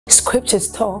Scriptures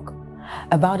talk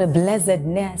about a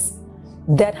blessedness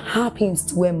that happens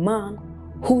to a man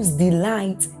whose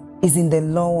delight is in the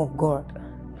law of God.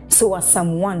 So as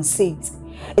Psalm 1 says,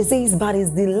 it says, but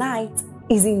his delight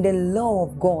is in the law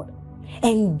of God,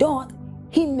 and doth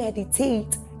he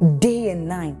meditate day and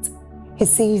night. He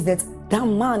says that that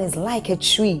man is like a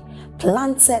tree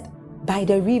planted by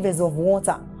the rivers of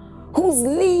water, whose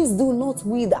leaves do not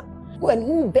wither, and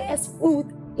who bears fruit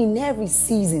in every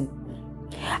season.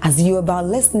 As you're about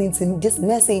listening to this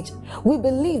message, we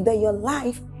believe that your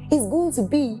life is going to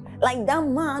be like that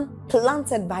man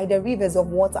planted by the rivers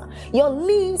of water. Your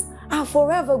leaves are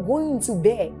forever going to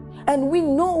bear. And we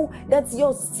know that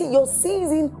your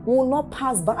season will not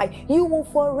pass by. You will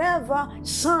forever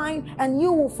shine and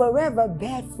you will forever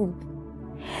bear fruit.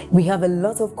 We have a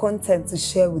lot of content to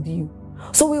share with you.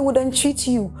 So we would entreat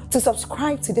you to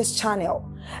subscribe to this channel,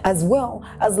 as well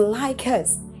as like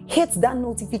us. Hit that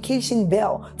notification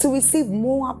bell to receive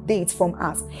more updates from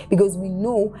us, because we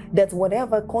know that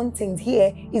whatever content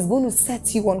here is going to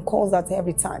set you on course at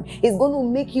every time. It's going to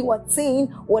make you attain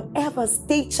whatever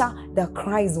stature that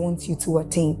Christ wants you to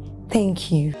attain. Thank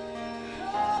you.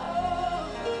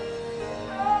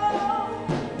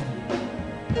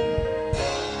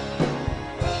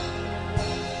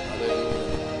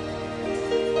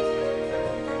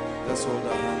 Let's hold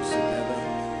our hands together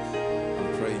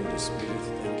and pray in the Spirit.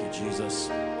 Jesus,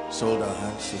 hold our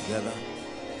hands together.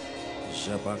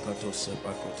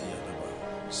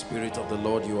 Spirit of the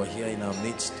Lord, you are here in our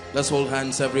midst. Let's hold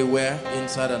hands everywhere,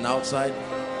 inside and outside.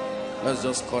 Let's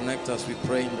just connect as we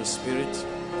pray in the Spirit.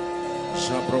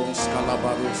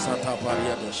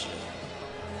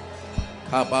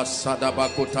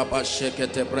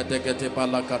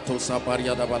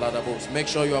 Make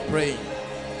sure you are praying.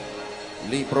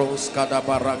 Libros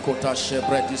kadabarakota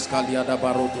shebredis kaliada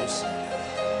barodos.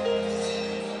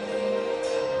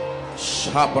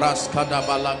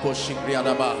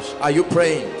 Are you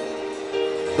praying?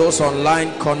 Those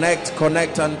online,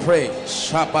 connect and pray.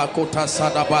 Shabakota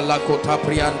sadabalakota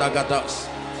prianda gadas.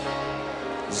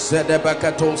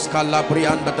 Zedebakatos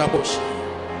kalabrianda dabush.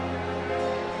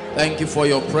 Thank you for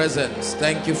your presence.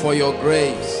 Thank you for your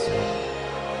grace.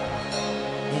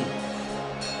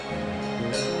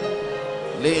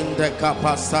 Linde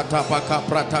kapasata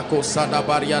pakapratako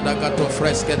sadabariada gato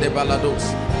fresque de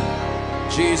balados.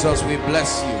 Jesus, we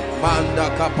bless you. Manda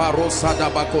kaparosa da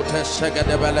bakote shege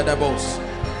de beledebos.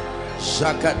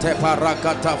 Jakate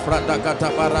parakata fradakata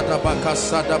barada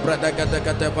bakasa da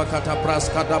bredegede bakata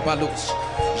praska da balus.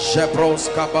 Jebros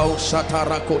kabau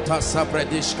shatarakota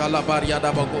sabredish kalabaria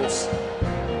da bagos.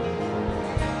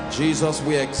 Jesus,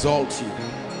 we exalt you.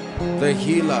 The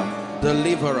healer,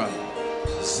 deliverer.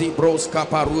 Zibros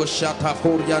kaparu shata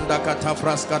furianda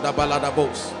katafraska da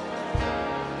baladabos.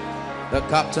 The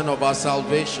captain of our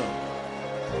salvation,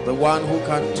 the one who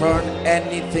can turn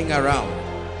anything around.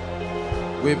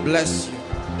 We bless you.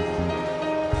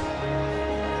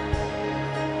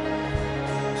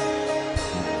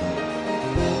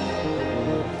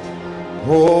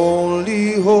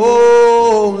 Holy,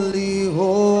 holy,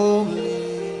 holy,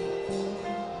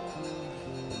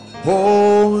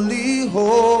 holy,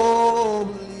 holy,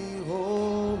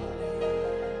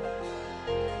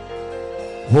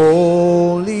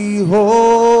 holy,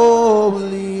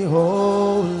 holy, holy,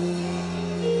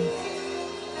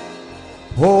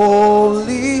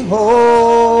 holy, holy,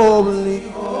 holy,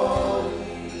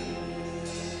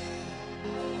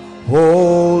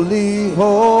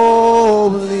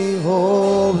 holy,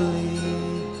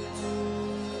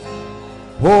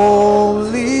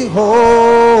 holy, holy,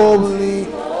 holy,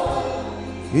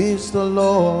 is the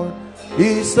Lord,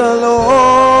 is the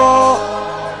Lord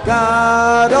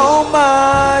God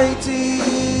Almighty,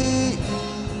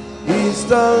 is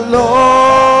the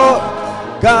Lord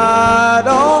God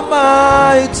Almighty.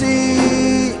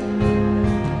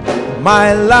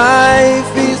 My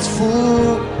life is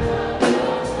full,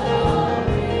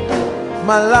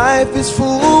 my life is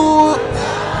full,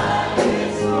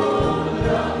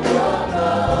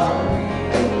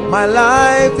 my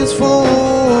life is full.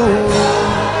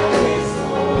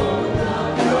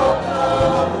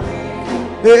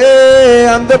 Hey,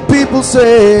 and the people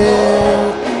say,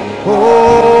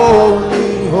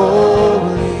 holy,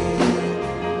 holy.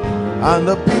 And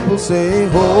the people say,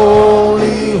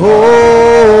 holy,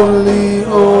 holy,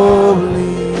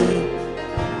 holy.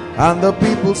 And the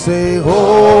people say,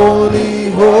 holy,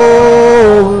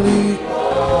 holy,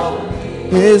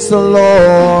 is the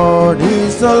Lord,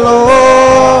 is the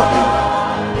Lord.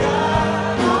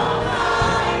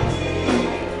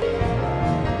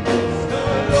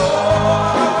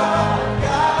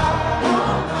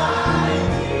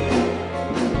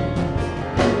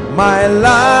 My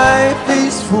life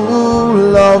is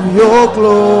full of your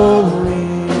glory.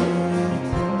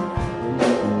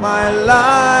 My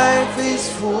life is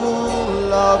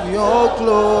full of your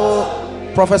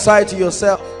glory. Prophesy to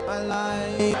yourself. My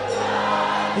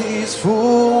life is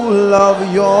full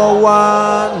of your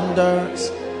wonders.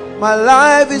 My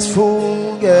life is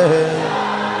full, yeah.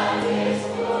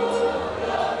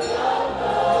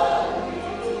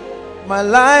 My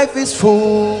life is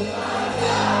full,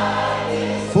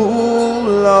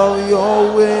 full of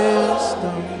your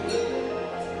wisdom.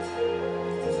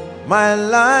 My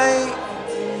life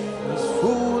is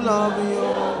full of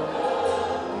your.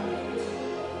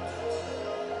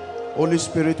 Holy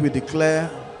Spirit, we declare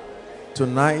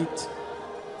tonight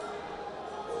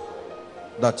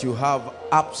that you have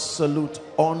absolute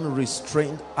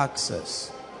unrestrained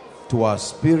access to our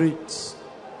spirits,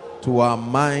 to our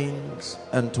minds,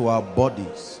 and to our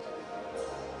bodies.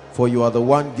 For you are the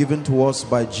one given to us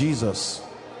by Jesus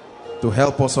to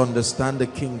help us understand the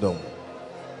kingdom,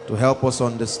 to help us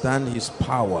understand his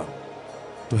power,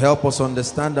 to help us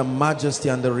understand the majesty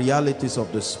and the realities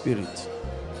of the Spirit.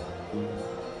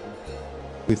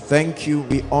 We thank you.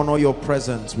 We honor your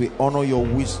presence. We honor your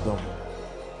wisdom.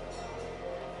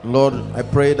 Lord, I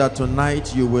pray that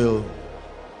tonight you will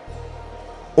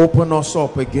open us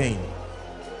up again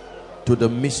to the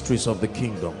mysteries of the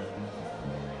kingdom.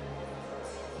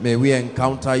 May we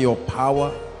encounter your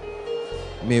power.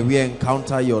 May we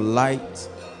encounter your light.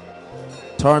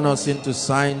 Turn us into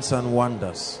signs and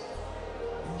wonders.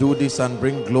 Do this and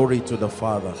bring glory to the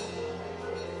Father.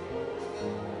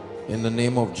 In the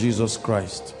name of Jesus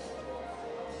Christ.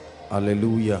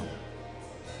 Hallelujah.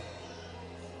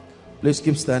 Please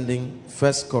keep standing.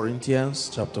 1 Corinthians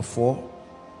chapter 4.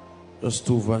 Just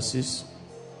 2 verses.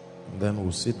 And then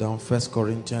we'll sit down. 1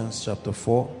 Corinthians chapter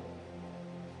 4.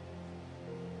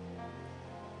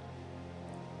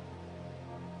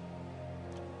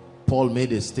 Paul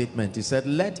made a statement. He said,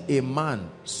 let a man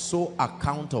so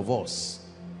account of us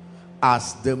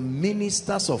as the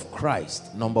ministers of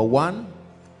Christ, number one.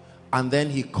 And then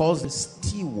he calls them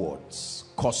stewards,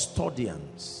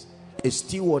 custodians. A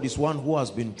steward is one who has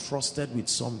been trusted with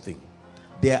something.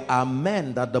 There are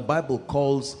men that the Bible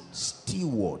calls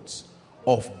stewards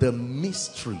of the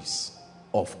mysteries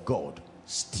of God.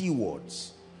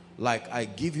 Stewards. Like I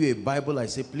give you a Bible, I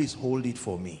say, please hold it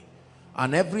for me.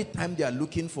 And every time they are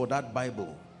looking for that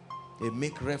Bible, they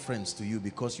make reference to you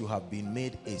because you have been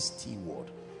made a steward.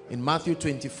 In Matthew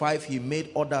 25, he made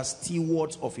others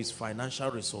stewards of his financial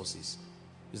resources.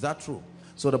 Is that true?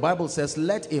 So the Bible says,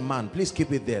 let a man, please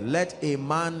keep it there, let a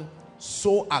man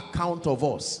so account of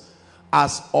us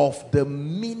as of the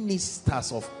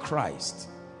ministers of Christ.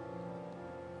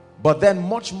 But then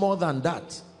much more than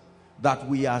that, that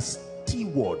we are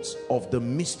stewards of the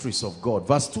mysteries of God.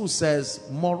 Verse 2 says,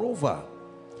 moreover,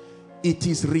 it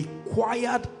is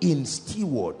required in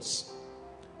stewards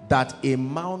that a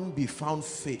man be found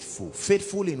faithful.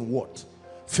 Faithful in what?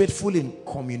 Faithful in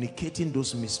communicating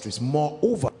those mysteries.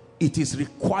 Moreover, it is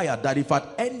required that if at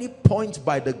any point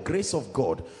by the grace of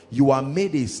God you are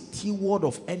made a steward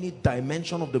of any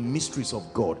dimension of the mysteries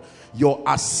of God, your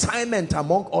assignment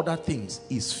among other things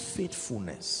is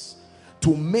faithfulness,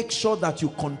 to make sure that you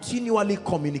continually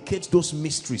communicate those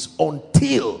mysteries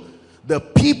until the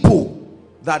people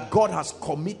that God has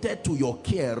committed to your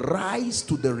care rise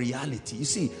to the reality. You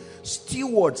see,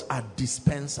 stewards are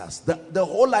dispensers. The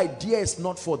whole idea is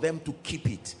not for them to keep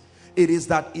it. It is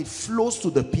that it flows to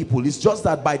the people. It's just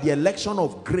that by the election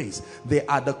of grace, they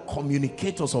are the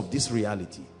communicators of this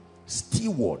reality.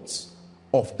 Stewards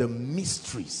of the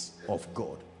mysteries of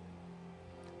God.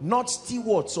 Not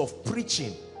stewards of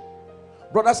preaching.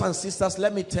 Brothers and sisters,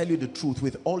 let me tell you the truth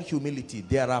with all humility.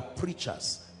 There are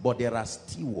preachers, but there are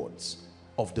stewards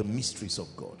of the mysteries of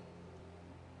God.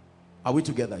 Are we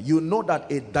together? You know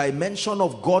that a dimension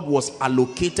of God was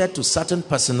allocated to certain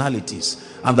personalities,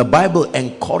 and the Bible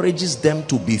encourages them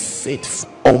to be faithful,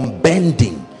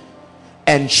 unbending,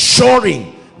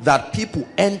 ensuring that people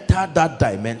enter that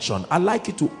dimension. I'd like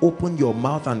you to open your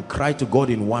mouth and cry to God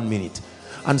in 1 minute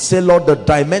and say, Lord, the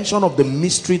dimension of the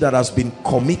mystery that has been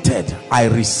committed, I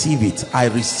receive it. I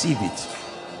receive it.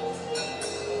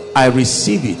 I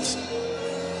receive it.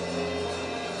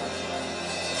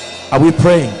 Are we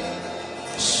praying?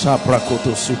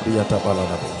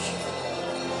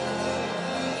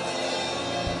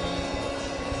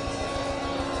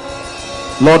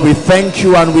 Lord, we thank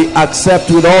you and we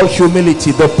accept with all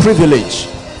humility the privilege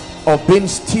of being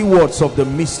stewards of the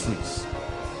mysteries.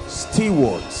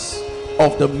 Stewards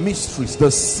of the mysteries,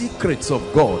 the secrets of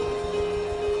God.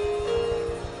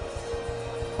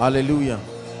 Hallelujah.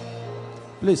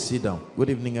 Please sit down. Good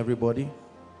evening, everybody.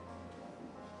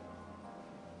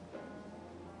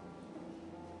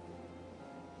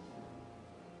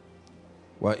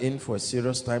 We're in for a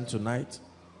serious time tonight.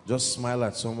 Just smile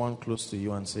at someone close to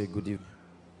you and say good evening.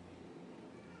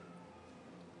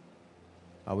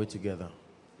 Are we together?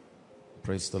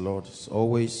 Praise the Lord. It's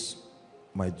always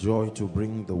my joy to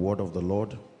bring the word of the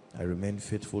Lord. I remain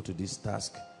faithful to this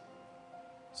task.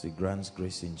 He grants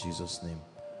grace in Jesus' name.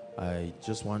 I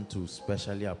just want to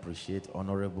specially appreciate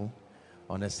Honorable.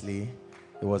 Honestly,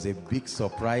 it was a big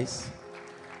surprise.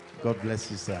 God bless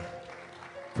you, sir.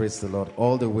 Praise the Lord.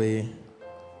 All the way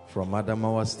from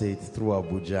Adamawa State through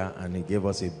Abuja, and he gave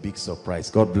us a big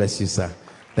surprise. God bless you, sir.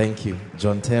 Thank you.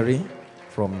 John Terry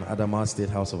from Adamawa State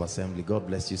House of Assembly. God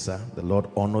bless you, sir. The Lord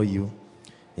honor you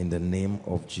in the name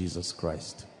of Jesus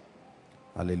Christ.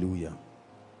 Hallelujah.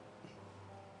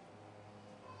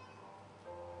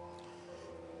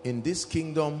 In this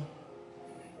kingdom,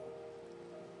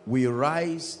 we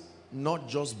rise not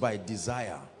just by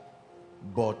desire,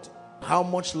 but how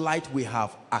much light we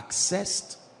have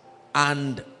accessed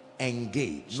and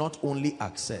engaged. Not only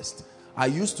accessed. I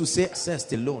used to say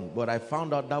accessed alone, but I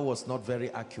found out that was not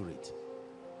very accurate.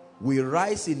 We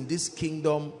rise in this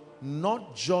kingdom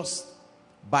not just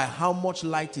by how much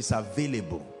light is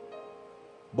available,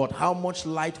 but how much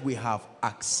light we have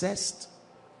accessed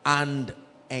and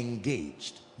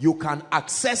engaged. You can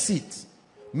access it,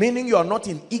 meaning you are not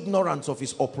in ignorance of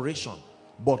its operation,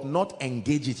 but not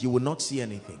engage it. You will not see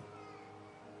anything.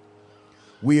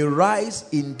 We rise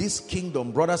in this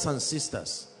kingdom, brothers and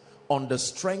sisters, on the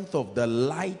strength of the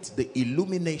light, the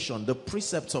illumination, the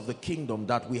precepts of the kingdom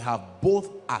that we have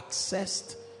both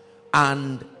accessed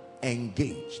and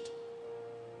engaged.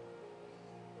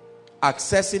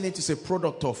 Accessing it is a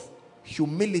product of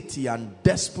humility and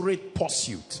desperate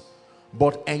pursuit,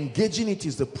 but engaging it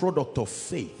is the product of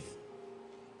faith.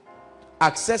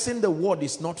 Accessing the word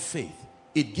is not faith.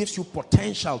 It gives you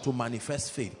potential to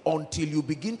manifest faith until you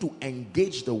begin to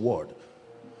engage the word.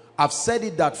 I've said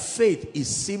it that faith is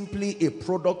simply a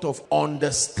product of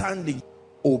understanding,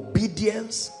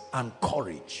 obedience, and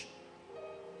courage.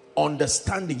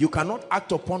 Understanding. You cannot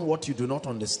act upon what you do not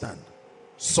understand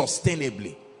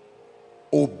sustainably.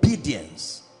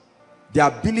 Obedience, the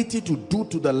ability to do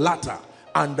to the latter,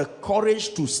 and the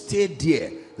courage to stay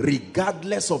there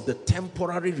regardless of the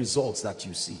temporary results that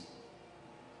you see.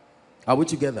 Are we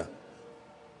together?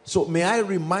 So may I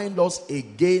remind us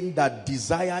again that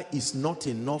desire is not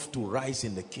enough to rise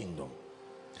in the kingdom.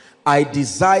 I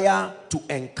desire to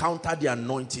encounter the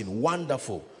anointing.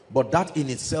 Wonderful. But that in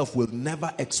itself will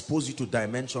never expose you to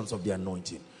dimensions of the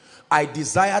anointing. I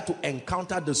desire to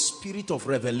encounter the spirit of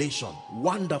revelation.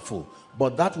 Wonderful.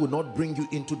 But that will not bring you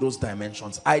into those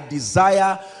dimensions. I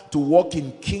desire to walk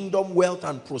in kingdom wealth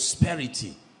and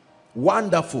prosperity.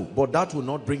 Wonderful. But that will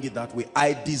not bring it that way.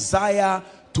 I desire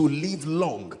to live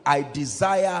long. I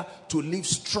desire to live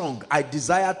strong. I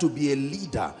desire to be a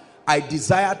leader. I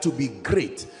desire to be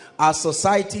great. Our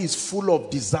society is full of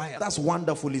desire. That's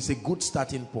wonderful. It's a good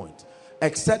starting point.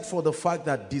 Except for the fact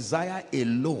that desire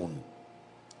alone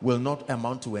will not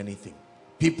amount to anything.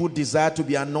 People desire to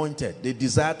be anointed. They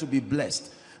desire to be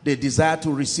blessed. They desire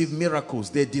to receive miracles.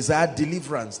 They desire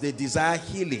deliverance. They desire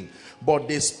healing. But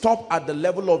they stop at the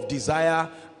level of desire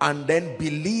and then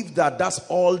believe that that's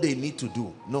all they need to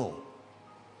do. No.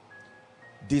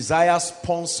 Desire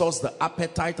sponsors the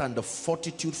appetite and the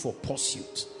fortitude for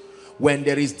pursuit. When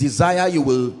there is desire, you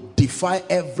will defy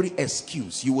every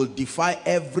excuse. You will defy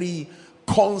every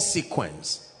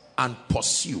consequence and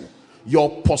pursue.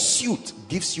 Your pursuit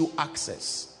gives you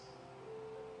access.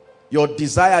 Your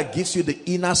desire gives you the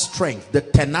inner strength, the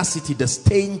tenacity, the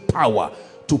staying power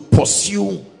to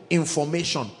pursue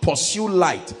information, pursue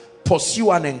light,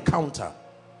 pursue an encounter.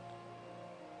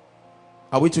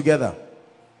 Are we together?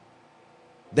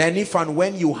 Then if and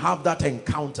when you have that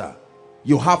encounter,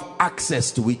 you have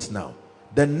access to it now.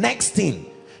 The next thing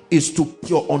is to put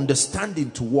your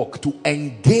understanding to work, to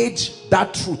engage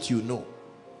that truth you know.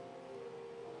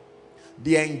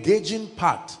 The engaging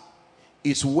part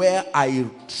is where I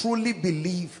truly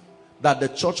believe that the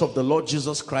church of the Lord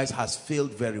Jesus Christ has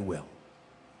failed very well.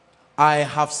 I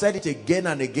have said it again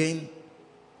and again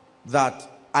that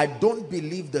I don't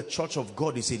believe the church of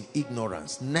God is in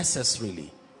ignorance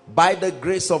necessarily. By the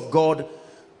grace of God,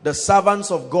 the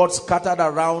servants of God scattered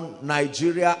around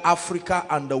Nigeria, Africa,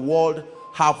 and the world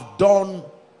have done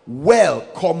well,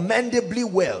 commendably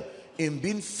well, in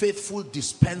being faithful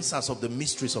dispensers of the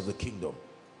mysteries of the kingdom.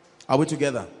 Are we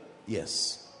together?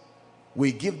 Yes.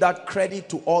 We give that credit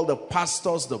to all the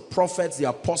pastors, the prophets, the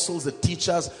apostles, the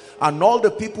teachers, and all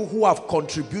the people who have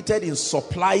contributed in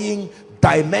supplying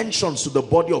dimensions to the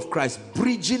body of Christ,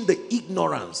 bridging the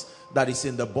ignorance that is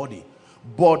in the body.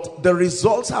 But the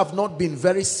results have not been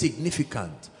very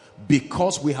significant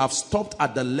Because we have stopped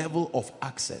at the level of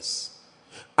access.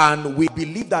 And we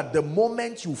believe that the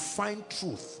moment you find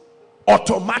truth,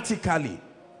 automatically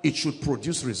it should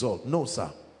produce result. No,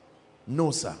 sir.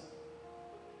 No, sir.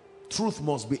 Truth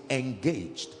must be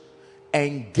engaged.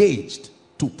 Engaged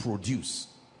to produce.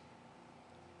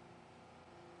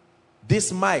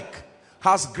 This mic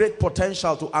has great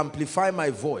potential to amplify my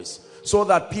voice so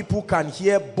that people can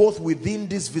hear both within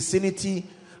this vicinity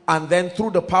and then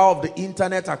through the power of the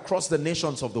internet across the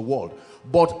nations of the world.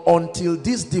 But until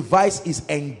this device is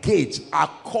engaged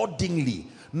accordingly,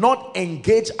 not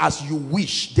engage as you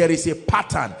wish, there is a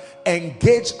pattern,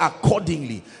 engage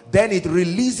accordingly, then it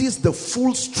releases the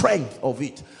full strength of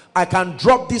it. I can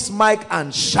drop this mic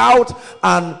and shout,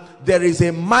 and there is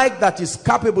a mic that is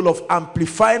capable of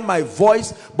amplifying my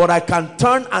voice, but I can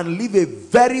turn and live a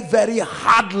very, very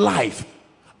hard life.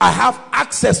 I have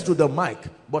access to the mic,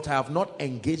 but I have not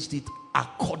engaged it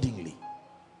accordingly.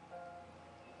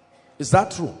 Is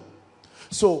that true?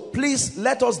 So please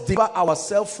let us deliver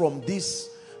ourselves from this.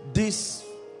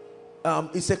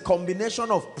 It's a combination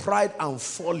of pride and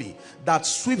folly that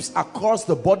sweeps across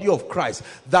the body of Christ,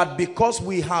 that because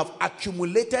we have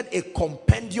accumulated a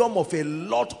compendium of a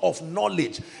lot of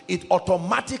knowledge, it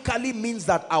automatically means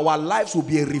that our lives will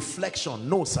be a reflection.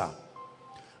 No, sir.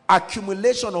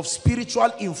 Accumulation of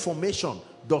spiritual information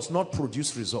does not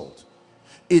produce result.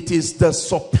 It is the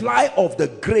supply of the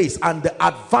grace and the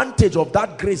advantage of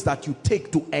that grace that you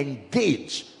take to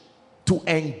engage. To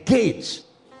engage.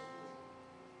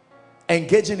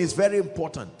 Engaging is very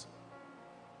important.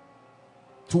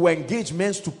 To engage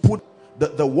means to put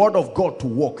the word of God to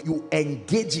work. You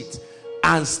engage it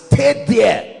and stay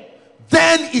there.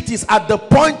 Then it is at the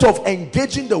point of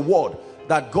engaging the word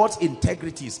that God's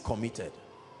integrity is committed.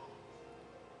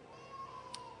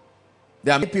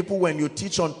 There are many people, when you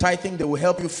teach on tithing, they will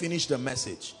help you finish the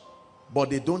message, but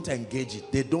they don't engage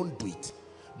it. They don't do it.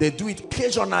 They do it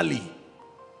occasionally.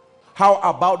 How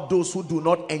about those who do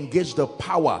not engage the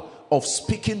power of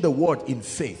speaking the word in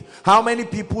faith? How many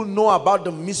people know about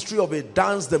the mystery of a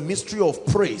dance, the mystery of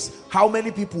praise? How many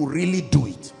people really do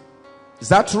it? Is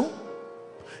that true?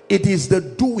 It is the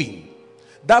doing.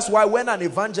 That's why when an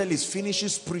evangelist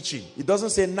finishes preaching, it doesn't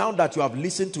say, now that you have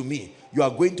listened to me, you are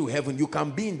going to heaven. You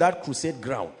can be in that crusade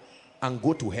ground and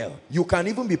go to hell. You can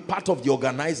even be part of the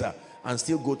organizer and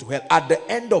still go to hell. At the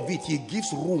end of it, he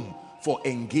gives room for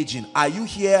engaging. Are you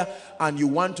here and you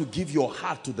want to give your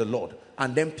heart to the Lord?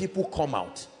 And then people come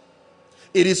out.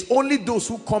 It is only those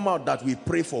who come out that we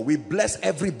pray for. We bless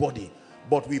everybody,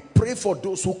 but we pray for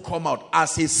those who come out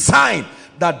as a sign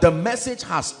that the message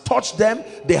has touched them,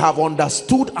 they have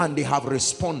understood, and they have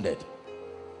responded.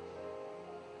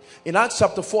 In Acts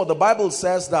chapter 4, the Bible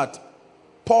says that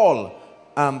Paul,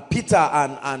 Peter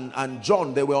and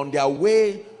John, they were on their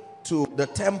way to the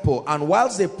temple, and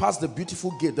whilst they passed the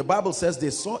beautiful gate, the Bible says they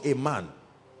saw a man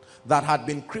that had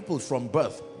been crippled from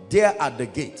birth there at the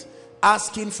gate,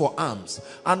 asking for alms.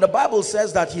 And the Bible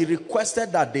says that he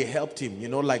requested that they helped him, you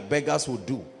know, like beggars would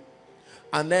do.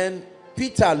 And then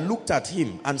Peter looked at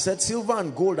him and said, silver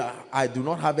and gold I do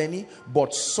not have any,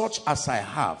 but such as I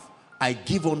have, I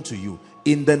give unto you.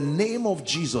 In the name of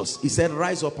Jesus, he said,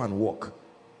 rise up and walk.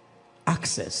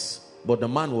 Access. But the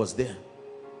man was there.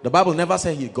 The Bible never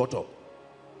said he got up.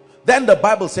 Then the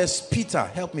Bible says, Peter,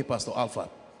 help me, Pastor Alpha.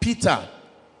 Peter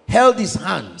held his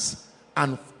hands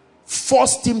and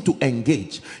forced him to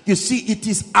engage. You see, it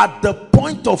is at the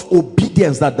point of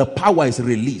obedience that the power is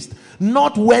released,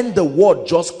 not when the word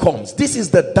just comes. This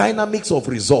is the dynamics of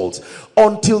results.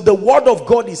 Until the word of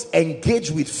God is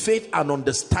engaged with faith and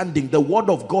understanding, the word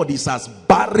of God is as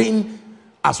barren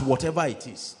as whatever it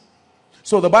is.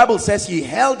 So the Bible says he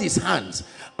held his hands,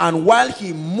 and while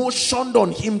he motioned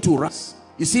on him to rise,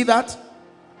 you see that?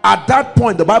 At that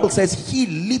point, the Bible says he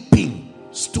leaping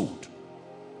stood.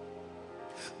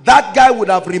 That guy would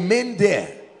have remained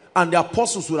there and the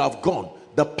apostles would have gone.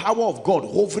 The power of God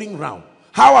hovering around.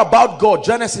 How about God?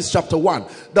 Genesis chapter 1.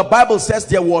 The Bible says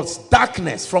there was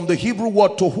darkness, from the Hebrew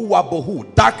word tohu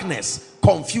wabohu. Darkness,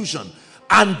 confusion.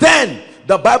 And then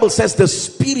the Bible says the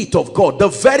Spirit of God, the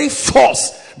very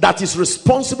force that is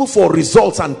responsible for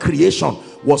results and creation,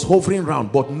 was hovering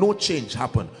around. But no change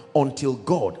happened until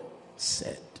God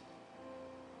said.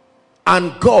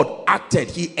 And God acted.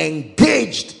 He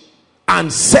engaged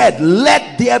and said,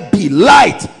 let there be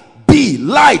light. Be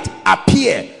light.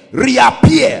 Appear.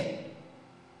 Reappear.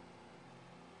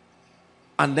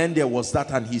 And then there was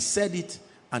that, and he said it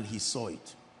and he saw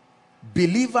it.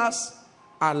 Believers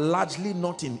are largely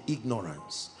not in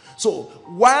ignorance. So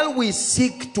while we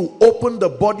seek to open the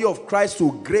body of Christ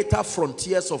to greater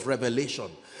frontiers of revelation,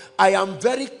 I am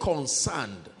very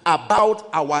concerned about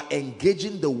our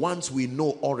engaging the ones we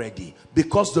know already,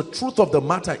 because the truth of the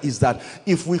matter is that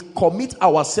if we commit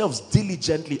ourselves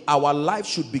diligently, our life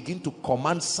should begin to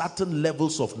command certain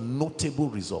levels of notable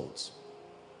results.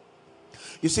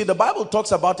 You see, the Bible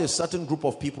talks about a certain group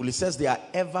of people. It says they are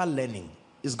ever learning.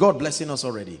 Is God blessing us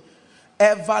already?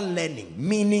 Ever learning,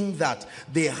 meaning that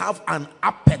they have an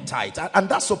appetite, and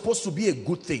that's supposed to be a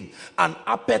good thing, an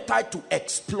appetite to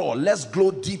explore. Let's go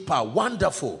deeper.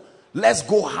 Wonderful. Let's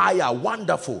go higher.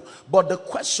 Wonderful. But the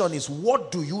question is, what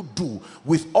do you do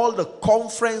with all the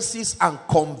conferences and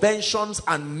conventions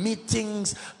and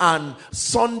meetings and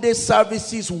Sunday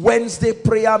services, Wednesday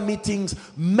prayer meetings?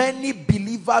 Many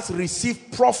believers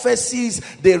receive prophecies,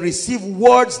 they receive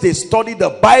words, they study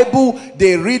the Bible,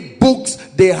 they read books,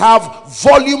 they have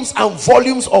volumes and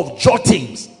volumes of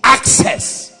jottings,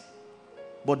 access,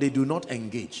 but they do not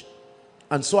engage.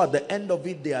 And so at the end of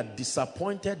it, they are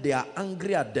disappointed, they are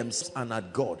angry at themselves and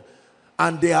at God.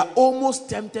 And they are almost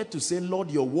tempted to say, Lord,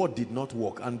 your word did not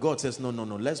work. And God says, no,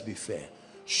 let's be fair.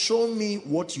 Show me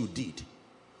what you did.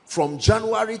 From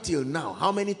January till now,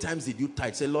 how many times did you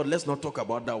tithe? Say, Lord, let's not talk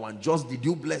about that one. Just did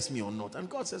you bless me or not? And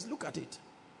God says, look at it.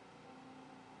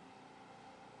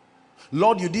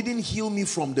 Lord, you didn't heal me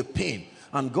from the pain.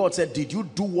 And God said, did you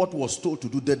do what was told to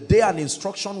do? The day an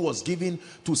instruction was given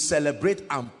to celebrate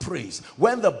and praise.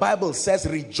 When the Bible says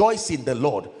rejoice in the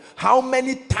Lord, how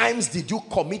many times did you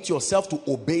commit yourself to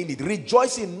obeying it?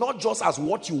 Rejoicing not just as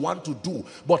what you want to do,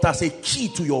 but as a key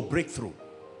to your breakthrough.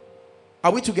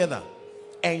 Are we together?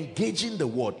 Engaging the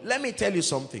word. Let me tell you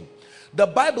something. The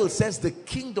Bible says the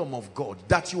kingdom of God,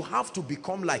 that you have to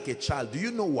become like a child. Do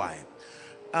you know why?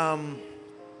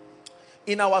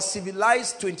 In our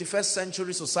civilized 21st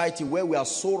century society, where we are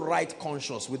so right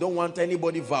conscious, we don't want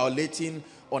anybody violating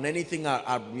on anything.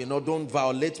 Don't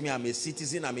violate me. I'm a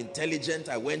citizen. I'm intelligent.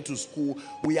 I went to school.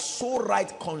 We are so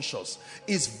right conscious.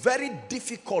 It's very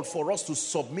difficult for us to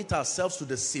submit ourselves to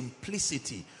the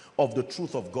simplicity of the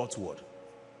truth of God's word.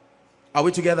 Are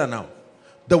we together now?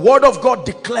 The word of God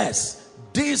declares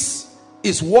this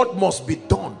is what must be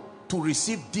done to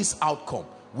receive this outcome.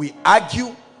 We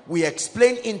argue, we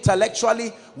explain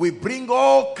intellectually, we bring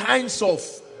all kinds of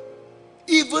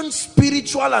even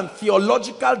spiritual and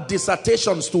theological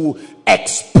dissertations to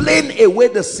explain away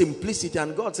the simplicity.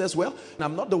 And God says, well,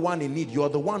 I'm not the one in need. You're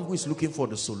the one who is looking for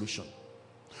the solution.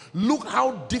 Look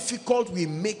how difficult we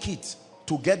make it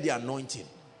to get the anointing.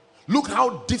 Look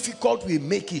how difficult we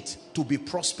make it to be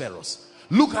prosperous.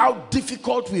 Look how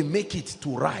difficult we make it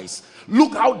to rise.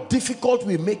 Look how difficult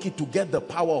we make it to get the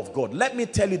power of God. Let me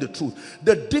tell you the truth.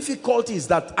 The difficulty is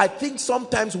that I think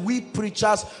sometimes we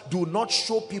preachers do not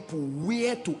show people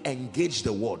where to engage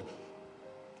the word.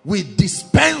 We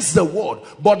dispense the word,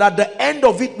 but at the end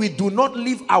of it, we do not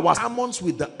leave our sermons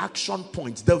with the action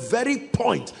points, the very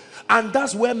point. And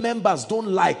that's where members don't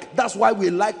like. That's why we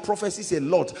like prophecies a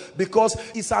lot, because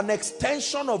it's an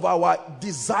extension of our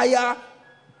desire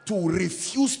to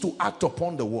refuse to act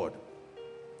upon the word.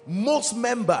 Most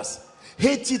members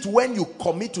hate it when you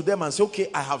commit to them and say,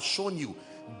 okay, I have shown you.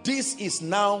 This is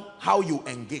now how you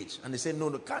engage. And they say,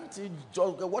 no, can't you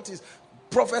just, what is,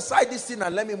 prophesy this thing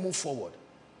and let me move forward.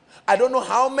 I don't know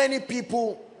how many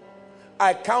people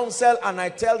I counsel and I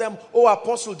tell them, oh,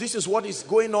 apostle, this is what is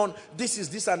going on. This is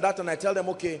this and that. And I tell them,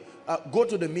 okay, go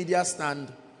to the media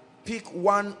stand, pick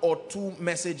 1 or 2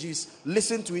 messages,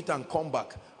 listen to it and come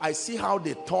back. I see how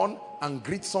they turn and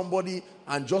greet somebody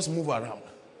and just move around.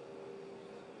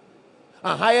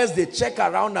 And highest they check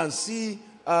around and see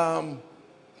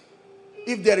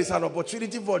if there is an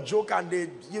opportunity for a joke, and they,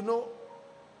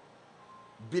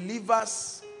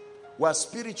 believers were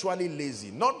spiritually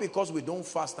lazy. Not because we don't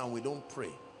fast and we don't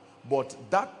pray, but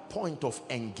that point of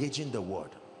engaging the word.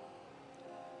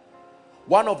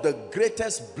 One of the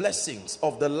greatest blessings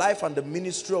of the life and the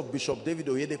ministry of Bishop David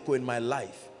Oyedepo in my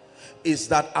life is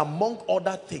that, among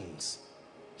other things,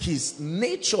 his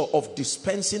nature of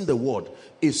dispensing the word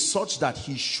is such that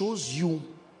he shows you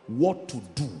what to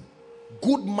do.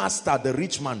 Good master, the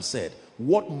rich man said,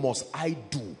 what must I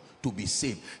do to be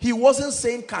saved? He wasn't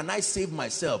saying, can I save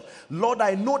myself? Lord,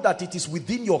 I know that it is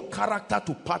within your character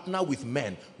to partner with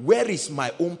men. Where is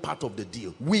my own part of the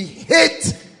deal? We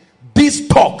hate this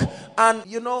talk. And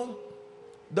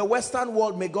the Western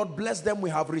world, may God bless them, we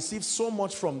have received so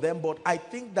much from them, but I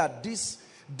think that this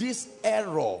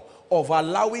error of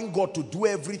allowing God to do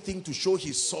everything to show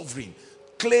his sovereign,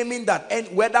 claiming that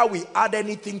whether we add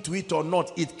anything to it or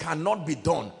not, it cannot be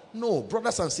done, No,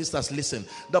 brothers and sisters, listen.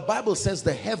 The Bible says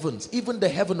the heavens, even the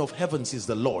heaven of heavens is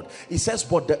the Lord. It says,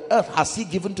 but the earth has he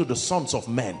given to the sons of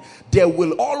men. There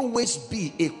will always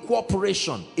be a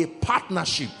cooperation, a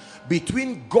partnership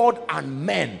between God and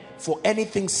men for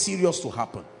anything serious to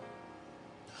happen.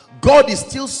 God is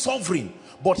still sovereign,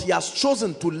 but he has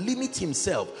chosen to limit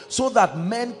himself so that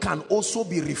men can also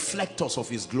be reflectors of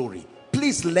his glory.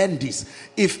 Please learn this.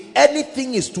 If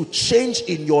anything is to change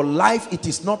in your life, it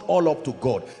is not all up to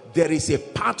God. There is a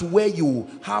part where you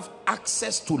have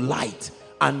access to light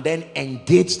and then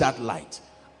engage that light.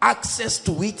 Access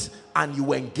to it and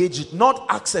you engage it, not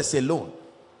access alone.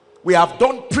 We have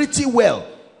done pretty well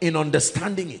in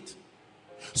understanding it.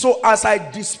 So as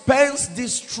I dispense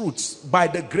these truths by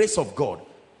the grace of God,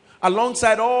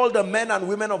 alongside all the men and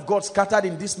women of God scattered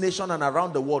in this nation and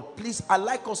around the world, please, I'd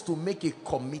like us to make a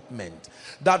commitment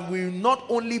that we will not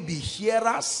only be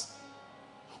hearers,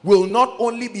 will not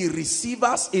only be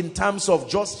receivers in terms of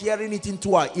just hearing it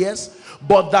into our ears,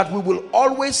 but that we will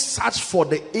always search for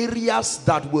the areas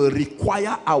that will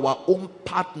require our own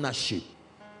partnership.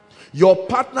 Your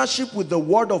partnership with the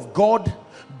Word of God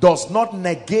does not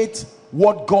negate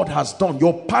what God has done.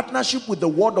 Your partnership with the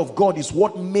Word of God is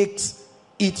what makes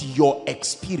it your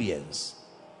experience.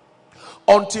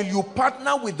 Until you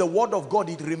partner with the Word of God,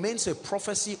 it remains a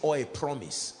prophecy or a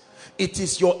promise. It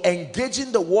is your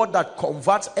engaging the Word that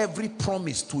converts every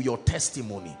promise to your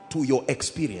testimony, to your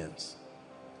experience.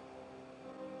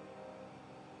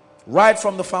 Right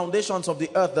from the foundations of the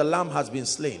earth, the Lamb has been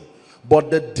slain.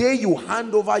 But the day you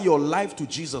hand over your life to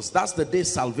Jesus, that's the day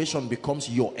salvation becomes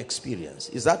your experience.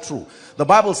 Is that true? The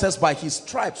Bible says by his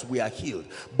stripes we are healed.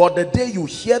 But the day you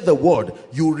hear the word,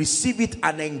 you receive it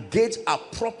and engage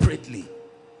appropriately.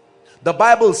 The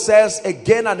Bible says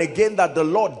again and again that the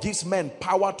Lord gives men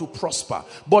power to prosper.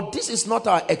 But this is not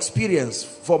our experience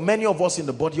for many of us in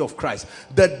the body of Christ.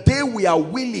 The day we are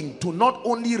willing to not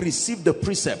only receive the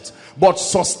precepts, but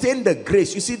sustain the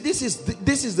grace. You see, this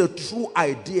is the true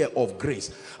idea of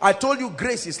grace. I told you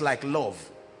grace is like love.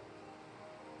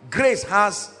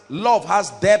 Love has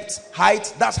depth,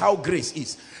 height. That's how grace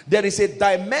is. There is a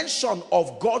dimension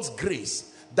of God's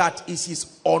grace that is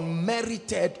his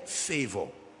unmerited favor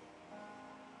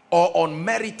or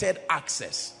unmerited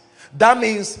access. That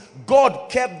means God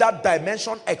kept that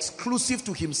dimension exclusive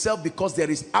to himself because there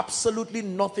is absolutely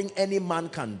nothing any man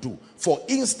can do. For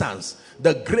instance,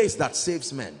 the grace that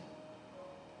saves men.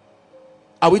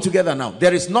 Are we together now?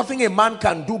 There is nothing a man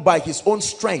can do by his own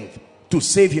strength to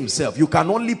save himself. You can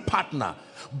only partner.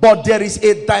 But there is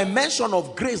a dimension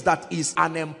of grace that is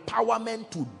an empowerment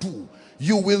to do.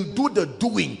 You will do the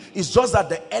doing. It's just that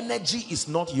the energy is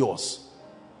not yours.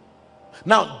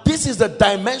 Now, this is the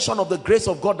dimension of the grace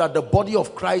of God that the body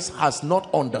of Christ has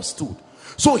not understood.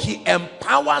 So he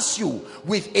empowers you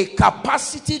with a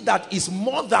capacity that is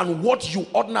more than what you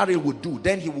ordinarily would do.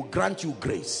 Then he will grant you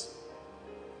grace.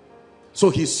 So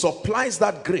he supplies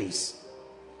that grace.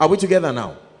 Are we together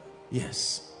now?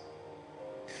 Yes.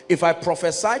 If I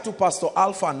prophesy to Pastor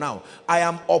Alpha now, I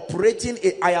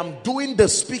am doing the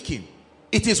speaking.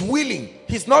 It is willing.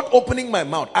 He's not opening my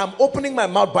mouth. I'm opening my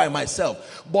mouth by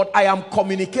myself. But I am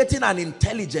communicating an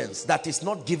intelligence that is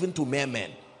not given to mere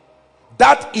men.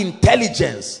 That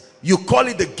intelligence, you call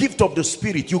it the gift of the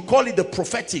Spirit, you call it the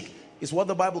prophetic, is what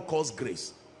the Bible calls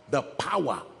grace. The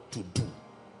power to do.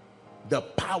 The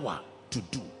power to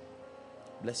do.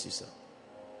 Bless you, sir.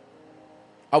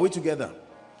 Are we together?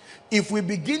 If we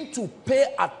begin to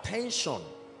pay attention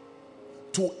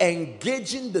to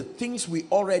engaging the things we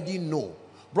already know,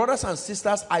 brothers and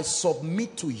sisters, I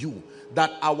submit to you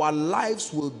that our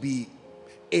lives will be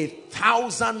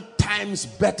 1,000 times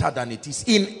better than it is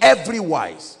in every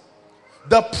wise.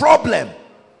 The problem,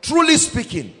 truly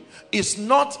speaking, is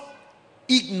not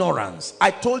ignorance.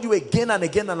 I told you again and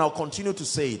again, and I'll continue to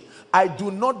say it. I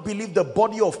do not believe the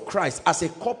body of Christ as a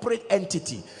corporate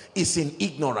entity is in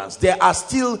ignorance. There are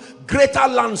still greater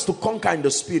lands to conquer in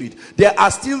the spirit. There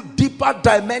are still deeper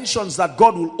dimensions that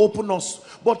God will open us.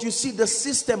 But you see, the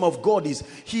system of God is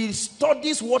he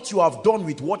studies what you have done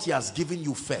with what he has given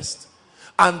you first.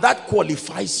 And that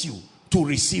qualifies you to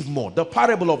receive more. The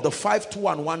parable of the 5, 2,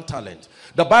 and 1 talent.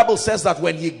 The Bible says that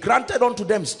when he granted unto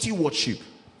them stewardship,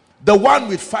 the one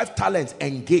with 5 talents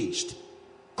engaged.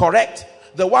 Correct?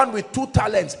 The one with 2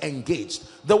 talents engaged.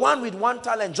 The one with 1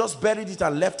 talent just buried it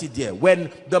and left it there. When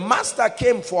the master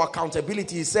came for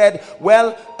accountability, he said, well,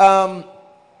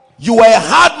 you are a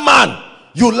hard man.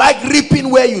 You like reaping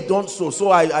where you don't sow.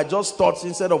 So I just thought,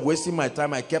 instead of wasting my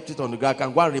time, I kept it on the ground. I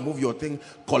can go and remove your thing,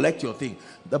 collect your thing.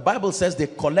 The Bible says they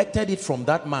collected it from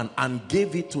that man and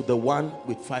gave it to the one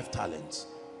with 5 talents.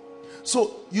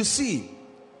 So you see,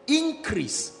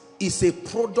 increase is a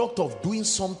product of doing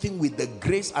something with the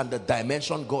grace and the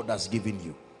dimension God has given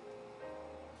you.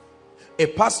 A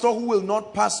pastor who will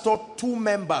not pastor 2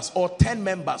 members or 10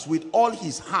 members with all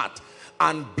his heart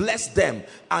and bless them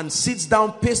and sits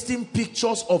down pasting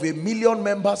pictures of 1,000,000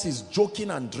 members is joking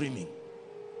and dreaming.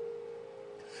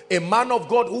 A man of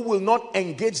God who will not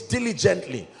engage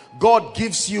diligently. God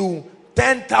gives you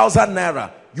 10,000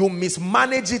 naira. You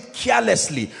mismanage it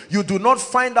carelessly. You do not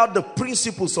find out the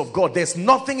principles of God. There's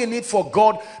nothing in it for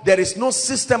God. There is no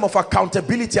system of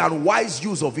accountability and wise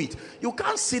use of it. You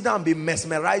can't sit down and be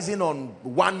mesmerizing on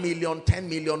 1 million, 10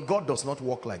 million. God does not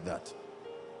work like that.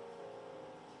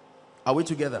 Are we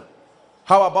together?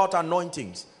 How about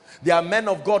anointings? There are men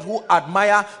of God who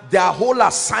admire, their whole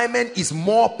assignment is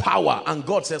more power, and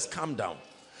God says, calm down.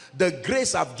 The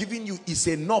grace I've given you is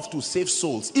enough to save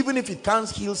souls, even if it can't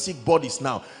heal sick bodies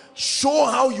now. Show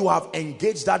how you have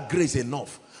engaged that grace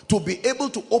enough to be able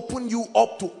to open you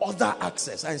up to other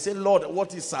access and say, Lord,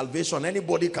 what is salvation?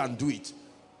 Anybody can do it.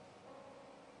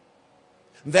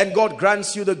 Then God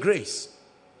grants you the grace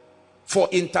for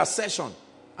intercession.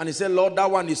 And he said, Lord, that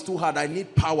one is too hard. I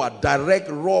need power, direct,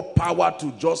 raw power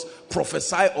to just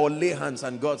prophesy or lay hands.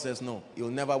 And God says, no, you'll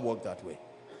never work that way.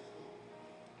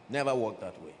 Never work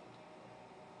that way.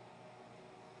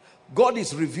 God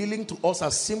is revealing to us,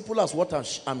 as simple as what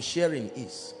I'm sharing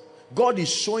is. God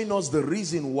is showing us the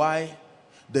reason why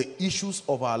the issues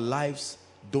of our lives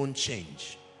don't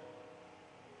change.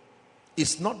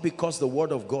 It's not because the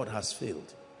word of God has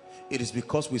failed. It is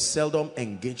because we seldom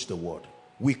engage the word.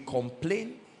 We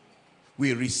complain.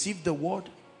 We receive the word.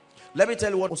 Let me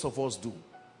tell you what most of us do.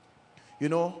 You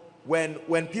know,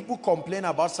 when people complain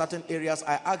about certain areas,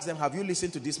 I ask them, have you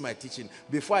listened to this, my teaching?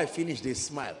 Before I finish, they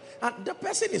smile. And the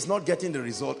person is not getting the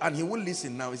result, and he will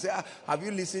listen now. He say, have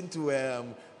you listened to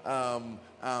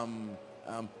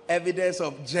evidence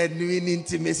of genuine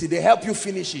intimacy? They help you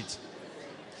finish it.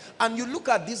 And you look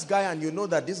at this guy and you know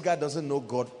that this guy doesn't know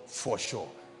God for sure.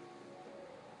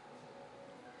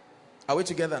 Are we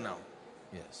together now?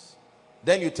 Yes.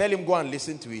 Then you tell him, go and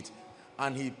listen to it.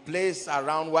 And he plays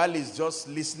around while he's just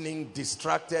listening,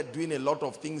 distracted, doing a lot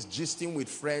of things, gisting with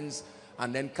friends,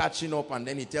 and then catching up. And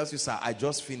then he tells you, sir, I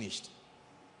just finished.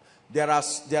 There are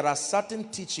certain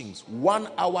teachings, 1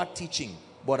 hour teaching,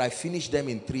 but I finished them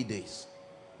in 3 days.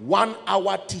 1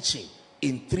 hour teaching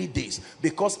in 3 days.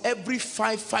 Because every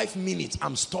five minutes,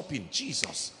 I'm stopping.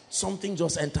 Jesus, something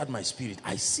just entered my spirit.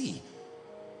 I see.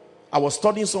 I was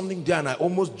studying something there and I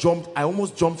almost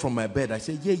jumped from my bed. I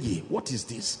said, yeah, what is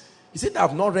this? He said,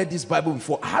 I've not read this Bible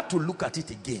before. I had to look at it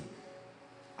again.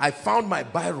 I found my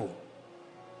biro,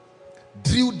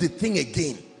 drew the thing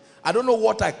again. I don't know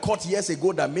what I caught years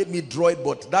ago that made me draw it,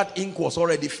 but that ink was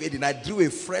already fading. I drew a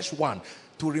fresh one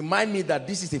to remind me that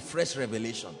this is a fresh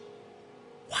revelation.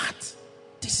 What?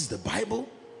 This is the Bible?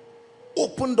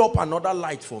 Opened up another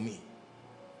light for me.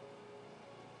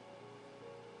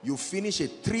 You finish a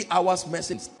 3 hours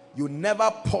message. You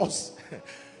never pause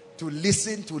to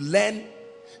listen, to learn.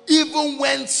 Even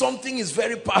when something is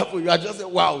very powerful, you are just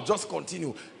saying, wow, just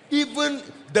continue. Even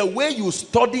the way you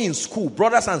study in school,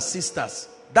 brothers and sisters,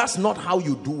 that's not how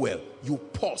you do well. You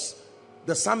pause.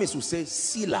 The psalmist will say,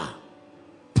 Selah,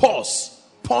 pause,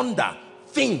 ponder,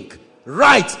 think,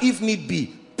 write if need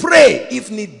be, pray if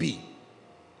need be.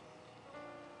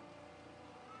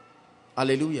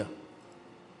 Hallelujah.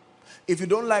 If you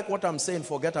don't like what I'm saying,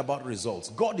 forget about results.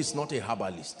 God is not a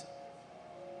herbalist.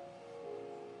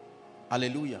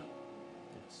 Hallelujah.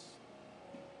 Yes.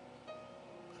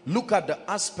 Look at the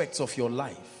aspects of your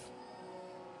life.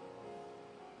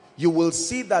 You will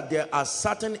see that there are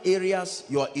certain areas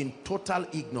you are in total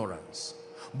ignorance.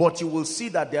 But you will see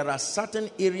that there are certain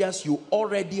areas you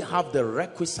already have the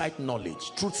requisite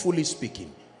knowledge, truthfully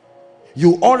speaking.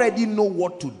 You already know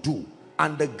what to do,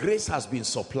 and the grace has been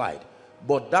supplied.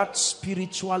 But that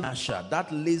spiritual inertia,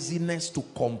 that laziness to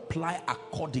comply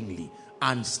accordingly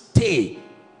and stay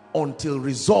until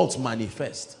results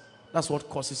manifest, that's what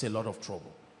causes a lot of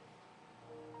trouble.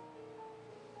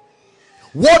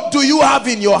 What do you have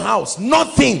in your house?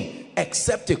 Nothing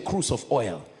except a cruse of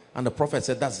oil. And the prophet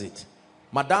said, that's it.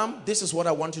 Madam, this is what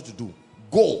I want you to do.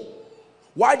 Go.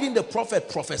 Why didn't the prophet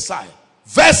prophesy?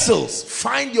 Vessels,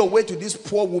 find your way to this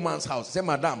poor woman's house. Say,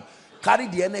 madam, carry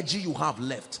the energy you have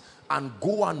left and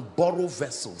go and borrow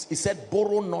vessels. He said,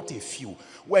 borrow not a few.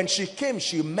 When she came,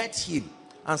 she met him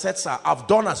and said, sir, I've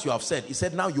done as you have said. He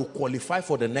said, now you qualify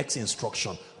for the next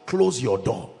instruction. Close your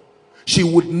door. She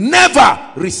would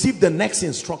never receive the next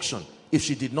instruction if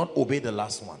she did not obey the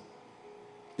last one.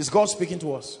 Is God speaking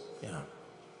to us? Yeah.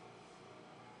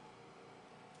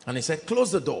 And he said,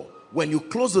 close the door. When you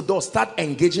close the door, start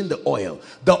engaging the oil.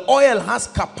 The oil has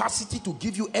capacity to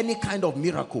give you any kind of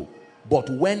miracle, but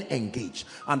when engaged.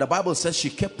 And the Bible says she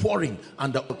kept pouring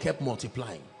and the oil kept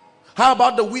multiplying. How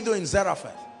about the widow in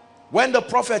Zarephath? When the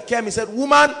prophet came, he said,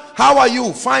 woman, how are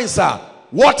you? Fine, sir.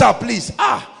 Water, please.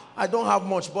 I don't have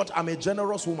much, but I'm a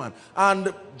generous woman.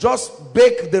 And just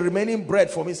bake the remaining bread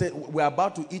for me. He said, we're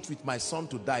about to eat with my son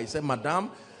to die. He said,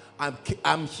 madam,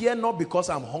 I'm here not because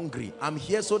I'm hungry. I'm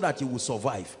here so that you will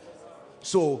survive.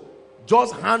 So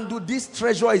just handle this.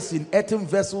 Treasure is in earthen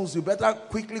vessels. You better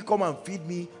quickly come and feed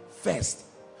me first.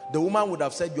 The woman would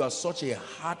have said, you are such a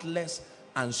heartless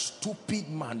and stupid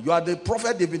man. You are the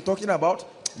prophet they've been talking about.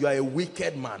 You are a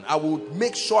wicked man. I will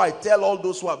make sure I tell all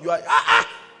those who have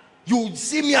you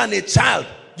see me and a child.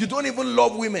 You don't even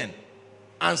love women.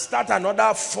 And start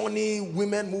another funny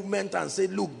women movement and say,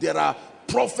 look, there are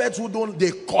prophets who don't,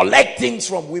 they collect things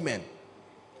from women.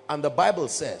 And the Bible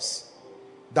says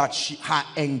that her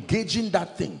engaging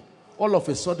that thing, all of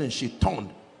a sudden she turned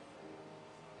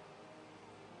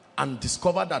and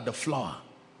discovered that the flour.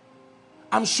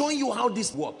 I'm showing you how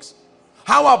this works.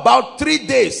 How about 3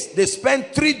 days? They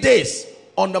spent 3 days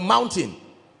on the mountain.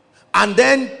 And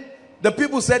then the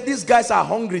people said, these guys are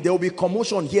hungry. There will be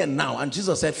commotion here now. And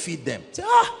Jesus said, feed them. Say,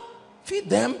 feed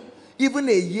them? Even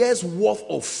a year's worth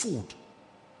of food.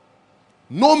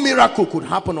 No miracle could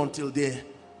happen until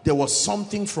there was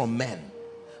something from men.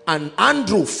 And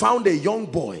Andrew found a young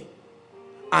boy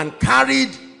and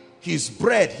carried his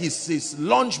bread, his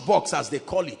lunch box as they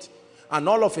call it. And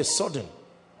all of a sudden,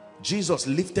 Jesus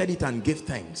lifted it and gave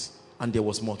thanks. And there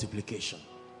was multiplication.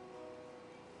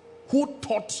 Who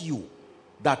taught you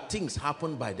that things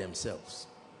happen by themselves?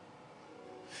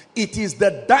 It is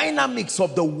the dynamics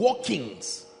of the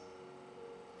workings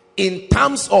in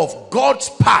terms of God's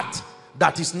part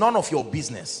that is none of your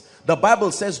business. The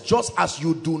Bible says, just as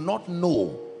you do not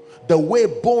know the way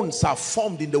bones are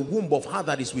formed in the womb of her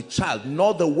that is with child,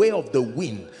 nor the way of the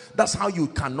wind, that's how you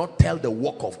cannot tell the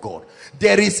work of God.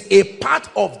 There is a part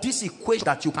of this equation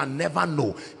that you can never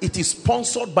know. It is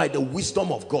sponsored by the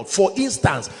wisdom of God. For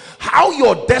instance, how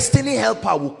your destiny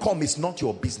helper will come is not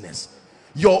your business.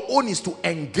 Your own is to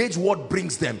engage what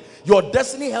brings them. Your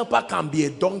destiny helper can be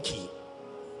a donkey.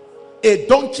 A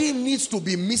donkey needs to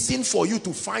be missing for you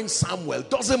to find Samuel.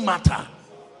 Doesn't matter.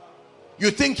 You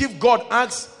think if God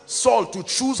asks Saul to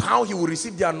choose how he will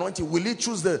receive the anointing, will he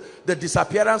choose the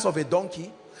disappearance of a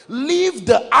donkey? Leave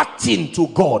the acting to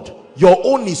God. Your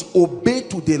own is obey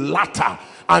to the latter,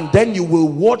 and then you will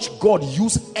watch God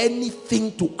use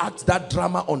anything to act that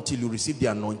drama until you receive the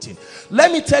anointing.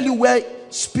 Let me tell you where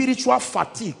spiritual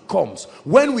fatigue comes.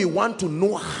 When we want to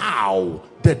know how,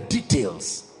 the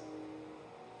details.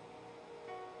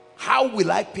 How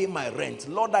will I pay my rent?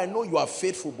 Lord, I know you are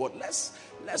faithful, but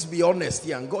let's be honest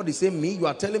here. And God is saying, me, you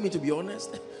are telling me to be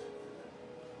honest?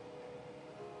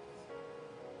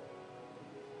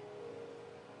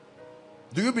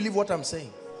 Do you believe what I'm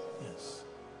saying? Yes.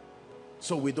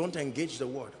 So we don't engage the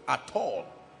word at all.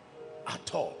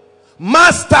 At all.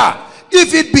 Master,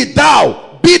 if it be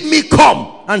thou, bid me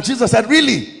come. And Jesus said,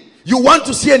 really? You want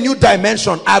to see a new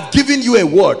dimension? I've given you a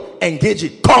word. Engage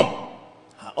it. Come.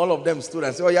 All of them stood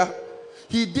and said, oh yeah.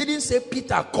 He didn't say,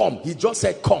 Peter, come. He just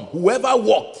said, come. Whoever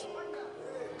walked.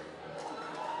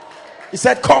 He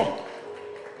said, come.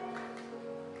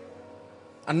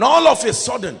 And all of a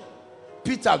sudden,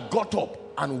 Peter got up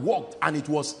and walked, and it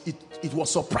was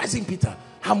surprising Peter.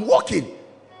 I'm walking,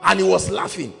 and he was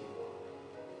laughing.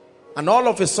 And all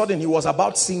of a sudden, he was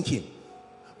about sinking.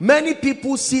 Many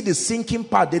people see the sinking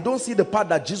part. They don't see the part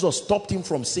that Jesus stopped him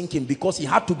from sinking, because he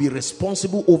had to be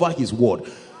responsible over his word.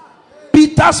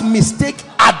 Peter's mistake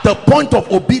at the point of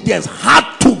obedience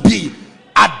had to be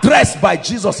addressed by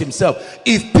Jesus himself.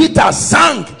 If Peter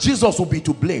sank, Jesus would be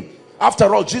to blame.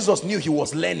 After all, Jesus knew he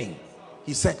was learning.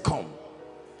 He said, come.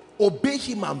 Obey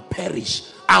him and perish,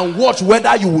 and watch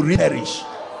whether you will perish.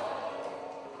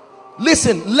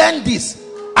 Listen, learn this.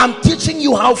 I'm teaching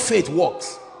you how faith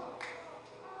works.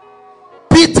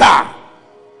 Peter,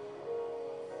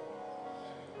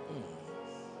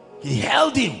 he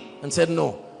held him and said,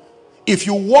 no, if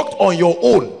you walked on your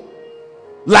own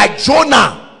like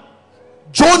Jonah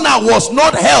was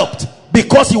not helped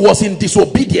because he was in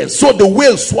disobedience, so the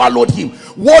whale swallowed him.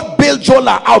 What bailed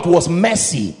Jonah out was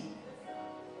mercy.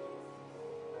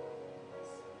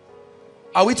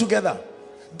 Are we together?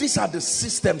 These are the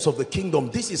systems of the kingdom.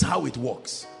 This is how it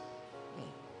works.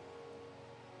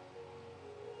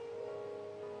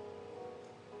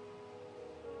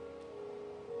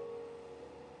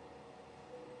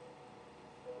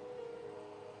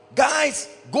 Guys,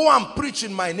 go and preach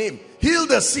in my name. Heal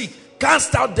the sick.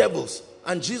 Cast out devils.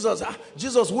 And Jesus,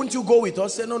 won't you go with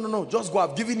us? Say, no, just go.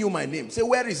 I've given you my name. Say,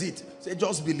 where is it? Say,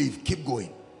 just believe. Keep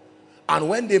going. And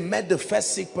when they met the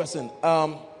first sick person,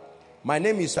 my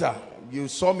name is Peter. You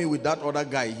saw me with that other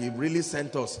guy. He really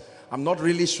sent us. I'm not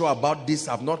really sure about this.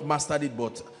 I've not mastered it,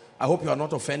 but I hope you are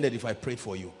not offended if I prayed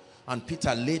for you. And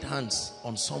Peter laid hands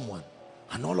on someone.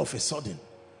 And all of a sudden,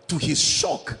 to his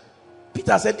shock,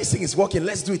 Peter said, this thing is working.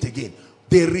 Let's do it again.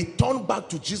 They returned back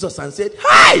to Jesus and said,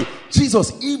 hi,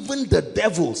 Jesus, even the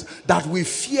devils that we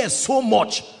fear so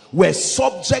much were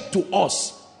subject to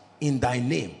us in thy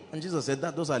name. And Jesus said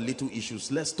that those are little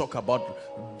issues. Let's talk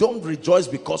about, don't rejoice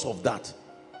because of that.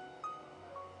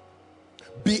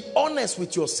 Be honest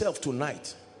with yourself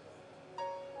tonight.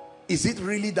 Is it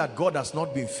really that God has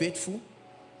not been faithful,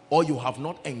 or you have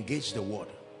not engaged the word?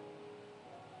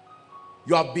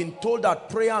 You have been told that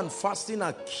prayer and fasting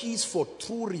are keys for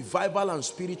true revival and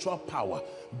spiritual power.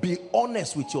 Be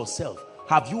honest with yourself.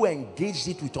 Have you engaged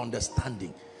it with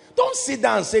understanding? Don't sit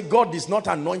down and say, God is not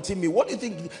anointing me. What do you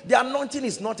think? The anointing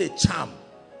is not a charm.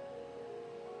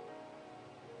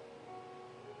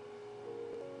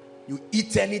 You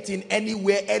eat anything,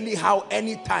 anywhere, anyhow,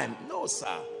 anytime. No,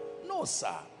 sir. No,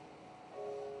 sir.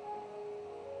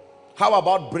 How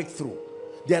about breakthrough?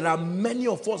 There are many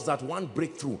of us that want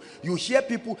breakthrough. You hear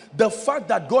people, the fact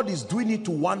that God is doing it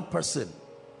to one person.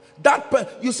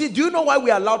 You see, do you know why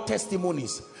we allow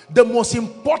testimonies? The most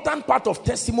important part of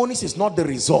testimonies is not the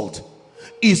result.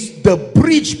 It's the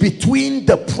bridge between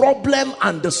the problem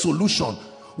and the solution.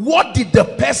 What did the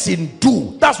person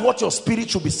do? That's what your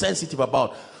spirit should be sensitive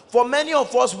about. For many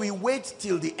of us, we wait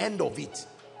till the end of it.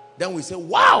 Then we say,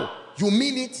 wow, you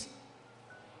mean it?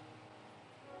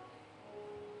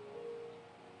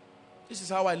 This is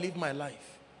how I live my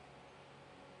life.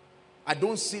 I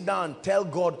don't sit down and tell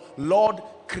God, Lord,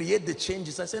 create the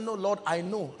changes. I say, no, Lord, I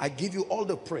know. I give you all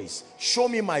the praise. Show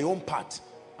me my own part.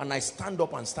 And I stand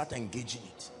up and start engaging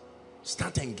it.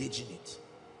 Start engaging it.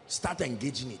 Start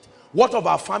engaging it. What of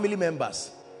our family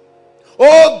members?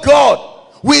 Oh God,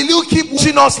 will you keep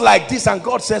watching us like this? And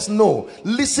God says, no.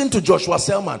 Listen to Joshua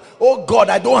Selman. Oh God,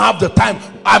 I don't have the time.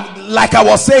 Like I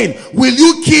was saying, will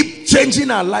you keep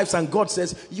changing our lives? And God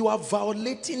says, you are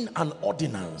violating an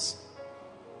ordinance.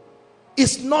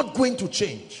 It's not going to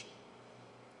change.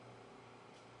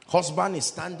 Husband is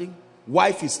standing,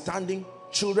 wife is standing,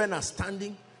 children are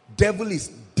standing. Devil is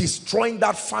destroying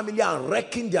that family and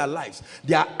wrecking their lives.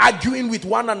 They are arguing with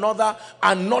one another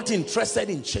and not interested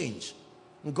in change.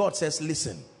 And God says,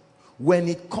 listen, when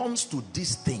it comes to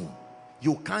this thing,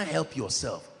 you can't help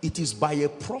yourself. It is by a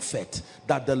prophet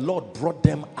that the Lord brought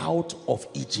them out of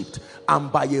Egypt,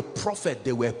 and by a prophet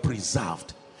they were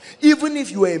preserved. Even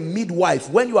if you are a midwife,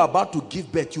 when you are about to give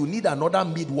birth, you need another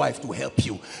midwife to help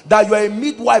you. That you are a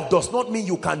midwife does not mean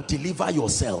you can deliver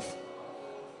yourself.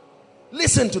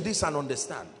 Listen to this and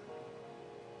understand.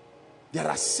 There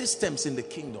are systems in the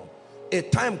kingdom. A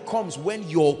time comes when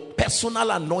your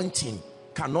personal anointing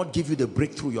cannot give you the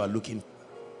breakthrough you are looking for.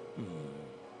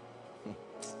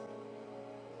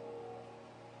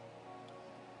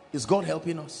 Is God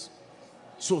helping us?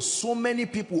 So many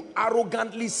people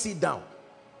arrogantly sit down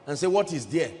and say, what is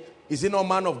there? Is it not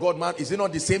man of God, man? Is it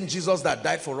not the same Jesus that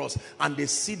died for us? And they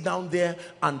sit down there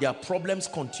and their problems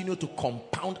continue to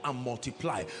compound and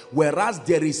multiply. Whereas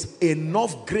there is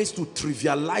enough grace to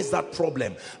trivialize that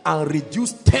problem and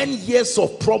reduce 10 years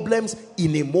of problems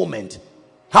in a moment.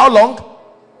 How long?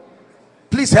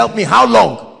 Please help me. How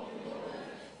long?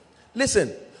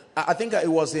 Listen, I think it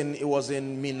was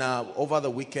in Mina over the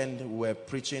weekend. We were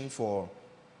preaching for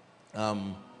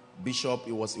Bishop.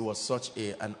 It was such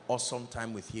an awesome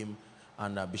time with him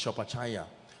and Bishop Achaya.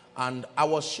 And I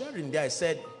was sharing there. I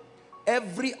said,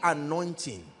 every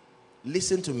anointing,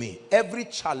 listen to me, every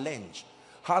challenge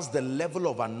has the level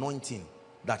of anointing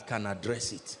that can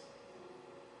address it.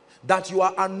 That you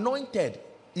are anointed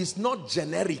is not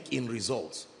generic in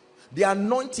results. The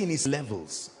anointing is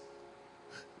levels.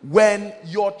 When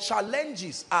your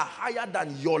challenges are higher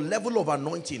than your level of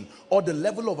anointing, or the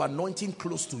level of anointing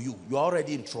close to you, you're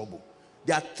already in trouble.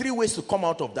 There are 3 ways to come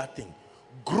out of that thing.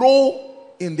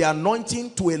 Grow in the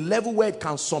anointing to a level where it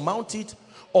can surmount it,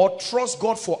 or trust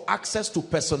God for access to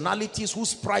personalities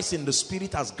whose price in the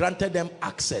spirit has granted them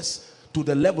access to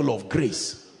the level of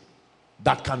grace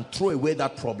that can throw away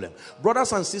that problem.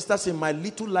 Brothers and sisters, in my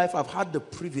little life, I've had the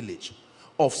privilege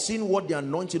of seeing what the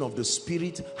anointing of the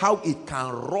spirit, how it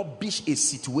can rubbish a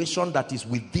situation that is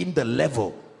within the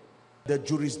level, the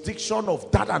jurisdiction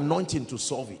of that anointing to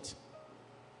solve it.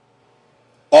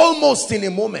 Almost in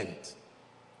a moment,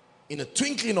 in a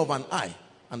twinkling of an eye,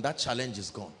 and that challenge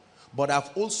is gone. But I've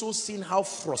also seen how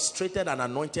frustrated an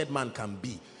anointed man can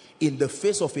be in the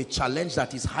face of a challenge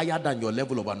that is higher than your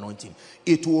level of anointing.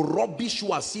 It will rubbish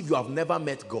you as if you have never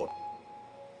met God.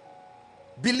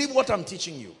 Believe what I'm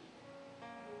teaching you.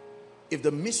 If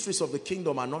the mysteries of the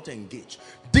kingdom are not engaged,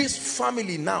 this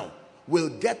family now will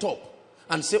get up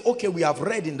and say, okay, we have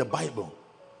read in the Bible.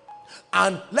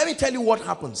 And let me tell you what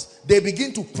happens. They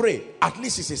begin to pray. At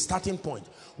least it's a starting point.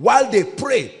 While they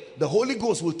pray, the Holy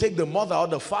Ghost will take the mother or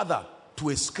the father to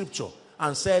a scripture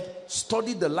and said,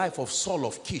 study the life of Saul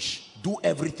of Kish. Do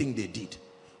everything they did.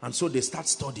 And so they start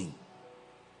studying.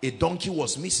 A donkey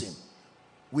was missing.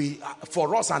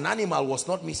 For us, an animal was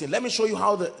not missing. Let me show you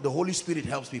how the Holy Spirit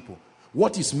helps people.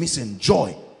 What is missing?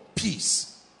 Joy,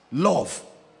 peace, love,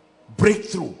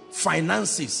 breakthrough,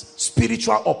 finances,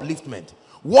 spiritual upliftment.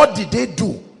 What did they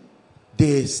do?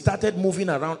 They started moving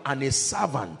around, and a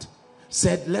servant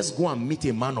said, let's go and meet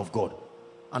a man of God.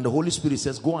 And the Holy Spirit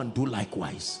says, go and do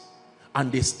likewise.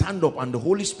 And they stand up, and the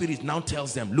Holy Spirit now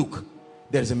tells them, look,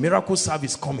 there's a miracle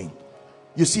service coming.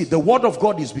 You see, the word of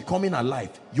God is becoming alive.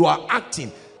 You are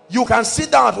acting. You can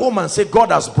sit down at home and say,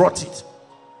 God has brought it.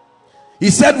 He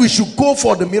said we should go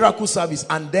for the miracle service,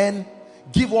 and then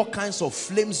give all kinds of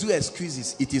flimsy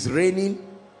excuses. It is raining.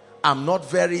 I'm not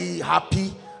very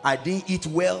happy. I didn't eat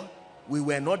well. We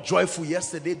were not joyful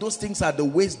yesterday. Those things are the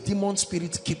ways demon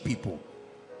spirits keep people.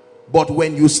 But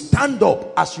when you stand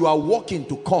up as you are walking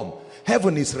to come,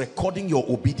 heaven is recording your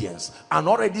obedience and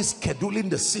already scheduling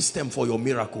the system for your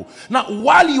miracle. Now,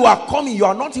 while you are coming, you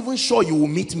are not even sure you will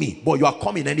meet me, but you are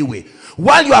coming anyway.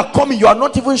 While you are coming, you are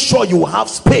not even sure you will have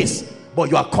space,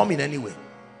 but you are coming anyway.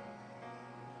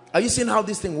 Are you seeing how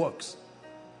this thing works?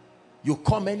 You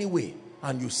come anyway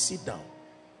and you sit down.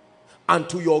 And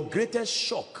to your greatest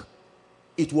shock,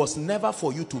 it was never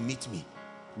for you to meet me.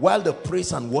 While the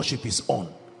praise and worship is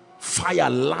on, fire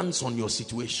lands on your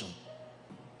situation.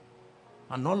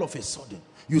 And all of a sudden,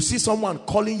 you see someone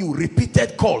calling you,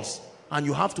 repeated calls, and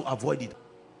you have to avoid it.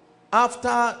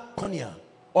 After Konya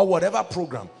or whatever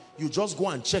program, you just go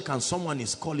and check, and someone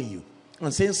is calling you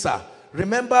and saying, sir,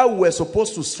 remember we were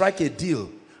supposed to strike a deal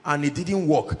and it didn't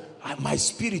work. My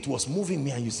spirit was moving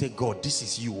me. And you say, God, this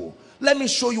is you. Let me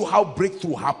show you how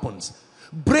breakthrough happens.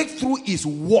 Breakthrough is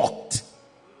walked.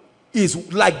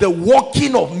 Is like the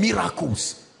walking of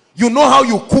miracles. You know how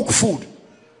you cook food.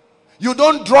 You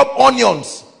don't drop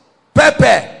onions,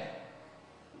 pepper,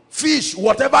 fish,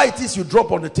 whatever it is you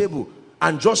drop on the table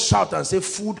and just shout and say,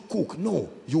 food cook. No,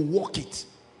 you walk it.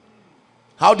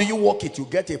 How do you walk it? You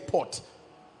get a pot,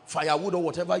 firewood or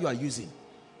whatever you are using.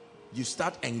 You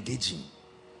start engaging.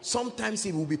 Sometimes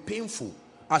it will be painful.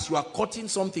 As you are cutting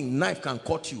something, knife can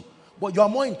cut you. But you are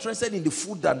more interested in the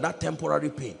food than that temporary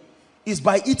pain. It's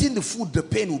by eating the food the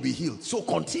pain will be healed. So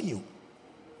continue.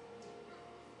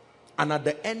 And at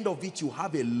the end of it, you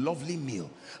have a lovely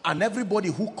meal. And everybody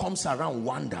who comes around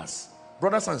wonders.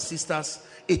 Brothers and sisters,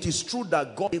 it is true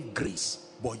that God gave grace,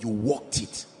 but you walked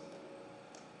it.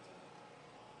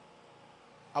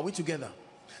 Are we together?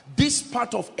 This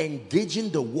part of engaging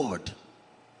the word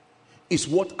is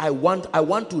what I want. I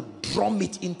want to drum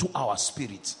it into our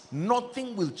spirits.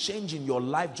 Nothing will change in your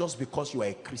life just because you are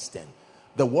a Christian.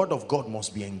 The word of God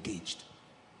must be engaged.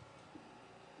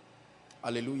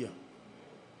 Hallelujah.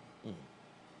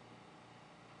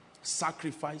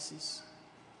 Sacrifices,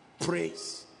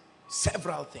 praise,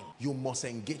 several things. You must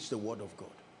engage the word of God.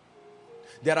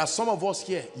 There are some of us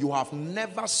here, you have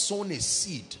never sown a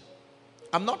seed.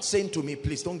 I'm not saying to me,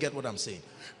 please don't get what I'm saying,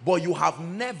 but you have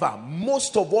never,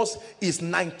 most of us is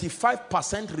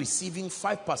 95% receiving,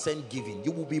 5% giving.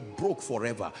 You will be broke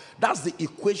forever. That's the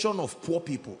equation of poor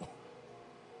people.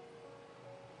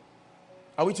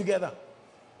 Are we together?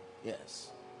 Yes.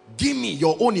 Give me.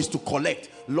 Your own is to collect.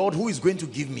 Lord, who is going to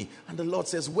give me? And the Lord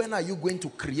says, when are you going to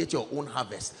create your own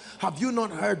harvest? Have you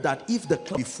not heard that if the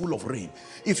cloud be full of rain,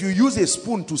 if you use a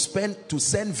spoon to send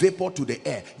vapor to the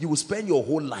air, you will spend your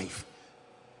whole life.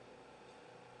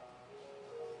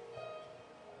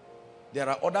 There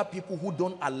are other people who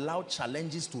don't allow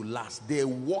challenges to last. They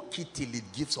walk it till it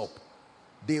gives up.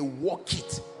 They walk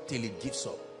it till it gives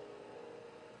up.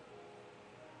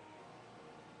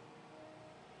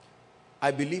 I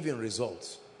believe in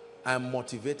results. I am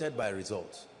motivated by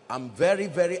results. I'm very,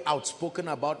 very outspoken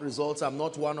about results. I'm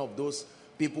not one of those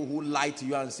people who lie to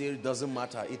you and say it doesn't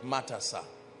matter. It matters, sir.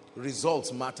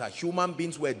 Results matter. Human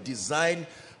beings were designed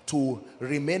to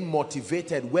remain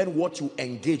motivated when what you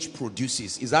engage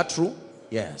produces. Is that true?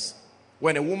 Yes.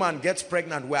 When a woman gets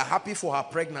pregnant, we're happy for her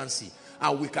pregnancy,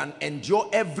 and we can endure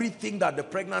everything that the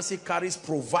pregnancy carries,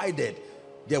 provided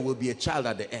there will be a child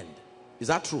at the end. Is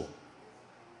that true?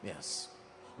 Yes.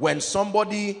 When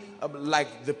somebody,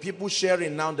 like the people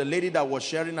sharing now, the lady that was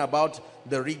sharing about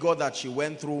the rigor that she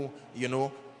went through, you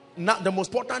know, now the most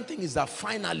important thing is that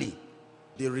finally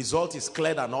the result is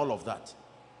cleared and all of that.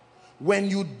 When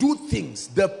you do things,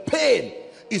 the pain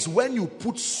is when you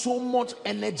put so much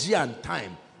energy and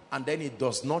time and then it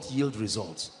does not yield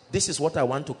results. This is what I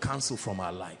want to cancel from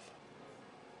our life.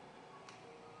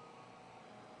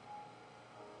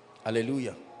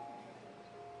 Hallelujah.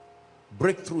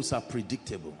 Breakthroughs are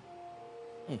predictable.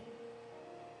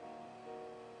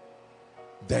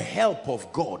 The help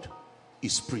of God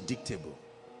is predictable.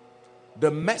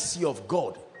 The mercy of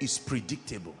God is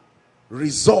predictable.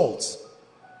 Results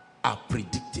are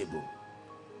predictable.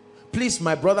 Please,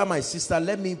 my brother, my sister,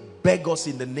 let me beg us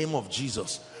in the name of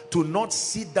Jesus to not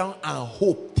sit down and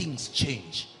hope things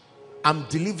change. I'm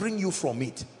delivering you from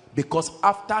it, because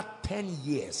after 10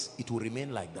 years it will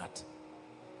remain like that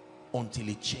until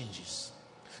it changes.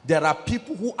 There are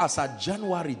people who, as at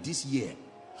January this year,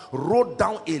 wrote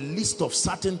down a list of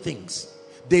certain things.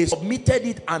 They submitted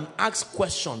it and asked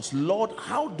questions. Lord,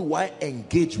 how do I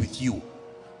engage with you?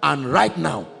 And right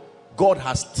now, God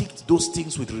has ticked those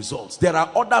things with results. There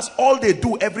are others, all they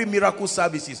do every miracle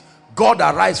service is, God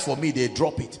arise for me, they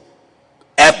drop it.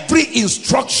 Every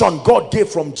instruction God gave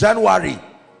from January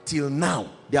till now,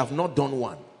 they have not done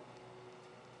one.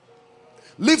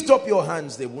 Lift up your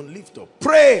hands, they won't lift up.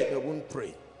 Pray, they won't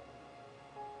pray.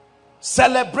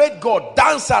 Celebrate God,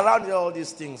 dance around all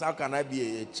these things. How can I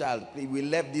be a child? We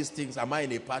left these things. Am I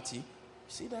in a party?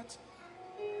 See that?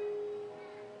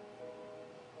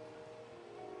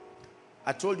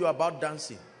 I told you about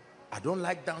dancing. I don't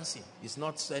like dancing. It's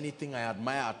not anything I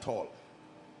admire at all.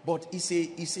 But it's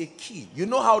a key. You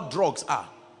know how drugs are?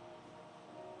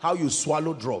 How you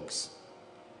swallow drugs.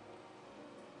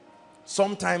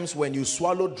 Sometimes when you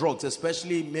swallow drugs,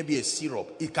 especially maybe a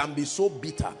syrup, it can be so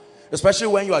bitter. Especially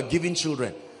when you are giving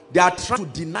children. They are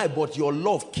trying to deny, but your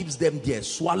love keeps them there.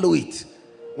 Swallow it.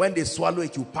 When they swallow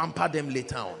it, you pamper them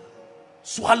later on.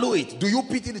 Swallow it. Do you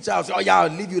pity the child? Say, oh yeah, I'll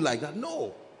leave you like that.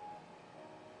 No.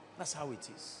 That's how it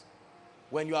is.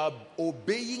 When you are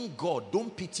obeying God,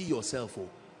 don't pity yourself. Oh.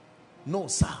 No,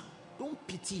 sir. Don't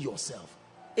pity yourself.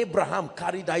 Abraham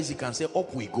carried Isaac and said,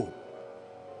 up we go.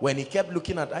 When he kept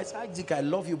looking at Isaac, Isaac, I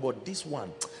love you, but this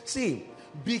one. See,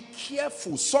 be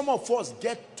careful. Some of us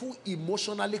get too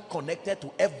emotionally connected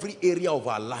to every area of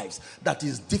our lives that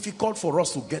is difficult for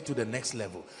us to get to the next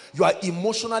level. You are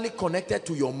emotionally connected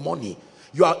to your money.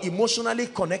 You are emotionally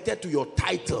connected to your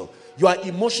title. You are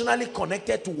emotionally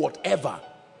connected to whatever.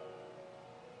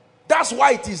 That's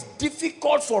why it is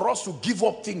difficult for us to give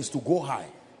up things to go high.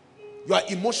 You are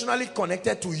emotionally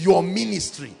connected to your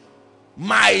ministry.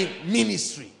 My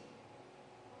ministry.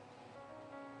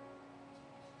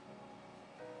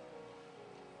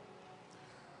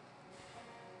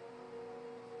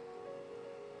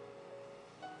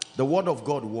 The word of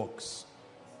God works.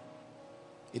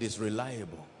 It is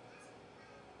reliable.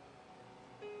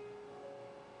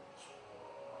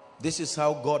 This is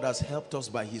how God has helped us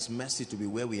by his mercy to be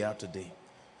where we are today.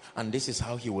 And this is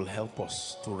how he will help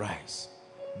us to rise.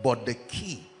 But the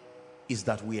key is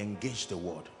that we engage the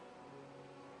word.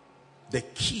 The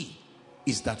key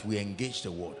is that we engage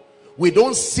the word. We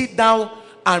don't sit down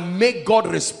and make God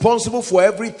responsible for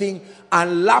everything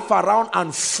and laugh around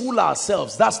and fool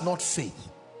ourselves. That's not faith.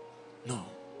 No.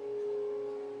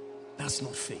 That's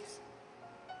not faith.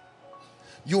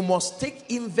 You must take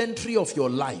inventory of your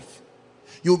life.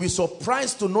 You'll be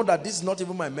surprised to know that this is not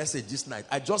even my message this night.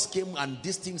 I just came and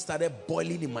this thing started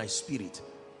boiling in my spirit.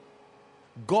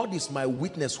 God is my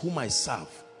witness whom I serve,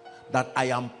 that I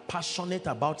am passionate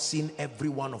about seeing every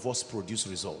one of us produce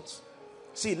results.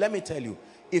 See, let me tell you,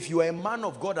 if you are a man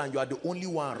of God and you are the only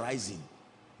one rising,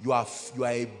 you are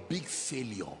a big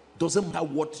failure. Doesn't matter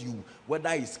what you,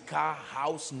 whether it's car,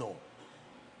 house, no.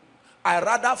 I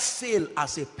rather fail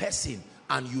as a person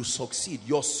and you succeed.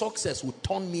 Your success will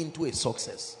turn me into a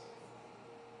success.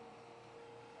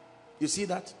 You see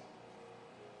that?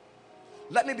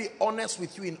 Let me be honest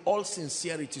with you in all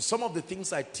sincerity. Some of the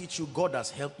things I teach you, God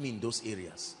has helped me in those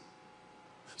areas.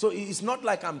 So it's not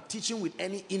like I'm teaching with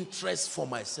any interest for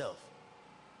myself.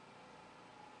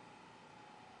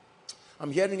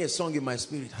 I'm hearing a song in my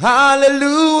spirit.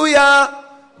 Hallelujah,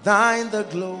 thine the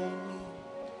glory.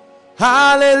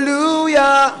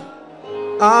 Hallelujah,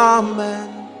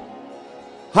 amen.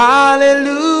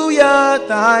 Hallelujah,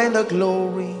 thine the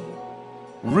glory.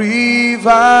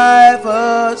 Revive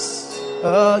us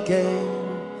again.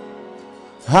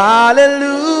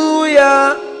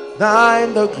 Hallelujah,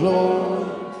 thine the glory.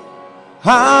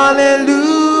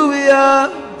 Hallelujah,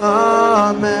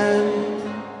 amen.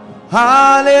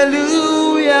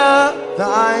 Hallelujah. Hallelujah,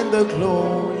 thine the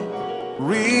glory.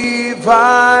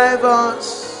 Revive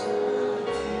us.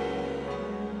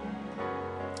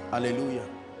 Hallelujah.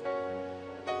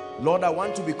 Lord, I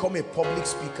want to become a public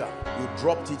speaker. You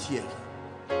dropped it here.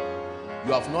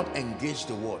 You have not engaged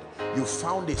the word. You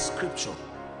found a scripture,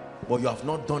 but you have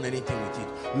not done anything with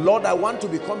it. Lord, I want to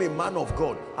become a man of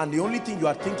God, and the only thing you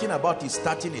are thinking about is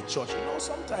starting a church. You know,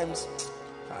 sometimes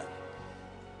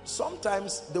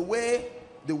the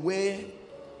way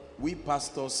we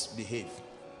pastors behave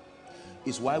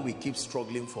is why we keep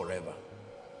struggling forever.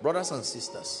 Brothers and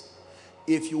sisters,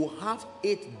 if you have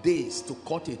 8 days to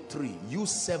cut a tree,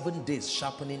 use 7 days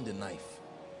sharpening the knife.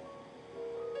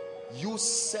 Use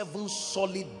 7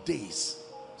 solid days.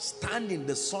 Stand in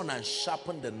the sun and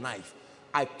sharpen the knife.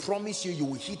 I promise you, you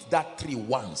will hit that tree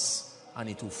once and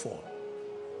it will fall.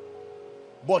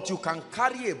 But you can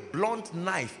carry a blunt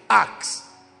knife, axe,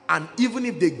 and even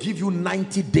if they give you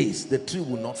 90 days, the tree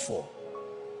will not fall.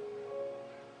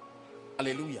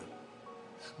 Hallelujah.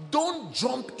 Don't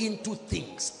jump into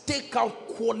things. Take out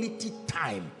quality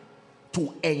time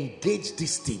to engage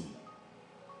this thing.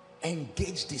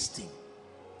 Engage this thing.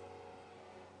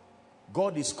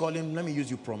 God is calling, let me use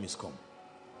you, Promise Come.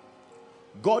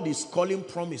 God is calling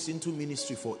Promise into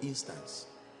ministry, for instance.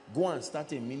 Go and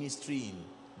start a ministry in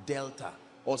Delta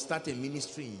or start a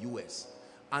ministry in US.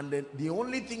 And then the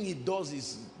only thing he does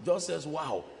is just says,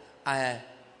 wow, I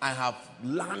have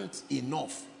learned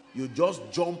enough. You just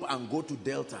jump and go to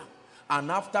Delta.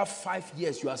 And after 5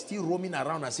 years, you are still roaming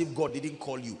around as if God didn't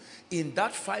call you. In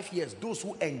that 5 years, those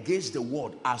who engage the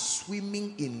word are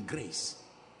swimming in grace.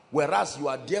 Whereas you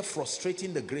are there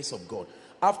frustrating the grace of God.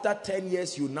 After 10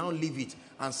 years, you now leave it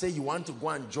and say you want to go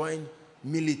and join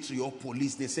military or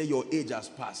police. They say your age has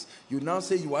passed. You now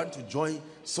say you want to join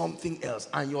something else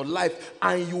and your life,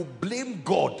 and you blame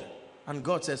God. And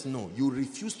God says, no, you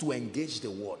refuse to engage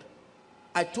the word.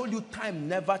 I told you, time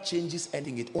never changes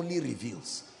anything. It only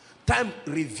reveals. Time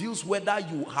reveals whether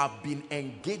you have been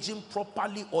engaging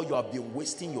properly or you have been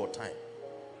wasting your time.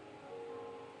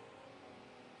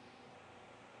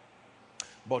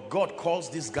 But God calls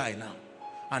this guy now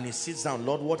and he sits down.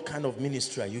 Lord, what kind of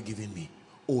ministry are you giving me?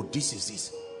 Oh, this is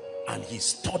this. And he's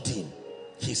studying,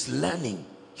 he's learning,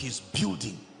 he's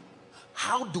building.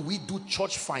 How do we do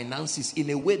church finances in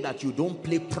a way that you don't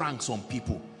play pranks on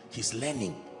people? He's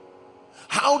learning.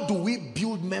 How do we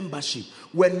build membership?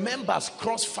 When members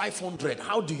cross 500,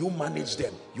 how do you manage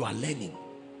them? You are learning.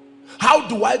 How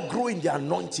do I grow in the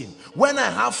anointing? When I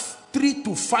have 3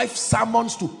 to 5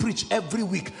 sermons to preach every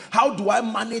week, how do I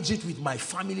manage it with my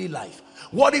family life?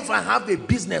 What if I have a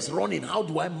business running? How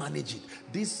do I manage it?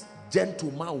 This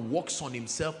gentleman works on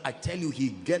himself. I tell you, he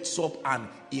gets up and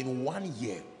in 1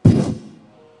 year,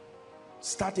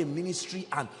 start a ministry,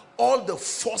 and all the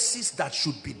forces that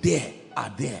should be there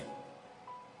are there.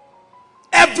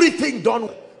 Everything done.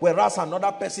 Whereas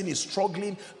another person is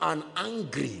struggling and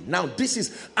angry. Now,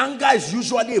 anger is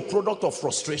usually a product of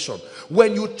frustration.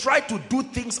 When you try to do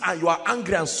things and you are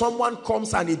angry and someone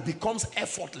comes and it becomes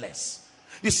effortless.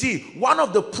 You see, one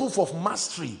of the proof of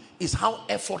mastery is how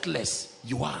effortless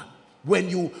you are. When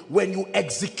you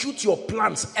execute your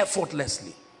plans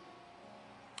effortlessly.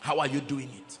 How are you doing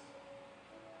it?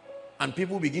 And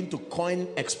people begin to coin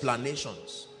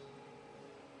explanations.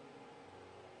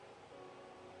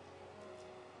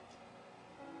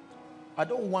 I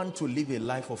don't want to live a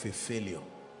life of a failure.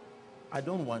 I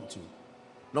don't want to.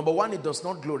 Number one, it does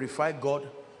not glorify God.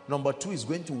 Number two, it's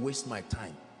going to waste my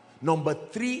time. Number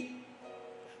three,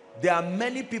 there are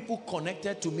many people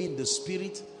connected to me in the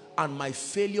spirit, and my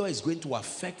failure is going to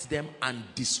affect them and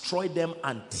destroy them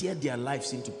and tear their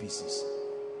lives into pieces.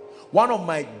 One of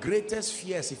my greatest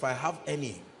fears, if I have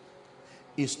any,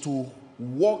 is to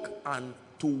walk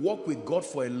with God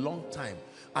for a long time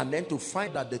and then to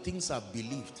find that the things I've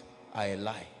believed are a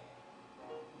lie.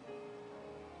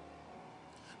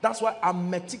 That's why I'm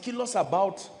meticulous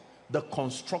about the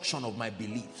construction of my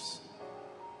beliefs.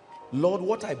 Lord,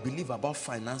 what I believe about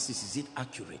finances, is it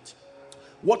accurate?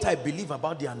 What I believe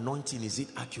about the anointing, is it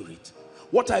accurate?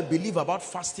 What I believe about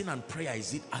fasting and prayer,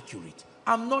 is it accurate?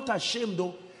 I'm not ashamed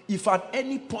though. If at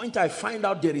any point I find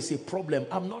out there is a problem,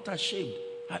 I'm not ashamed.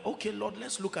 Okay, Lord,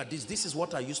 let's look at this. This is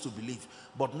what I used to believe.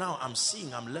 But now I'm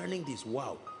seeing, I'm learning this.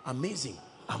 Wow, amazing.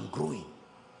 I'm growing.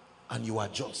 And you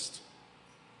adjust.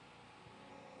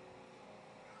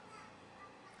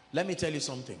 Let me tell you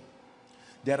something.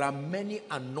 There are many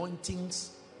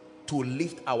anointings to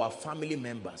lift our family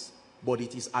members, but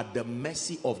it is at the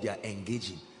mercy of their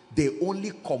engaging. They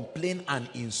only complain and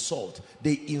insult.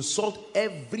 They insult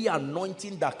every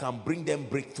anointing that can bring them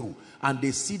breakthrough. And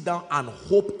they sit down and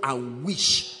hope and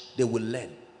wish they will learn.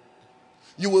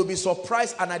 You will be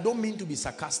surprised, and I don't mean to be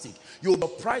sarcastic. You'll be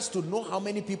surprised to know how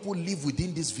many people live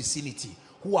within this vicinity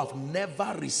who have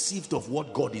never received of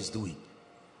what God is doing.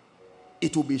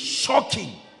 It will be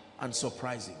shocking and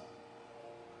surprising.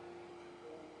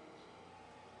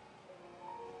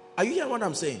 Are you hearing what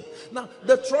I'm saying? Now,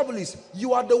 the trouble is,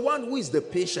 you are the one who is the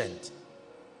patient.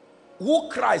 Who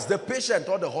cries, the patient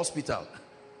or the hospital?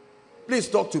 Please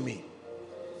talk to me.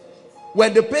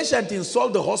 When the patient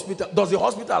insults the hospital, does the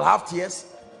hospital have tears?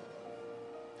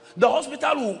 The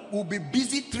hospital will be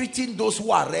busy treating those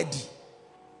who are ready.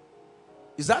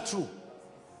 Is that true?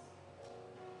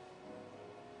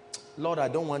 Lord, I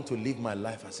don't want to live my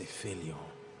life as a failure.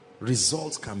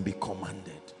 Results can be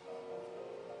commanded.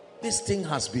 This thing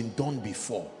has been done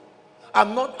before.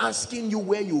 I'm not asking you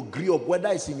where you grew up, whether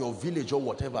it's in your village or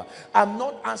whatever. I'm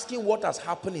not asking what has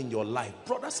happened in your life.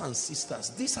 Brothers and sisters,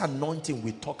 this anointing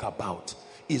we talk about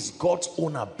is God's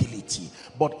own ability.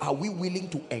 But are we willing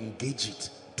to engage it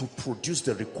to produce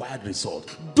the required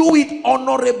result? Do it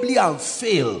honorably and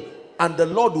fail, and the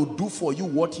Lord will do for you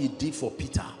what he did for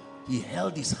Peter. He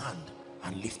held his hand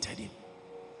and lifted him.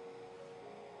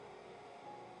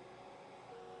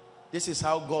 This is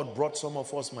how God brought some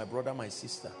of us, my brother, my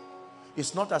sister.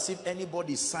 It's not as if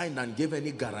anybody signed and gave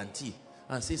any guarantee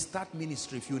and said, start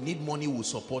ministry, if you need money, we'll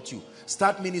support you.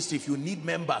 Start ministry, if you need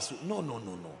members. No, no,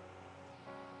 no, no.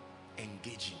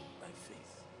 Engaging by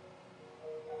faith.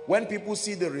 When people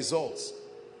see the results,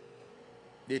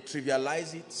 they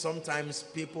trivialize it. Sometimes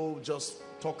people just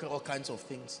talk all kinds of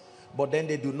things, but then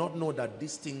they do not know that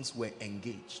these things were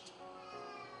engaged.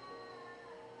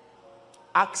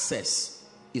 Access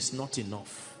is not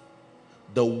enough.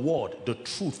 The word, the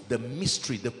truth, the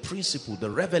mystery, the principle, the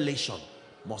revelation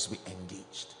must be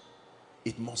engaged.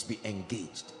 It must be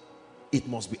engaged. It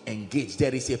must be engaged.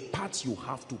 There is a part you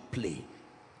have to play.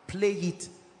 Play it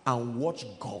and watch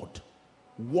God.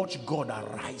 Watch God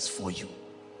arise for you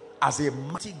as a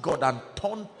mighty God and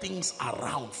turn things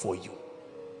around for you.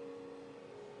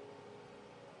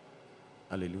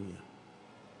 Hallelujah.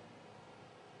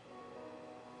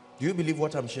 Do you believe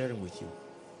what I'm sharing with you?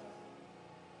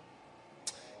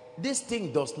 This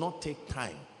thing does not take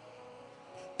time.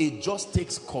 It just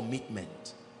takes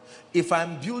commitment. If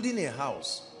I'm building a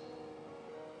house,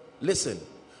 listen,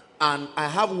 and I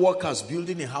have workers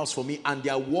building a house for me, and they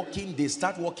are working, they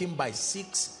start working by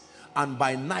 6, and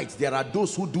by night there are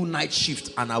those who do night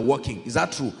shift and are working. Is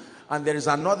that true? And there is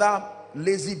another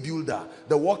lazy builder.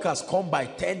 The workers come by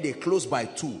 10, they close by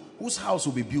 2. Whose house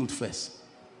will be built first?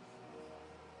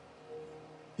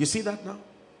 You see that now?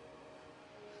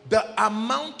 The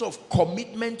amount of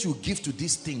commitment you give to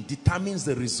this thing determines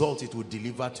the result it will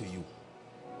deliver to you.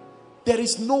 There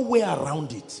is no way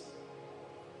around it.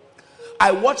 I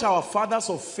watch our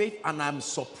fathers of faith and I'm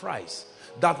surprised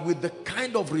that with the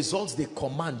kind of results they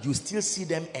command, you still see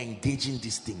them engaging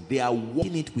this thing. They are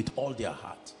working it with all their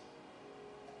heart.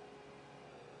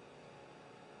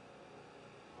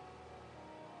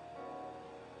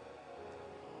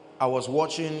 I was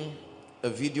watching a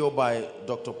video by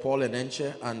Dr. Paul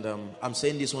Enenche, and I'm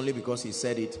saying this only because he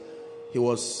said it. He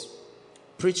was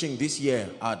preaching this year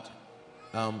at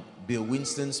Bill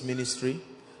Winston's ministry,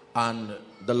 and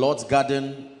the Lord's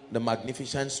Garden, the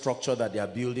magnificent structure that they are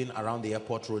building around the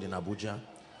airport road in Abuja.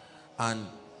 And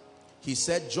he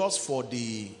said just for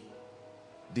the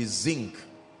zinc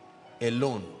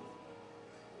alone,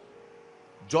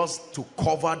 just to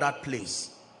cover that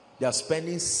place, they are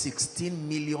spending $16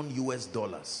 million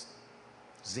US.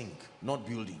 Zinc, not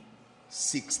building.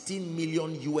 $16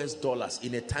 million US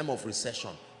in a time of recession,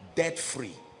 debt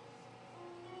free.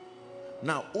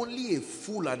 Now, only a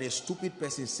fool and a stupid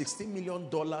person, $16 million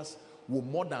will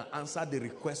more than answer the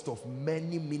request of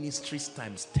many ministries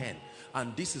times 10.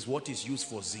 And this is what is used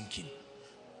for zinking.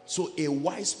 So a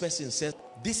wise person says,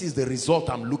 this is the result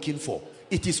I'm looking for.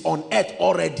 It is on earth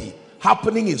already,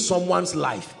 happening in someone's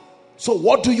life. So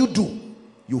what do?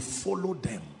 You follow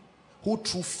them. Who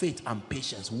through faith and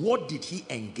patience, what did he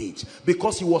engage?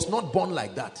 Because he was not born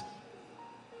like that.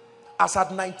 As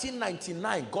at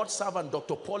 1999, God's servant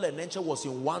Dr. Paul Enenche was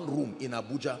in one room in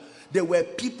Abuja. There were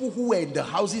people who were in the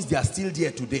houses, they are still there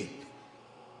today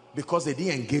because they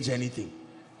didn't engage anything.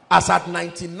 As at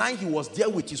 99, he was there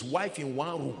with his wife in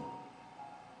one room,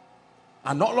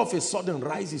 and all of a sudden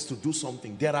rises to do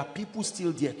something. There are people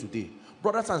still there today.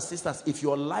 Brothers and sisters, if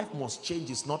your life must change,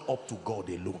 it's not up to God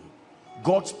alone.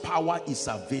 God's power is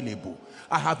available.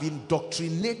 I have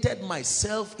indoctrinated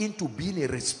myself into being a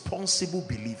responsible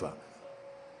believer,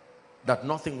 that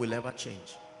nothing will ever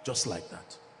change just like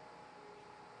that.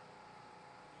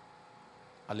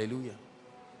 Hallelujah.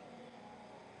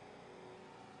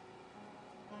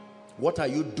 What are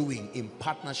you doing in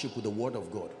partnership with the word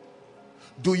of God?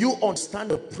 Do you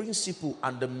understand the principle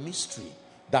and the mystery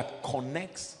that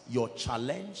connects your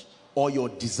challenge or your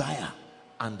desire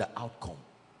and the outcome?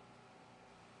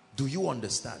 Do you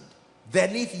understand?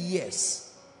 Then if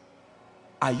yes,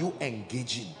 are you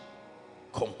engaging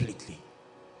completely?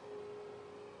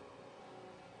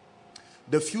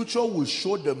 The future will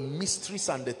show the mysteries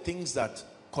and the things that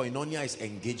Koinonia is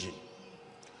engaging.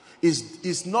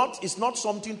 It's not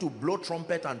something to blow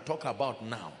trumpet and talk about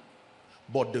now,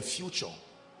 but the future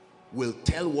will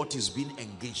tell what is being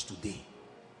engaged today.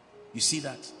 You see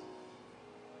that?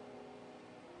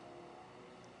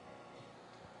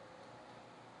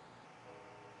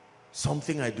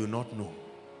 Something I do not know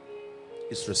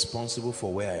is responsible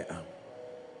for where I am.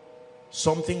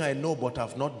 Something I know but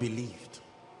have not believed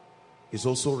is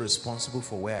also responsible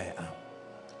for where I am.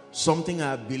 Something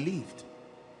I have believed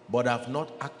but have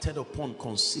not acted upon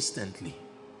consistently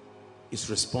is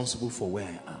responsible for where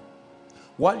I am.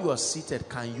 While you are seated,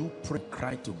 can you pray,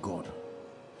 cry to God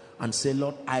and say,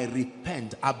 Lord, I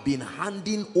repent. I've been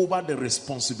handing over the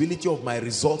responsibility of my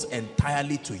results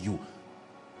entirely to you.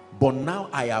 But now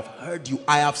I have heard you.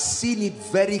 I have seen it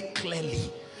very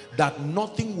clearly that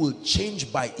nothing will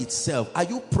change by itself. Are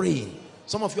you praying?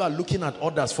 Some of you are looking at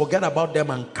others. Forget about them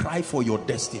and cry for your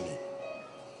destiny.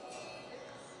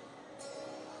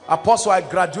 Apostle, I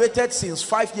graduated since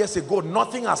 5 years ago.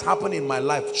 Nothing has happened in my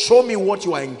life. Show me what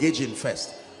you are engaged in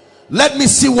first. Let me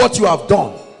see what you have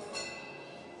done.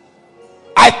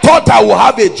 I thought I will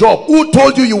have a job. Who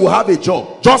told you you will have a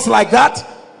job? Just like that?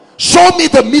 Show me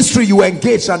the mystery you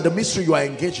engage and the mystery you are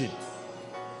engaging.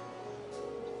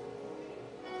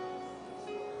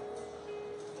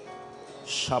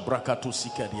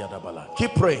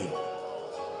 Keep praying.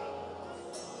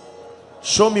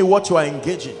 Show me what you are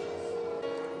engaging.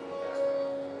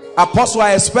 Apostle,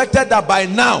 I expected that by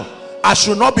now I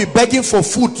should not be begging for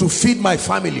food to feed my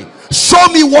family. Show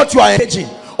me what you are engaging.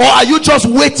 Or are you just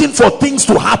waiting for things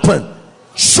to happen?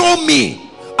 Show me.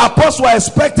 Apostle, I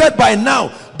expected by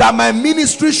now that my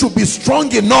ministry should be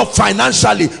strong enough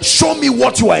financially. Show me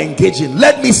what you are engaging.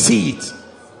 Let me see it.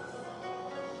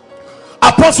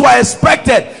 Apostle, I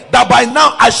expected that by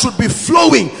now I should be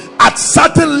flowing at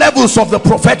certain levels of the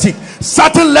prophetic,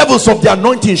 certain levels of the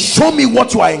anointing. Show me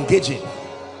what you are engaging.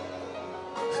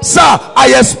 Sir,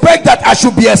 I expect that I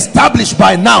should be established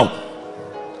by now.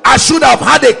 I should have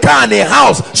had a car and a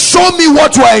house. Show me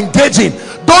what you are engaging.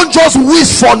 Don't just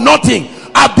wish for nothing.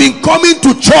 I've been coming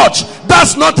to church.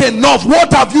 That's not enough.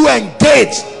 What have you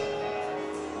engaged?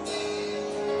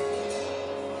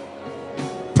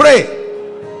 Pray.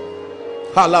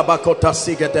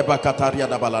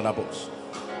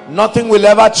 Nothing will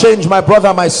ever change, my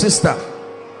brother, my sister.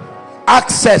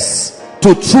 Access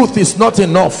to truth is not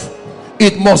enough.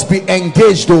 It must be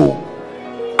engaged though.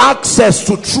 Access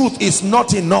to truth is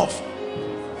not enough.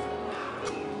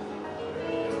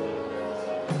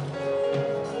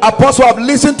 Apostle, I've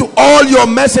listened to all your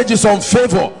messages on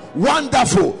favor.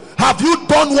 Wonderful. Have you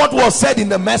done what was said in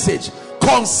the message?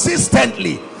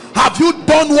 Consistently. Have you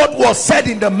done what was said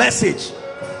in the message?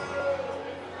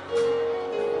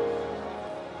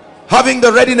 Having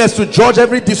the readiness to judge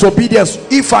every disobedience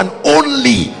if and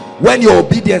only when your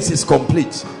obedience is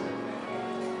complete.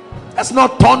 Let's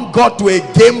not turn God to a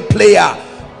game player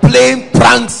playing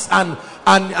pranks and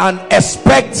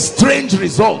expect strange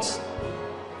results.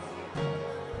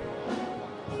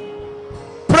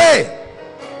 Pray.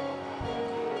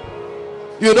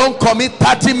 You don't commit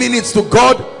 30 minutes to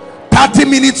God, 30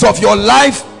 minutes of your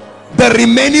life, the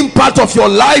remaining part of your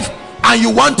life, and you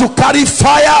want to carry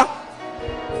fire.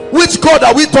 Which God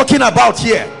are we talking about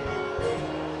here?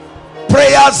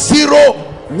 Prayer zero,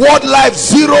 word life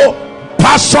zero,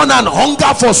 passion and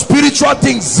hunger for spiritual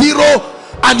things zero,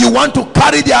 and you want to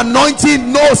carry the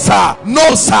anointing? No sir,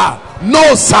 no sir,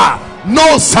 no sir,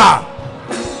 no sir.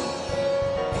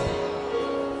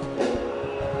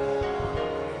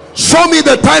 Show me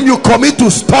the time you commit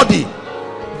to study.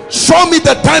 Show me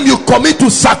the time you commit to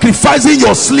sacrificing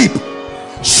your sleep.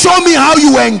 Show me how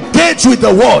you engage with the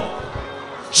word.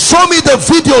 Show me the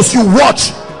videos you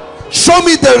watch. Show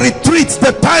me the retreats,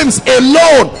 the times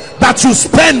alone that you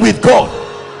spend with God,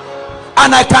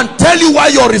 and I can tell you why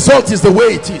your result is the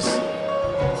way it is.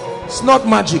 It's not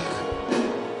magic.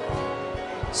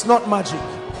 It's not magic.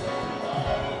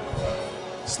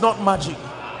 It's not magic.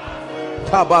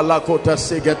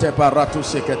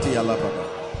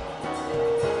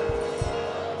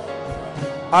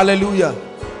 Hallelujah.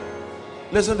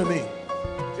 Listen to me.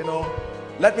 You know,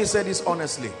 let me say this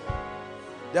honestly.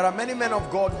 There are many men of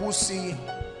God who see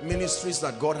ministries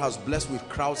that God has blessed with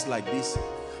crowds like this,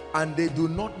 and they do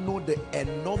not know the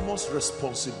enormous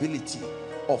responsibility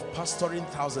of pastoring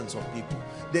thousands of people.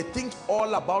 They think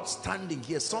all about standing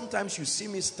here. Sometimes you see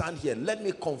me stand here. Let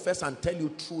me confess and tell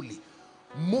you truly,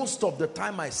 most of the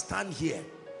time I stand here,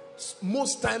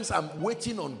 most times I'm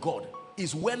waiting on God,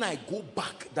 is when I go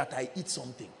back that I eat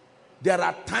something. There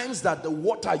are times that the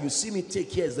water you see me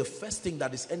take here is the first thing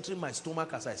that is entering my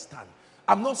stomach as I stand.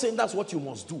 I'm not saying that's what you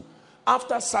must do.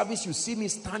 After service, you see me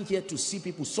stand here to see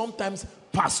people, sometimes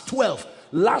past 12.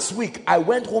 Last week, I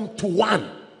went home to 1.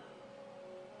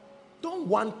 Don't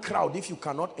want crowd if you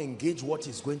cannot engage what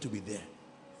is going to be there.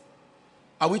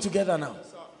 Are we together now?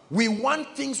 We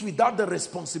want things without the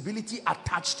responsibility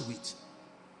attached to it.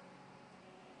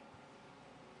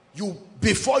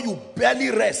 Before you barely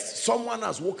rest, someone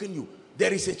has woken you.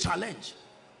 There is a challenge.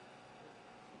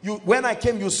 When I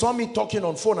came, you saw me talking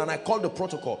on phone and I called the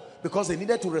protocol because they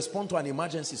needed to respond to an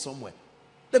emergency somewhere.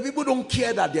 The people don't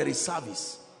care that there is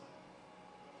service.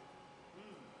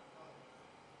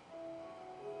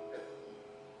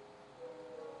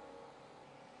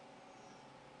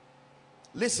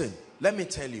 Listen, let me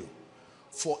tell you,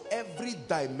 for every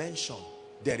dimension,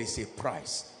 there is a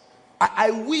price.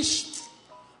 I wish,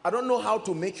 I don't know how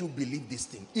to make you believe this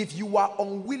thing. If you are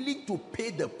unwilling to pay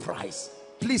the price,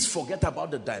 please forget about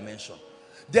the dimension.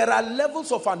 There are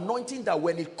levels of anointing that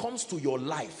when it comes to your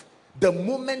life, the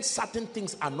moment certain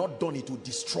things are not done, it will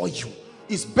destroy you.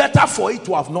 It's better for it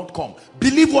to have not come.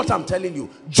 Believe what I'm telling you.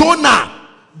 Jonah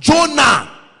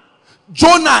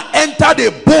entered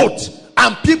a boat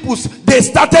and people, they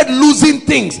started losing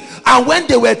things. And when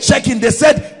they were checking, they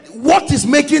said, what is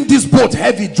making this boat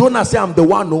heavy? Jonah said, I'm the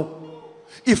one. No.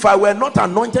 If I were not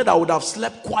anointed, I would have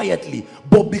slept quietly.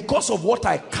 But because of what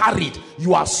I carried,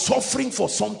 you are suffering for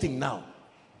something now.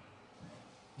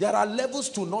 There are levels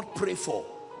to not pray for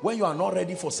when you are not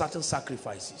ready for certain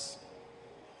sacrifices.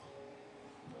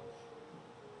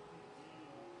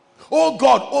 Oh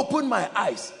God, open my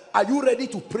eyes. Are you ready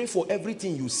to pray for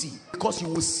everything you see? Because you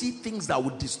will see things that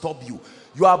will disturb you.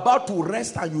 You are about to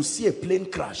rest and you see a plane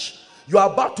crash. You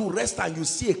are about to rest and you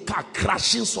see a car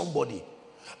crashing somebody.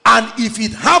 And if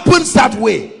it happens that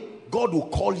way, God will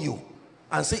call you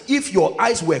and say, if your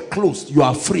eyes were closed, you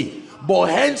are free.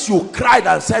 But hence you cried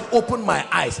and said, open my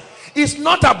eyes. It's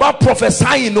not about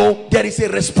prophesying, no. There is a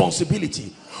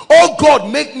responsibility. Oh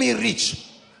God, make me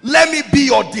rich. Let me be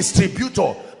your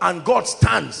distributor. And God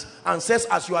stands and says,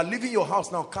 as you are leaving your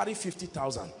house now, carry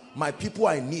 50,000. My people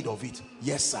are in need of it.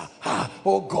 Yes, sir.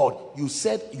 Oh God, you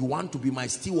said you want to be my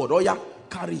steward. Oh yeah,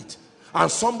 carry it. And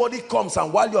somebody comes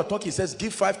and while you're talking, says,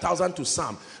 give 5,000 to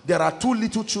Sam. There are 2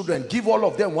 little children. Give all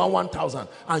of them 1,000.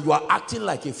 And you are acting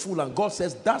like a fool. And God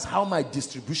says, that's how my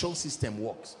distribution system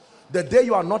works. The day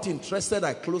you are not interested,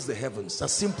 I close the heavens.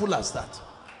 As simple as that.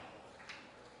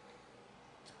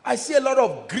 I see a lot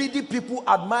of greedy people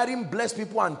admiring blessed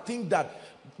people and think that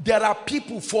there are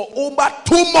people for over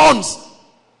 2 months.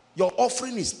 Your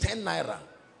offering is 10 naira.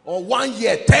 Or 1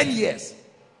 year, 10 years.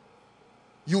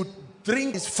 You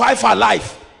drink is 5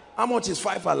 alive. How much is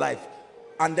 5 alive?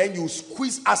 And then you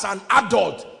squeeze as an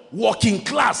adult, working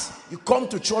class. You come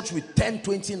to church with 10,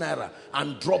 20 naira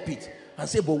and drop it. And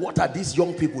say, but what are these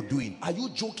young people doing? Are you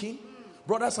joking?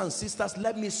 Brothers and sisters,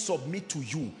 let me submit to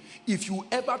you. If you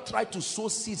ever try to sow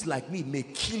seeds like me, it may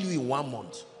kill you in 1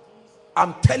 month.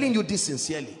 I'm telling you this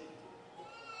sincerely.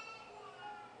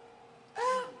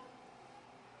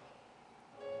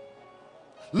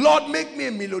 Lord, make me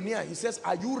a millionaire. He says,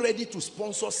 are you ready to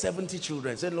sponsor 70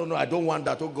 children? He said, no, I don't want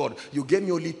that. Oh God, you gave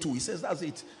me only 2. He says, that's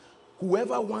it.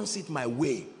 Whoever wants it my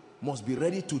way must be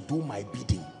ready to do my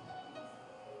bidding.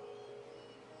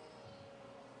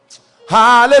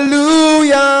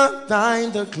 Hallelujah,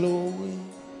 thine the glory.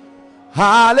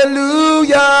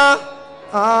 Hallelujah,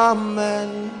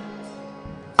 amen.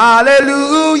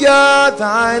 Hallelujah,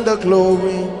 thine the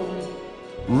glory.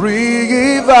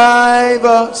 Revive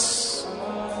us.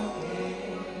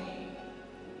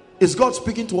 Is God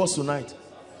speaking to us tonight?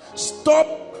 Stop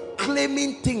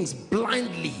claiming things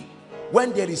blindly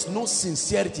when there is no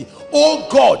sincerity. Oh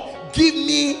God, give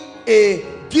me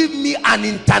an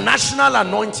international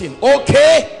anointing.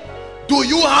 Okay, do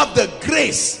you have the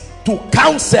grace to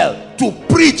counsel, to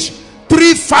preach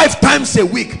 3-5 times a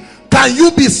week? Can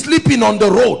you be sleeping on the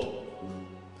road?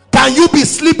 Can you be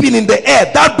sleeping in the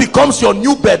air? That becomes your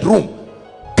new bedroom.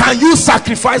 Can you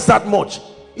sacrifice that much?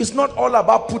 It's not all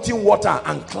about putting water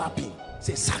and clapping. It's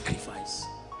a sacrifice.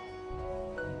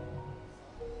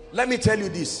 Let me tell you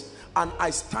this, and I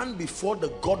stand before the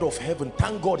God of heaven.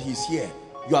 Thank God he's here.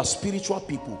 You are spiritual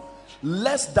people.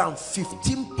 Less than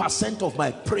 15% of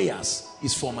my prayers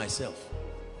is for myself.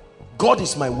 God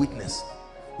is my witness.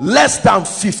 less than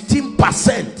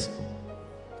 15%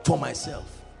 for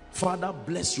myself. Father,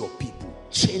 bless your people,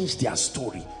 change their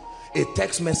story. A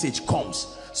text message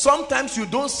comes. Sometimes you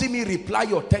don't see me reply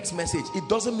your text message. It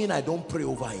doesn't mean I don't pray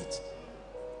over it.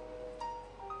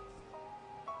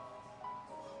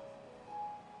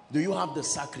 Do you have the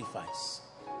sacrifice?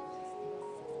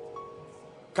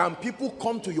 Can people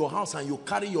come to your house and you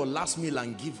carry your last meal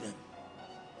and give them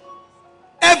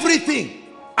everything,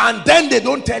 and then they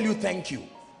don't tell you thank you?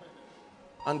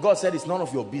 And God said it's none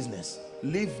of your business.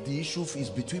 Leave the issue, is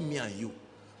between me and you.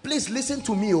 Please listen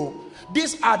to me. Oh,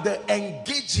 these are the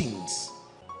engagings.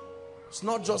 It's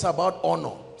not just about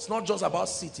honor. It's not just about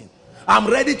sitting. I'm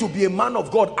ready to be a man of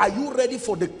God. Are you ready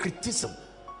for the criticism?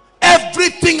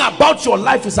 Everything about your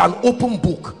life is an open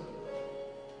book.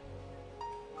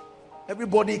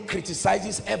 Everybody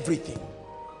criticizes everything.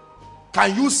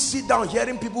 Can you sit down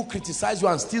hearing people criticize you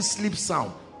and still sleep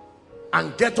sound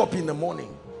and get up in the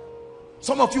morning?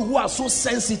 Some of you who are so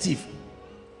sensitive.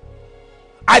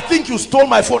 I think you stole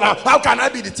my phone. How can I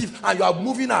be the thief? And you are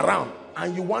moving around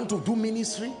and you want to do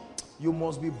ministry. You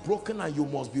must be broken and you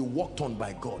must be walked on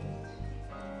by God.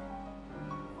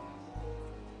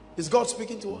 Is God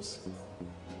speaking to us?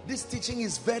 This teaching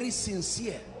is very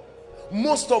sincere.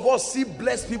 Most of us see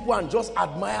blessed people and just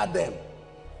admire them.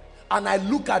 And I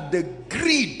look at the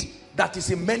greed that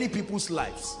is in many people's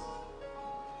lives.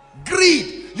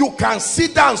 Greed. You can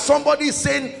sit down, somebody is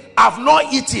saying, I've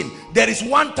not eaten. There is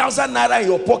 1,000 naira in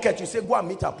your pocket. You say, go and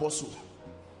meet Apostle.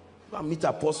 Go and meet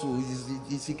Apostle.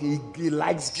 He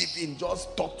likes giving.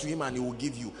 Just talk to him and he will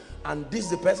give you. And this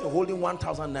is the person holding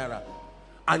 1,000 naira.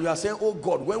 And you are saying, oh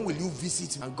God, when will you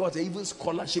visit me? And God said, even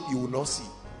scholarship you will not see.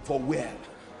 For where?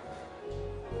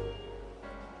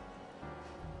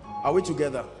 Are we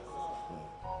together?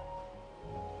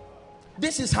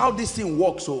 This is how this thing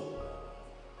works. So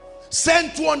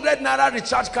send 200 naira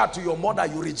recharge card to your mother,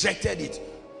 you rejected it.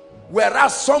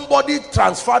 Whereas somebody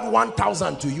transferred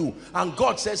 1,000 to you, and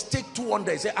God says take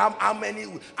 200. Say, how many?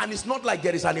 And it's not like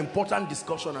there is an important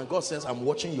discussion, and God says, I'm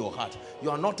watching your heart.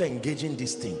 You are not engaging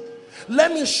this thing.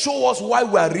 Let me show us why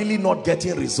we are really not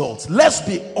getting results. Let's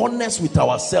be honest with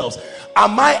ourselves.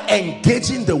 Am I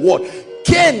engaging the word?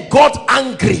 Cain got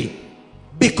angry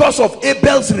because of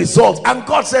Abel's results, and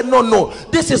God said, no,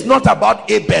 this is not about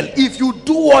Abel. If you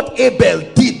do what Abel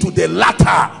did to the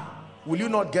latter, will you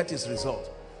not get his result?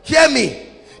 Hear me.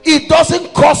 It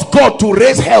doesn't cost God to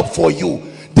raise help for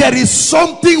you. There is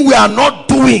something we are not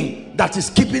doing that is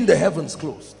keeping the heavens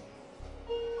closed.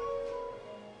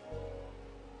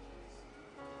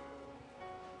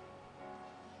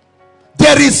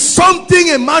 There is something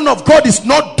a man of God is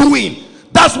not doing.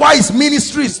 That's why his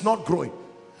ministry is not growing.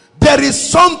 There is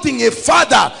something a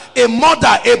father, a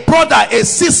mother, a brother, a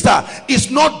sister is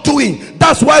not doing.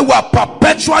 That's why we are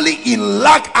perpetually in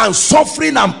lack and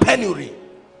suffering and penury.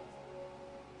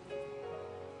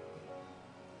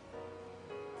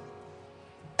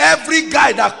 Every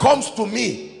guy that comes to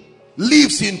me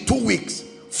leaves in 2 weeks.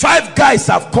 5 guys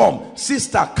have come.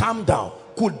 Sister, calm down.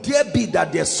 Could there be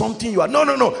that there's something you are?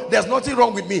 No, there's nothing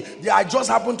wrong with me. I just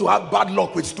happen to have bad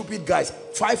luck with stupid guys.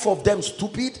 5 of them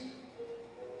stupid.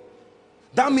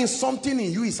 That means something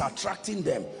in you is attracting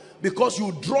them, because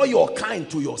you draw your kind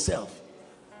to yourself.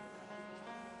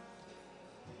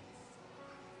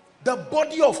 The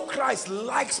body of Christ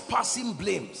likes passing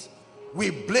blames. We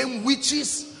blame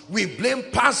witches, we blame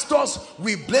pastors,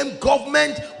 we blame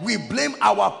government, we blame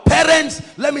our parents.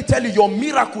 Let me tell you, your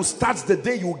miracle starts the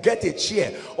day you get a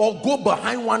chair or go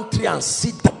behind one tree and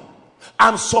sit down.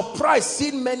 I'm surprised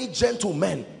seeing many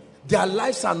gentlemen, their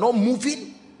lives are not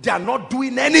moving, they are not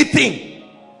doing anything.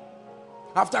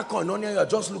 After koinonia, you're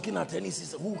just looking at any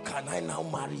sister. Who can I now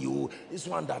marry? You? This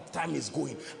one, that time is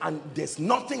going. And there's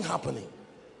nothing happening.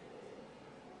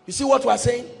 You see what we're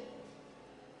saying?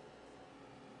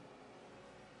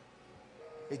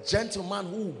 A gentleman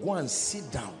who will go and sit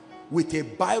down with a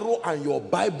biro and your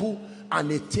Bible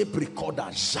and a tape recorder.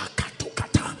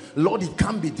 Lord, it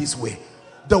can't be this way.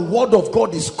 The word of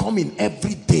God is coming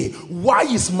every day. Why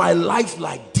is my life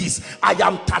like this? I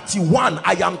am 31,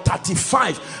 I am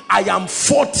 35, I am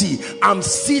 40, I'm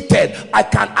seated, I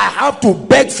have to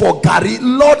beg for Gary.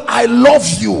 Lord, I love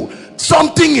you.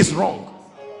 Something is wrong.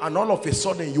 And all of a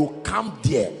sudden you come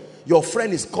there. Your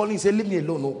friend is calling, say, leave me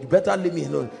alone. No, you better leave me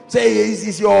alone. Say,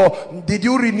 did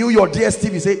you renew your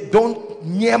DSTV? Say, don't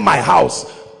near my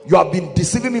house. You have been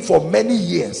deceiving me for many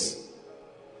years.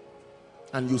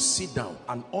 And you sit down,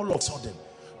 and all of a sudden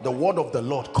the word of the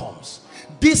Lord comes.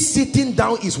 This sitting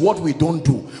down is what we don't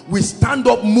do. We stand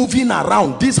up moving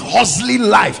around this hustling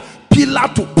life, pillar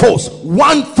to post.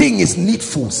 One thing is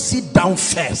needful: sit down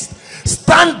first.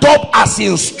 Stand up as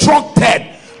instructed.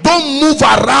 Don't move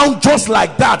around just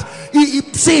like that.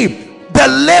 See, the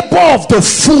labor of the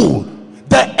fool,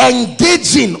 the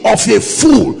engaging of a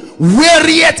fool,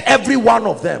 wearieth every one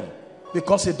of them,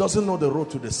 because he doesn't know the road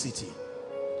to the city.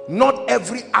 Not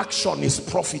every action is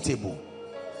profitable.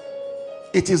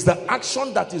 It is the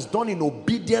action that is done in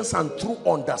obedience and through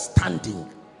understanding.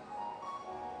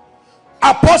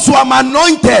 Apostle, I'm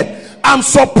anointed. I'm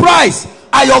surprised.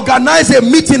 I organize a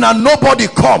meeting and nobody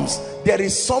comes. There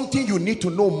is something you need to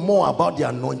know more about the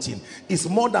anointing. It's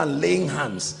more than laying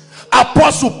hands.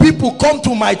 Apostle, people come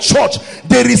to my church,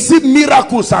 they receive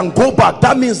miracles and go back.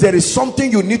 That means there is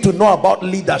something you need to know about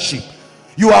leadership.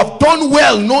 You have done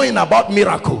well knowing about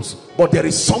miracles, but there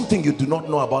is something you do not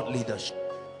know about leadership.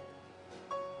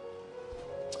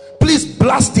 Please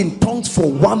blast in tongues for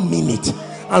 1 minute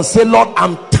and say, Lord,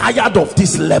 I'm tired of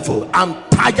this level. I'm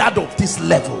tired of this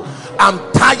level. I'm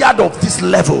tired of this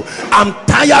level. I'm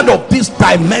tired of this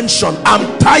dimension.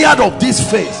 I'm tired of this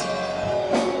phase.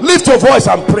 Lift your voice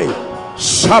and pray.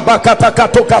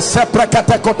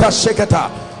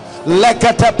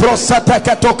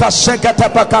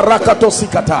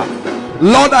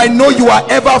 Lord, I know you are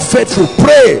ever faithful.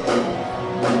 Pray.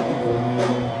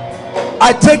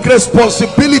 I take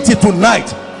responsibility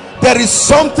tonight. There is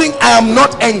something I am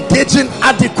not engaging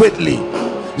adequately.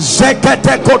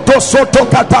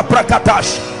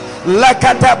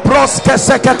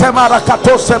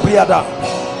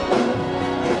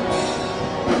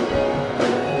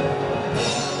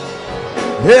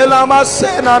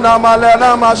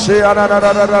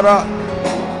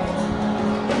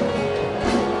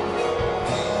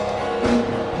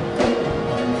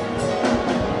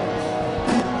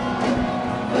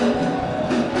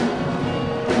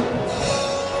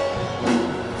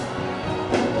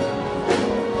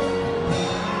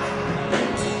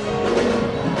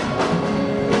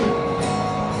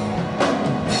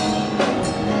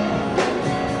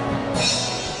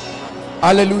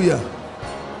 Hallelujah.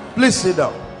 Please sit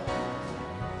down.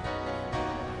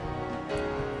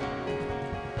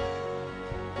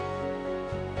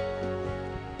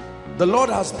 The Lord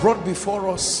has brought before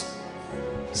us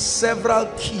several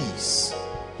keys,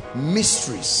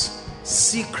 mysteries,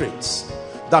 secrets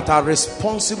that are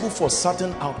responsible for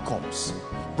certain outcomes.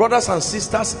 Brothers and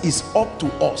sisters, it's up to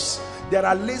us. There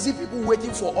are lazy people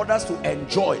waiting for others to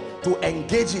enjoy, to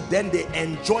engage it, then they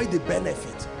enjoy the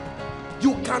benefit.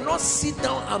 You cannot sit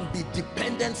down and be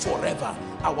dependent forever.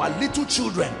 Our little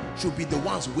children should be the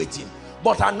ones waiting.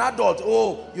 But an adult,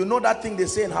 oh, you know that thing they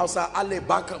say in Hausa, Ale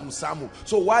Baka Musamu.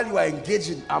 So while you are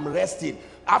engaging, I'm resting.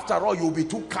 After all, you'll be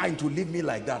too kind to leave me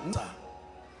like that.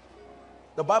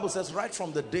 The Bible says right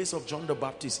from the days of John the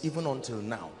Baptist, even until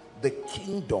now, the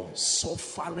kingdom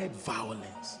suffered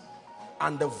violence,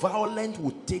 and the violent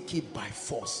will take it by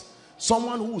force.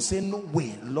 Someone who will say, no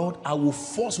way, Lord, I will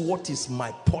force what is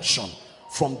my portion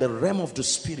from the realm of the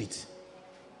spirit.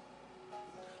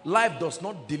 Life does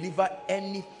not deliver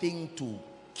anything to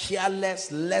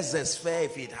careless, laissez-faire.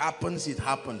 If it happens, it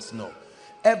happens. No.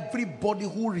 Everybody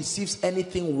who receives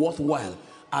anything worthwhile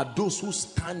are those who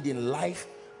stand in life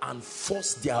and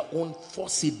force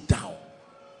it down.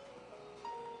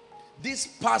 This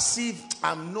passive,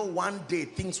 I know one day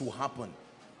things will happen.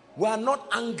 We are not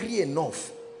angry enough.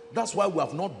 That's why we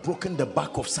have not broken the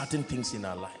back of certain things in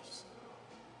our lives.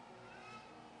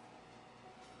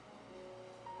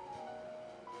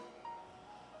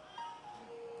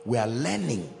 We are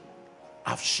learning.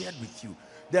 I've shared with you.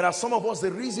 There are some of us,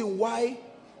 the reason why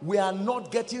we are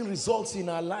not getting results in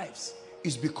our lives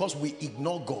is because we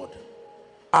ignore God.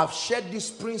 I've shared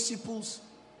these principles.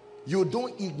 You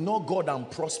don't ignore God and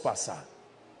prosper, sir.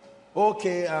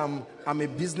 Okay, I'm a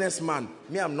businessman.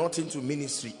 Me, I'm not into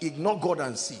ministry. Ignore God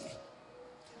and see.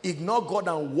 Ignore God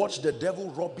and watch the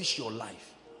devil rubbish your life.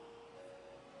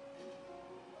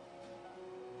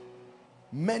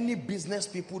 Many business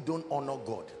people don't honor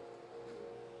God.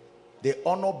 They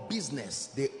honor business,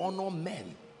 they honor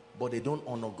men, but they don't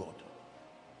honor God.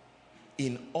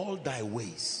 In all thy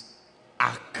ways,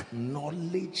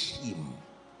 acknowledge him,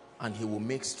 and he will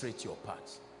make straight your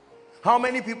path. How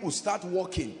many people start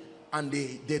walking and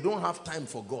they don't have time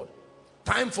for God?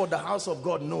 Time for the house of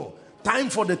God? No. Time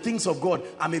for the things of God?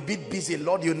 I'm a bit busy.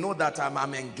 Lord, you know that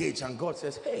I'm engaged. And God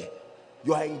says, hey,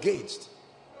 you are engaged.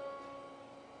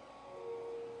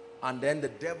 And then the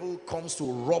devil comes to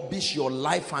rubbish your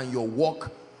life and your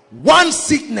work. One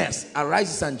sickness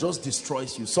arises and just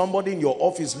destroys you. Somebody in your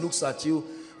office looks at you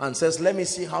and says, let me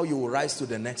see how you will rise to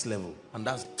the next level. And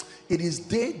that's it. Is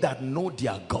they that know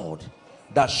their God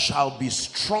that shall be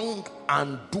strong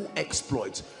and do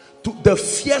exploits. The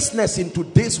fierceness in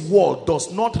today's world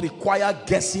does not require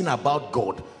guessing about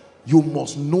God. You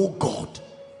must know God.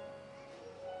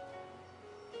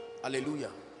 Hallelujah.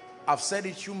 I've said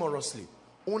it humorously.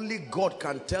 Only God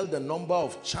can tell the number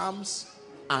of charms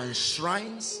and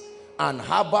shrines and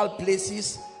herbal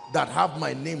places that have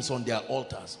my names on their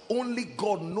altars. Only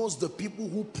God knows the people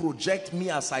who project me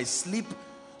as I sleep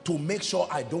to make sure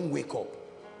I don't wake up.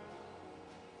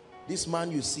 This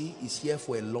man you see is here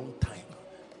for a long time.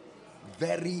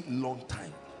 Very long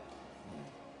time.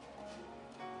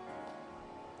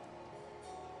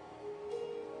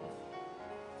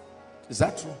 Is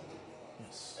that true?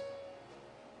 Yes.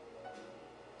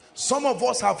 Some of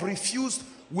us have refused.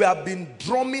 We have been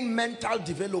drumming mental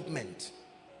development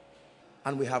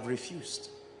and we have refused.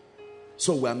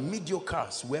 So we are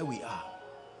mediocres where we are.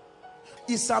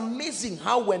 It's amazing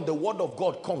how when the word of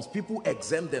God comes, people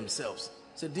exempt themselves.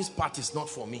 Say, this part is not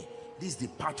for me. This is the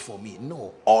part for me.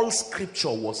 No. All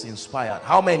scripture was inspired.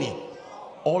 How many?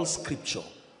 All scripture.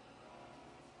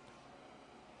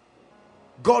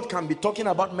 God can be talking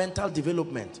about mental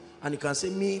development and you can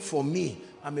say, for me,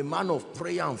 I'm a man of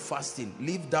prayer and fasting.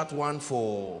 Leave that one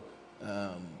for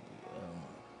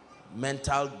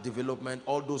mental development.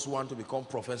 All those who want to become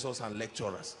professors and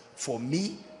lecturers. For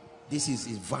me, this is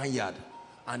a vineyard.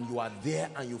 And you are there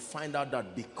and you find out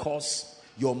that because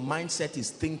your mindset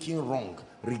is thinking wrong,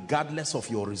 regardless of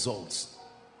your results.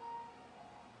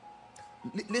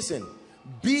 Listen,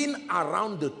 being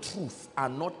around the truth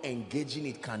and not engaging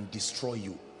it can destroy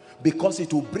you, because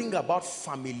it will bring about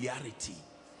familiarity.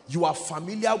 You are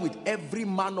familiar with every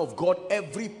man of God,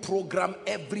 every program,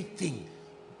 everything,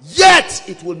 yet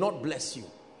it will not bless you.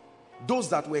 Those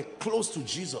that were close to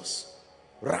Jesus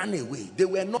ran away. They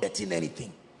were not getting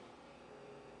anything.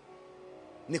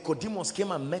 Nicodemus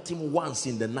came and met him once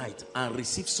in the night and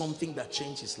received something that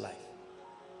changed his life.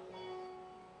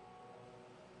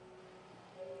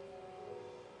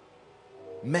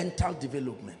 Mental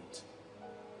development.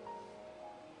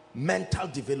 Mental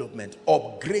development.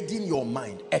 Upgrading your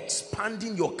mind.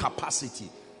 Expanding your capacity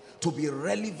to be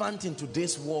relevant in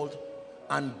today's world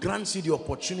and grants you the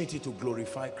opportunity to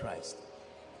glorify Christ.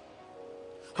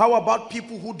 How about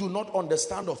people who do not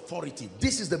understand authority?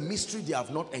 This is the mystery they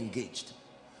have not engaged.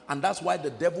 And that's why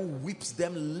the devil whips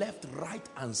them left, right,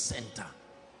 and center.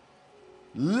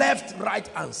 Left, right,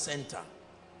 and center.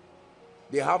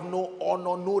 They have no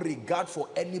honor, no regard for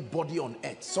anybody on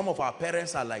earth. Some of our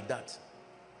parents are like that.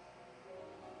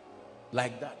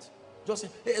 Like that. Just say,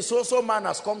 hey, so man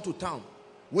has come to town.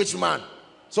 Which man?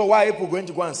 So why are people going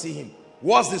to go and see him?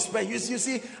 What's the spell? You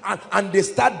see, and they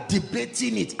start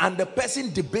debating it. And the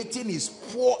person debating is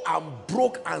poor and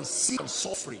broke and sick and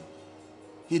suffering.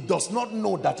 He does not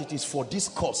know that it is for this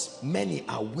cause. Many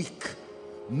are weak,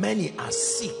 many are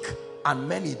sick, and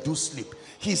many do sleep.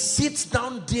 He sits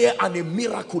down there and a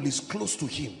miracle is close to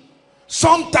him.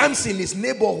 Sometimes in his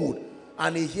neighborhood,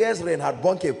 and he hears Reinhard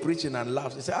Bonnke preaching and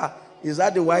laughs. He says, is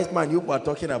that the wise man you were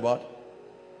talking about?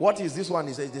 What is this one?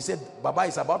 He says, they said, Baba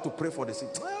is about to pray for the sick.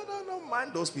 I don't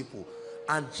mind those people.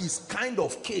 And his kind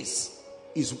of case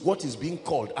is what is being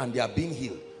called, and they are being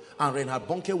healed. And Reinhard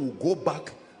Bonnke will go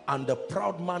back, and the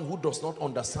proud man who does not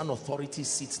understand authority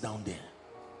sits down there.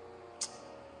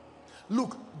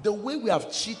 Look, the way we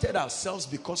have cheated ourselves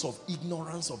because of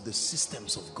ignorance of the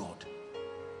systems of God.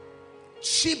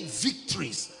 Cheap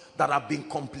victories that have been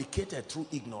complicated through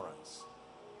ignorance.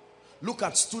 Look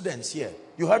at students here.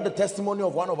 You heard the testimony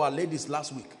of one of our ladies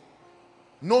last week.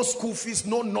 No school fees,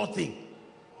 no nothing.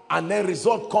 And then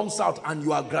result comes out and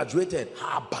you are graduated.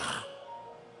 Haba.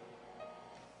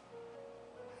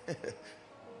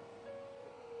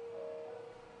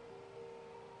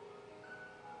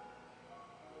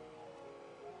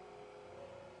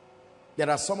 There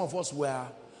are some of us where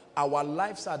our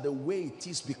lives are the way it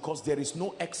is because there is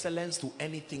no excellence to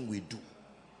anything we do.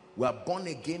 We are born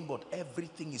again, but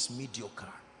everything is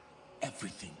mediocre.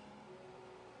 Everything.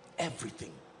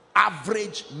 Everything.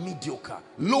 Average, mediocre.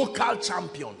 Local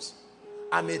champions.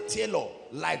 I'm a tailor.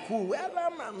 Like who? Well,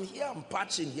 I'm here, I'm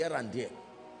patching here and there.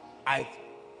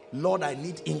 Lord, I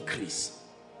need increase.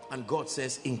 And God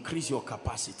says, increase your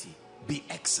capacity. Be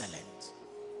excellent.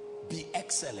 Be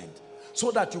excellent. So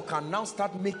that you can now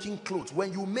start making clothes.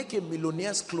 When you make a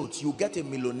millionaire's clothes, you get a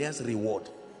millionaire's reward.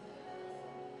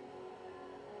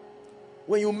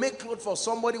 When you make clothes for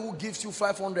somebody who gives you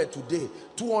 500 today,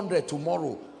 200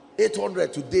 tomorrow,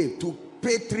 800 today, to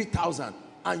pay 3,000,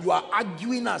 and you are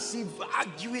arguing as if,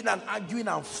 arguing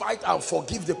and fight and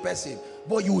forgive the person,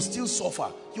 but you will still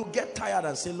suffer. You get tired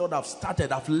and say, Lord,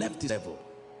 I've left this level.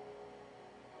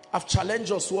 I've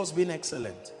challenged us towards being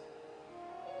excellent.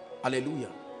 Hallelujah.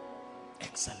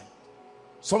 Excellent.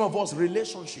 Some of us,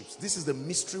 relationships, this is the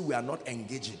mystery we are not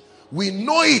engaging. We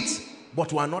know it,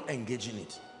 but we are not engaging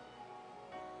it.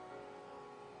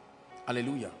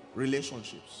 Hallelujah.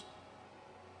 Relationships.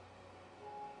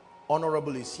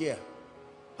 Honorable is here.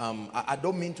 I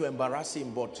don't mean to embarrass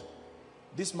him, but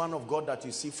this man of God that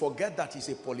you see, forget that he's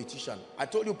a politician. I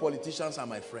told you politicians are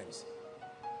my friends.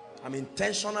 I'm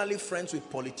intentionally friends with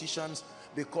politicians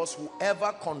because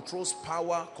whoever controls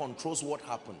power controls what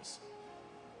happens.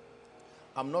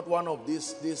 I'm not one of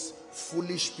these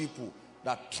foolish people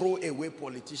that throw away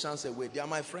politicians away. They are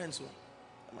my friends. They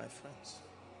are my friends.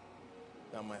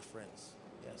 They are my friends.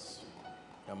 Yes.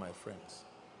 They are my friends.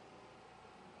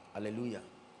 Hallelujah.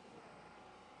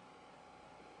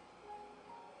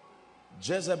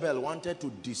 Jezebel wanted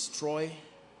to destroy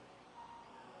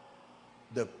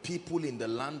the people in the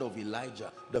land of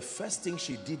Elijah. The first thing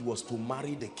she did was to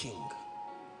marry the king,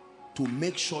 to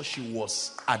make sure she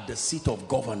was at the seat of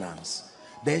governance.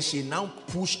 Then she now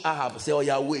pushed Ahab, say, oh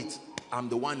yeah, wait, I'm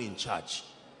the one in charge.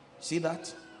 See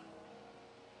that?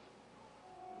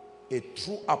 A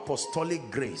true apostolic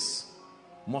grace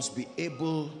must be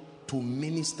able to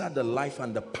minister the life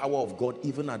and the power of God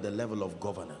even at the level of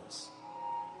governance.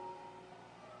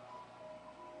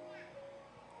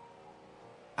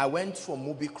 I went for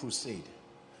Movie Crusade,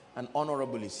 and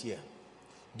Honorable is here.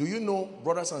 Do you know,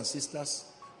 brothers and sisters,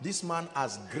 this man,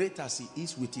 as great as he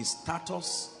is with his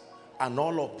status and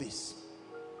all of this,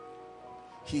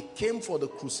 he came for the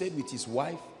crusade with his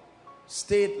wife,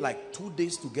 stayed like 2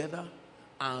 days together,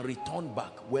 and returned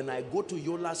back. When I go to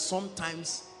Yola,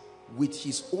 sometimes with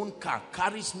his own car,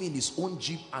 carries me in his own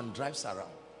Jeep and drives around.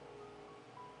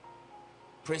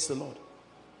 Praise the Lord.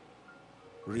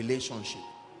 Relationship.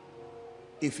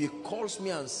 If he calls me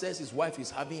and says his wife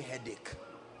is having headache,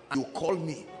 you call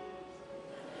me.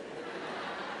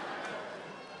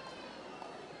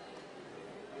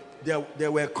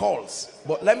 There were calls,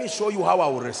 but let me show you how I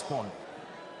will respond.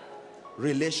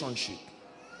 Relationship.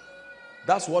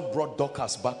 That's what brought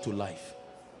Dorcas back to life.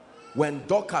 When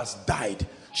Dorcas died,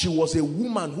 she was a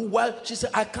woman who, while she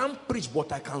said, I can't preach,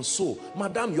 but I can sew.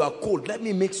 Madam, you are cold. Let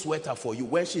me make sweater for you.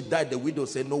 When she died, the widow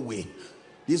said, no way.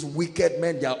 These wicked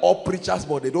men, they are all preachers,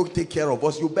 but they don't take care of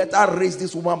us. You better raise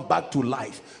this woman back to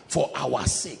life for our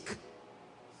sake.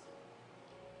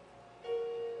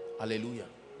 Hallelujah.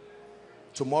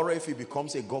 Tomorrow, if he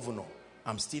becomes a governor,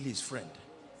 I'm still his friend.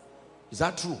 Is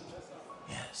that true?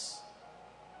 Yes.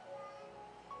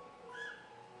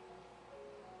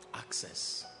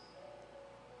 Access.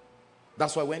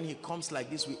 That's why when he comes like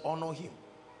this, we honor him.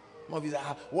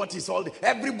 What is all the...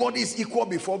 Everybody is equal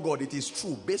before God. It is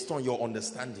true, based on your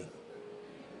understanding.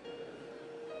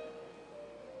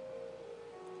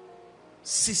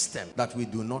 System that we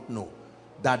do not know,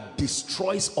 that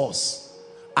destroys us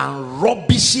and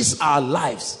rubbishes our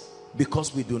lives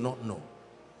because we do not know.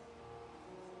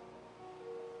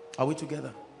 Are we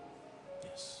together?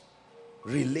 Yes.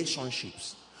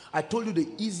 Relationships. I told you the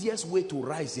easiest way to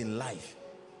rise in life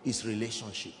is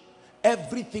relationship.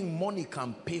 Everything money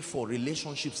can pay for,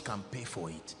 relationships can pay for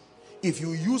it. If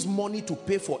you use money to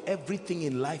pay for everything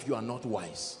in life, you are not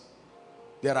wise.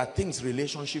 There are things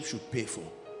relationships should pay for.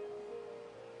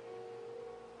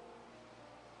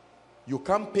 You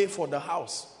can't pay for the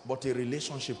house, but a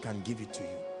relationship can give it to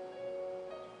you.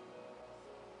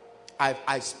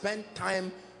 I spent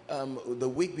time the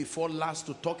week before last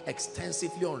to talk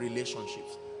extensively on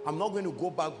relationships. I'm not going to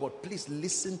go back, but please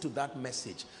listen to that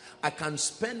message. I can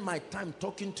spend my time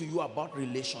talking to you about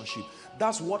relationship.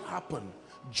 That's what happened.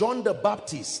 John the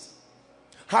Baptist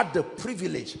had the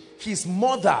privilege. His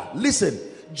mother, listen,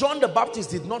 John the Baptist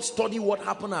did not study what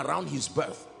happened around his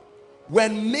birth.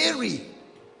 When Mary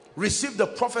received the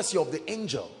prophecy of the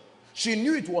angel, she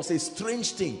knew it was a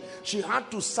strange thing. She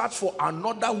had to search for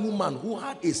another woman who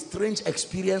had a strange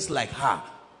experience like her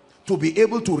to be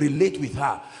able to relate with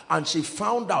her. And she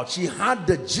found out, she had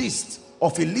the gist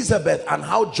of Elizabeth and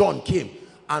how John came.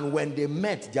 And when they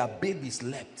met, their baby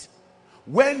slept.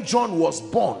 When John was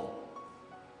born,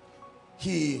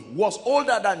 he was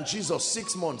older than Jesus,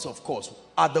 6 months, of course,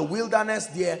 at the wilderness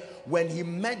there. When he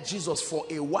met Jesus, for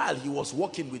a while he was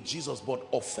walking with Jesus, but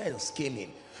offense came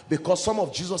in because some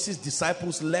of Jesus's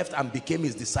disciples left and became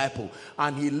his disciple,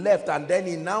 and he left, and then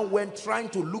he now went trying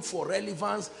to look for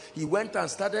relevance. He went and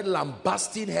started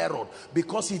lambasting Herod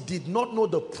because he did not know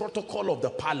the protocol of the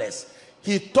palace.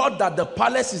 He thought that the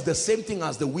palace is the same thing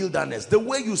as the wilderness. The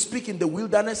way you speak in the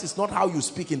wilderness is not how you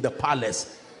speak in the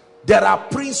palace. There are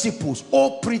principles,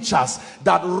 old preachers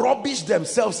that rubbish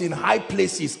themselves in high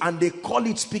places and they call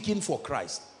it speaking for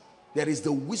Christ. There is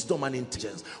the wisdom and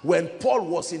intelligence. When Paul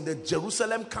was in the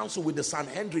Jerusalem council with the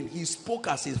Sanhedrin, he spoke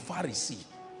as a Pharisee.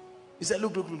 He said,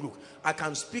 look, look, look, look. I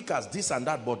can speak as this and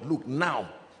that, but look, now,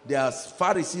 there's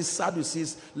Pharisees,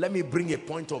 Sadducees. Let me bring a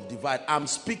point of divide. I'm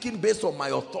speaking based on my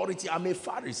authority. I'm a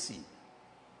Pharisee.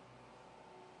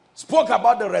 Spoke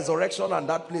about the resurrection and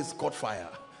that place caught fire.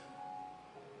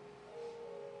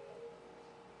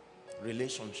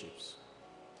 Relationships.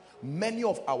 Many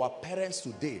of our parents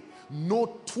today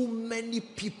know too many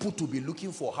people to be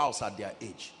looking for a house at their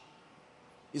age.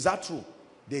 Is that true?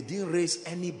 They didn't raise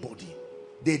anybody.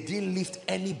 They didn't lift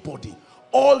anybody.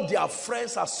 All their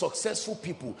friends are successful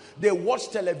people. They watch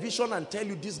television and tell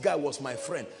you, this guy was my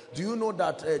friend. Do you know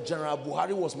that General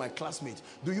Buhari was my classmate?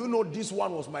 Do you know this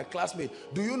one was my classmate?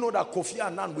 Do you know that Kofi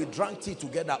Annan, we drank tea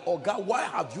together? Oh God, why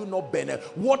have you not been?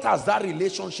 What has that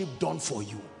relationship done for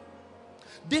you?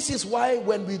 This is why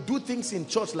when we do things in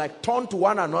church, like turn to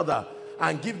one another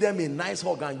and give them a nice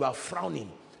hug and you are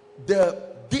frowning,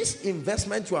 this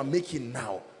investment you are making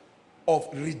now of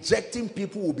rejecting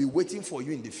people will be waiting for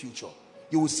you in the future.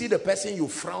 You will see the person you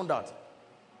frowned at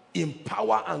in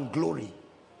power and glory,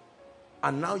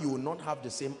 and now you will not have the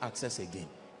same access again.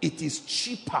 It is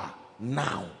cheaper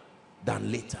now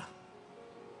than later.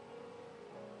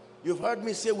 You've heard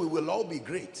me say we will all be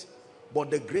great,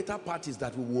 but the greater part is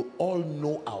that we will all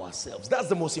know ourselves. That's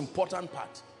the most important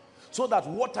part. So that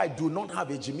what I do not have,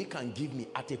 a Jimmy can give me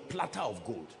at a platter of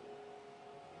gold.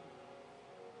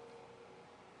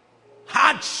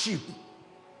 Hardship,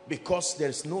 because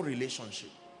there's no relationship.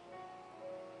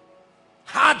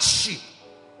 Hardship,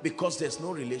 because there's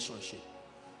no relationship.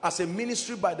 As a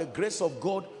ministry, by the grace of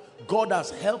God, God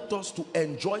has helped us to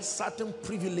enjoy certain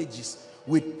privileges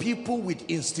with people, with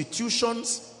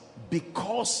institutions,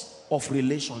 because of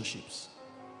relationships.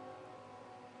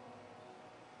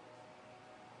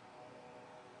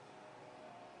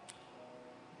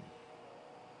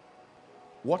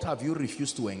 What have you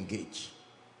refused to engage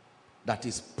that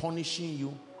is punishing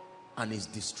you and is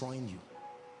destroying you?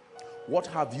 What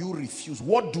have you refused?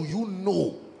 What do you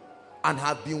know and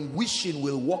have been wishing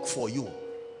will work for you,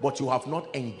 but you have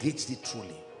not engaged it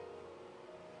truly?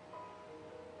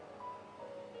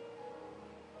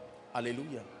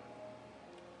 Hallelujah.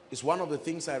 It's one of the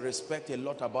things I respect a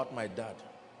lot about my dad.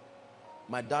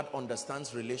 My dad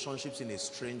understands relationships in a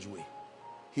strange way.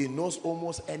 He knows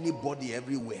almost anybody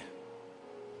everywhere.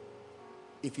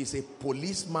 If he's a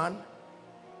policeman,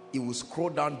 he will scroll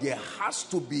down. There has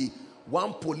to be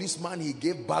one policeman he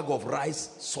gave bag of rice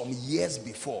some years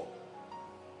before.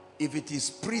 If it is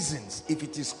prisons, if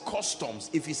it is customs,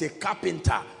 if he's a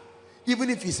carpenter,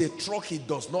 even if it's a truck he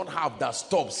does not have that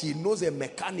stops, he knows a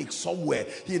mechanic somewhere.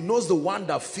 He knows the one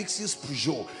that fixes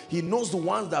Peugeot. He knows the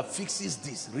one that fixes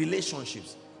this.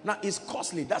 Relationships. Now, it's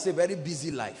costly. That's a very busy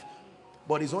life.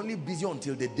 But it's only busy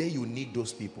until the day you need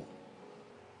those people.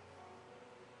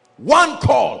 One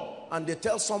call and they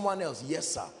tell someone else, yes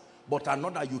sir. But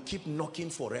another, you keep knocking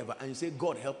forever and you say,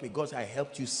 God help me. God, I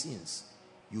helped you since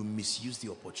you misused the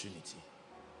opportunity.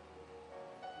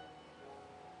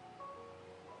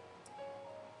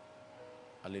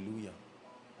 Hallelujah.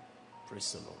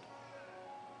 Praise the Lord.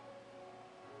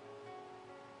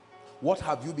 What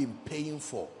have you been paying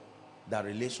for that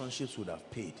relationships would have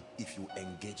paid if you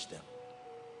engage them?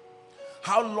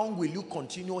 How long will you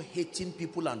continue hating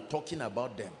people and talking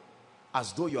about them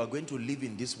as though you are going to live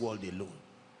in this world alone?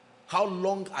 How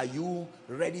long are you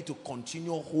ready to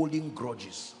continue holding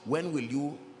grudges? When will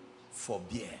you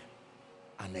forbear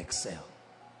and excel?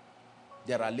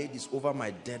 There are ladies over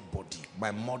my dead body.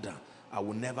 My mother, I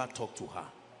will never talk to her.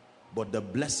 But the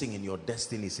blessing in your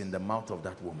destiny is in the mouth of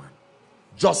that woman.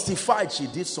 Justified she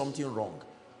did something wrong.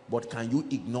 But can you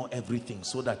ignore everything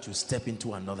so that you step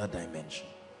into another dimension?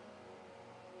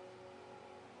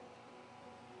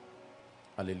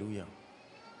 Hallelujah.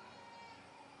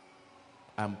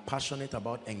 I am passionate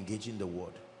about engaging the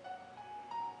word.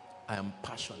 I am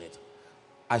passionate.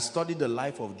 I studied the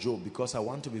life of Job because I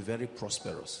want to be very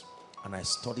prosperous. And I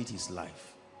studied his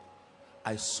life.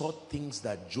 I saw things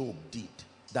that Job did,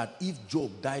 that if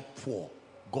Job died poor,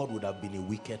 God would have been a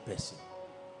wicked person.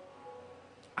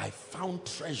 I found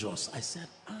treasures. I said,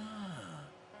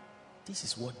 this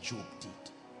is what Job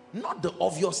did. Not the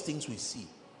obvious things we see.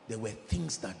 There were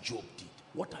things that Job did.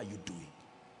 What are you doing?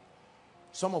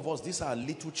 Some of us, these are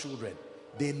little children.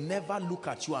 They never look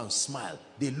at you and smile.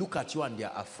 They look at you and they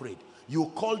are afraid.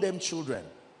 You call them children.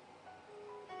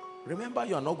 Remember,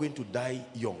 you are not going to die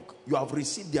young. You have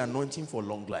received the anointing for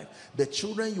long life. The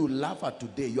children you laugh at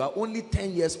today, you are only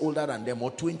 10 years older than them,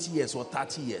 or 20 years or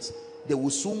 30 years. They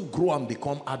will soon grow and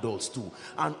become adults too,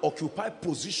 and occupy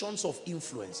positions of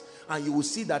influence. And you will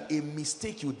see that a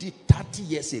mistake you did 30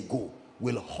 years ago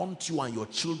will haunt you and your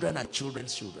children and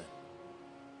children's children.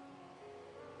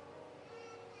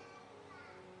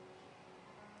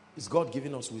 Is God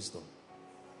giving us wisdom?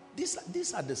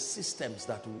 These are the systems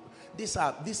that these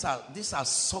are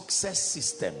success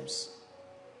systems.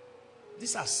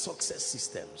 These are success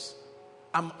systems.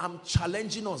 I'm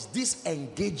challenging us. This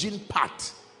engaging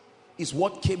part is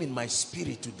what came in my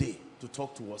spirit today to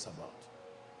talk to us about.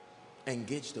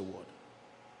 Engage the word.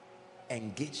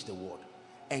 Engage the word.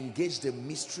 Engage the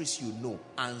mysteries you know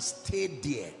and stay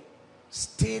there.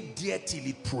 Stay there till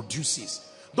it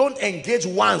produces. Don't engage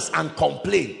once and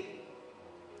complain.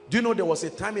 Do you know there was a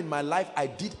time in my life I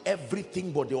did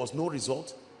everything but there was no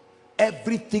result?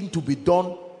 Everything to be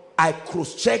done, I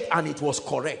cross-checked and it was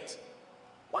correct.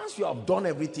 Once you have done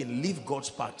everything, leave God's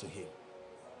part to him.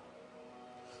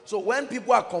 So when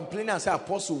people are complaining and say,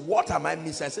 Apostle, what am I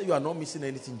missing? I say, you are not missing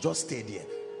anything. Just stay there.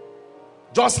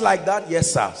 Just like that,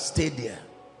 yes sir, stay there.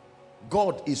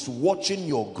 God is watching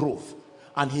your growth.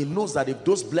 And he knows that if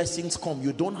those blessings come,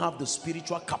 you don't have the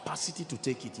spiritual capacity to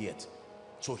take it yet.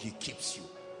 So he keeps you.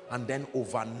 And then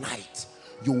overnight,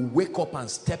 you wake up and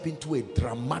step into a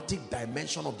dramatic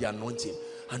dimension of the anointing.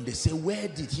 And they say, where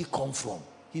did he come from?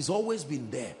 He's always been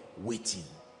there, waiting.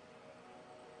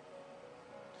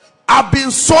 I've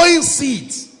been sowing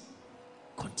seeds.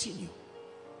 Continue.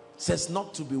 It says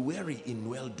not to be weary in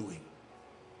well-doing,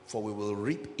 for we will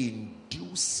reap in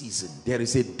due season. There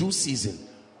is a due season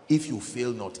if you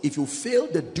fail not. If you fail,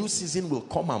 the due season will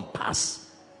come and pass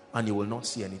and you will not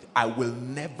see anything. I will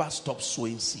never stop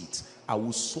sowing seeds. I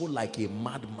will sow like a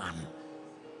madman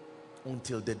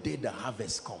until the day the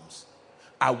harvest comes.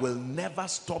 I will never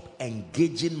stop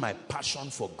engaging my passion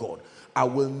for God. I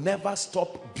will never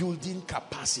stop building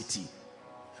capacity.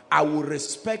 I will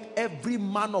respect every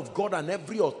man of God and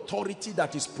every authority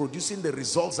that is producing the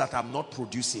results that I'm not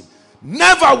producing.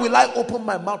 Never will I open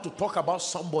my mouth to talk about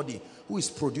somebody who is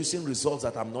producing results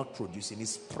that I'm not producing.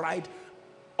 It's pride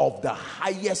of the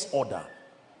highest order.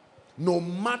 No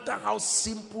matter how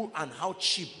simple and how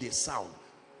cheap they sound,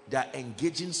 they are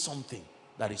engaging something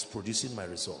that is producing my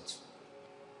results.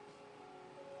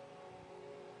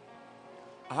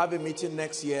 I have a meeting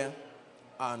next year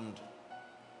and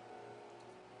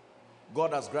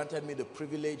God has granted me the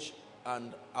privilege,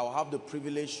 and I'll have the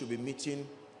privilege to be meeting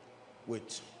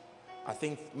with, I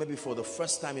think maybe for the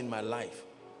first time in my life,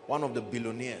 one of the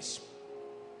billionaires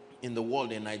in the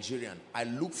world, a Nigerian. I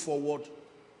look forward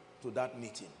to that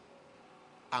meeting.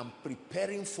 I'm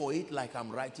preparing for it like I'm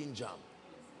writing jam.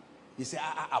 He said,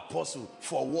 Apostle,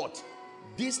 for what?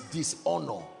 This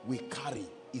dishonor we carry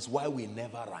is why we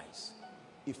never rise.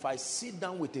 If I sit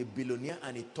down with a billionaire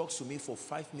and he talks to me for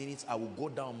 5 minutes, I will go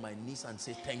down on my knees and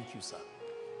say, thank you, sir.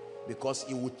 Because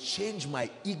it will change my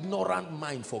ignorant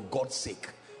mind for God's sake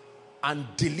and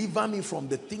deliver me from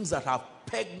the things that have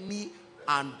pegged me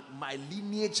and my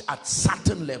lineage at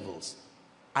certain levels.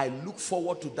 I look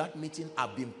forward to that meeting.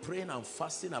 I've been praying and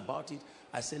fasting about it.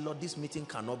 I say, Lord, this meeting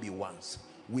cannot be once.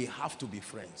 We have to be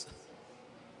friends.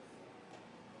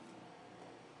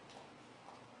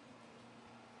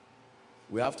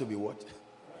 We have to be what?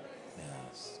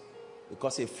 Yes.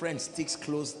 Because a friend sticks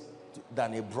close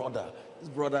than a brother. This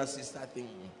brother, sister thing,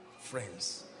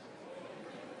 friends.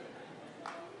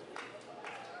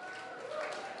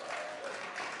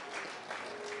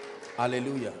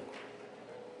 Hallelujah.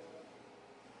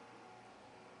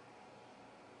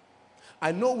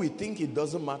 I know we think it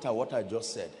doesn't matter what I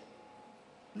just said.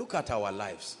 Look at our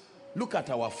lives. Look at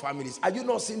our families. Are you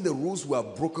not seeing the rules we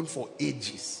have broken for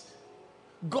ages?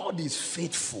 God is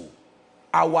faithful.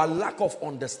 Our lack of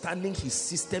understanding his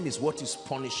system is what is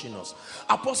punishing us.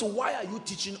 Apostle, why are you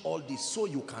teaching all this? So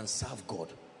you can serve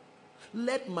God.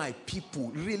 Let my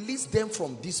people, release them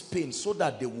from this pain so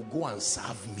that they will go and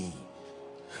serve me.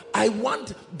 I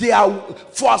want,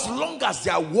 for as long as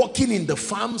they are working in the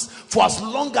farms, for as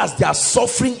long as they are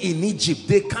suffering in Egypt,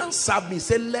 they can't serve me.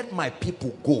 Say, let my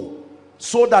people go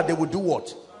so that they will do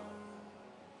what?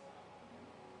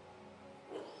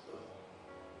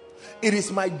 It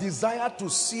is my desire to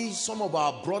see some of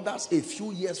our brothers a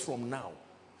few years from now,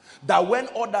 that when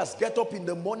others get up in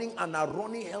the morning and are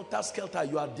running helter-skelter,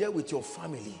 you are there with your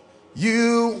family.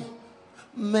 You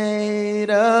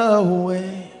made a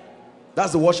way.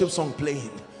 That's the worship song playing.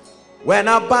 When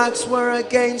our backs were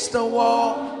against the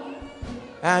wall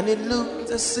and it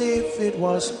looked as if it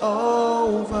was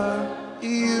over,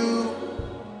 you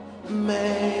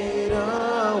made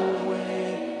a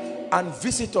way. And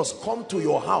visitors come to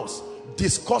your house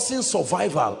discussing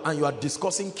survival and you are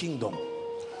discussing kingdom.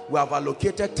 We have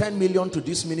allocated 10 million to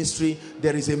this ministry.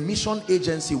 There is a mission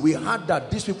agency. We heard that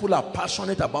these people are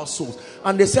passionate about souls.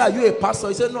 And they say, are you a pastor?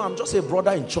 He said, no, I'm just a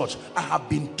brother in church. I have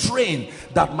been trained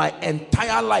that my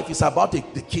entire life is about the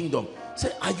kingdom.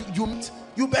 Say,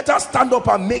 You better stand up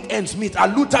and make ends meet.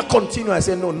 And Luther continued and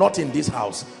said, no, not in this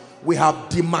house. We have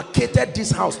demarcated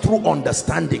this house through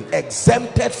understanding,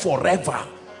 exempted forever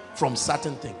from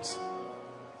certain things.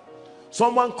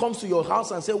 Someone comes to your house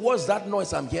and say, what's that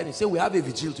noise I'm hearing? Say, we have a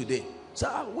vigil today. Say,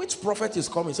 which prophet is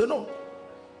coming? Say, no,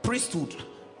 priesthood,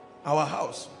 our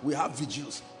house, we have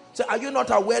vigils. Say, are you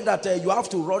not aware that you have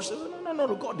to rush? Say,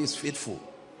 no, God is faithful.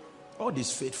 God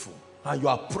is faithful. And you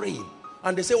are praying.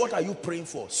 And they say, what are you praying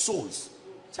for? Souls.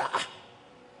 Say,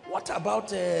 what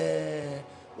about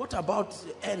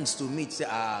ends to meet? Say,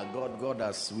 God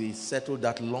has, we settled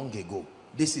that long ago.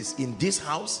 This is, in this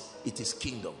house, it is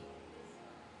kingdom.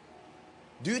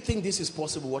 Do you think this is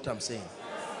possible, what I'm saying?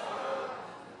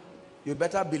 You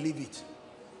better believe it.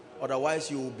 Otherwise,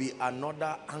 you will be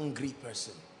another angry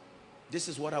person. This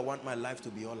is what I want my life to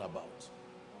be all about.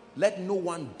 Let no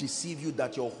one deceive you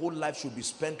that your whole life should be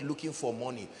spent looking for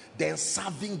money, then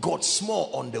serving God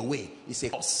small on the way. It's a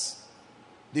curse.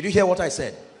 Did you hear what I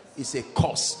said? It's a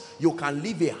curse. You can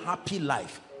live a happy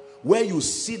life where you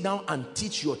sit down and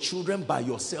teach your children by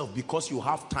yourself because you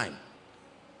have time.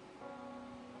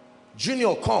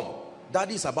 Junior, come.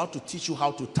 Daddy is about to teach you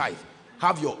how to tithe.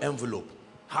 Have your envelope.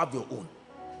 Have your own.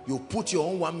 You put your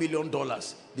own $1 million.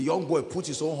 The young boy puts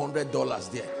his own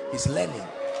 $100 there. He's learning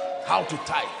how to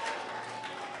tithe.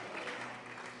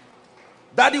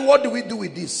 Daddy, what do we do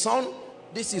with this? Son,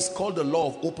 this is called the law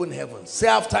of open heaven. Say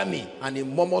after me. And he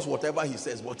murmurs whatever he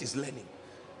says, but he's learning.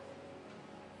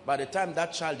 By the time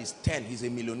that child is 10, he's a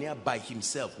millionaire by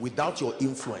himself without your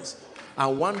influence.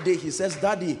 And one day he says,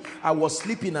 Daddy, I was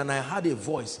sleeping and I heard a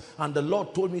voice and the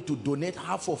Lord told me to donate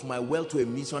half of my wealth to a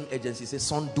mission agency. He says,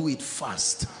 son, do it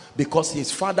fast, because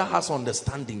his father has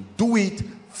understanding. Do it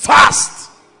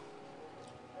fast.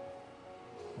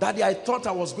 Daddy, I thought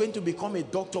I was going to become a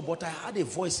doctor, but I had a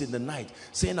voice in the night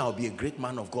saying I'll be a great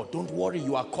man of God. Don't worry,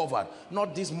 you are covered.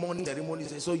 Not this morning ceremony.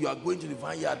 So you are going to the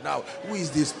vineyard now. Who is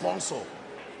the sponsor?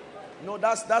 No,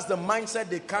 that's the mindset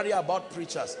they carry about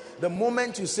preachers. The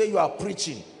moment you say you are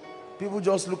preaching, people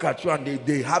just look at you and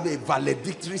they have a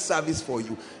valedictory service for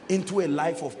you into a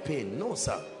life of pain. No,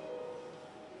 sir.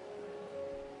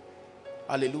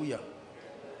 Hallelujah.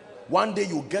 One day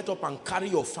you get up and carry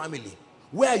your family.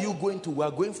 Where are you going to? We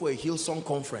are going for a Hillsong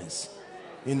conference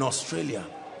in Australia.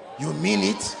 You mean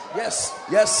it? Yes.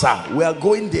 Yes, sir. We are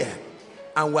going there.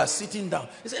 And we are sitting down.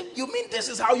 He said, you mean this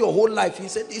is how your whole life? He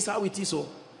said, this is how it is. So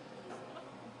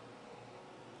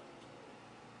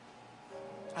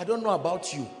I don't know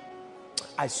about you.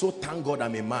 I so thank God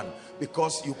I'm a man,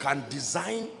 because you can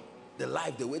design the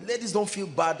life the way. Ladies, don't feel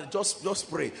bad.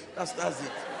 Just pray. That's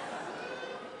it.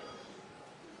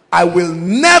 I will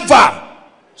never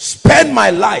spend my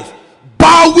life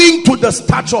bowing to the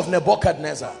statue of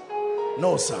Nebuchadnezzar.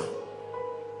 No, sir.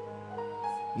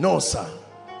 No, sir.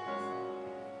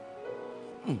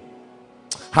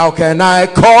 How can I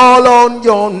call on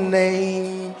your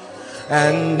name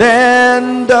and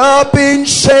end up in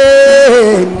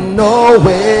shame? No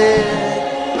way.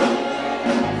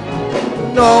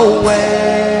 No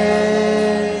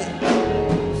way.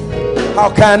 How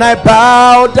can I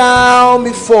bow down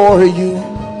before you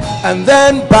and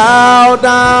then bow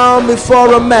down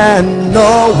before a man?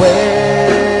 No way.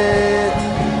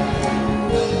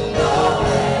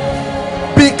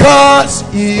 Because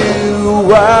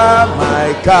you are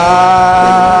my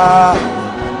God.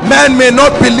 Men may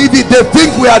not believe it, they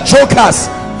think we are jokers,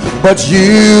 but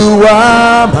you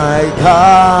are my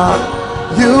God.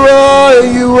 You are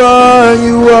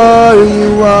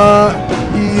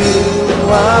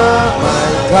my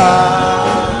God.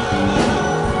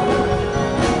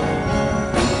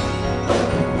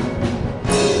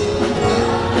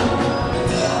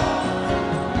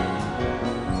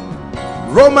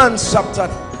 Romans chapter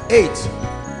 8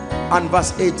 and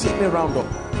verse 18, let me round up.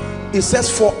 It says,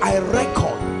 for I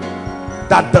reckon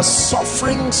that the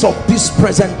sufferings of this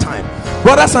present time,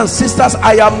 brothers and sisters,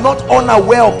 I am not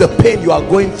unaware of the pain you are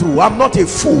going through. I'm not a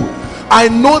fool. I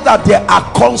know that there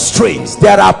are constraints,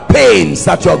 there are pains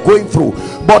that you are going through,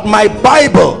 but my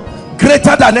Bible,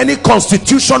 greater than any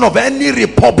constitution of any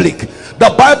republic,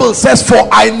 the Bible says, for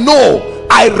I know,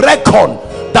 I reckon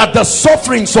that the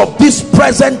sufferings of this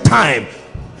present time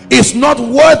is not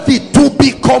worthy to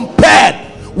be compared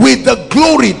with the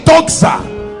glory, doxa,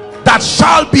 that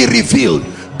shall be revealed,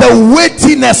 the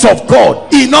weightiness of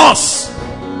God in us.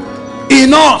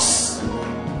 In us.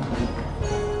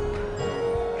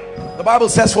 The Bible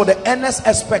says, for the earnest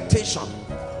expectation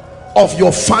of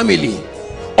your family,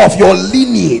 of your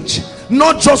lineage,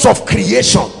 not just of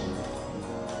creation.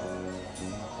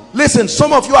 Listen,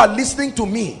 some of you are listening to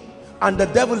me and the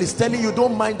devil is telling you,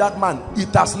 don't mind that man.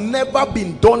 It has never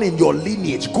been done in your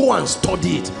lineage. Go and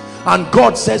study it. And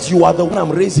God says, you are the one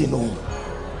I'm raising on.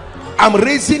 I'm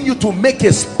raising you to make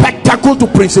a spectacle to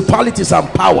principalities and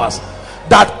powers,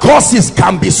 that curses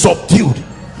can be subdued,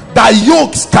 that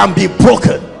yokes can be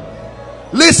broken.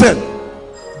 Listen,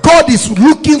 God is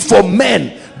looking for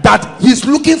men, that he's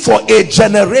looking for a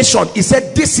generation. He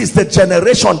said, this is the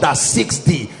generation that seeks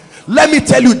thee. Let me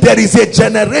tell you, there is a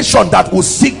generation that will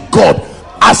seek God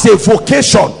as a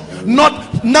vocation.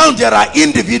 Not now, there are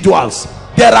individuals,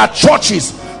 there are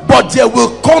churches, but there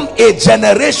will come a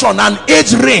generation, an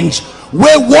age range,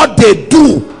 where what they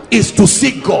do is to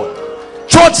seek God.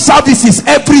 Church services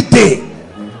every day,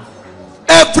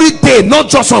 not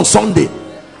just on Sunday.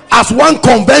 As one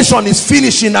convention is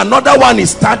finishing, another one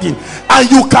is starting,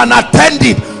 and you can attend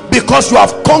it because you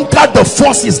have conquered the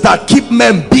forces that keep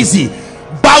men busy,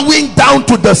 bowing down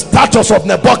to the status of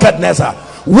Nebuchadnezzar.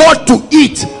 What to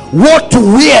eat, what to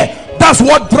wear, that's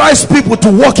what drives people to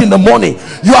work in the morning.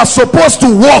 You are supposed to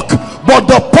work, but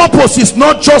the purpose is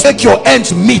not just make your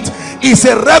ends meet. It's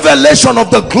a revelation of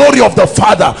the glory of the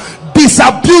Father.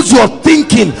 Disabuse your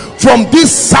thinking from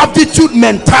this servitude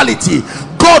mentality.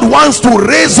 God wants to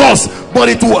raise us, but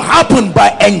it will happen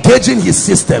by engaging his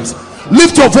systems.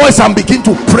 Lift your voice and begin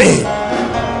to pray.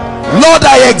 Lord,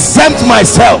 I exempt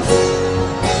myself.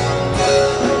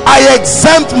 I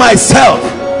exempt myself.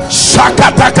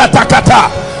 Shakatakatakata.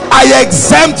 I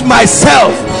exempt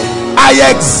myself.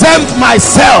 I exempt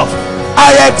myself.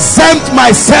 I exempt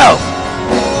myself.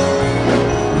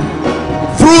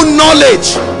 Through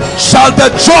knowledge shall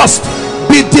the just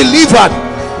be delivered.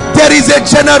 There is a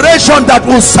generation that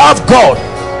will serve God.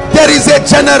 There is a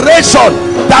generation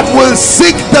that will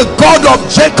seek the God of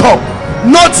Jacob,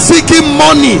 not seeking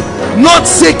money, not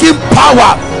seeking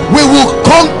power. We will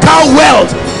conquer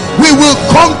wealth. We will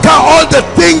conquer all the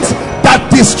things that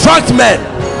distract men,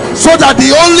 so that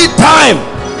the only time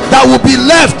that will be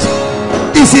left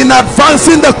is in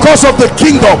advancing the cause of the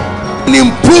kingdom and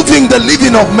improving the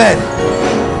living of men.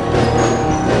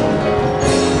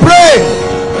 Pray.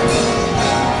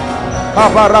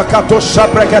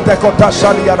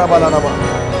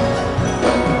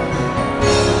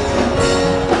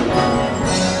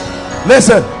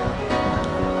 Listen,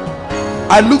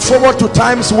 I look forward to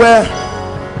times where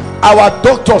our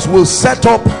doctors will set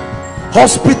up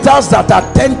hospitals that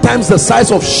are 10 times the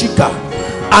size of Shika,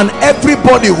 and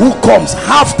everybody who comes,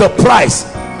 half the price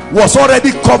was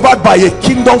already covered by a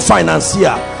kingdom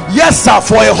financier. Yes sir,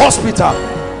 for a hospital,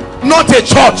 not a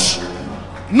church.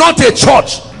 Not a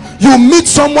church. You meet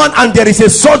someone and there is a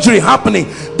surgery happening,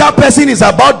 that person is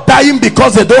about dying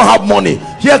because they don't have money.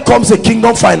 Here comes a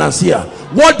kingdom financier.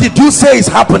 What did you say is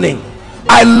happening?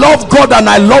 I love God and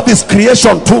I love his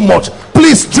creation too much.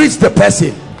 Please treat the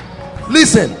person.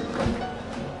 Listen,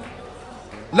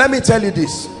 let me tell you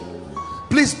this.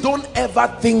 Please don't ever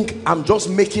think I'm just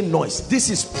making noise. This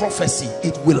is prophecy.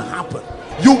 It will happen.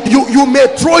 You may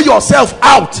throw yourself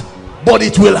out, but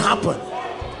it will happen.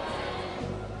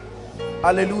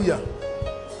 Hallelujah.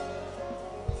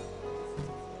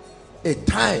 A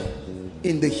time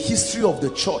in the history of the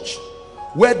church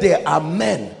where there are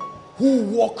men who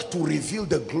walk to reveal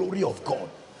the glory of God.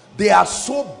 They are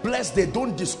so blessed they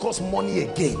don't discuss money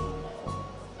again.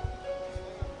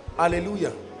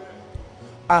 Hallelujah.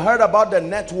 I heard about the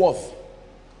net worth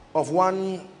of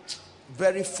one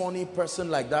very funny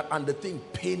person like that, and the thing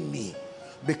pained me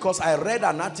because I read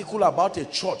an article about a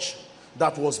church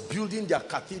that was building their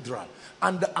cathedral,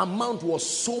 and the amount was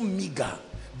so meager.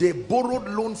 They borrowed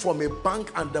loan from a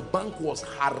bank, and the bank was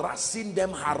harassing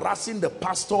them, harassing the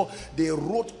pastor. They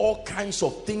wrote all kinds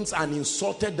of things and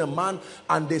insulted the man,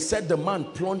 and they said the man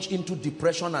plunged into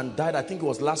depression and died. I think it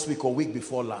was last week or week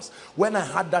before last. When I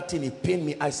had that thing, it pained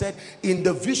me. I said, in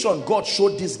the vision God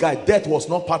showed this guy, death was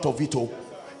not part of it all.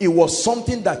 It was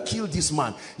something that killed this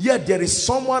man. Yet there is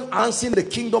someone answering the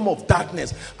kingdom of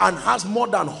darkness and has more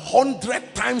than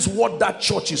 100 times what that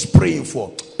church is praying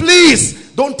for.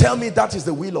 Please don't tell me that is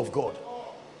the will of God.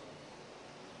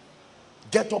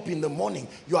 Get up in the morning,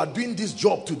 you are doing this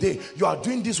job today, you are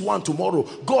doing this one tomorrow.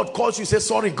 God calls you, say,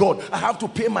 sorry God, I have to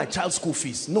pay my child's school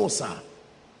fees. No sir.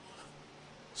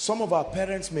 Some of our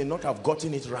parents may not have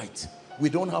gotten it right. We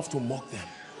don't have to mock them,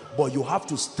 but you have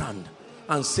to stand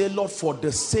and say, Lord, for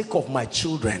the sake of my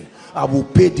children, I will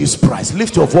pay this price.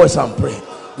 Lift your voice and pray.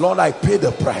 Lord, I pay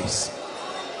the price.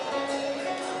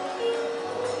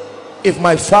 If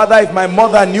my father, if my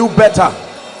mother knew better,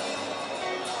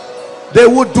 they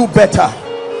would do better.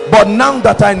 But now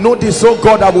that I know this, oh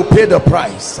God, I will pay the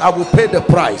price. I will pay the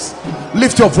price.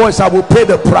 Lift your voice. I will pay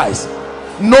the price.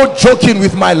 No joking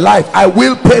with my life. I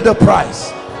will pay the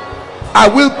price. I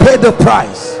will pay the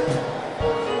price.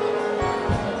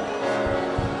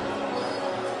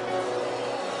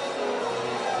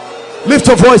 Lift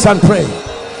your voice and pray.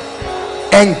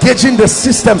 Engaging the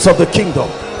systems of the kingdom,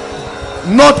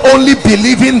 not only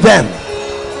believing them,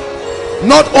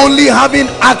 not only having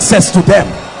access to them.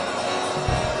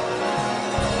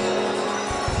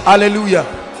 Hallelujah,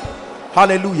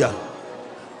 hallelujah.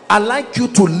 I'd like you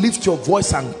to lift your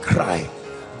voice and cry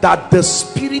that the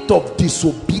spirit of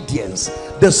disobedience,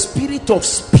 the spirit of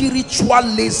spiritual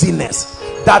laziness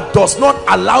that does not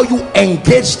allow you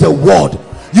engage the word,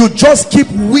 you just keep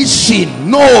wishing,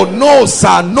 no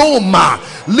sir, no ma.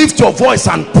 Lift your voice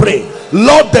and pray.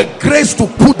 Lord, the grace to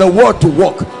put the word to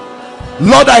work.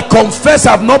 Lord, I confess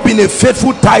I've not been a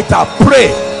faithful tither.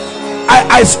 Pray.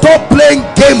 I stop playing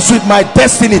games with my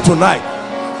destiny tonight.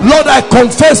 Lord, I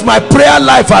confess my prayer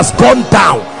life has gone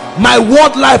down, my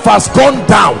word life has gone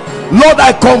down. Lord,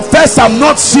 I confess I'm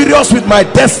not serious with my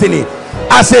destiny.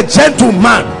 As a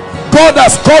gentleman, God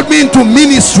has called me into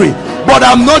ministry, but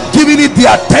I'm not giving it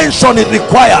the attention it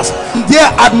requires.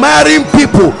 They're admiring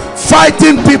people,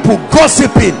 fighting people,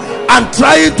 gossiping, and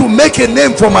trying to make a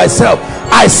name for myself.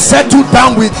 I settle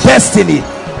down with destiny.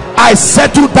 I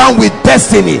settle down with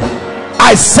destiny.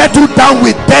 I settle down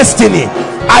with destiny.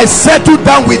 I settle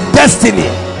down with destiny.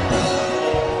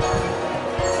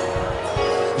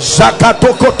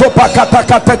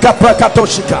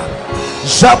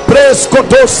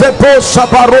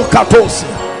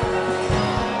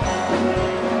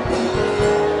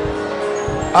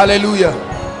 Hallelujah.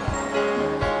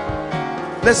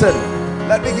 Listen,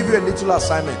 let me give you a little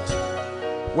assignment.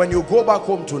 When you go back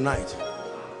home tonight,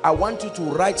 I want you to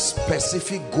write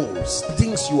specific goals,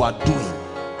 things you are doing.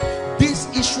 This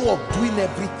issue of doing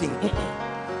everything,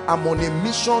 I'm on a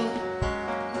mission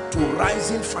to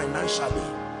rising financially.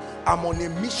 I'm on a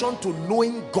mission to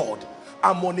knowing God.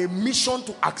 I'm on a mission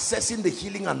to accessing the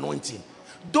healing anointing.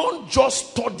 Don't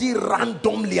just study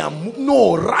randomly and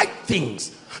no, write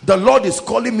things. The Lord is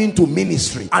calling me into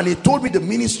ministry, and he told me the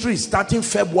ministry is starting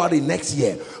February next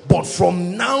year, but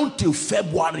from now till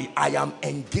February I am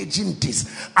engaging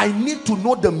this. I need to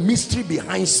know the mystery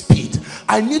behind speed.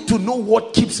 I need to know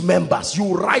what keeps members.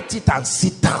 You write it and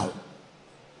sit down.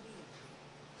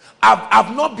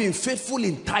 I've not been faithful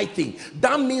in tithing.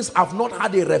 That means I've not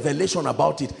had a revelation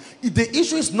about it. The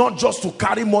issue is not just to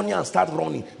carry money and start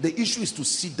running. The issue is to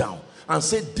sit down and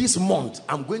say, this month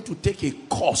I'm going to take a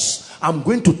course. I'm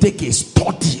going to take a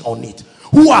study on it.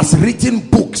 Who has written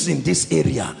books in this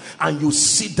area? And you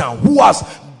sit down. Who has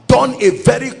done a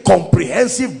very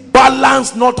comprehensive,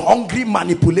 balanced, not hungry,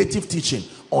 manipulative teaching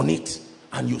on it?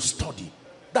 And you study.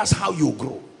 That's how you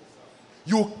grow.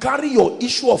 You carry your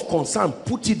issue of concern,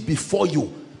 put it before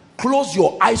you, close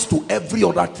your eyes to every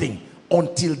other thing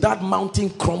until that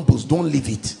mountain crumbles. Don't leave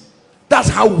it. That's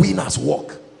how winners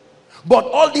work. But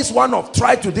all this one of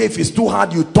try today, if it's too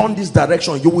hard, you turn this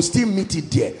direction, you will still meet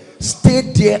it there. Stay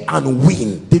there and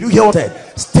win. Did you hear what I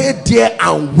said? Stay there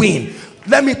and win.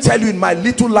 Let me tell you, in my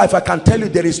little life, I can tell you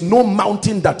there is no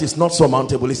mountain that is not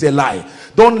surmountable. It's a lie.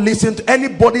 Don't listen to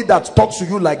anybody that talks to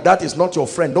you like that. Is not your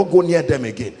friend. Don't go near them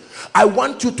again. I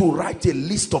want you to write a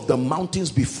list of the mountains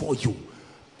before you.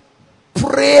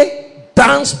 Pray,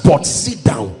 dance, but sit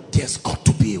down. There's got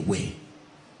to be a way.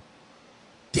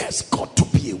 There's got to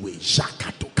be a way.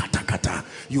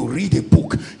 You read a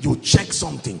book, you check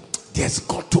something. There's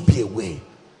got to be a way.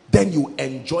 Then you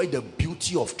enjoy the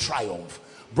beauty of triumph.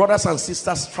 Brothers and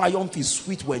sisters, triumph is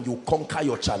sweet when you conquer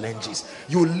your challenges.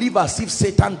 You live as if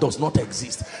Satan does not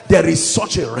exist. There is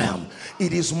such a realm.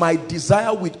 It is my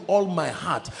desire with all my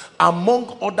heart,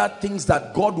 among other things,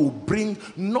 that God will bring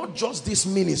not just this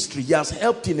ministry. He has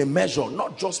helped in a measure,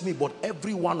 not just me, but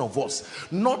every one of us,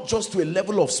 not just to a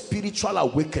level of spiritual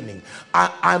awakening.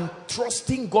 I'm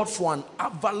trusting God for an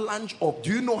avalanche of,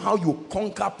 do you know how you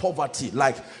conquer poverty?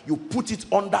 Like you put it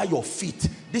under your feet.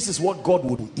 This is what God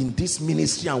would do in this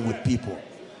ministry and with people.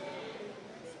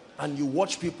 And you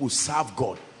watch people serve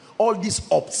God. All this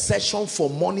obsession for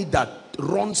money that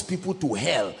runs people to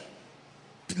hell.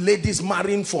 Ladies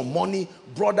marrying for money,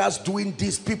 brothers doing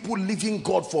this, people leaving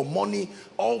God for money,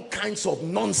 all kinds of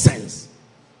nonsense.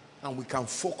 And we can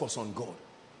focus on God.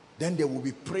 Then there will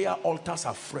be prayer altars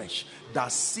afresh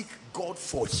that seek God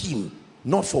for him,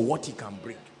 not for what he can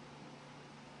bring.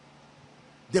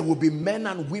 There will be men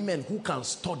and women who can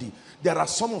study. There are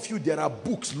some of you, there are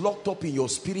books locked up in your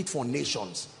spirit for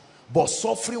nations. But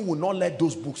suffering will not let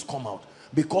those books come out.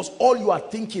 Because all you are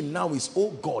thinking now is, oh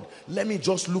God, let me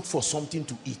just look for something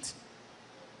to eat.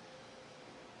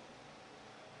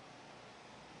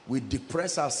 We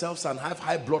depress ourselves and have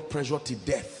high blood pressure to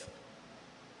death.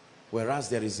 Whereas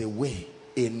there is a way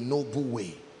a noble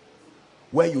way,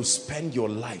 where you spend your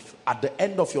life. At the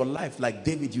end of your life, like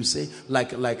David, you say,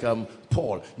 like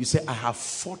Paul, you say, I have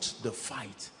fought the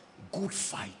fight, good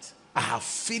fight. I have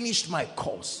finished my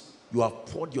course. You have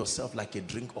poured yourself like a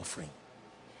drink offering.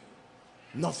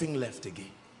 Nothing left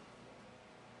again.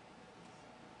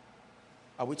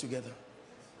 Are we together?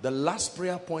 The last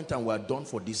prayer point, and we're done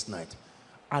for this night.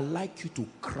 I'd like you to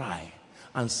cry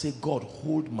and say, God,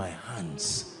 hold my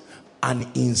hands, and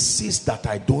insist that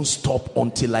I don't stop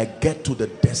until I get to the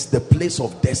place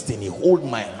of destiny. Hold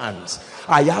my hands.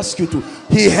 I ask you to.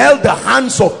 He held the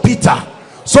hands of Peter.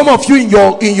 Some of you in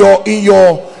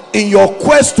your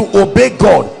quest to obey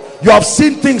God, you have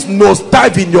seen things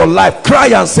nosedive in your life. Cry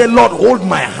and say, Lord, hold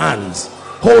my hands.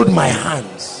 Hold my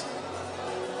hands.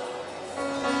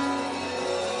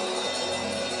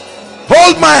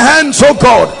 Hold my hands, oh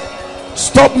God.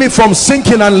 Stop me from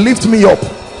sinking and lift me up.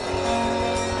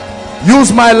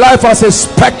 Use my life as a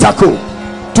spectacle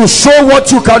to show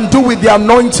what you can do with the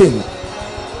anointing,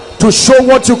 to show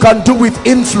what you can do with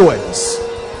influence,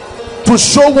 to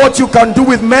show what you can do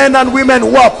with men and women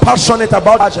who are passionate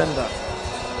about agenda.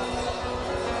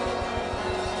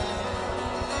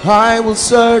 I will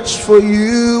search for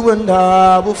you and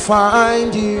I will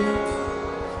find you.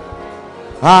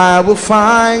 I will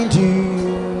find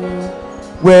you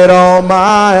with all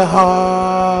my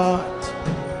heart.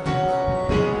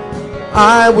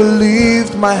 I will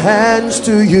lift my hands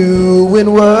to you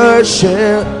in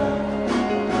worship,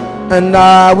 and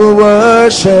I will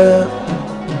worship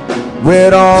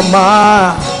with all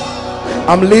my.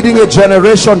 I'm leading a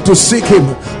generation to seek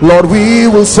him. Lord, we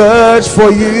will search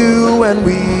for you and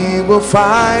we will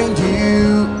find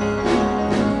you.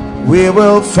 We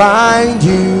will find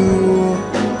you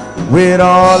with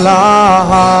all our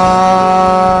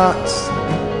hearts.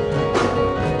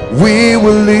 We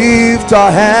will lift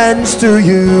our hands to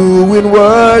you in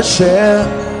worship,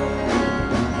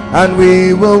 and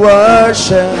we will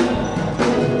worship.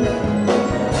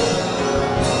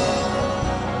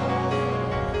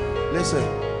 Listen,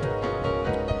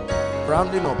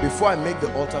 rounding up, before I make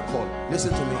the altar call,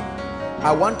 listen to me.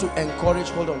 I want to encourage,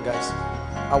 hold on guys,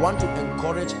 I want to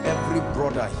encourage every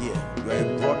brother here. You're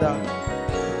a brother.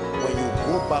 When you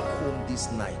go back home this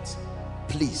night,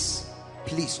 please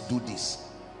do this.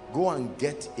 Go and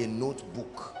get a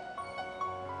notebook,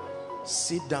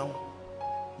 sit down,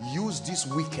 use this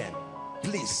weekend,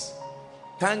 please.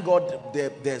 Thank God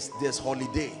there's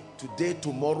holiday today,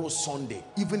 tomorrow, Sunday.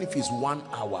 Even if it's 1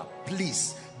 hour,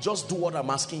 please just do what I'm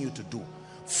asking you to do.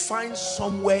 Find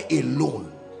somewhere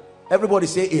alone. Everybody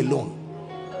say alone.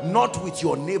 Not with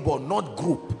your neighbor, not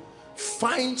group.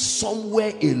 Find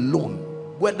somewhere alone,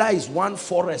 whether it's one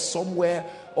forest somewhere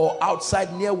or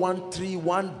outside near one tree,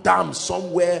 one dam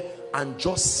somewhere, and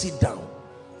just sit down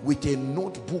with a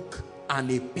notebook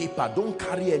and a paper. Don't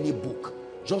carry any book.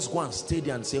 Just go and stay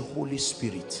there and say, Holy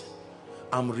Spirit,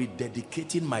 I'm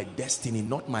rededicating my destiny,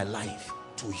 not my life,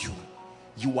 to you.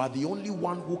 You are the only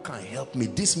one who can help me.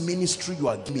 This ministry you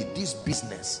are giving me, this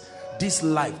business, this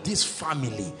life, this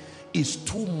family is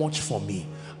too much for me.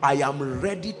 I am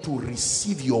ready to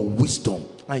receive your wisdom,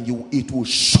 and it will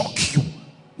shock you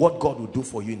what God will do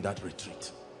for you in that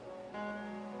retreat.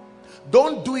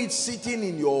 Don't do it sitting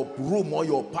in your room or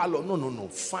your parlor. No.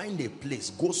 Find a place.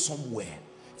 Go somewhere.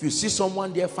 If you see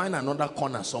someone there, find another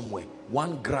corner somewhere.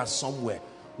 One grass somewhere.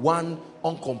 One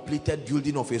uncompleted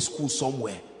building of a school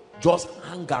somewhere. Just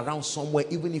hang around somewhere,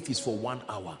 even if it's for 1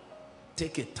 hour.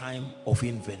 Take a time of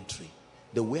inventory.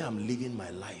 The way I'm living my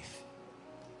life,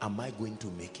 am I going to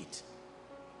make it?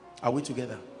 Are we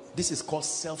together? This is called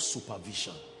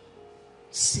self-supervision.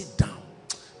 Sit down.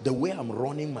 The way I'm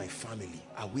running my family,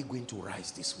 are we going to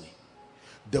rise this way?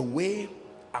 The way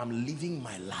I'm living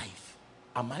my life,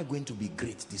 am I going to be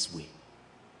great this way?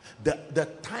 The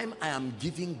time I am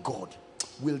giving God,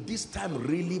 will this time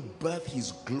really birth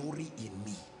his glory in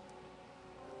me?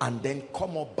 And then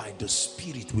come up by the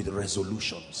Spirit with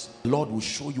resolutions. The Lord will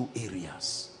show you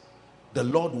areas. The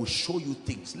Lord will show you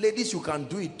things. Ladies, you can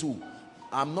do it too.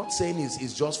 I'm not saying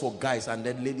it's just for guys and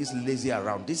then ladies lazy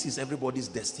around. This is everybody's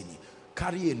destiny.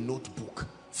 Carry a notebook.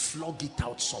 Flog it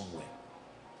out somewhere.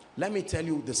 Let me tell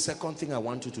you the second thing I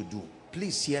want you to do.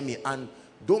 Please hear me and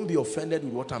don't be offended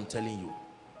with what I'm telling you.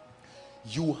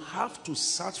 You have to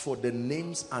search for the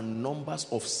names and numbers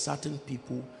of certain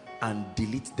people and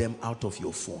delete them out of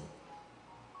your phone.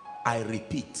 I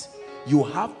repeat, you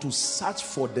have to search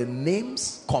for the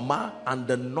names, and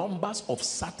the numbers of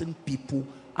certain people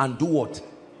and do what?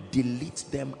 Delete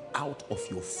them out of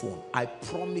your phone. I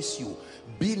promise you,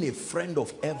 being a friend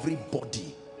of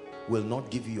everybody will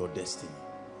not give you your destiny.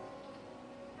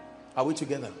 Are we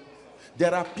together?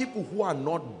 There are people who are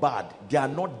not bad, they are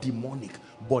not demonic,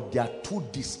 but they are too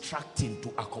distracting to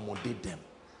accommodate them.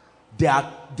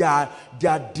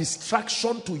 Their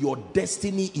distraction to your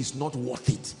destiny is not worth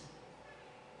it.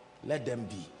 Let them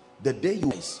be. The day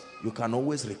you can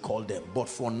always recall them, but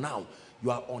for now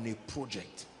you are on a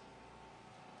project.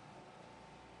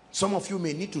 Some of you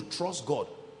may need to trust God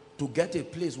to get a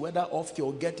place, whether off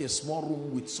or get a small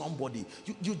room with somebody.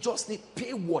 You just need to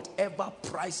pay whatever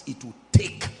price it will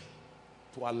take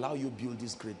to allow you build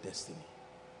this great destiny.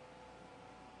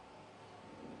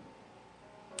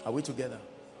 Are we together?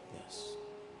 Yes.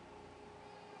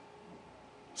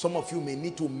 Some of you may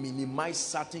need to minimize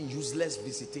certain useless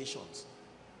visitations.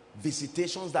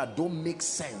 Visitations that don't make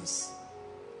sense.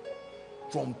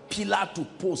 From pillar to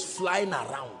post, flying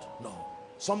around. No.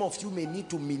 Some of you may need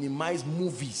to minimize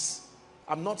movies.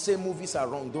 I'm not saying movies are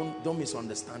wrong. Don't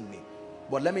misunderstand me.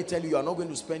 But let me tell you, you are not going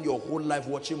to spend your whole life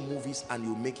watching movies and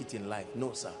you make it in life.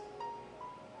 No, sir.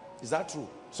 Is that true?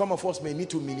 Some of us may need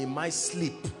to minimize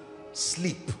sleep.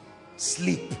 Sleep.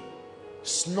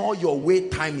 Snore your way,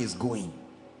 time is going.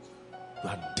 You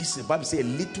are the Bible says a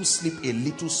little sleep, a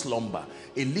little slumber,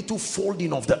 a little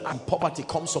folding of the and poverty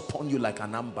comes upon you like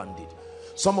an armed bandit.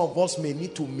 Some of us may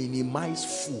need to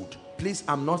minimize food. Please,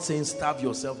 I'm not saying starve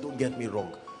yourself, don't get me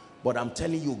wrong. But I'm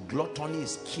telling you, gluttony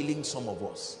is killing some of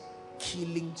us.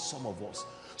 Killing some of us.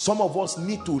 Some of us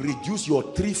need to reduce your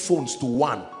 3 phones to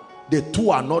 1. The 2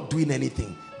 are not doing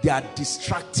anything. They are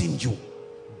distracting you.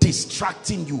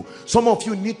 Some of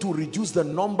you need to reduce the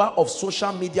number of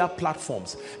social media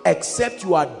platforms, except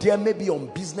you are there maybe on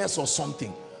business or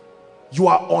something. You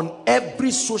are on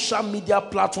every social media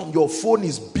platform. Your phone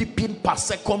is beeping per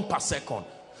second.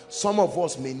 Some of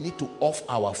us may need to off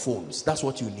our phones. That's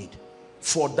what you need.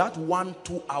 For that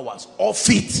 1-2 hours, off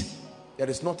it. There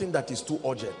is nothing that is too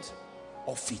urgent.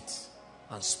 Off it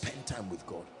and spend time with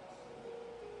God.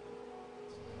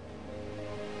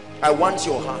 I want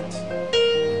your heart.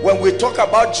 When we talk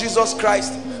about Jesus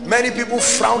Christ, many people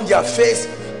frown their face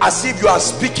as if you are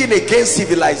speaking against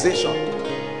civilization.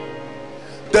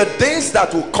 The days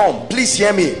that will come, please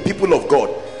hear me, people of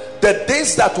God, the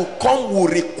days that will come will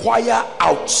require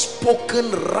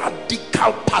outspoken,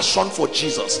 radical passion for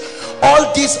Jesus.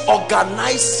 All this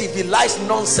organized, civilized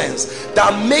nonsense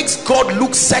that makes God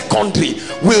look secondary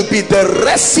will be the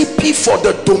recipe for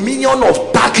the dominion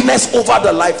of darkness over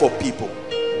the life of people.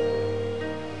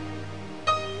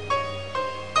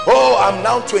 Oh, I'm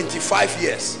now 25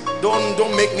 years.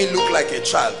 Don't make me look like a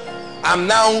child. I'm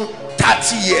now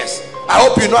 30 years. I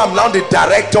hope you know I'm now the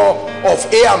director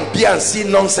of A and B and C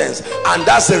nonsense. And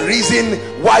that's the reason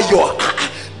why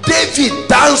David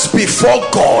danced before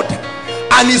God.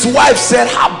 And his wife said,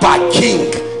 Abba,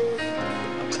 king,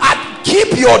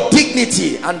 keep your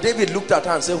dignity. And David looked at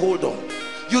her and said, hold on.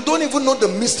 You don't even know the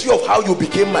mystery of how you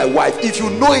became my wife. If you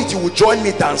know it, you will join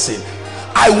me dancing.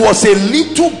 I was a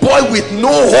little boy with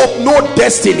no hope, no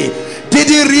destiny.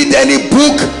 Didn't read any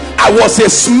book. I was a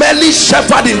smelly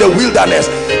shepherd in the wilderness.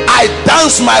 I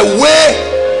danced my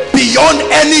way beyond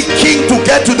any king to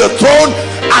get to the throne.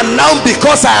 And now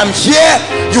because I am here,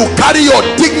 you carry your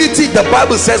dignity. The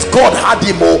Bible says God had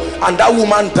him, and that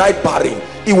woman died barren.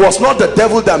 It was not the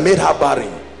devil that made her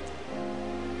barren.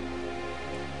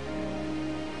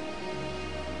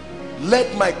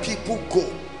 Let my people go.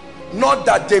 Not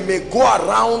that they may go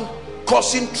around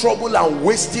causing trouble and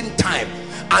wasting time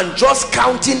and just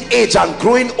counting age and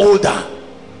growing older.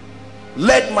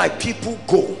 Let my people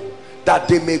go, that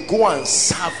they may go and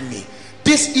serve me.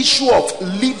 This issue of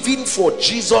living for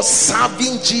Jesus,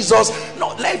 serving Jesus,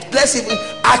 no, let's even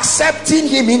accepting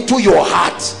him into your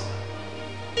heart.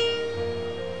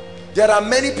 There are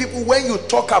many people, when you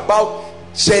talk about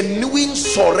genuine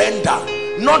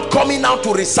surrender, not coming out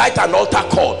to recite an altar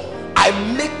call, I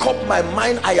make up my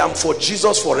mind I am for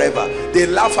Jesus forever, they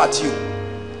laugh at you.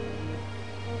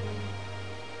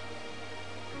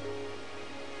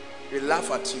 They laugh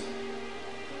at you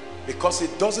because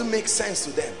it doesn't make sense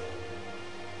to them.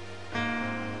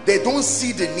 They don't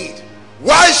see the need.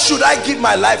 Why should I give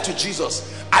my life to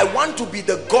Jesus? I want to be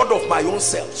the God of my own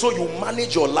self, so you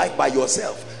manage your life by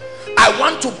yourself. I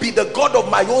want to be the God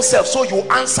of my own self, so you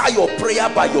answer your prayer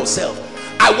by yourself.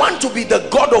 I want to be the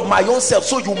God of my own self,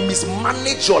 so you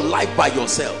mismanage your life by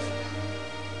yourself.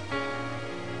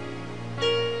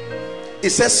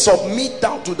 It says, submit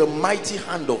down to the mighty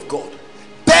hand of God.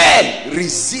 Then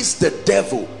resist the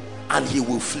devil and he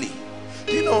will flee.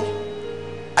 You know,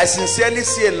 I sincerely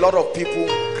see a lot of people,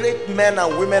 great men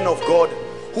and women of God,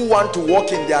 who want to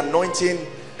walk in the anointing,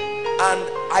 and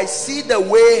I see the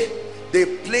way they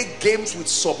play games with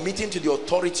submitting to the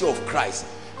authority of Christ.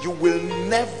 You will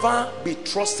never be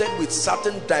trusted with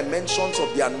certain dimensions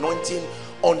of the anointing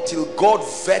until God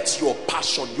vets your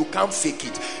passion. You can't fake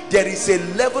it. There is a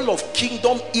level of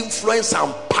kingdom influence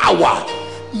and power.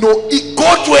 No,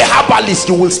 go to a herbalist,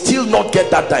 you will still not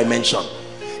get that dimension.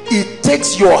 It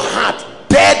takes your heart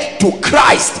dead to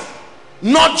Christ,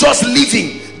 not just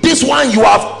living. This one, you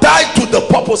have died to the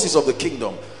purposes of the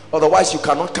kingdom. Otherwise you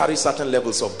cannot carry certain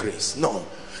levels of grace. No,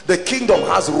 the kingdom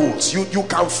has rules. You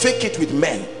can fake it with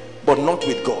men, but not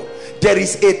with God. There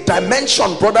is a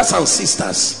dimension, brothers and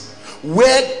sisters,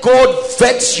 where God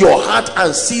vets your heart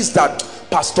and sees that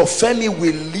Pastor Femi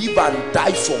will live and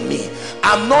die for me.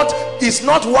 It's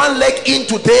not one leg in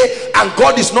today and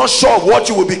God is not sure of what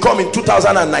you will become in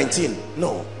 2019.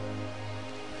 No.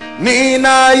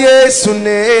 Nina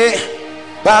Yesune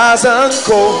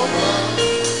Bazanko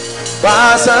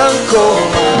Bazanko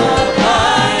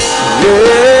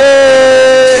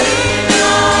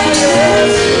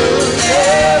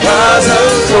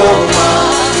Bazanko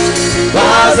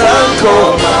Bazanko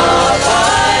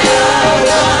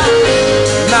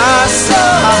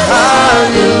Nasahanina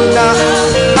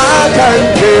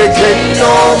Akante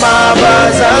Keno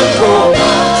Bazanko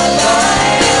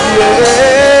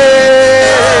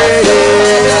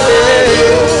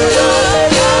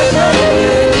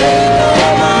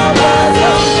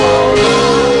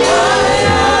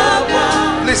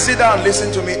Sit down,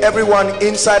 listen to me. Everyone,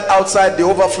 inside, outside, the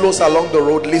overflows along the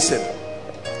road, listen.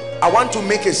 I want to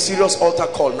make a serious altar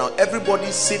call now. Everybody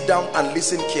sit down and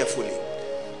listen carefully.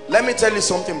 Let me tell you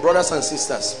something, brothers and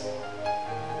sisters.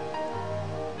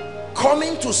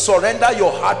 Coming to surrender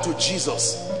your heart to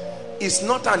Jesus is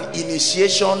not an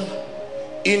initiation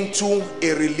into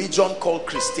a religion called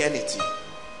Christianity.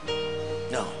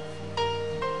 No.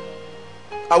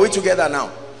 Are we together now?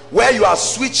 Where you are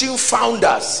switching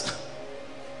founders.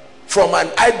 From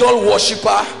an idol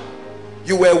worshiper,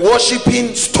 you were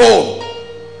worshiping stone.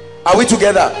 Are we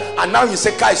together? And now you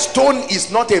say, guys, stone is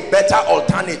not a better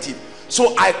alternative.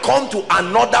 So I come to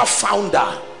another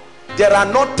founder. There are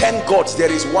not 10 gods, there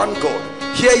is one God.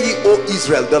 Hear ye, O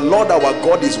Israel, the Lord our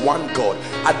God is one God.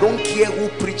 I don't care who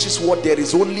preaches what, there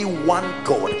is only one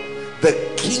God, the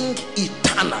King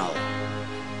eternal.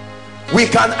 We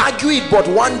can argue it, but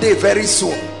one day, very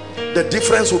soon, the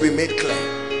difference will be made clear.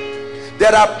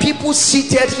 There are people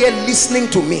seated here listening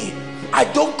to me. I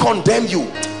don't condemn you,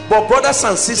 but brothers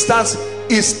and sisters,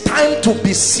 it's time to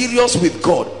be serious with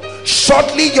God.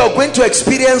 Shortly you're going to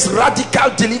experience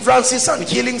radical deliverances and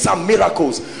healings and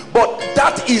miracles, but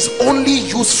that is only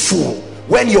useful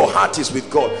when your heart is with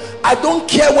God. I don't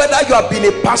care whether you have been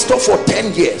a pastor for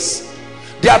 10 years.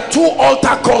 There are 2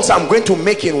 altar calls I'm going to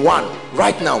make in one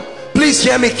right now. Please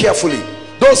hear me carefully.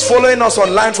 Those following us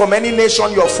online from any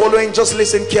nation you're following, just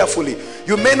listen carefully.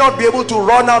 You may not be able to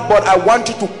run out, but I want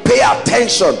you to pay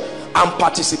attention and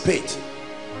participate.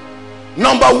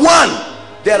 Number 1,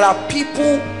 there are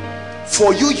people,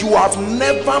 for you have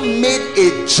never made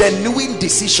a genuine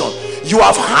decision. You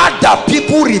have heard that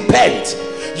people repent.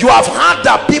 You have heard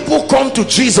that people come to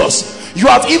Jesus. You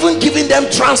have even given them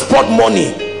transport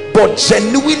money, but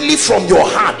genuinely from your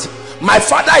heart. My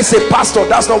father is a pastor,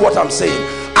 that's not what I'm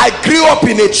saying. I grew up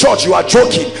in a church. You are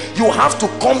joking. You have to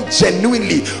come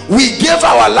genuinely. We gave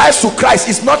our lives to Christ.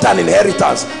 It's not an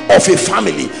inheritance of a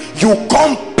family. You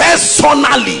come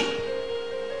personally.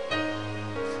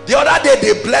 The other day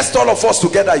they blessed all of us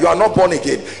together. You are not born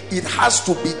again. It has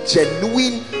to be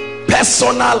genuine,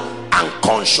 personal and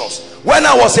conscious. When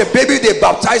I was a baby, they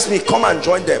baptized me. Come and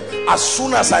join them. As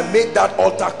soon as I made that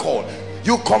altar call,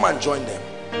 you come and join them.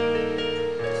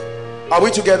 Are we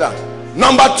together?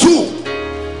 Number 2,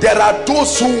 there are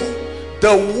those who,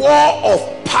 the war of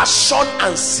passion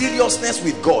and seriousness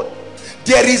with God,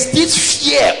 there is this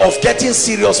fear of getting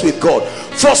serious with God.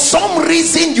 For some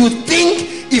reason you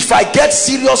think, if I get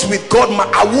serious with God,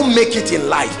 I won't make it in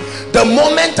life. The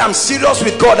moment I'm serious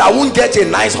with God, I won't get a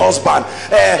nice husband.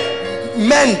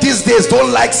 Men these days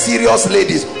don't like serious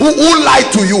ladies. Who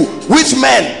lied to you? Which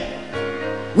men?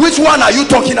 Which one are you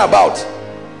talking about?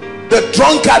 The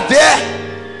drunkard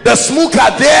there, the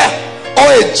smoker there, or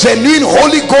a genuine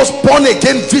Holy Ghost born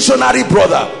again visionary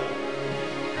brother?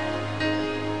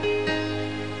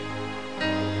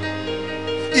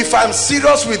 If I'm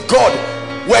serious with God,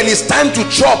 when it's time to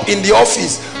chop in the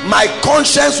office, my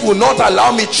conscience will not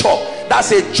allow me chop.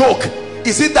 That's a joke.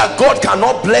 Is it that God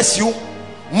cannot bless you?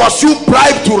 Must you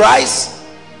bribe to rise?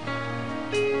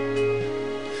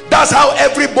 That's how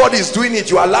everybody is doing it.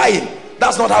 You are lying.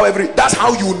 That's not how that's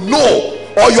how you know,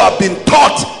 or you have been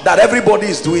taught that everybody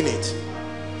is doing it.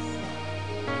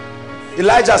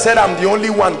 Elijah said, I'm the only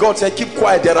one. God said, keep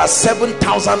quiet. There are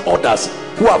 7,000 others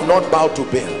who have not bowed to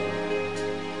Baal.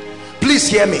 Please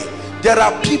hear me. There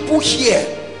are people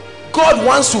here, God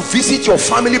wants to visit your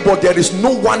family, but there is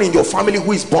no one in your family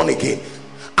who is born again,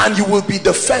 and you will be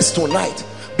the first tonight,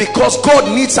 because God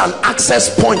needs an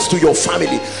access point to your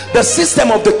family. The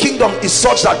system of the kingdom is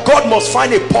such that God must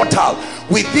find a portal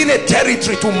within a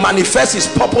territory to manifest his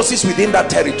purposes within that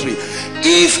territory.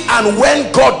 If and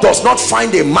when God does not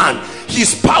find a man,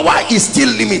 his power is still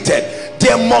limited.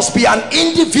 There must be an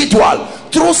individual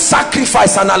through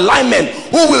sacrifice and alignment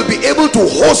who will be able to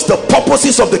host the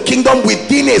purposes of the kingdom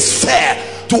within a sphere,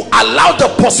 to allow the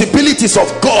possibilities of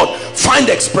God find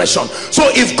expression. So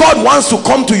if God wants to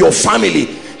come to your family,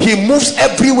 he moves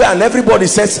everywhere and everybody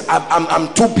says,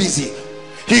 I'm too busy.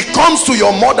 He comes to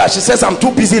your mother, she says, I'm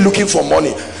too busy looking for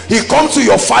money. He comes to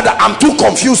your father, I'm too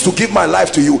confused to give my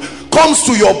life to you. Comes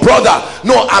to your brother,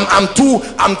 no,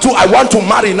 I want to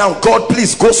marry now, God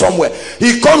please go somewhere.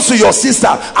 He comes to your sister,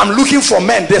 I'm looking for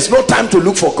men, there's no time to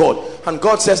look for God. And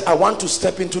God says, I want to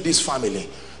step into this family.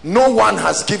 No one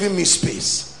has given me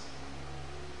space.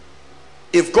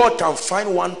 If God can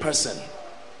find one person,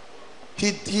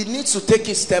 he needs to take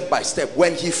it step by step.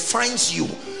 When he finds you,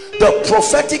 the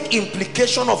prophetic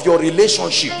implication of your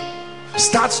relationship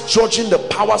starts judging the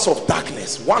powers of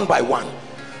darkness one by one.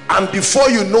 And before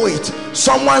you know it,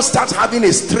 someone starts having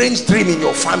a strange dream in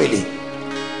your family.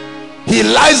 He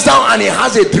lies down and he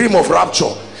has a dream of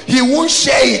rapture. He won't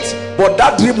share it, but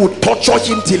that dream will torture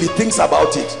him till he thinks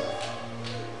about it.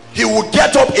 He will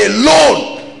get up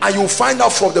alone, and you'll find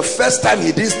out for the first time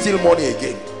he didn't steal money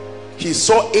again. He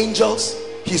saw angels,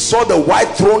 he saw the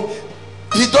white throne.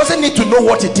 He doesn't need to know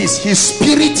what it is. His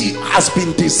spirit has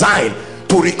been designed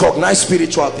to recognize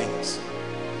spiritual things.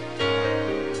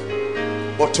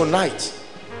 But tonight,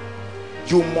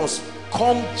 you must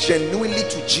come genuinely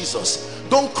to Jesus.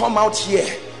 Don't come out here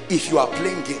if you are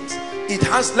playing games. It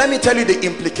has, let me tell you the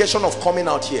implication of coming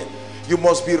out here. You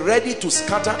must be ready to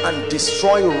scatter and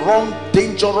destroy wrong,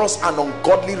 dangerous and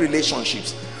ungodly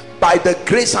relationships by the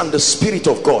grace and the Spirit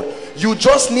of God. You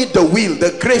just need the will.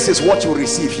 The grace is what you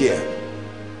receive here.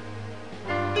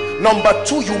 Number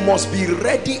two, you must be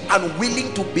ready and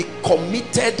willing to be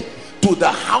committed to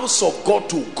the house of God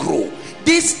to grow.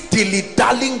 This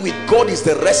dilly-dallying with God is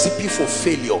the recipe for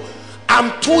failure.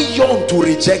 I'm too young to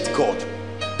reject God.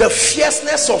 The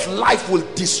fierceness of life will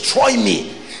destroy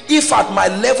me if at my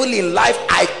level in life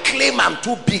I claim I'm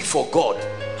too big for God.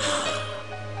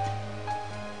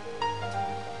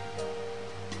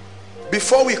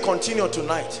 Before we continue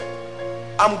tonight,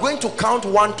 I'm going to count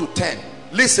 1 to 10.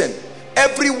 Listen,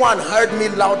 everyone heard me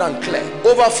loud and clear.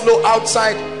 Overflow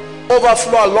outside,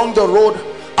 overflow along the road.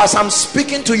 As I'm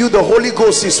speaking to you, the Holy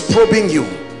Ghost is probing you.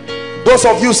 Those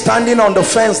of you standing on the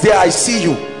fence there, I see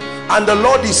you, and the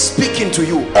Lord is speaking to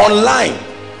you online.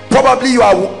 Probably you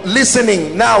are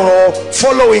listening now or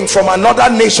following from another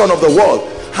nation of the world,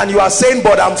 and you are saying,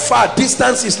 but I'm far.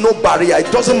 Distance is no barrier.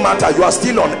 It doesn't matter. You are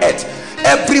still on earth.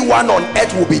 Everyone on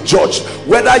earth will be judged,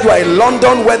 whether you are in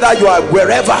London, whether you are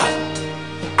wherever.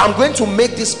 I'm going to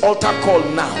make this altar call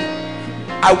now.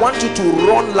 I want you to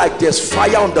run like there's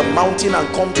fire on the mountain and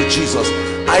come to Jesus.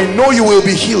 I know you will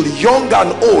be healed, young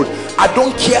and old. I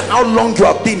don't care how long you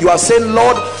have been. You are saying,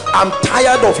 Lord, I'm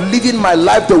tired of living my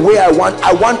life the way I want.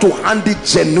 I want to hand it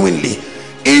genuinely.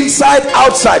 Inside,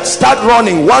 outside, start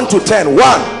running. 1 to 10. 1.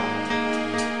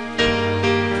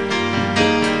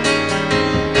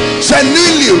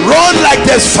 Genuinely run like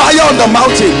there's fire on the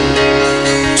mountain.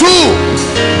 2.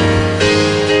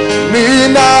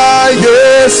 Mina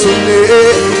Yesu ne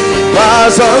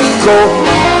bazankoma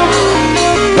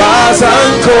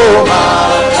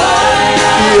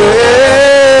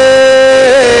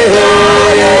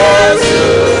Yesu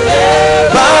ne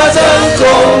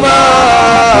bazankoma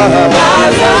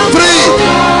 3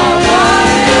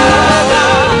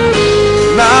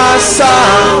 Nasa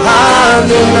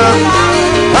hanuna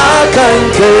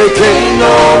akankeke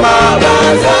noma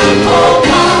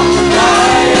bazankoma.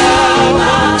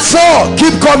 4,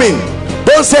 keep coming.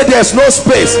 Don't say there's no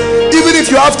space. Even if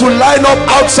you have to line up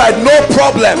outside, no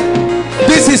problem.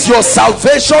 This is your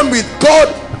salvation with God,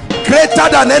 greater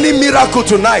than any miracle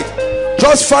tonight.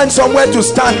 Just find somewhere to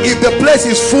stand. If the place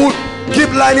is full, keep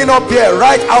lining up there,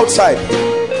 right outside.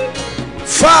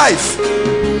 5.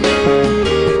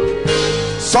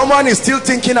 Someone is still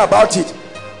thinking about it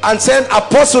and saying,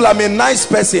 Apostle, I'm a nice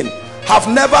person, have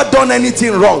never done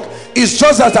anything wrong. It's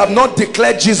just that I've not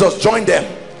declared Jesus. Join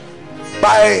them.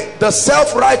 By the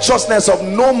self-righteousness of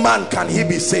no man can he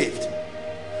be saved.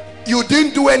 You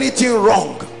didn't do anything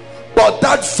wrong, but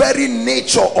that very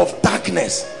nature of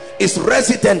darkness is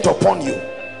resident upon you.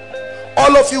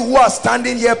 All of you who are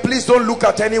standing here, please don't look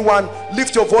at anyone.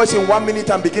 Lift your voice in 1 minute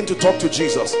and begin to talk to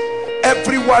Jesus.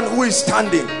 Everyone who is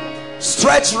standing,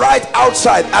 stretch right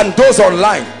outside, and those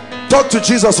online, talk to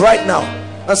Jesus right now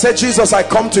and say, Jesus, I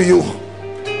come to you.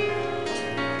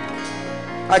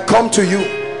 I come to you.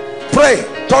 Pray,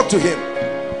 talk to him.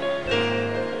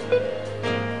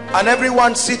 And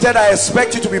everyone seated, I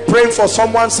expect you to be praying for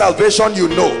someone's salvation. You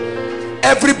know,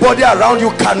 everybody around you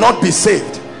cannot be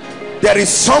saved. There is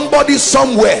somebody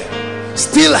somewhere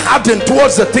still hardened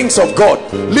towards the things of God.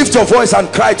 Lift your voice and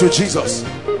cry to Jesus.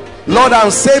 Lord, I'm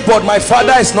saved, but my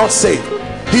father is not saved.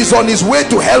 He's on his way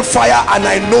to hellfire, and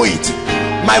I know it.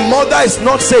 My mother is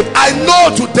not saved. I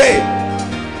know today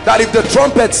that if the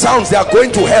trumpet sounds, they are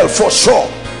going to hell for sure.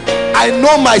 I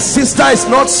know my sister is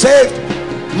not saved.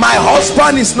 My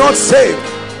husband is not saved.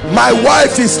 My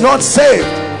wife is not saved.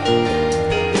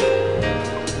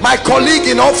 My colleague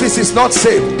in office is not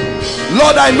saved.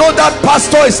 Lord, I know that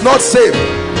pastor is not saved.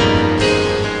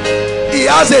 He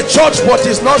has a church, but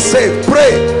he's not saved.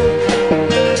 Pray.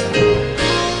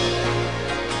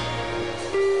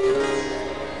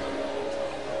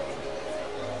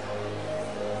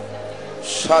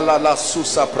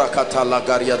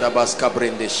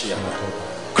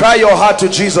 Cry your heart to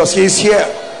Jesus. He is here.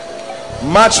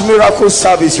 Match miracle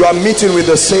service. You are meeting with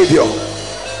the Savior.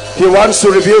 He wants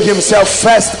to reveal himself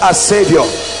first as Savior,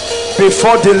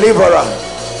 before deliverer,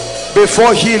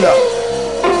 before healer.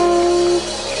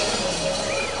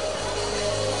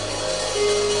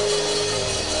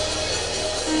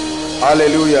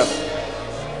 Hallelujah.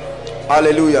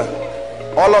 Hallelujah.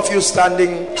 All of you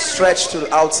standing stretched to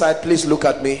the outside, please look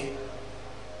at me.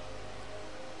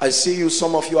 I see you.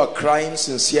 Some of you are crying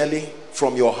sincerely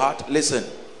from your heart. Listen,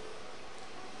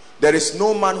 there is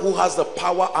no man who has the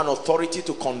power and authority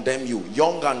to condemn you,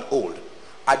 young and old.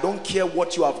 I don't care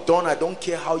what you have done. I don't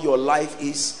care how your life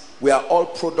is. We are all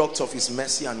products of his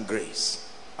mercy and grace.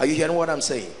 Are you hearing what I'm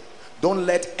saying? Don't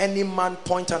let any man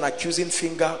point an accusing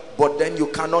finger, but then you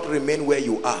cannot remain where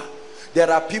you are. There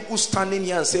are people standing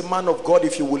here and say, man of God,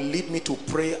 if you will lead me to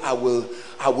pray, I will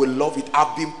love it.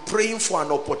 I've been praying for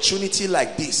an opportunity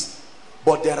like this,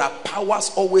 but there are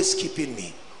powers always keeping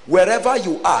me. Wherever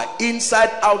you are, inside,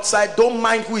 outside, don't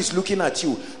mind who is looking at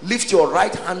you. Lift your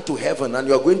right hand to heaven and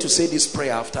you are going to say this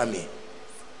prayer after me.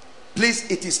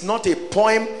 Please, it is not a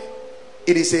poem.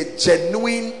 It is a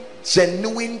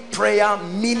genuine prayer,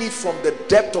 meaning from the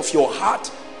depth of your heart.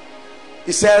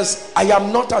 It says, I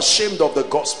am not ashamed of the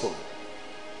gospel.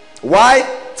 Why?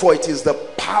 For it is the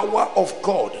power of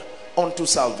God unto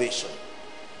salvation.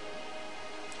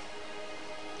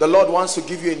 The Lord wants to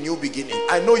give you a new beginning.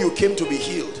 I know you came to be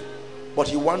healed, but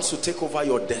he wants to take over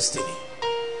your destiny.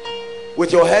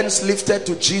 With your hands lifted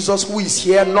to Jesus, who is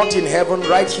here, not in heaven,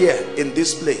 right here in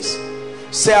this place,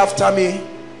 say after me,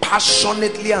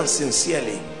 passionately and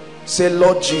sincerely, say,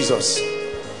 Lord Jesus,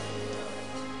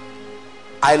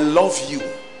 I love you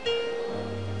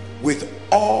with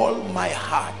all my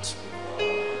heart.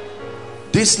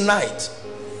 This night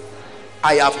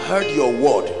I have heard your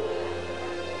word,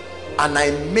 and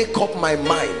I make up my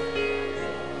mind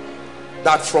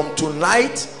that from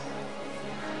tonight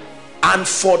and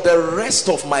for the rest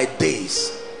of my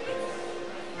days,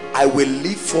 I will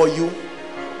live for you.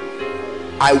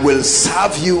 I will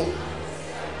serve you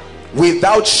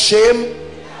without shame,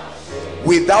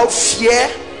 without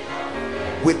fear,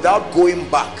 without going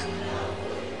back.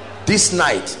 This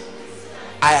night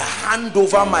I hand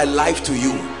over my life to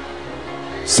you.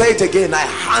 Say it again. I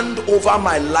hand over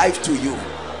my life to you.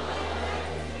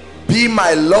 Be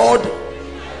my Lord,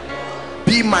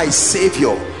 be my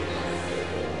Savior.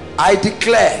 I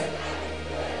declare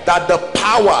that the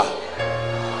power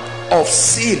of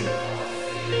sin,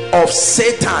 of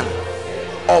Satan,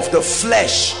 of the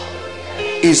flesh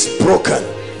is broken.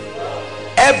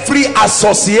 Every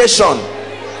association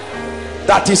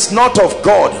that is not of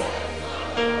God,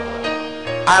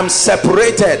 I am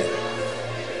separated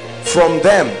from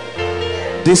them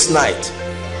this night.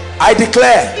 I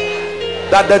declare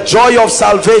that the joy of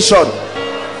salvation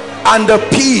and the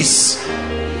peace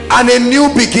and a new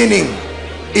beginning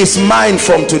is mine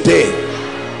from today.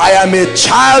 I am a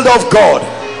child of God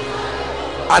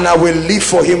and I will live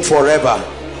for him forever.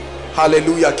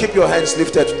 Hallelujah. Keep your hands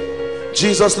lifted.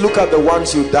 Jesus, look at the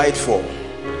ones you died for.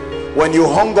 When you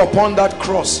hung upon that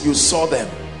cross, you saw them,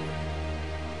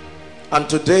 and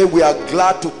today we are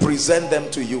glad to present them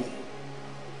to you.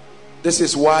 This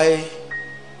is why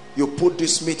you put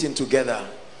this meeting together.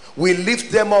 We lift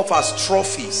them up as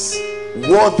trophies,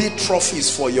 worthy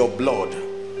trophies for your blood,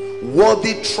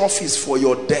 worthy trophies for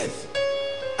your death.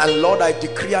 And Lord, I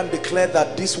decree and declare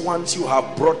that these ones you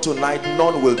have brought tonight,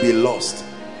 none will be lost.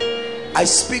 I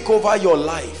speak over your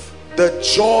life the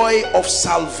joy of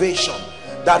salvation,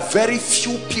 that very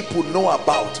few people know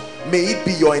about, may it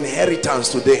be your inheritance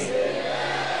today.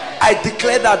 I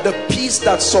declare that the peace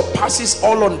that surpasses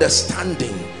all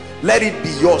understanding, let it be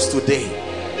yours today.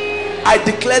 I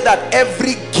declare that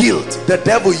every guilt the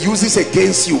devil uses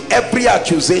against you, every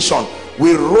accusation,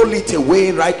 we roll it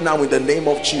away right now in the name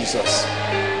of Jesus.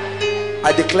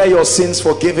 I declare your sins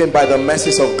forgiven by the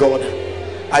mercies of God.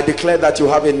 I declare that you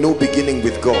have a new beginning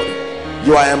with God.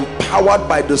 You are empowered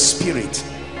by the Spirit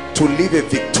to live a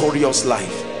victorious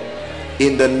life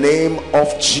in the name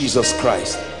of Jesus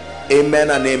Christ. Amen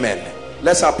and amen.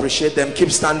 Let's appreciate them.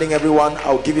 Keep standing, everyone.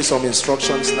 I'll give you some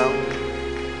instructions now.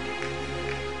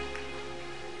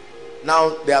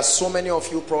 Now, there are so many of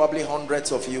you, probably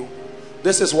hundreds of you.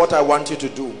 This is what I want you to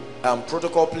do.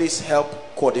 Protocol, please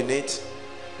help coordinate.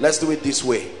 Let's do it this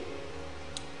way.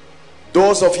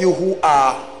 Those of you who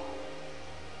are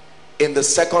in the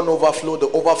second overflow, the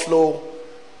overflow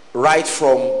right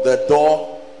from the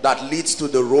door that leads to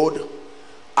the road,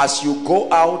 as you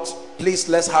go out, please,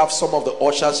 let's have some of the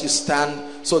ushers, you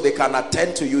stand so they can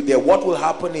attend to you there. What will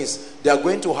happen is they are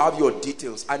going to have your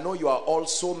details. I know you are all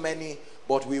so many,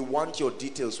 but we want your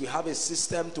details. We have a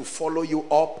system to follow you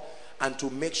up and to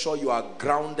make sure you are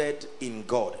grounded in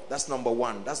God. That's number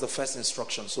one. That's the first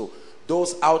instruction. So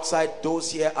those outside,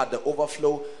 those here at the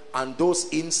overflow, and those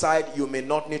inside, you may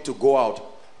not need to go out.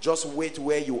 Just wait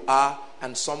where you are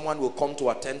and someone will come to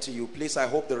attend to you. Please, I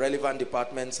hope the relevant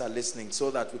departments are listening so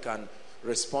that we can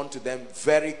respond to them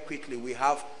very quickly. We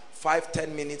have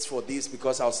 5-10 minutes for this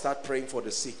because I'll start praying for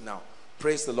the sick now.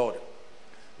 Praise the Lord.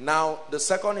 Now, the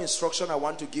second instruction I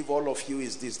want to give all of you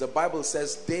is this. The Bible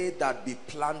says, they that be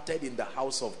planted in the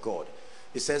house of God,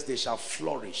 it says they shall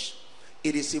flourish.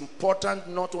 It is important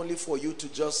not only for you to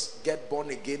just get born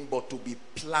again, but to be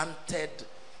planted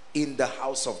in the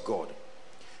house of God.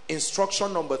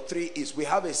 Instruction number 3 is we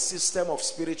have a system of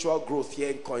spiritual growth here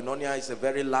in Koinonia. It's a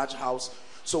very large house.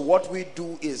 So what we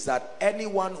do is that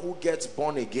anyone who gets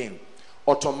born again,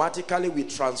 automatically we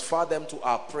transfer them to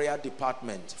our prayer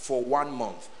department for 1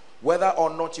 month. Whether or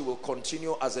not you will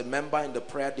continue as a member in the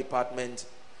prayer department,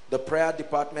 the prayer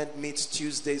department meets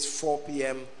Tuesdays 4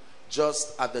 p.m.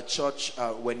 just at the church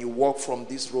when you walk from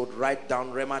this road right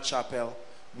down Rema Chapel.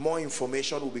 More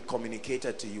information will be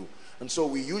communicated to you. And so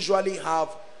we usually have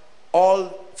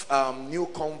all new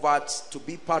converts to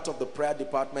be part of the prayer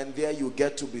department. There you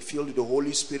get to be filled with the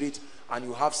Holy Spirit, and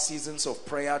you have seasons of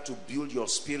prayer to build your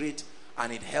spirit,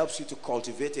 and it helps you to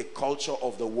cultivate a culture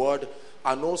of the word,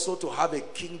 and also to have a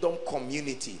kingdom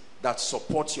community that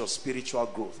supports your spiritual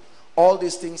growth. All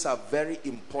these things are very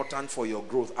important for your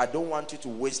growth. I don't want you to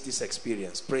waste this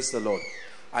experience. Praise the Lord.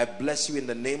 I bless you in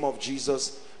the name of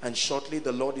Jesus, and shortly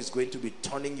the Lord is going to be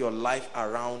turning your life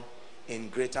around in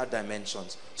greater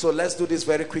dimensions. So let's do this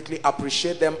very quickly.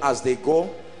 Appreciate them as they go.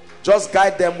 Just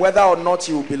guide them. Whether or not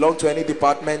you belong to any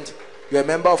department, you're a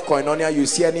member of Koinonia, you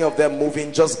see any of them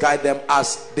moving, just guide them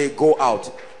as they go out.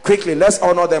 Quickly, let's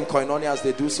honor them, Koinonia, as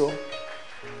they do so.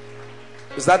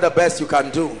 Is that the best you can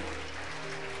do?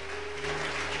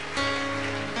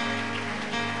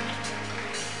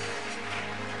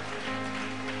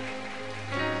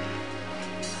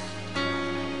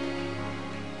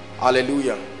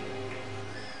 Hallelujah.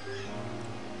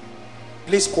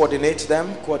 Please coordinate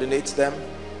them.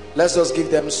 Let's just give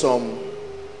them some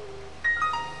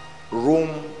room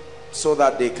so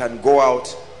that they can go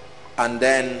out, and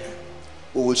then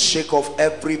we will shake off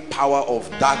every power of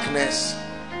darkness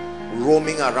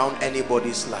roaming around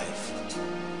anybody's life.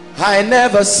 I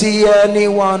never see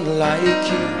anyone like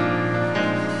you.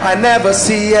 I never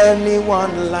see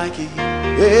anyone like you.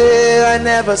 Yeah, I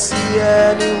never see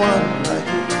anyone like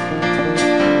you.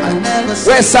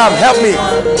 Where's Sam? Help me.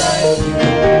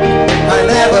 I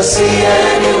never see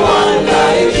anyone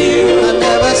like you. I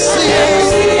never see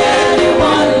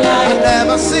anyone like you. I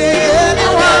never see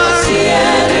anyone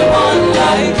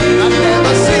like you. I never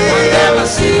see anyone like you. I never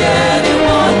see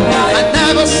anyone. I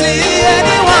never see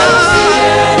anyone.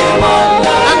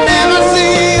 I never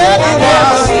see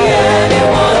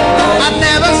anyone. I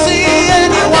never see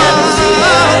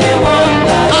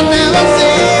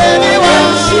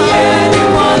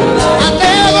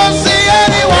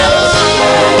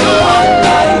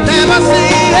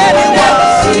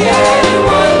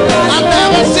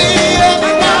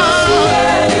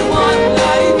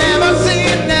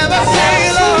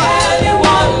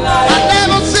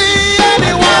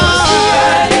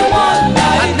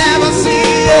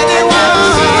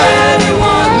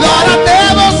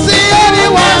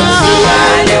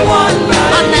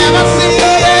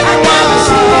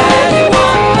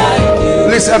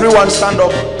everyone stand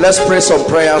up. Let's pray some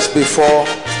prayers before.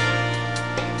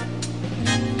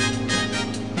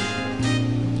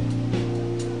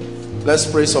 Let's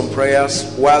pray some prayers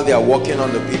while they are working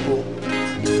on the people.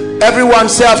 Everyone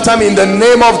say after me, in the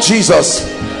name of Jesus.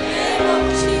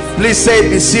 Please say it,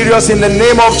 be serious, in the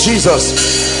name of Jesus.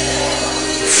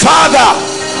 Father,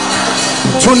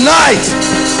 tonight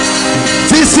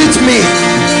visit me,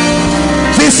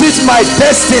 visit my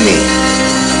destiny,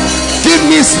 give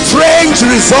me strange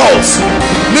results.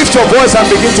 Lift your voice and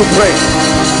begin to pray.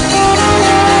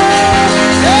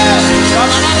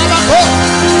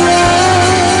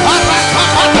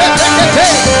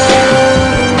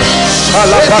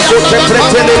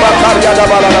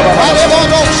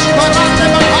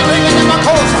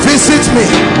 Visit me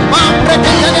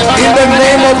in the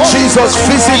name of Jesus.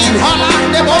 Visit me.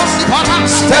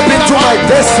 Step into my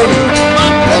destiny.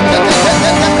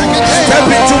 Step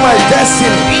into my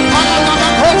destiny.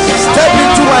 Step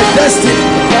into my destiny.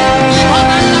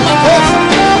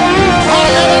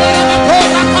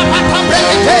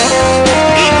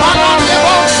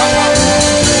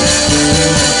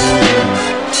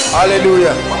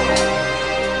 Hallelujah.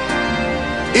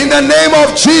 In the name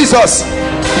of Jesus.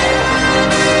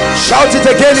 Shout it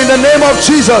again, in the name of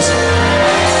Jesus.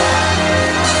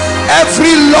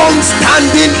 Every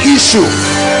long-standing issue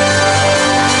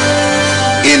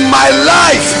in my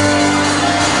life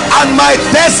and my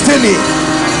destiny,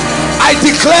 I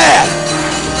declare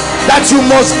that you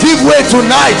must give way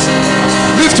tonight.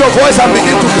 Lift your voice and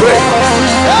begin to pray.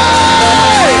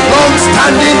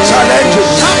 Long-standing challenges.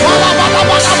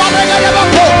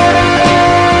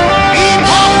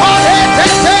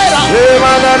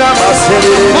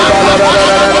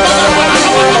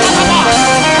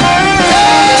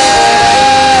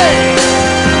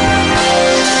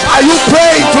 Are you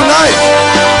praying tonight?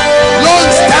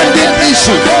 Long-standing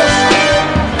issue.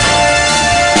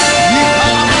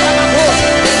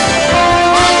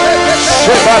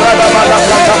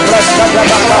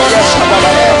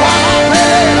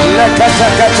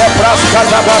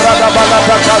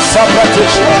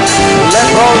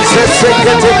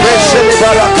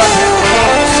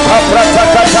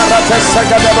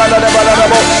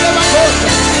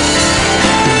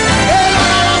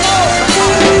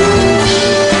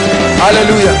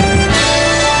 Hallelujah.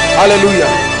 Hallelujah.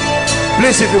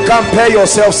 Please, if you can, pair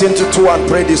yourselves into two and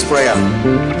pray this prayer.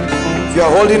 If you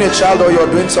are holding a child or you're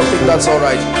doing something, that's all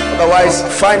right. Otherwise,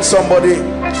 find somebody,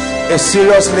 a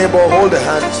serious neighbor, hold the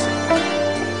hands.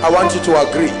 I want you to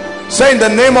agree. Say, in the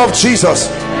name of Jesus,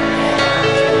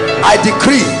 I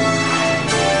decree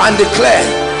and declare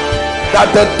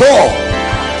that the door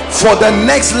for the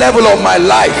next level of my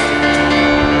life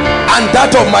and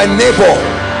that of my neighbor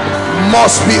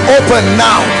must be open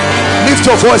now. Lift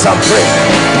your voice and pray.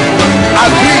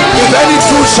 Agree. If any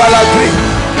two shall agree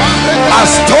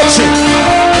as touching,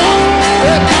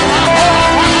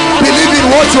 believe in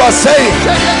what you are saying.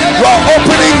 You are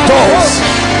opening doors.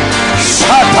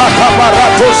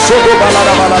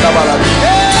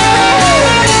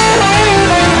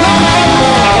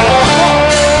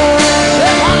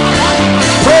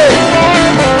 Pray.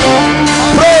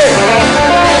 Pray.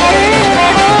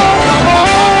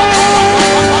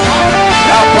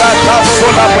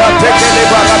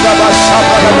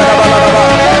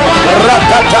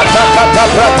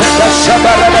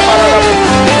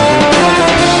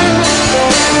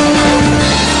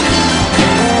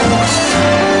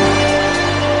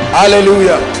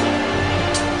 Hallelujah.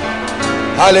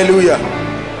 Hallelujah.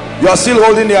 You are still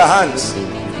holding your hands.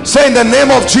 Say, in the name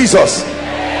of Jesus,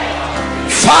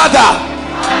 Father,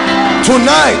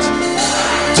 tonight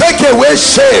take away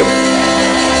shame,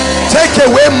 take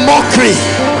away mockery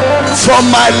from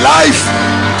my life,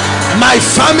 my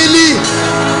family,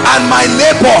 and my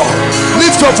neighbor.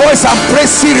 Lift your voice and pray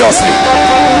seriously.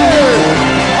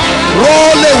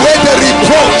 Roll away the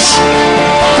reproach.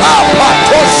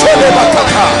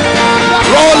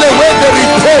 Roll away the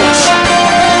reproach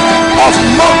of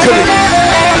mockery.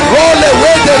 Roll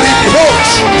away the reproach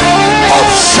of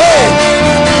shame.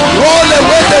 Roll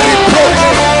away the reproach.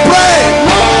 Pray.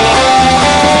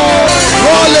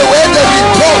 Roll away the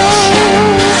reproach.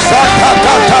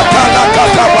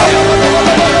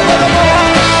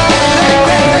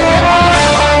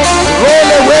 Roll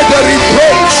away the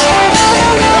reproach.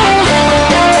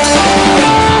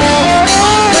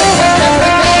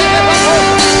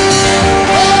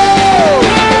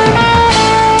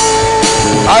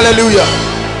 Hallelujah.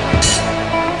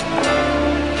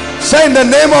 Say, in the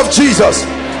name of Jesus,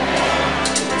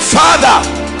 Father,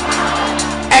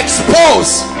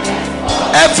 expose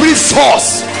every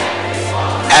force,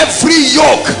 every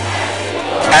yoke,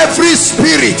 every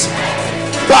spirit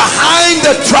behind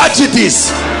the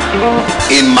tragedies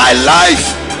in my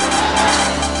life,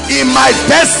 in my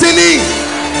destiny,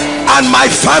 and my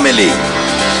family.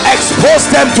 Expose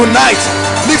them tonight.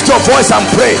 Lift your voice and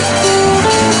pray.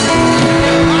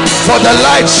 For the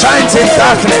light shines in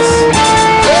darkness.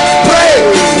 Pray.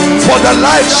 For the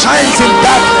light shines in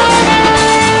darkness.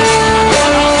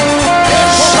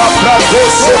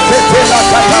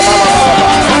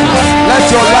 Let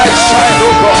your light shine,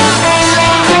 oh God.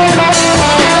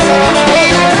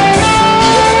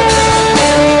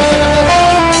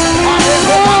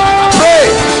 Pray.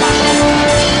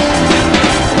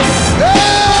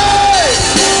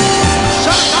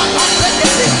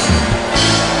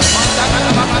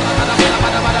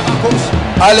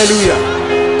 Hallelujah.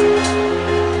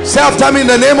 Say after me in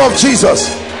the name of Jesus.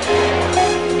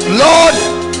 Lord,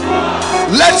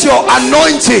 let your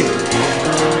anointing,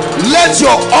 let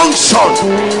your unction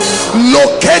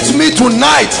locate me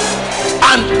tonight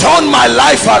and turn my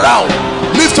life around.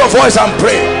 Lift your voice and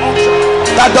pray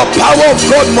that the power of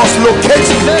God must locate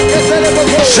me,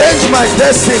 change my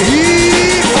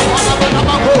destiny.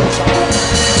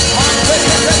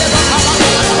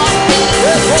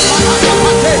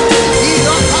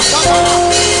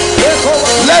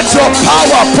 Let your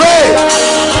power, pray.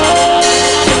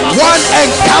 One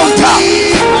encounter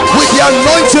with the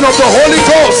anointing of the Holy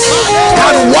Ghost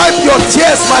can wipe your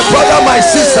tears, my brother, my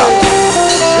sister.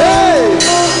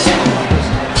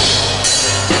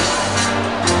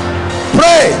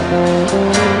 Pray.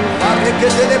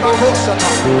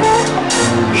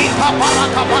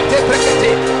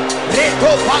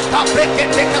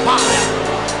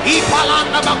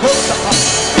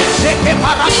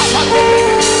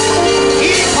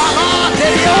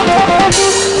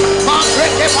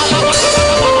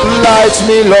 Light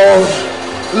me, Lord.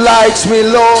 Light me,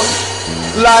 Lord.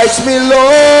 Light me,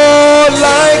 Lord,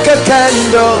 like a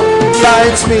candle.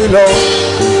 Light me, Lord.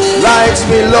 Light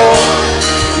me, Lord.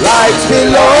 Light me,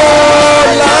 Lord,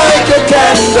 like a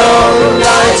candle.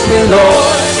 Light me,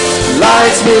 Lord.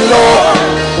 Light me, Lord.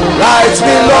 Light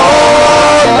me,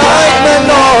 Lord, like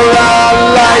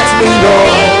menorah. Light me,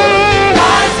 Lord.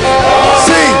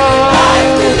 Sing.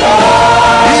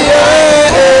 Yeah.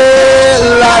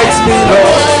 Light me,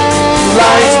 Lord.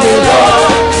 Light me,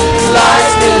 Lord.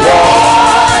 Light me,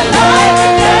 Lord.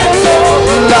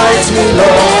 Light me,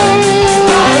 Lord.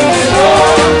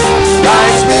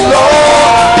 Light me,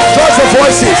 Lord. Trust the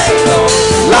voices.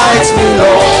 Light me,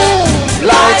 Lord.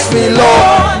 Light me,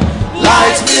 Lord.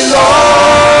 Light me,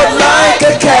 Lord, like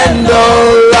a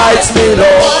candle. Light me,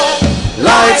 Lord.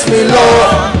 Light me,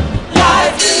 Lord.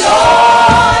 Light me,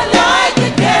 Lord, like a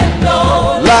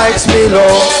candle. Light me,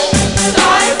 Lord.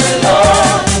 Light me,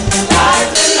 Lord.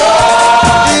 Light me, Lord.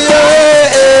 Yeah.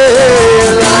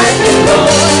 Light me,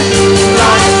 Lord.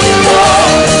 Light me,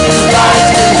 Lord. Light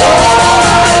me, Lord.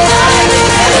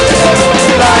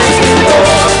 Light me,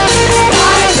 Lord.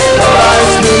 Light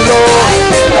me, Lord. Light me, Lord.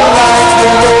 Light me,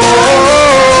 Lord.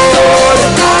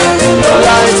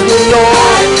 Light me, Lord.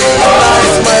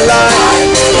 Light my life.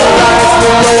 Light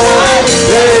me, Lord.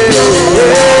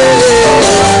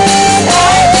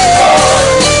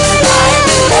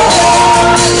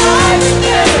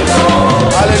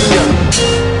 Hallelujah.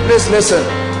 Please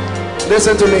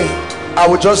listen to me. I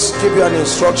will just give you an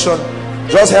instruction.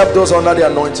 Just help those under the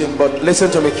anointing, but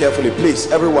listen to me carefully, please,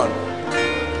 everyone.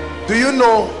 Do you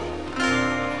know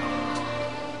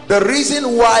the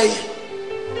reason why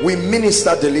we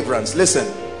minister deliverance? Listen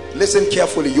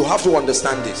carefully. You have to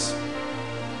understand this.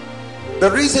 The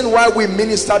reason why we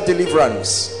minister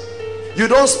deliverance, you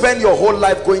don't spend your whole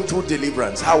life going through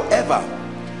deliverance. However,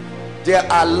 there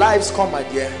are lives, come my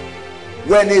dear,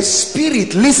 when a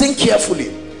spirit, listen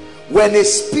carefully, when a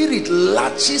spirit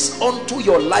latches onto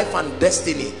your life and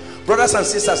destiny, brothers and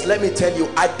sisters, let me tell you,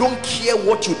 I don't care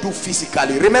what you do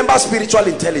physically. Remember spiritual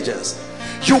intelligence.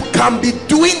 You can be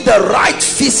doing the right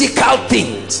physical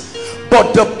things,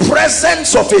 but the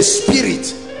presence of a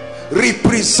spirit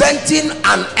representing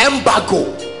an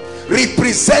embargo,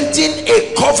 representing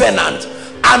a covenant,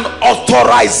 an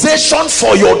authorization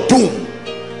for your doom,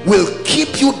 will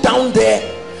keep you down there,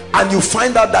 and you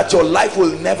find out that your life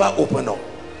will never open up.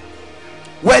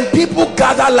 When people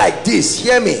gather like this,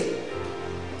 hear me,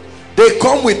 they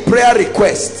come with prayer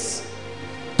requests,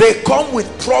 they come with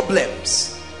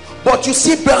problems, but you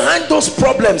see, behind those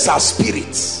problems are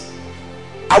spirits.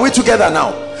 Are we together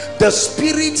now? The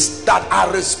spirits that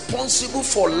are responsible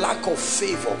for lack of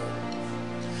favor,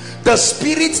 the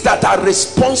spirits that are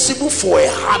responsible for a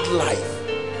hard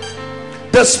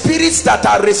life, the spirits that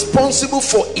are responsible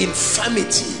for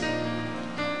infirmity,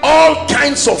 all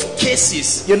kinds of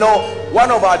cases. You know,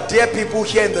 one of our dear people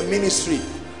here in the ministry,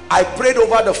 I prayed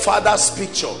over the father's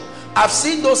picture. I've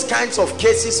seen those kinds of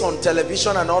cases on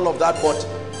television and all of that, but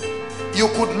you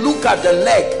could look at the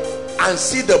leg and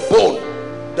see the bone,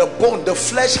 The bone, the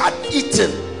flesh had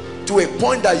eaten to a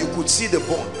point that you could see the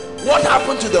bone. What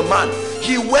happened to the man?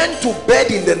 He went to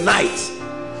bed in the night.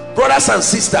 Brothers and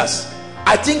sisters,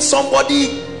 I think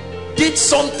somebody did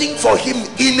something for him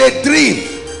in a dream,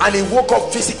 and he woke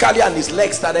up physically and his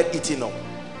legs started eating up.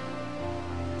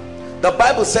 The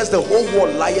Bible says the whole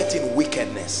world lieth in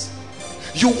wickedness.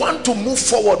 You want to move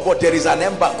forward, but there is an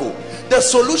embargo. The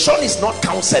solution is not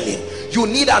counseling. You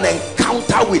need an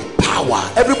encounter with power.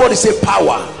 Everybody say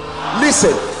power.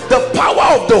 Listen, the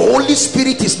power of the Holy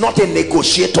Spirit is not a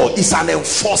negotiator, it's an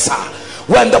enforcer.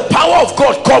 When the power of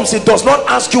God comes, it does not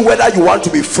ask you whether you want to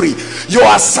be free. Your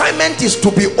assignment is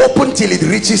to be open till it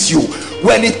reaches you.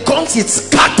 When it comes, it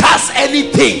scatters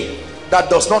anything that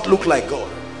does not look like God.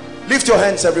 Lift your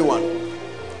hands, everyone.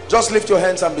 Just lift your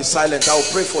hands and be silent. I will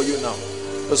pray for you now.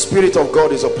 The Spirit of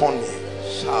God is upon me.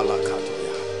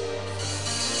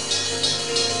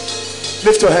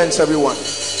 Lift your hands, everyone.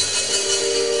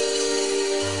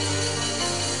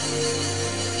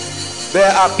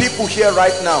 There are people here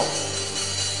right now.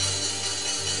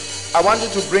 I want you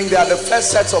to bring there the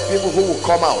first sets of people who will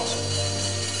come out.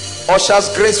 Ushers,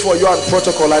 grace for you and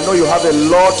protocol. I know you have a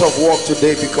lot of work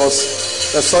today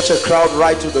because there's such a crowd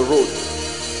right to the road.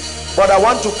 But I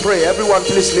want to pray. Everyone,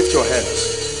 please lift your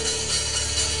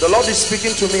hands. The Lord is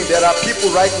speaking to me. There are people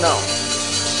right now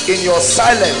in your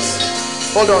silence.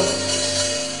 Hold on.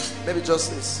 Maybe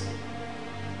just this.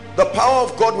 The power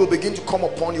of God will begin to come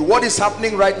upon you. What is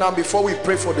happening right now before we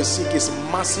pray for the sick is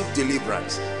massive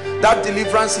deliverance. That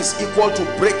deliverance is equal to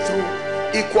breakthrough,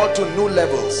 equal to new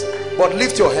levels. But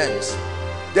lift your hands.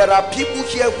 There are people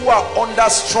here who are under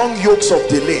strong yokes of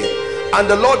delay, and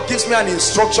the Lord gives me an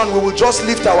instruction. We will just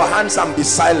lift our hands and be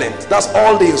silent. That's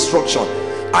all the instruction.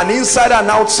 And inside and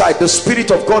outside, the Spirit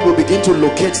of God will begin to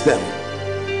locate them.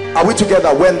 Are we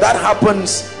together? When that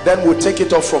happens, then we'll take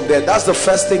it off from there. That's the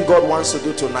first thing God wants to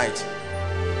do tonight.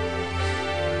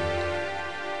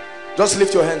 Just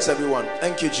lift your hands, everyone.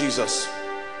 Thank you, Jesus.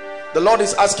 The Lord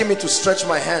is asking me to stretch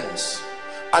my hands,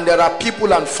 and there are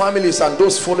people and families and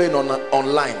those following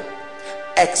online.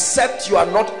 Except you are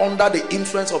not under the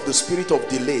influence of the spirit of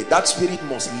delay, that spirit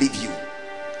must leave you.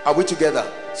 Are we together?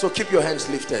 So keep your hands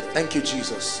lifted. Thank you,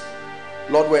 Jesus.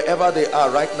 Lord, wherever they are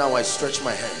right now, I stretch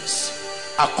my hands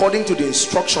according to the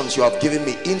instructions you have given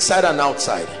me, inside and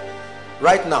outside.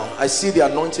 Right now, I see the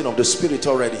anointing of the Spirit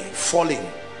already falling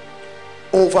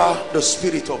over the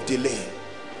spirit of delay.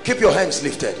 Keep your hands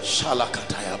lifted.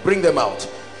 Shalakataya. Bring them out.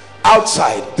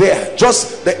 Outside there,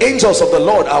 just the angels of the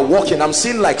Lord are walking. I'm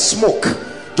seeing like smoke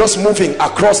just moving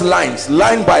across lines,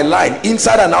 line by line,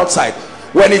 inside and outside.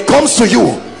 When it comes to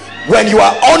you, when you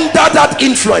are under that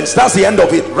influence, that's the end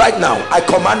of it. Right now, I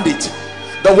command it.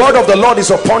 The word of the Lord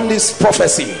is upon this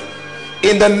prophecy.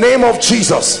 In the name of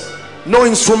Jesus, no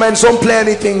instruments, don't play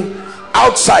anything.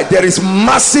 Outside, there is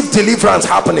massive deliverance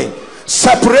happening.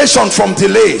 Separation from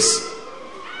delays.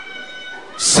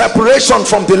 Separation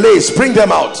from delays. Bring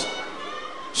them out.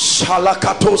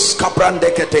 Shalakatos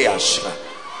kabrandeketeyash.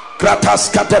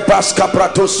 Kratas katebas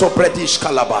kapratos sopredish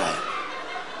kalabai.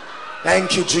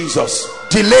 Thank you, Jesus.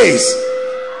 Delays.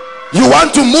 You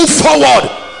want to move forward,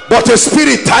 but a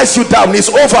spirit ties you down. It's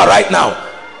over right now.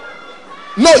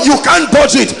 No, you can't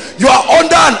dodge it. You are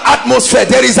under an atmosphere.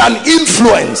 There is an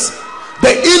influence.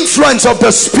 The influence of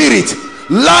the Spirit.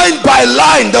 Line by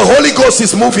line, the Holy Ghost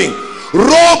is moving.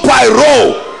 Row by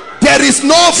row. There is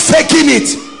no faking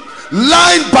it.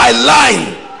 Line by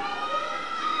line.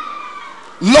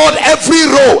 Lord, every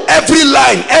row, every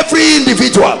line, every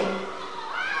individual,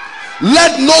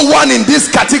 let no one in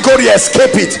this category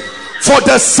escape it, for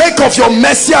the sake of your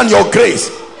mercy and your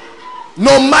grace.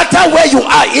 No matter where you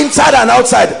are, inside and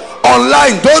outside,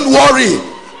 online, don't worry.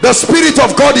 The Spirit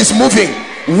of God is moving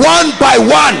one by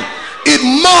one. It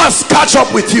must catch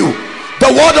up with you. The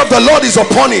word of the Lord is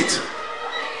upon it.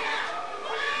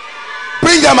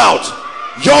 Bring them out.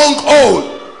 Young,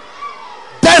 old,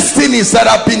 destinies that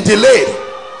have been delayed.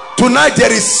 Tonight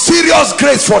there is serious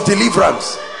grace for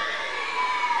deliverance.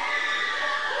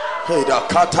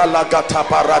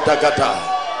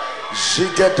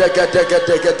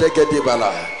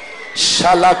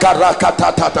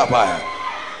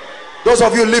 Those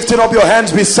of you lifting up your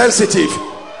hands, be sensitive.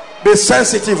 Be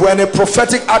sensitive. We're in a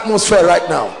prophetic atmosphere right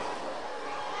now.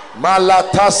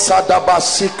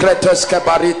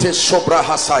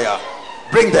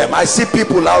 Bring them. I see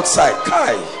people outside.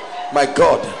 Kai, my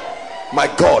God, my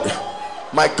God,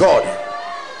 my God,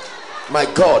 my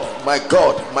God, my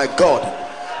God, my God,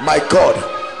 my God.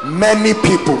 Many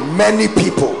people, many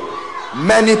people,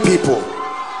 many people,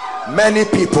 many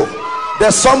people.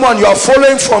 There's someone you are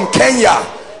following from Kenya.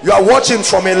 You are watching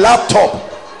from a laptop.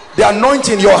 The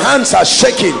anointing, your hands are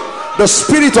shaking. The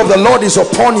Spirit of the Lord is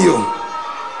upon you,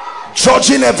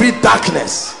 judging every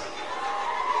darkness.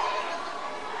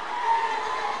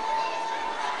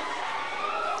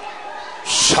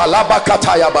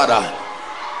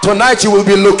 Tonight you will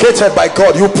be located by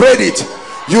God. You prayed it.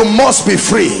 You must be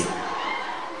free.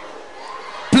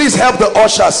 Please help the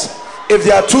ushers. If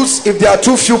there are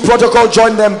too few protocol,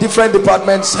 join them. Different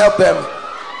departments, help them.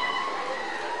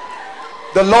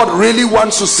 The Lord really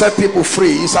wants to set people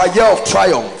free. It's a year of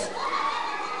triumph.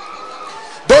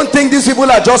 Don't think these people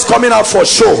are just coming out for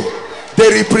show. They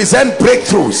represent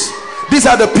breakthroughs. These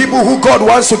are the people who God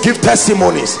wants to give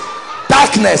testimonies.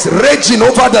 Darkness raging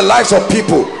over the lives of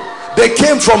people. They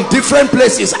came from different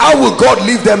places. How will God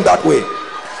leave them that way?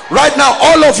 Right now,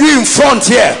 all of you in front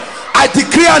here, I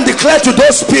decree and declare to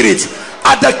those spirits,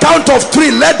 at the count of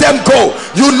 3, let them go.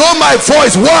 You know my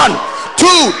voice. 1,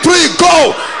 2, 3,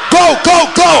 go. Go,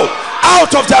 go, go.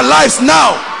 Out of their lives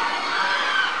now.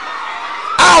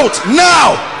 Out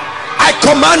now. I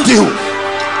command you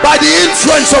by the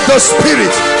influence of the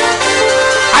Spirit.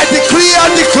 I decree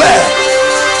and declare,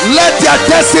 let their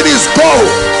destinies go.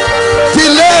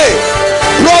 Delay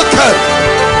broken.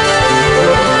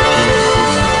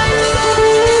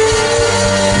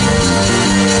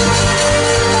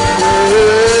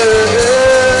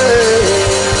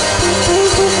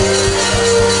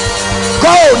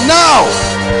 Go now.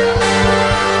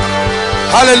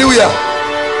 Hallelujah.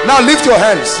 Now lift your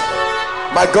hands.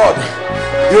 My God,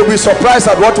 you'll be surprised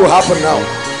at what will happen now.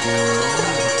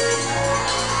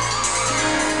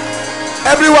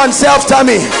 Everyone say after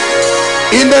me,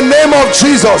 in the name of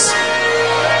Jesus.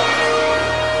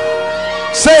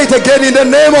 Say it again, in the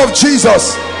name of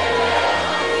Jesus.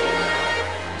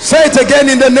 Say it again,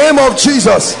 in the name of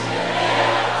Jesus.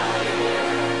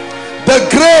 The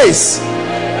grace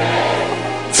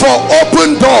for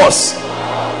open doors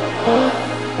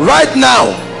right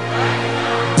now.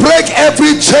 Break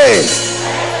every chain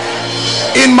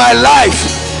in my life.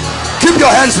 Keep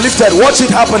your hands lifted. Watch it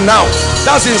happen now.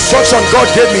 That's the instruction God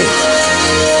gave me.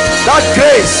 That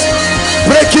grace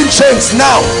breaking chains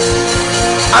now.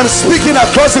 I'm speaking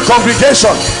across the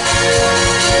congregation.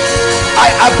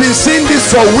 I have been seeing this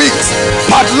for weeks.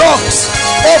 Padlocks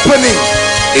opening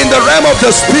in the realm of the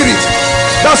Spirit.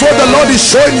 That's what the Lord is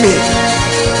showing me.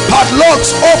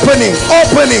 Padlocks opening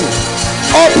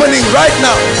right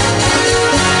now.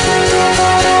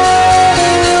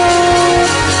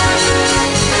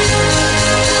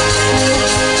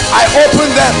 I open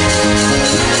them.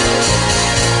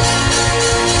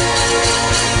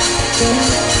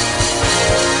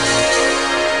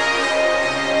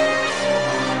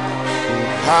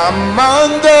 I'm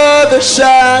under the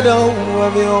shadow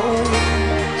of your wings.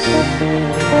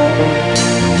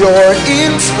 Your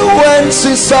influence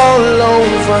is all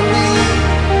over me.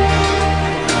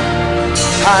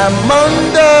 I'm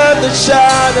under the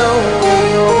shadow of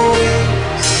your wings.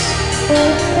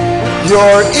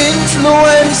 Your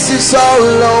influence is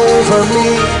all over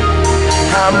me.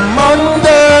 I'm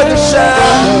under the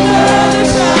shadow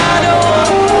of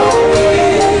your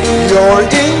wings. Your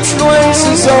influence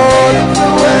is all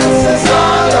over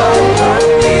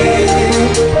me.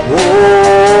 Oh,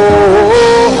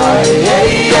 yeah,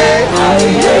 yeah,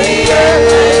 yeah,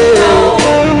 oh,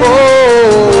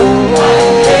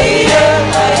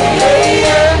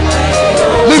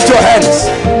 lift your hands.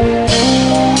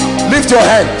 Lift your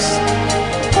hands.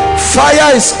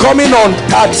 Fire is coming on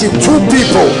 32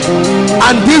 people,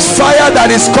 and this fire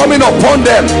that is coming upon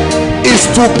them is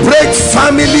to break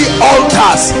family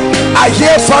altars. I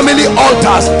hear family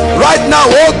altars right now.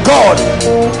 Oh God,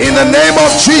 in the name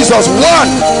of Jesus. 1,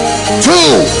 2,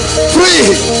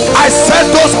 3. I set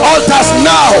those altars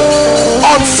now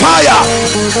on fire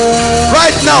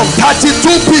right now. 32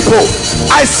 people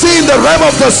I see in the realm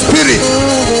of the Spirit.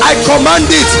 I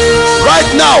command it right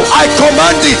now. I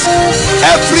command it.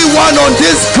 Everyone on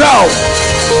this ground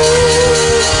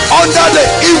under the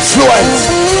influence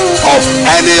of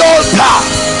any altar,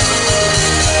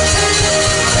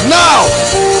 now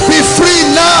be free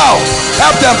now.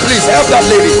 Help them, please. Help that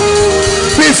lady.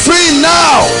 Be free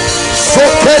now.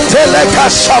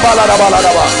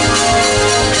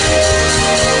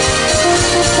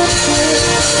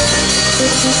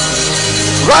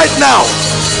 Right now.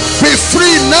 Be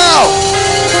free now.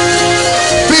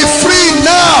 Be free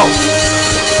now.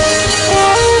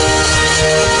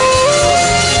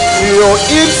 Your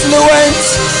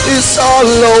influence is all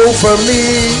over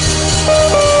me.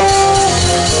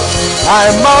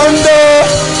 I'm under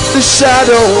the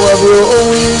shadow of your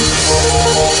wings.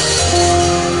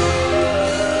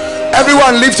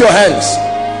 Everyone lift your hands.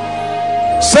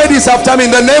 Say this after me.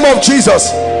 In the name of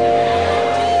Jesus,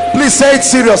 Please say it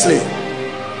seriously.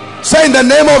 Say, in the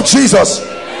name of Jesus,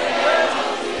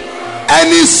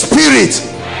 any spirit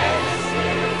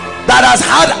that has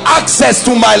had access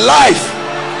to my life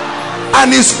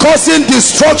and is causing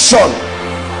destruction,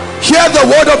 hear the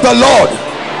word of the Lord.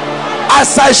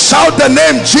 As I shout the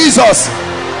name Jesus,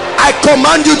 I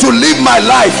command you to live my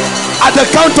life. At the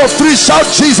count of 3, shout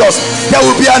Jesus. There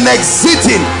will be an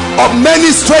exiting of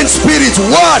many strange spirits. 1,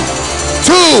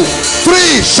 2,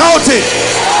 3, shout it.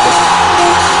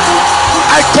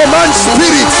 I command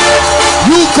spirits,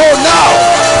 you go now,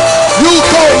 you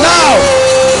go now,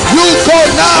 you go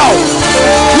now,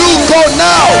 you go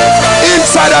now,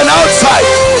 inside and outside.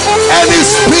 Any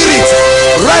spirit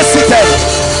resident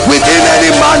within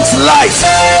any man's life,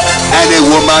 any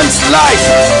woman's life,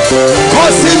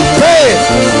 causing pain,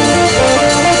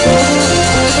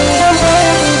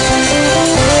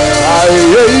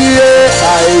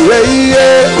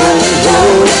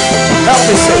 help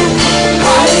me say,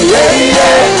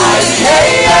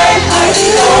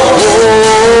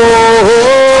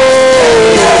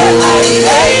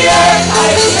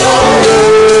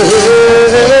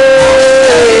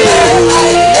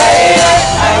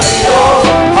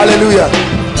 hallelujah.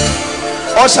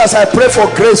 Ushers, I pray for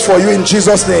grace for you in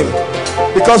Jesus' name,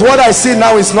 because what I see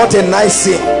now is not a nice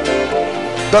thing.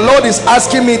 The Lord is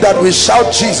asking me that we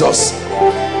shout Jesus.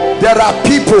 There are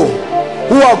people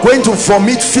who are going to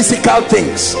vomit physical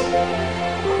things.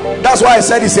 That's why I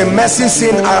said it's a messy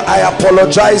sin. I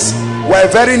apologize. We're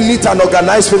very neat and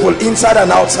organized people, inside and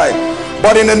outside.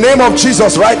 But in the name of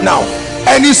Jesus right now,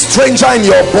 any stranger in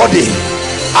your body,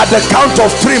 at the count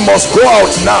of 3 must go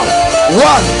out now. 1,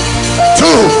 2,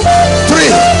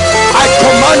 3. I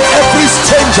command every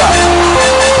stranger,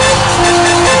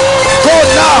 go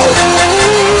now.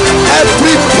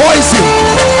 Every poison,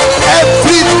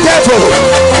 every devil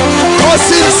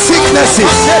causing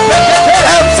sicknesses,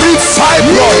 every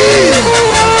fibroid,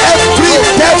 every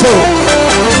devil,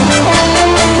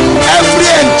 every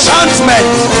enchantment,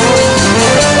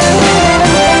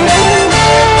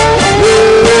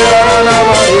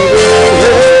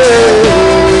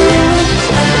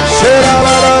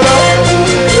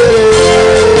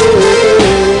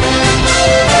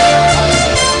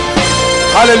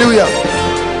 hallelujah.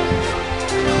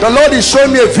 The Lord is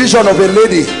showing me a vision of a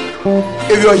lady.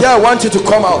 If you're here, I want you to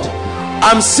come out.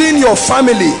 I'm seeing your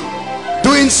family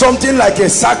doing something like a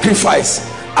sacrifice,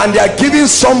 and they are giving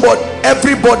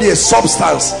everybody a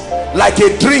substance, like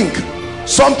a drink,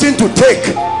 something to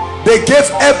take. They gave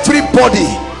everybody,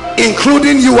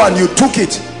 including you, and you took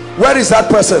it. Where is that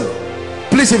person?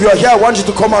 Please, if you're here, I want you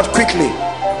to come out quickly.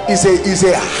 It's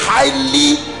a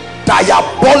highly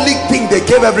diabolic thing they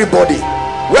gave everybody.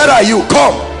 Where are you?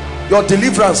 Come. Your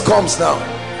deliverance comes now.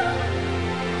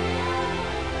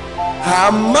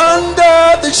 I'm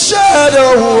under the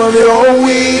shadow of your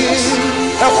wings.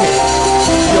 Help me.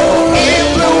 Your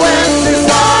influence is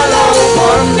all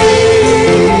over me.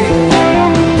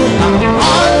 I'm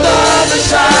under the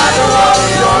shadow of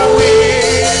your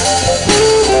wings.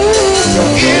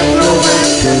 Your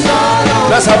influence is all over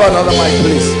me. Let's have another mic,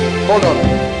 please. Hold on.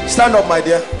 Stand up, my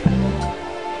dear.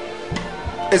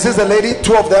 Is this the lady?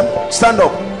 2 of them. Stand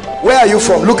up. Where are you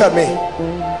from? Look at me.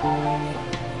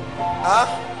 Huh?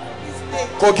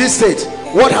 Kogi State.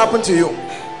 What happened to you?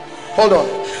 Hold on.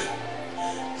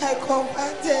 I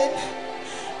converted.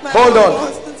 Hold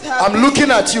on. I'm looking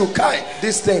at you, Kai.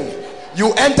 This thing.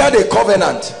 You entered a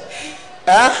covenant.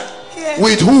 Yes.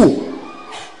 With who?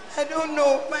 I don't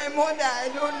know. My mother, I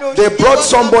don't know. They brought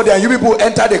somebody and you people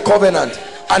entered a covenant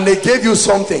and they gave you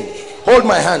something. Hold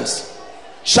my hands.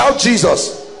 Shout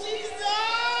Jesus.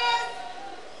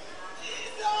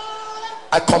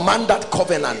 I command that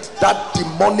covenant, that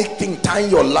demonic thing tying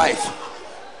your life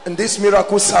in this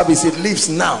miracle service, it leaves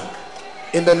now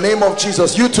in the name of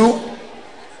Jesus. You too?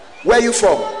 Where are you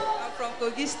from? I'm from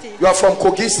Kogi State. You are from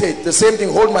Kogi State. The same thing.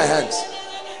 Hold my hands.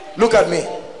 Look at me.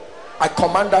 I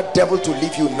command that devil to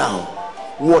leave you now.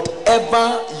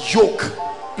 Whatever yoke,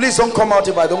 please don't come out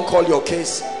if I don't call your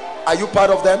case. Are you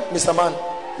part of them? Mr. Man,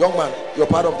 young man, you're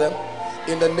part of them.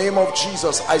 In the name of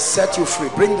Jesus, I set you free.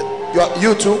 Bring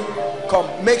you too. Come,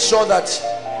 make sure that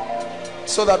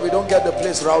so that we don't get the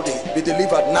place rowdy. Be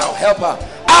delivered now. Help her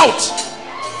out.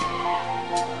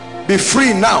 Be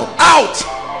free now. Out.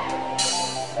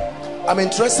 I'm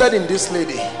interested in this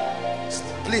lady.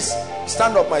 Please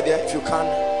stand up, my dear, if you can.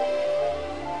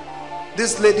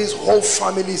 This lady's whole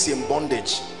family is in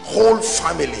bondage. Whole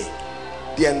family,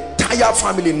 the entire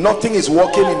family. Nothing is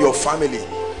working in your family.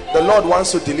 The Lord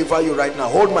wants to deliver you right now.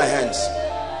 Hold my hands.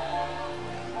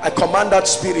 I command that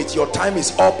spirit, your time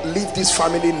is up. Leave this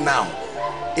family now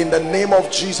in the name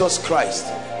of Jesus Christ.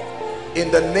 In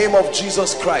the name of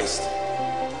Jesus Christ.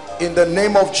 In the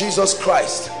name of Jesus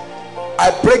Christ.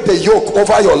 I break the yoke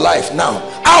over your life now.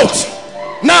 Out!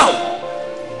 Now!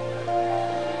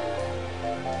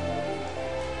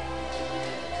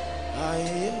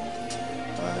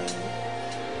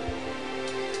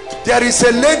 There is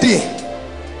a lady.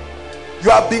 You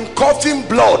have been coughing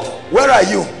blood. Where are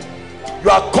you? You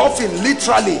are coughing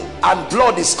literally and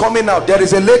blood is coming out. There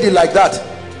is a lady like that.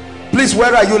 Please,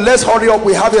 where are you? Let's hurry up.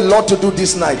 We have a lot to do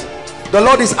this night. The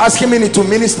Lord is asking me to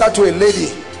minister to a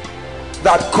lady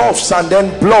that coughs and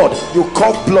then blood. You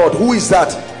cough blood. Who is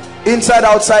that? Inside,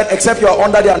 outside, except you are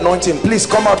under the anointing. Please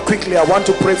come out quickly. I want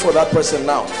to pray for that person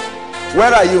now.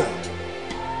 Where are you?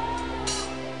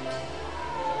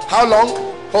 How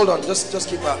long? Hold on, just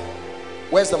keep her.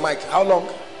 Where's the mic? How long?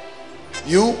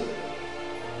 You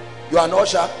are an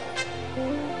usher.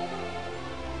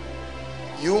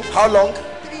 You, how long?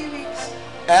 3 weeks.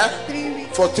 3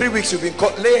 weeks. For 3 weeks you've been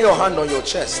caught. Lay your hand on your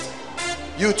chest.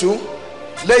 You too.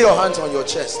 Lay your hands on your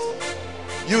chest.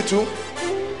 You too.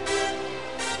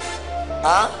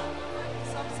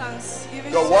 Substance.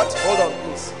 Your what? Hold on,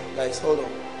 please. Guys, hold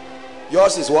on.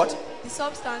 Yours is what? The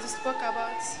substance you spoke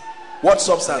about. What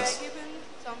substance? We are given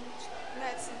some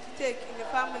medicine to take in the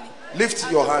family.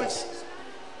 Lift your hands.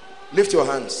 Lift your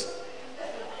hands.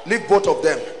 Lift both of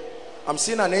them. I'm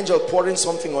seeing an angel pouring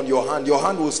something on your hand. Your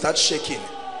hand will start shaking.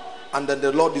 And then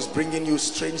the Lord is bringing you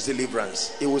strange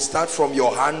deliverance. It will start from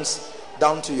your hands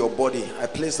down to your body. I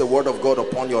place the word of God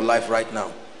upon your life right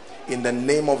now. In the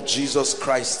name of Jesus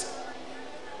Christ.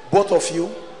 Both of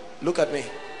you, look at me.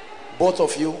 Both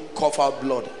of you cough out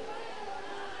blood.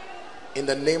 In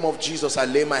the name of Jesus, I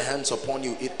lay my hands upon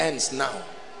you. It ends now.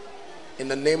 In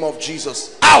the name of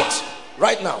Jesus. Out!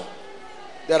 Right now.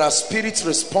 There are spirits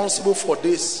responsible for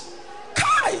this.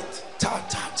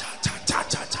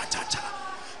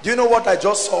 Do you know what I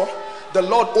just saw? The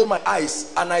Lord opened my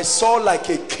eyes and I saw like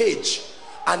a cage.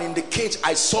 And in the cage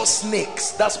I saw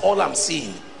snakes. That's all I'm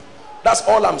seeing. That's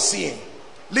all I'm seeing.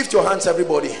 Lift your hands,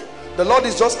 everybody. The Lord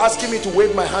is just asking me to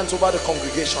wave my hands over the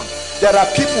congregation. There are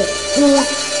people who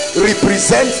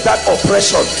represent that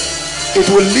oppression. It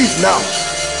will leave now.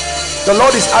 The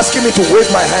Lord is asking me to wave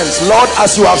my hands. Lord,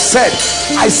 as you have said,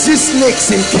 I see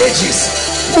snakes in cages.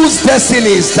 Whose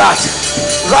destiny is that?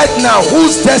 Right now,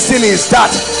 whose destiny is that?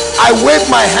 I wave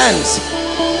my hands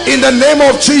in the name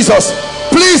of Jesus.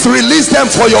 Please release them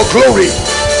for your glory.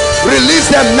 Release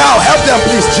them now. Help them,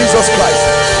 please, Jesus Christ.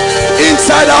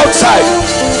 Inside, outside,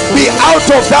 be out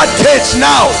of that cage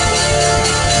now.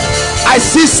 I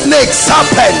see snakes,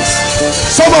 serpents.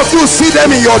 Some of you see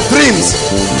them in your dreams.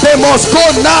 They must go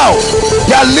now.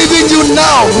 They are leaving you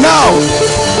now.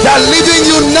 They are leaving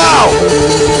you now.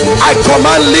 I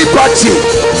command liberty.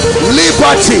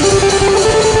 Liberty.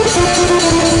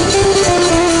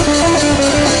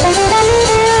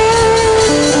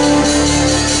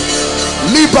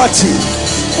 Liberty.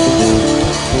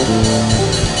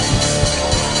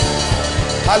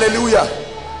 Hallelujah.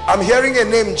 I'm hearing a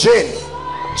name, Jane.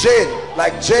 Jane,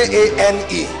 like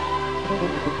J-A-N-E.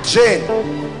 Jane.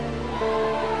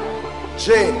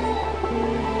 Jane.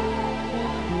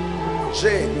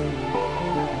 Jane.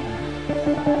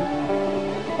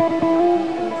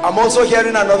 I'm also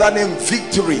hearing another name,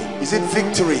 Victory. Is it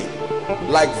Victory?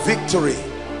 Like victory.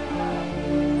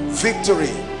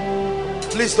 Victory.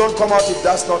 Please don't come out if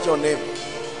that's not your name.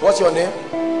 What's your name?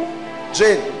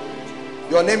 Jane.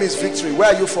 Your name is Victory.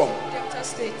 Where are you from? Delta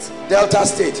State. Delta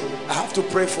State. I have to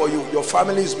pray for you. Your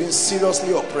family is being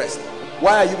seriously oppressed.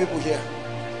 Why are you people here?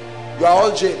 You are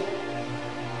all Jane.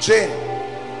 Jane,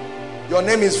 your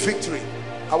name is Victory.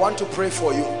 I want to pray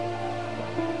for you.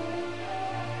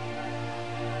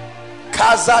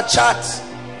 Kaza Chat.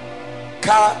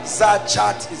 Kaza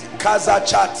Chat. Is it Kaza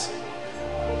Chat?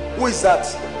 Who is that?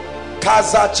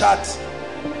 Kaza Chat.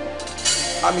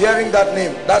 I'm hearing that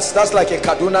name. That's like a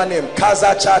Kaduna name.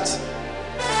 Kaza Chat.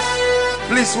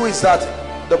 Please, who is that?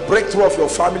 The breakthrough of your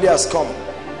family has come.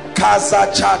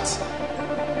 Kaza Chat.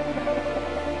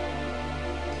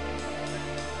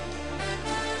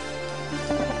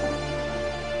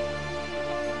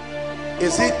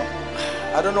 Is it?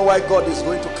 I don't know why God is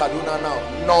going to Kaduna now.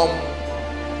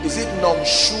 Is it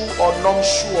Nomshu or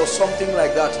Nomshu or something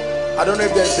like that? I don't know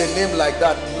if there's a name like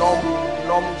that.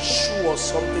 Nomshu or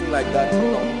something like that.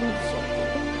 Nom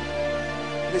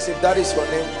something. Listen, if that is your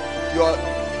name, you are.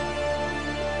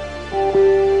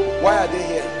 Why are they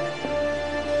here?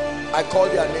 I call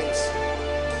their names.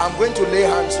 I'm going to lay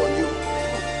hands on you.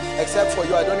 Except for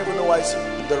you, I don't even know why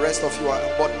the rest of you are.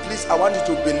 But please, I want you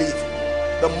to believe.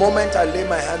 The moment I lay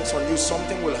my hands on you,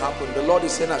 something will happen. The Lord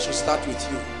is saying I should start with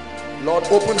you. Lord,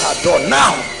 open her door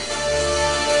now.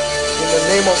 In the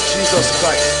name of Jesus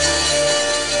Christ.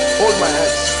 Hold my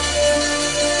hands.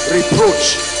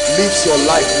 Reproach leaves your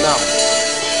life now.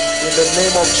 In the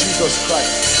name of Jesus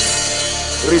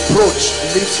Christ. Reproach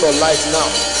leaves your life now.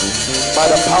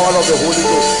 By the power of the Holy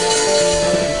Ghost.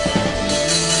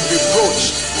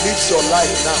 Reproach leaves your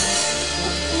life now.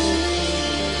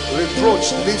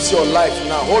 Reproach leaves your life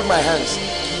now. Hold my hands.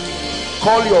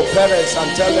 Call your parents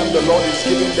and tell them the Lord is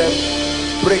giving them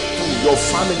breakthrough. Your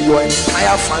family, your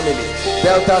entire family,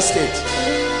 Delta State,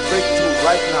 breakthrough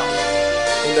right now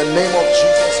in the name of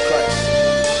Jesus Christ.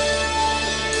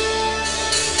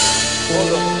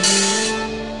 Hold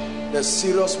on. There's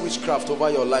serious witchcraft over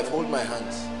your life. Hold my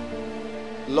hands.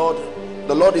 Lord,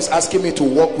 the Lord is asking me to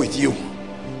walk with you.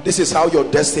 This is how your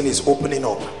destiny is opening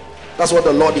up. That's what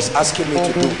the Lord is asking me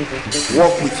to do.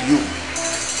 Walk with you.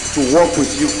 To walk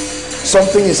with you.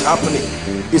 Something is happening.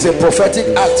 It's a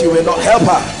prophetic act. You will not help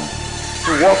her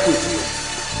to walk with you.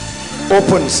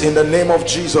 Opens in the name of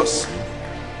Jesus.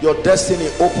 Your destiny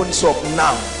opens up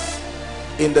now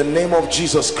in the name of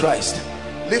Jesus Christ.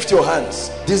 Lift your hands.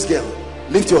 This girl,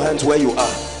 lift your hands where you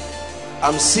are.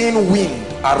 I'm seeing wind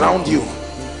around you,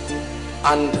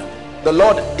 and the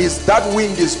Lord is, that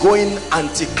wind is going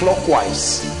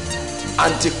anti-clockwise,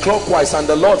 and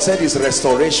the Lord said is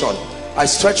restoration. I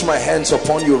stretch my hands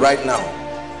upon you right now.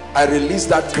 I release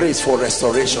that grace for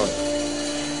restoration.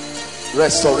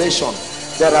 Restoration.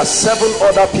 There are 7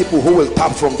 other people who will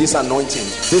tap from this anointing,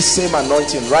 this same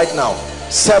anointing right now.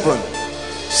 7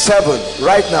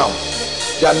 right now.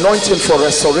 The anointing for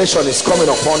restoration is coming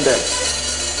upon them.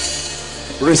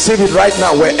 Receive it right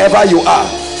now wherever you are.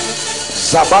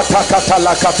 Zabata kata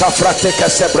lakata frateke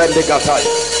sebrende gatai.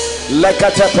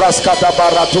 Lekate praskata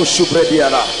barato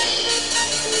shubrediana.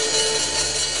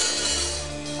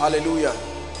 Hallelujah.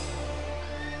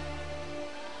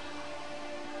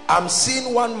 I'm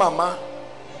seeing one mama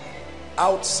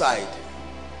outside.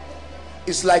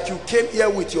 It's like you came here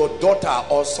with your daughter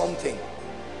or something.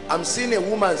 I'm seeing a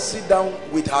woman sit down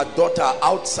with her daughter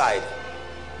outside.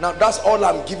 Now that's all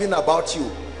I'm giving about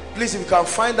you. Please, if you can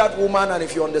find that woman, and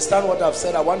if you understand what I've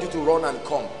said, I want you to run and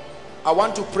come. I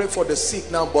want to pray for the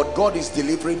sick now, but God is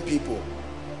delivering people.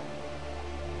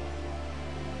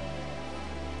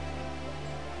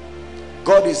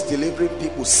 God is delivering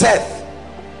people. Seth.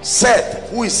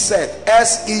 Who is Seth?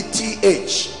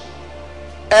 S-E-T-H.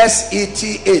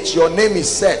 S-E-T-H. Your name is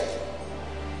Seth.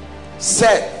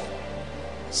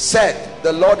 Seth.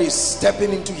 The Lord is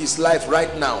stepping into his life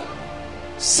right now.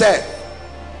 Seth.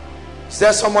 Is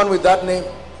there someone with that name?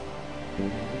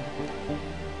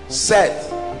 Seth.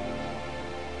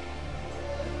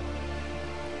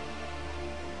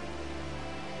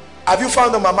 Have you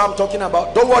found the mama I'm talking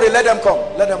about? Don't worry, let them come.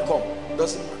 Let them come.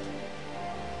 Doesn't matter.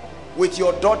 With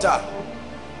your daughter.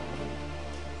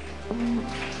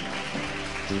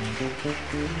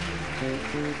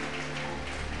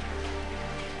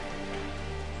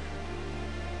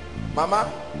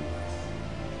 Mama.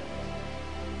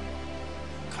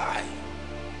 Kai.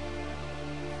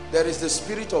 There is the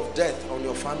spirit of death on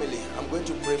your family. I'm going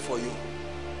to pray for you.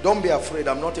 Don't be afraid.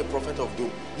 I'm not a prophet of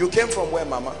doom. You came from where,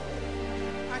 Mama?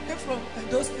 I came from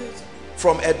Edo State.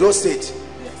 From Edo State?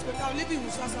 Yes, but I live in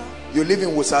Wusasa. You live in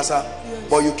Wusasa? Yes.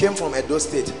 But you came from Edo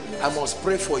State? Yes. I must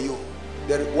pray for you.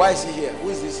 Why is he here? Who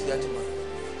is this gentleman?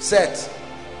 Seth.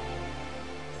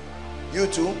 You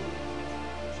too?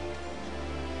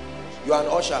 You are an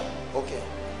usher? Okay.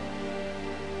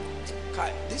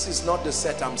 Kai, this is not the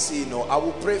Seth I'm seeing. No, I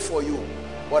will pray for you,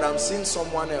 but I'm seeing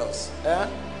someone else.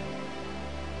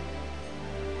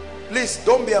 Please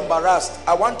don't be embarrassed.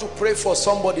 I want to pray for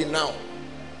somebody now.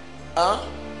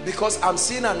 Because I'm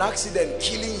seeing an accident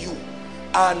killing you,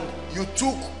 and you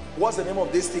took, what's the name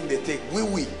of this thing they take?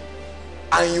 Wee.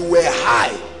 And you were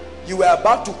high. You were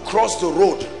about to cross the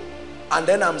road, and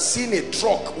then I'm seeing a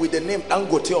truck with the name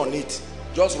Angote on it,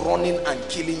 just running and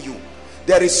killing you.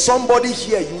 There is somebody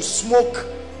here, you smoke.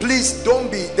 Please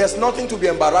don't be, there's nothing to be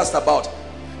embarrassed about.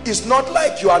 It's not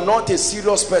like you are not a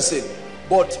serious person,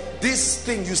 but this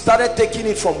thing, you started taking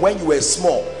it from when you were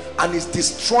small, and it's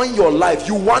destroying your life.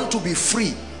 You want to be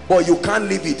free, but you can't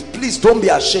leave it. Please don't be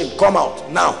ashamed. Come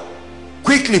out now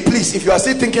quickly, please. If you are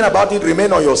still thinking about it,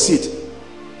 remain on your seat.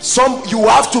 You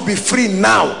have to be free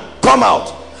now. Come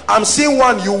out. I'm seeing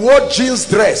one, you wore jeans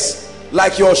dress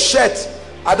like your shirt.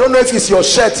 I don't know if it's your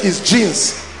shirt, it's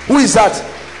jeans. Who is that?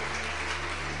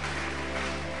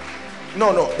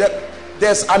 No,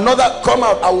 there's another. Come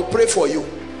out, I will pray for you.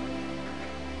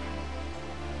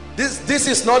 This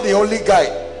is not the only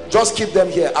guy. Just keep them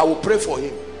here. I will pray for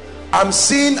him. I'm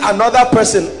seeing another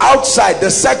person outside,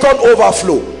 the second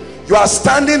overflow. You are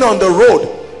standing on the road.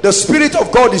 The Spirit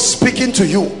of God is speaking to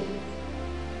you.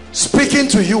 speaking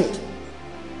to you.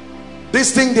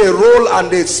 This thing they roll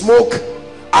and they smoke,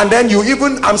 and then you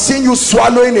even, I'm seeing you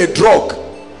swallowing a drug.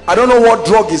 I don't know what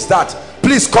drug is that.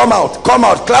 Please come out, come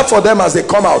out. Clap for them as they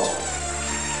come out.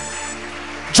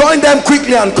 Join them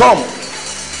quickly and come.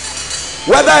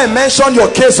 Whether I mention your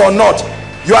case or not,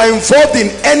 you are involved in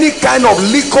any kind of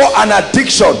liquor and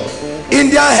addiction,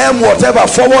 Indian hemp, whatever,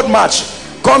 forward march.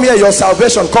 Come here, your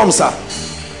salvation. Come, sir.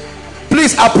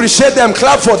 Please appreciate them,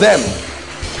 clap for them.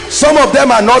 Some of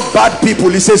them are not bad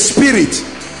people, it's a spirit.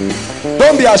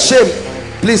 Don't be ashamed.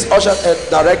 Please usher,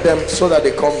 direct them so that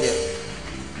they come here.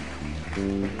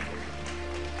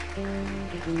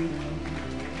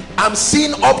 I'm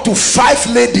seeing up to 5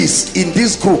 ladies in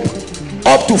this group.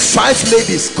 Up to 5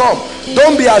 ladies. Come,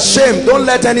 don't be ashamed. Don't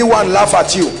let anyone laugh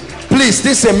at you. Please,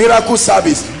 this is a miracle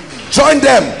service. Join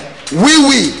them.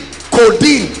 Wee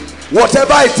codeine,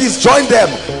 whatever it is, join them.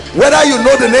 Whether you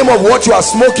know the name of what you are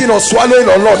smoking or swallowing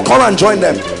or not, come and join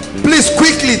them. Please,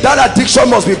 quickly, that addiction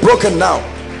must be broken now.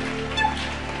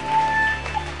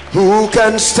 Who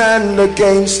can stand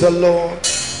against the Lord?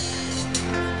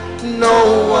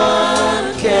 No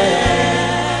one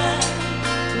can.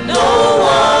 No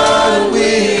one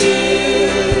will.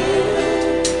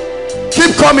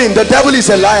 Keep coming. The devil is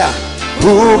a liar.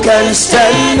 Who can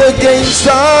stand against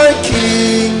our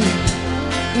King?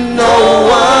 No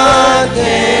one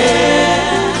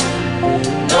can.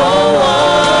 No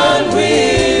one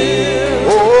will.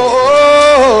 Oh,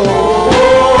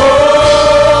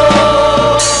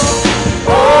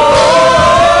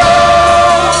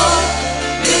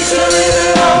 victory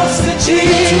belongs to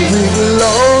Jesus.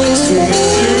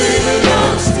 Victory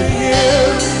belongs to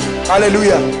Him.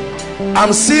 Hallelujah.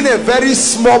 I'm seeing a very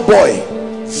small boy.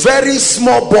 Very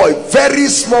small boy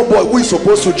who is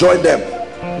supposed to join them.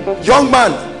 Young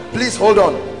man, please hold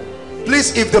on.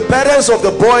 Please, if the parents of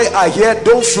the boy are here,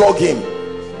 don't flog him.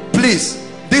 Please,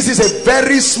 this is a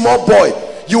very small boy.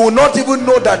 You will not even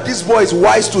know that this boy is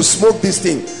wise to smoke this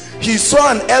thing. He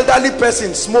saw an elderly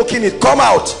person smoking it. Come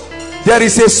out. There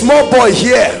is a small boy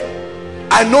here.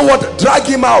 I know what. Drag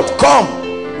him out. Come.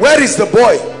 Where is the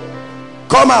boy?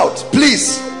 Come out,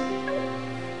 please.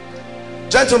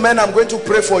 Gentlemen, I'm going to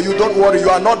pray for you. Don't worry, you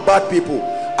are not bad people.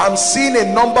 I'm seeing a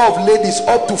number of ladies,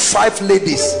 up to 5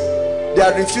 ladies. They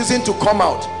are refusing to come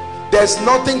out. There's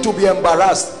nothing to be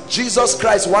embarrassed. Jesus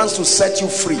Christ wants to set you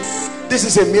free. This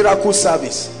is a miracle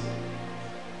service.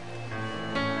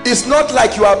 It's not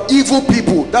like you have evil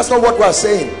people. That's not what we're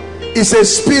saying. It's a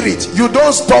spirit. You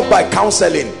don't stop by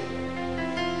counseling.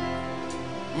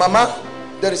 Mama,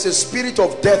 there is a spirit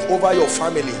of death over your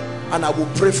family, and I will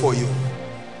pray for you.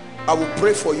 I will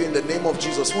pray for you in the name of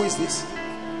Jesus. Who is this?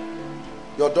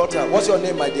 Your daughter. What's your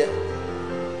name, my dear?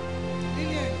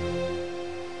 Lillian.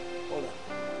 Hold on.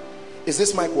 Is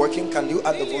this mic working? Can you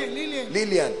add the voice?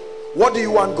 Lillian. What do you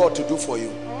want God to do for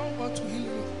you? I want God to heal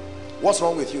me. What's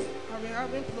wrong with you? I've been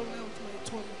having problems with my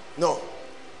tummy.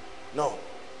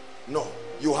 No.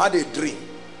 You had a dream.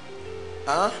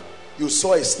 You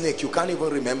saw a snake. You can't even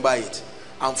remember it.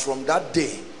 And from that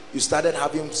day, you started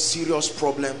having serious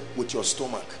problem with your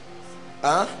stomach.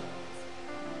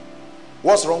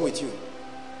 What's wrong with you?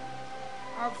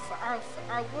 I've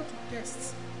got to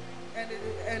test, and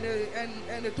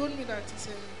they told me that it's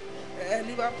a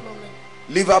liver problem.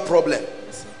 Liver problem.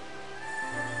 Yes, sir.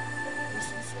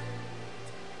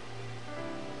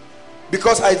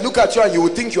 Because I look at you and you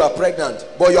would think you are pregnant,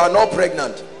 but you are not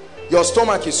pregnant. Your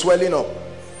stomach is swelling up.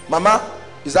 Mama,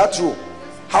 is that true?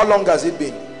 How long has it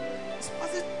been? It's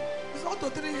up to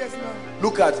 3 years now.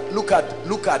 Look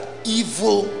at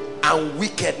evil and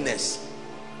wickedness.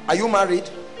 Are you married?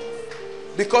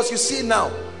 Because you see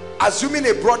now, assuming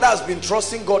a brother has been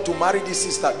trusting God to marry this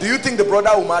sister, do you think the brother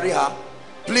will marry her?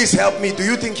 Please help me. Do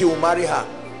you think he will marry her?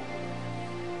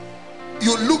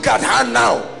 You look at her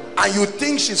now and you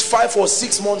think she's 5 or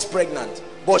 6 months pregnant,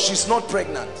 but she's not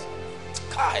pregnant.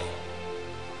 Kai.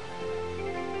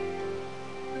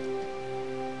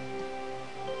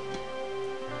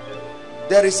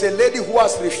 There is a lady who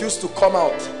has refused to come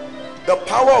out. The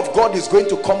power of God is going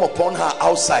to come upon her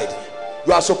outside.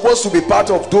 You are supposed to be part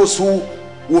of those who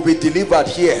will be delivered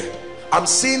here. I'm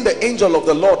seeing the angel of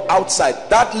the Lord outside.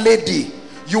 That lady,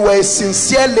 you were a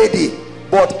sincere lady,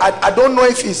 but I don't know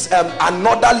if it's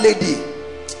another lady.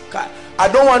 I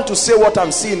don't want to say what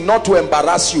I'm seeing, not to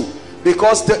embarrass you,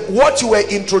 because what you were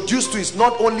introduced to is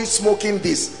not only smoking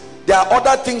this. There are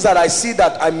other things that I see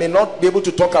that I may not be able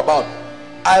to talk about.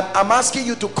 I'm asking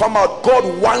you to come out. God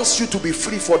wants you to be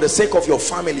free for the sake of your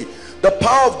family. The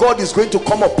power of God is going to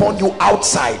come upon you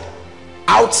outside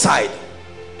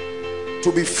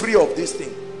to be free of this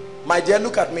thing. My dear,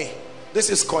 look at me. This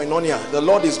is koinonia. The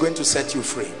Lord is going to set you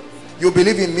free. You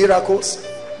believe in miracles?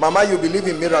 Mama, you believe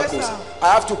in miracles? Yes,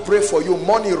 I have to pray for you.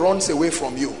 Money runs away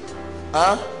from you.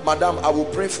 Huh? Madam, I will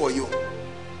pray for you.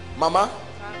 Mama?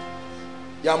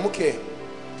 Yamuke,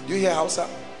 do you hear Hausa?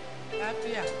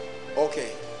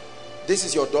 Okay. This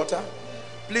is your daughter?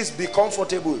 Please be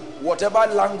comfortable. Whatever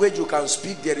language you can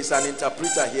speak, there is an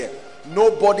interpreter here.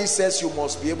 Nobody says you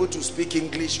must be able to speak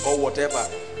English or whatever.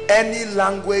 Any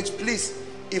language, please.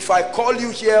 If I call you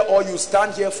here or you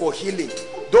stand here for healing,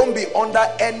 don't be under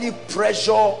any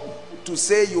pressure to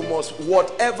say you must.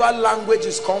 Whatever language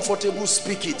is comfortable,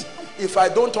 speak it. If I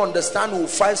don't understand, we'll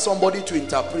find somebody to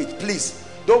interpret. Please,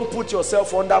 don't put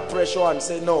yourself under pressure and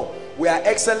say, no, we are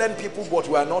excellent people, but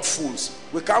we are not fools.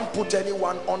 We can't put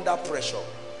anyone under pressure.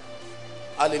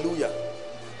 Hallelujah.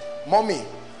 Mommy,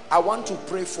 I want to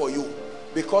pray for you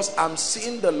because I'm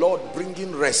seeing the Lord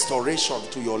bringing restoration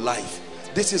to your life.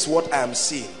 This is what I am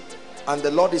seeing, and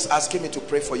the Lord is asking me to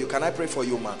pray for you. Can I pray for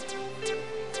you, man?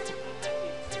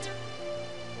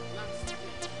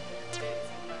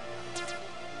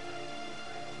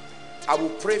 I will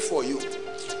pray for you.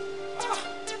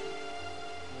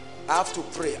 I have to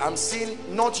pray. I'm seeing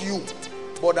not you,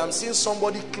 but I'm seeing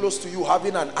somebody close to you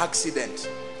having an accident,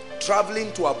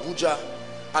 traveling to Abuja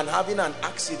and having an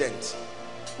accident.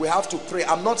 We have to pray.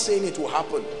 I'm not saying it will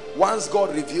happen. Once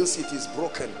God reveals it is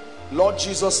broken. Lord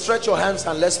Jesus, stretch your hands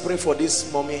and let's pray for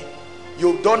this mommy.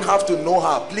 You don't have to know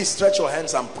her. Please stretch your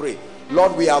hands and pray.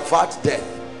 Lord, we avert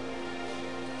death.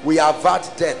 We avert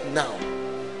death now.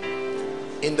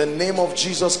 In the name of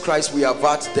Jesus Christ, we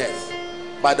avert death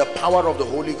by the power of the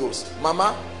Holy Ghost.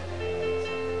 Mama,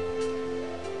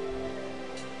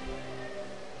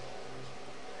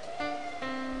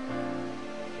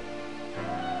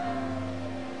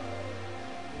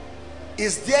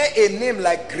 is there a name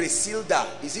like Griselda?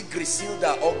 Is it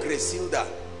Griselda or Griselda?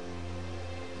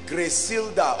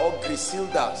 Griselda or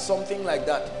Griselda, something like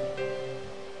that.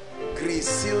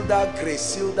 Griselda,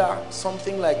 Griselda,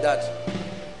 something like that.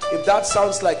 If that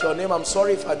sounds like your name, I'm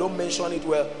sorry if I don't mention it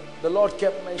well. The Lord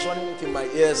kept mentioning it in my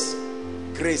ears.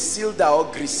 Griselda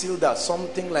or Griselda,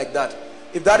 something like that.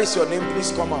 If that is your name,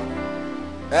 please come out.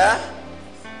 Eh?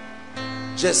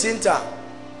 Jacinta?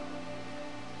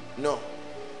 No.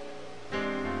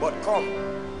 But come.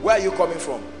 Where are you coming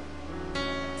from?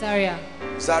 Zaria.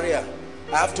 Zaria.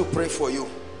 I have to pray for you.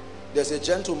 There's a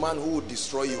gentleman who will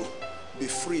destroy you. Be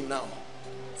free now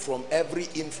from every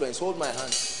influence. Hold my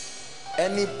hand.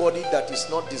 Anybody that is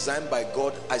not designed by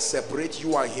God, I separate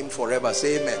you and him forever.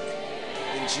 Say amen.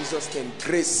 In Jesus' name.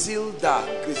 Griselda.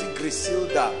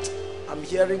 Griselda. I'm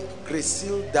hearing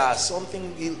Griselda.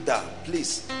 Something Hilda.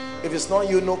 Please. If it's not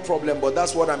you, no problem. But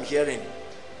that's what I'm hearing.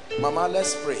 Mama,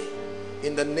 let's pray.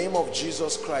 In the name of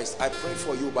Jesus Christ, I pray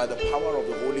for you by the power of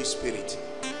the Holy Spirit.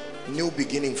 New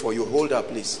beginning for you. Hold up,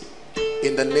 please.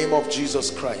 In the name of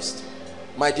Jesus Christ.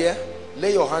 My dear,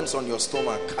 lay your hands on your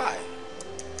stomach. Kai.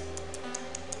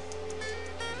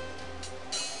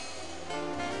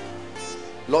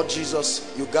 Lord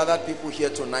Jesus, you gathered people here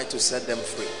tonight to set them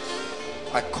free.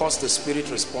 I curse the spirit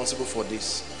responsible for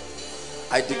this.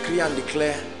 I decree and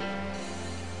declare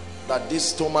that this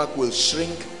stomach will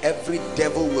shrink. Every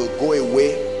devil will go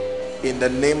away in the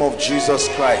name of Jesus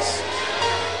Christ.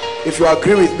 If you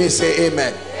agree with me, say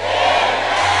amen.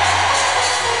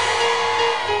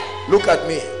 Look at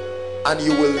me, and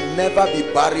you will never be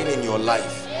barren in your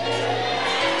life.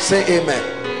 Say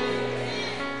amen.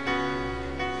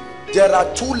 There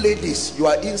are two ladies. You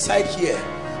are inside here.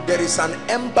 There is an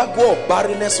embargo of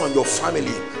barrenness on your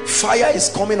family. Fire is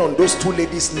coming on those two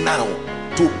ladies now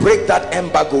to break that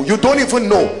embargo. You don't even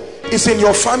know. It's in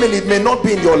your family. It may not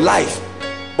be in your life,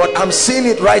 but I'm seeing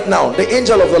it right now. The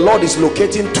angel of the Lord is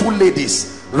locating two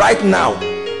ladies right now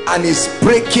and is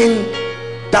breaking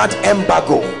that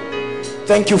embargo.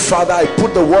 Thank you, Father. I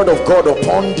put the word of God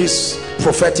upon this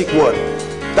prophetic word.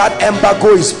 That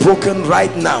embargo is broken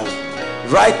right now.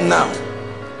 Right now.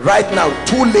 Right now.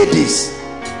 Two ladies.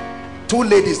 Two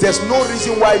ladies. There's no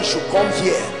reason why you should come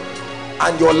here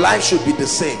and your life should be the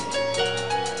same.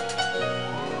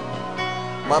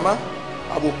 Mama,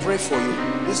 I will pray for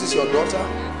you. This is your daughter.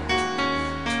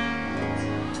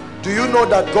 Do you know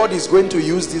that God is going to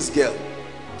use this girl?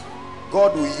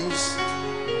 God will use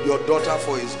your daughter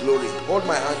for his glory. Hold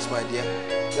my hands, my dear.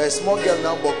 You're a small girl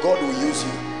now, but God will use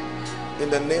you. In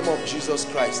the name of Jesus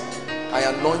Christ, I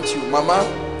anoint you. Mama,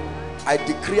 I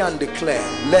decree and declare,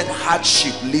 let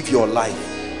hardship live your life.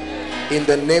 In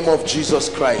the name of Jesus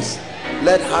Christ,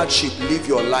 let hardship live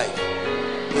your life.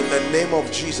 In the name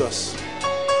of Jesus.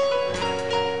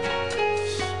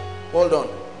 Hold on.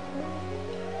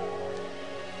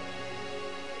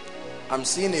 I'm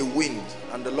seeing a wind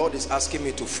and the Lord is asking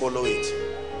me to follow it.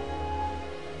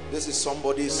 This is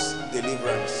somebody's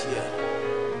deliverance here.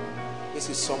 This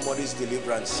is somebody's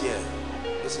deliverance here.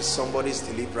 This is somebody's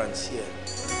deliverance here.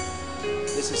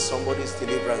 This is somebody's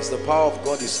deliverance. The power of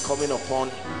God is coming upon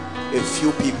a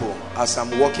few people as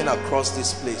I'm walking across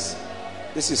this place.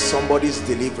 This is somebody's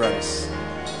deliverance.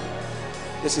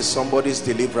 This is somebody's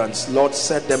deliverance. Lord,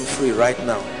 set them free right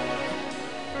now.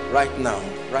 Right now.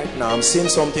 Right now. I'm seeing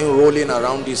something rolling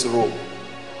around this row.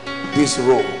 This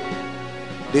row.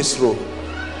 This row.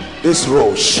 This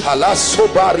row. Shala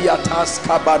sobariatas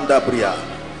kabandabria.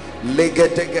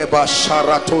 Legetegeba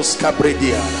sharatos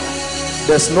kabredia.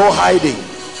 There's no hiding.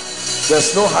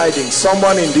 There's no hiding.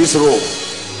 Someone in this row.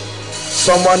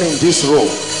 Someone in this row.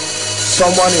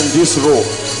 Someone in this row.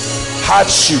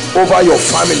 Hardship over your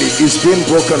family is being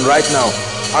broken right now.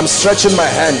 I'm stretching my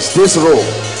hands. This row.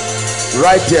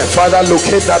 Right there. Father,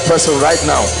 locate that person right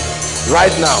now.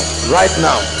 Right now. Right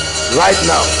now. Right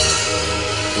now.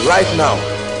 Right now.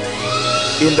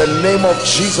 In the name of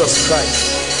Jesus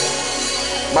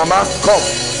Christ. Mama, come.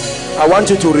 I want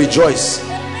you to rejoice.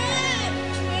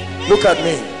 Look at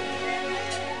me.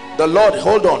 The Lord,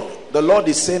 hold on. The Lord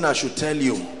is saying I should tell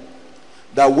you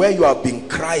that where you have been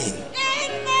crying,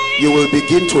 you will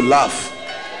begin to laugh.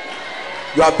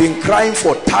 You have been crying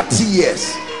for 30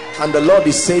 years and the Lord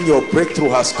is saying your breakthrough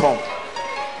has come.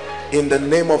 In the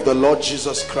name of the Lord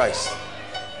Jesus Christ.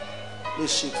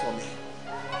 Please shake for me.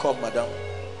 Come, madam.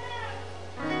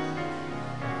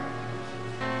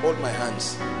 Hold my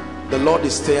hands. The Lord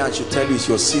is saying I should tell you it's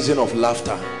your season of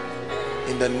laughter.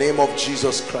 In the name of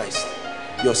Jesus Christ.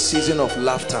 Your season of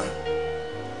laughter.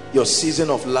 Your season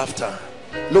of laughter.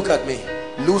 Look at me.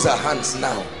 Lose her hands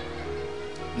now.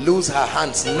 Lose her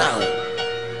hands now.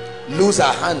 Lose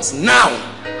her hands now.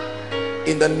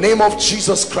 In the name of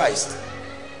Jesus Christ.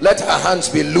 Let her hands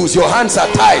be loose. Your hands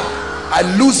are tied. I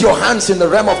lose your hands in the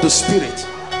realm of the spirit.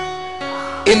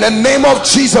 In the name of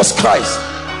Jesus Christ.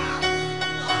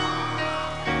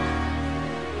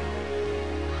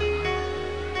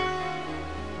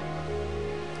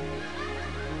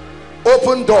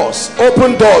 Open doors,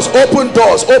 open doors, open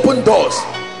doors, open doors,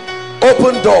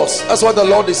 open doors. That's what the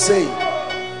Lord is saying.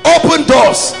 Open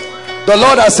doors. The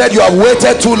Lord has said you have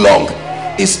waited too long.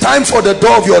 It's time for the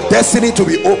door of your destiny to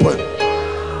be open.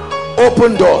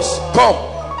 Open doors. Come.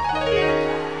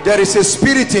 There is a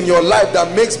spirit in your life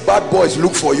that makes bad boys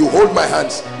look for you. Hold my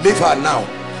hands. Leave her now.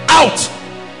 Out.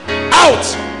 Out.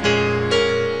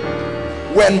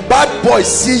 When bad boys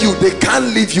see you, they can't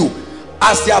leave you.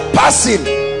 As they are passing,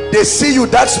 they see you,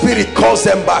 that spirit calls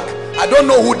them back. I don't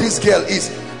know who this girl is.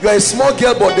 You are a small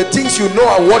girl, but the things you know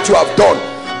and what you have done.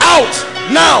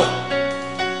 Out now.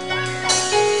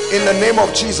 In the name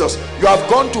of Jesus. You have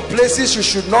gone to places you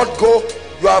should not go.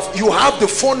 You have the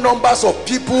phone numbers of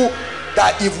people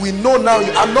that if we know now,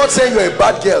 I'm not saying you're a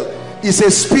bad girl. It's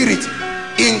a spirit,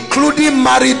 including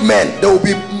married men. They will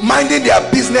be minding their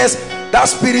business. That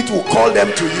spirit will call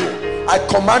them to you. I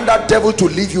command that devil to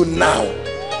leave you now.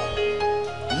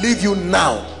 Leave you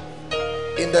now.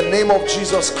 In the name of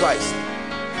Jesus Christ.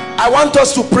 I want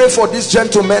us to pray for this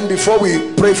gentleman before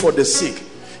we pray for the sick.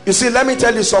 You see, let me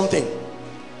tell you something.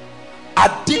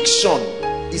 Addiction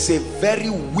is a very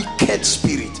wicked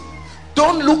spirit.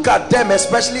 Don't look at them,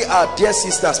 especially our dear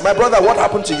sisters. My brother, what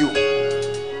happened to you?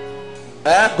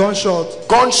 Gunshot.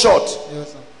 Gunshot.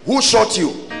 Yes, sir. Who shot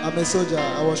you? I'm a soldier.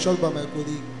 I was shot by my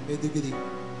colleague,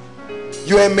 Meduguri.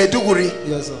 You are in Meduguri?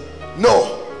 Yes, sir.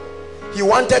 No. He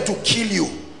wanted to kill you.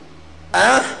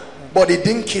 But he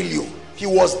didn't kill you. He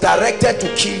was directed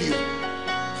to kill you.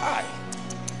 Hi.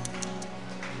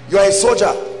 You are a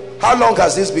soldier. How long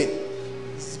has this been?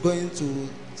 It's going to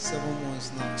 7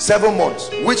 months now. 7 months.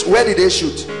 Where did they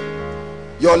shoot?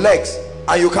 Your legs.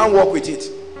 And you can't walk with it.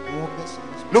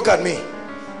 Look at me.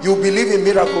 You believe in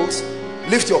miracles.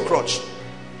 Lift your crutch.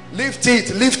 Lift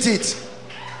it. Lift it.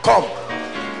 Come.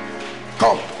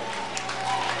 Come.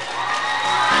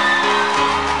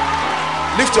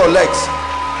 Lift your legs.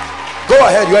 Go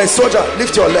ahead. You are a soldier.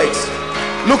 Lift your legs.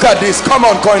 Look at this. Come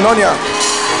on, Koinonia.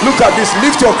 Look at this.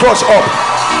 Lift your crotch up.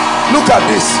 Look at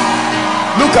this.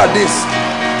 Look at this.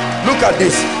 Look at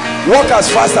this. Walk as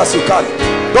fast as you can.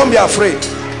 Don't be afraid.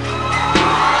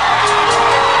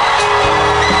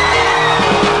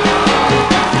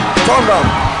 Turn round.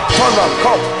 Turn round.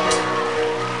 Come.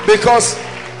 Because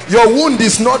your wound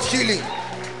is not healing.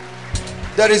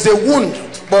 There is a wound,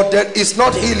 but that is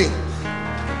not healing.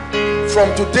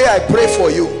 From today I pray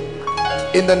for you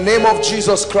in the name of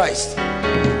Jesus Christ.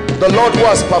 The Lord who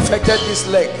has perfected this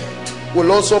leg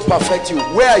will also perfect you.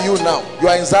 Where are you now? You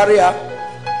are in Zaria.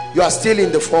 You are still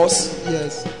in the force?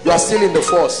 Yes. You are still in the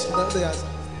force? Yes.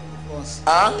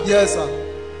 Huh? Yes, sir.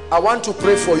 I want to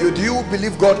pray for you. Do you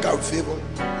believe God can favor?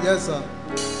 Yes, sir.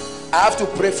 I have to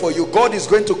pray for you. God is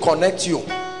going to connect you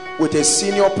with a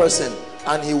senior person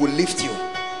and he will lift you.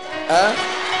 Huh?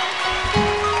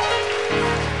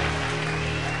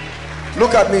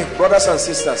 Look at me, brothers and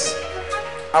sisters.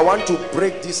 I want to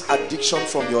break this addiction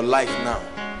from your life now.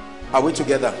 Are we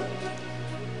together?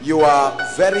 You are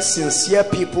very sincere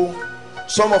people.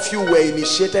 Some of you were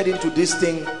initiated into this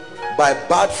thing by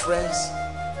bad friends.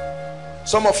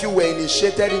 Some of you were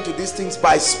initiated into these things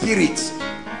by spirits.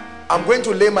 I'm going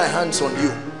to lay my hands on you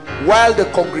while the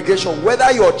congregation,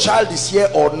 whether your child is here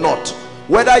or not,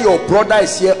 whether your brother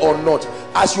is here or not,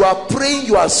 as you are praying,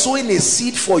 you are sowing a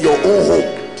seed for your own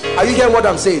home. Are you hearing what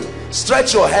I'm saying?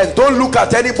 Stretch your hand. Don't look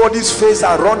at anybody's face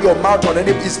and run your mouth on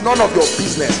any. It's none of your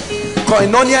business.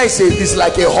 Koinonia is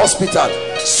like a hospital.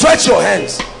 Stretch your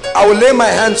hands. I will lay my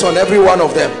hands on every one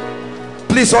of them.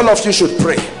 Please, all of you should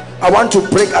pray. I want to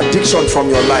break addiction from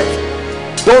your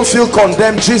life. Don't feel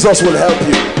condemned. Jesus will help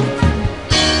you.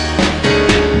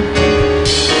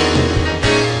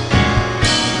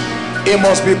 It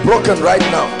must be broken right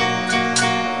now.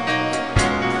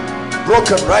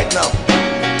 Broken right now.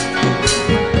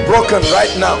 Broken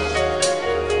right now.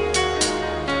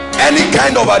 Any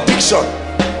kind of addiction,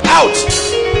 out,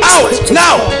 out,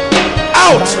 now,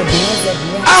 out,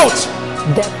 out.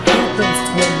 That happens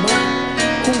to a man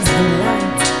whose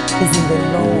delight is in the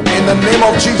Lord. In the name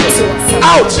of Jesus,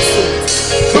 out.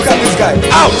 Look at this guy,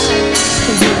 out.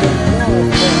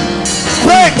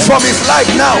 Break from his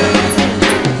life now.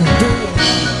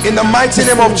 In the mighty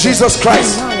name of Jesus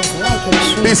Christ,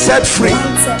 be set free.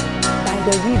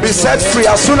 Be set free.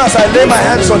 As soon as I lay my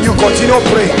hands on you, continue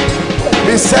praying.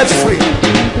 Be set free.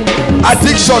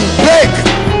 Addiction, break.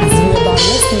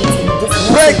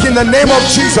 Break in the name of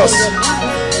Jesus.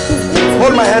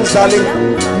 Hold my hands, darling.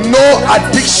 No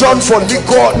addiction for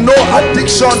liquor, no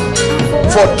addiction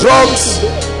for drugs.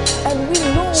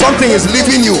 Something is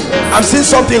leaving you. I'm seeing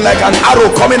something like an arrow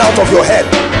coming out of your head,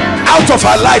 out of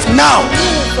her life now.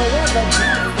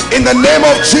 In the name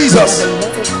of Jesus,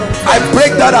 I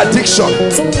break that addiction.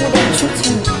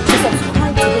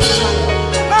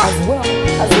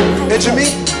 Hey Jimmy,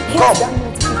 come.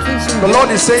 The Lord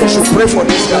is saying you should pray for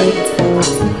this guy.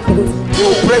 He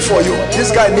will pray for you.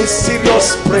 This guy needs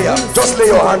serious prayer. Just lay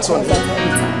your hands on him.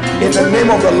 In the name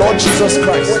of the Lord Jesus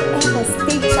Christ.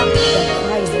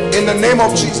 In the name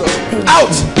of Jesus.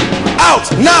 Out! Out!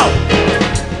 Now!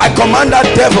 I command that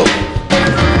devil.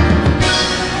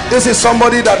 This is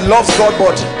somebody that loves God,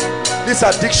 but this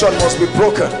addiction must be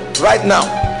broken right now.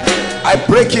 I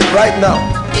break it right now.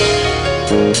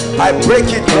 I break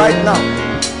it right now.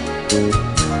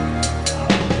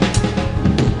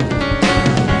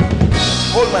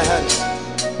 Hold my hands.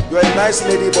 You're a nice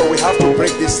lady, but we have to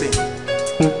break this thing.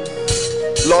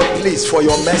 Lord, please, for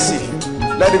your mercy,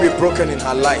 let it be broken in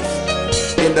her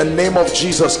life. In the name of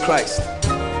Jesus Christ.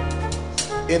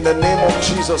 In the name of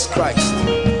Jesus Christ.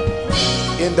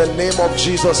 In the name of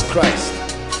Jesus Christ.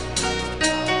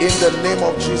 In the name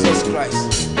of Jesus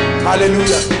Christ.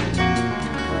 Hallelujah.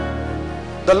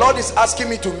 The Lord is asking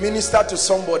me to minister to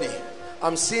somebody.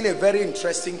 I'm seeing a very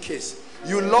interesting case.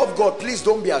 You love God, please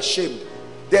don't be ashamed.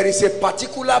 There is a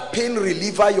particular pain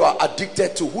reliever you are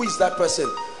addicted to. Who is that person?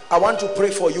 I want to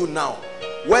pray for you now.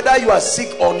 Whether you are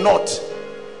sick or not,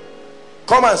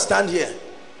 come and stand here.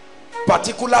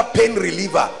 Particular pain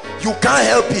reliever. You can't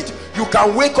help it. You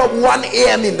can wake up 1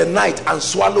 a.m. in the night and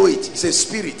swallow it. It's a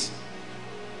spirit.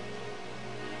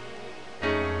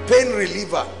 Pain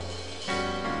reliever.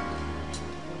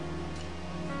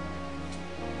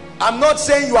 I'm not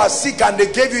saying you are sick and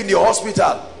they gave you in the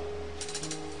hospital.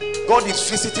 God is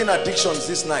visiting addictions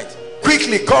this night.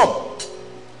 Quickly come.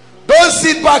 Don't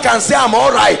sit back and say I'm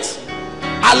all right.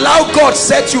 Allow God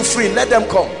set you free. Let them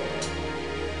come.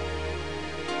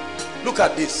 Look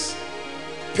at this.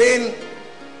 Pain.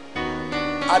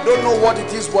 I don't know what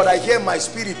it is, but I hear my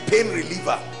spirit. Pain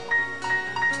reliever.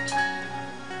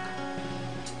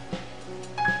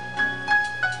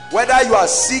 Whether you are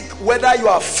sick, whether you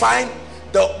are fine,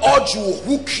 the urge will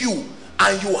hook you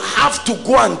and you have to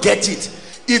go and get it.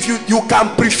 If you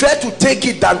can prefer to take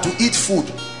it than to eat food,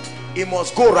 it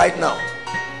must go right now.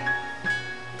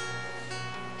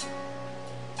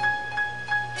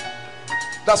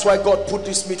 That's why God put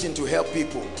this meeting to help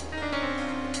people.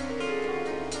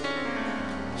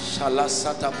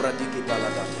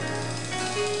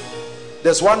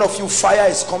 There's one of you, fire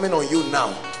is coming on you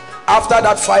now. After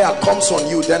that fire comes on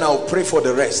you, then I'll pray for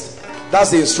the rest.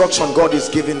 That's the instruction God is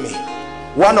giving me.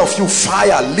 One of you,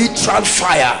 fire, literal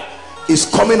fire, is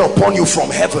coming upon you from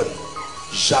heaven.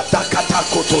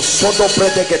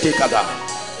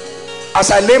 As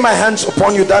I lay my hands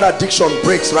upon you, that addiction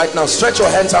breaks right now. Stretch your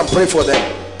hands and pray for them.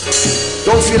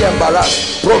 Don't feel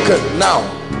embarrassed. Broken now.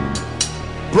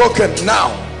 Broken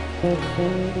now.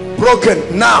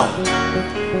 Broken now.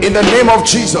 In the name of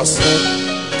Jesus.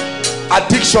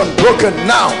 Addiction broken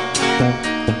now.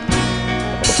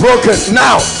 Broken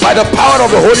now by the power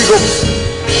of the Holy Ghost.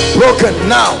 Broken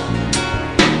now.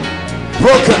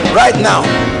 Broken right now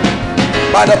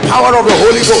by the power of the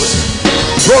Holy Ghost.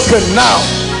 Broken now.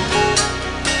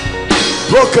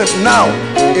 Broken now.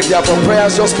 If they are for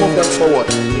prayers, just move them forward.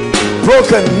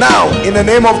 Broken now in the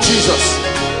name of Jesus.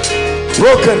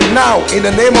 Broken now in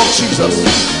the name of Jesus.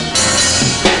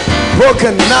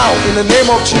 Broken now in the name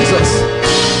of Jesus.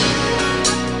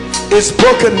 It's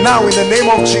broken now in the name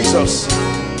of Jesus.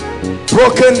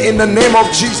 Broken in the name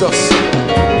of Jesus.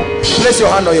 Place your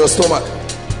hand on your stomach.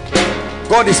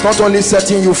 God is not only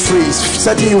setting you free, he's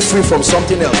setting you free from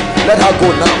something else. Let her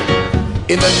go now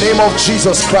in the name of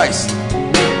Jesus Christ.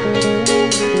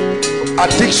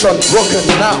 Addiction broken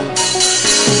now.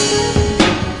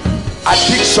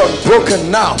 Addiction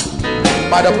broken now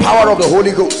by the power of the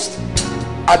Holy Ghost.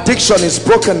 Addiction is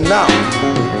broken now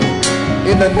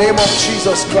in the name of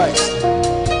Jesus Christ.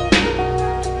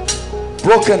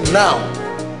 Broken now.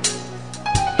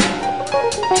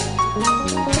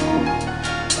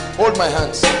 Hold my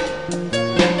hands.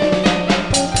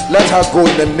 Let her go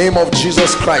in the name of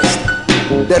Jesus Christ.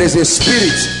 There is a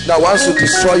spirit that wants to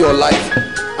destroy your life.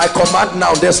 I command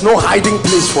now, there's no hiding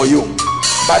place for you.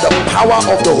 By the power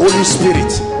of the Holy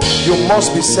Spirit, you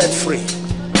must be set free.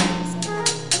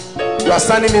 You are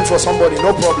standing in for somebody,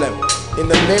 no problem. In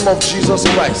the name of Jesus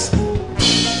Christ.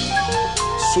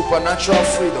 Supernatural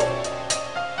freedom.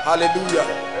 Hallelujah.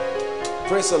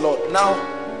 Praise the Lord. Now,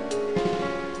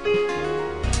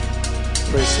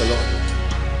 praise the Lord.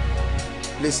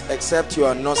 Please, except you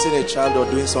are nursing a child or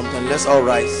doing something, let's all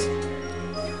rise.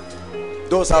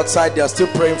 Those outside, they are still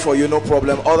praying for you, no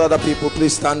problem. All other people,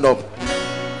 please stand up.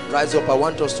 Rise up. I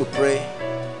want us to pray.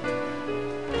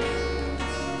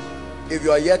 If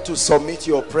you are yet to submit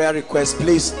your prayer request,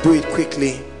 please do it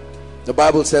quickly. The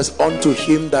Bible says, unto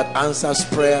him that answers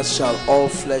prayers shall all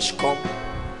flesh come.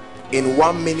 In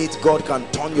 1 minute, God can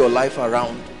turn your life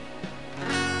around.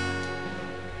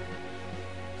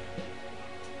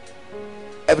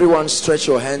 Everyone stretch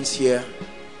your hands here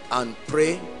and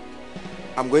pray.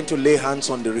 I'm going to lay hands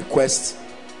on the request.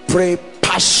 Pray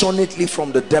passionately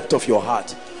from the depth of your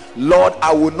heart. Lord,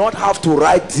 I will not have to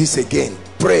write this again.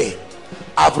 Pray.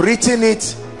 I've written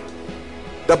it.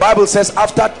 The Bible says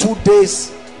after 2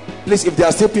 days, please, if there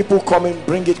are still people coming,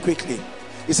 bring it quickly.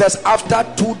 It says after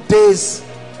 2 days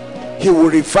he will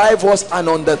revive us, and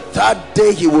on the 3rd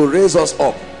day he will raise us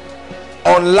up.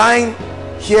 Online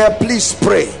here, please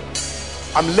pray.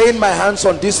 I'm laying my hands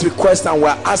on this request and we're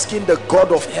asking the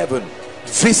God of heaven,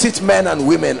 visit men and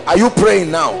women. Are you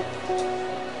praying now?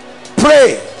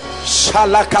 Pray.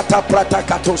 Shalakata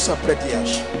pratakatosa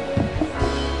prediash.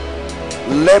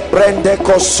 Lebrende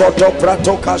kosoto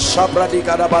pratoka shabradi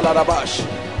gadabalarabash.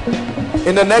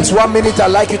 In the next 1 minute,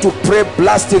 I'd like you to pray,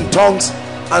 blast in tongues,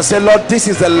 and say, Lord, this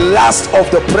is the last of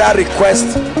the prayer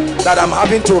request that I'm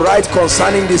having to write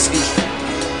concerning this issue.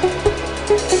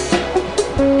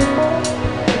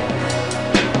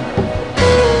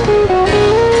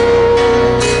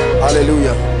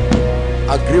 Hallelujah.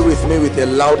 Agree with me with a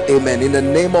loud amen. In the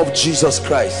name of Jesus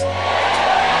Christ,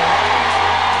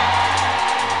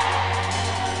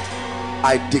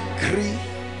 I decree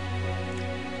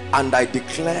and I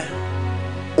declare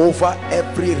over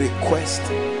every request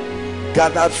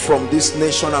gathered from this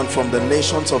nation and from the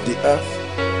nations of the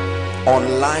earth,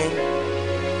 online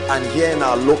and here in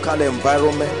our local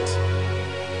environment.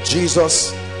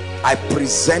 Jesus, I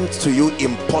present to you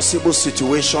impossible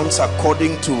situations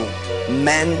according to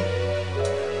men,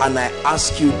 and I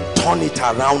ask you, turn it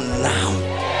around now.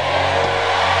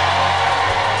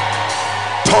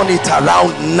 Turn it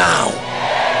around now.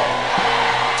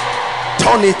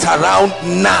 Turn it around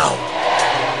now.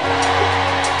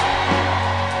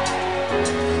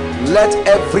 Let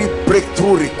every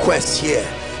breakthrough request here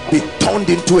be turned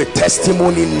into a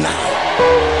testimony now.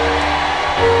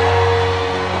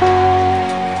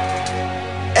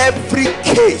 Every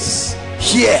case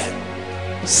here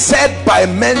said by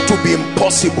men to be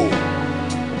impossible,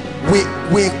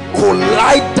 we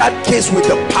collide that case with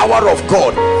the power of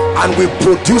God and we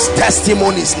produce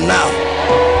testimonies now.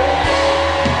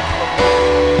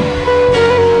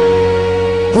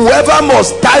 Whoever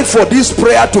must die for this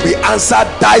prayer to be answered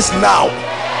dies now.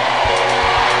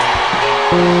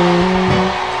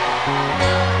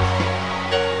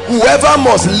 Whoever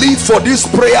must live for this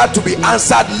prayer to be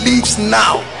answered lives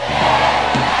now.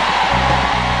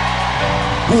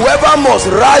 Whoever must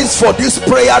rise for this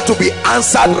prayer to be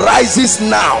answered rises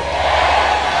now.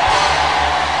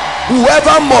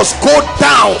 Whoever must go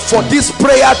down for this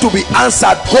prayer to be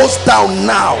answered goes down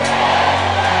now.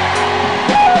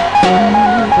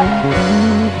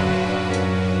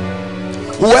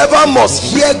 Whoever must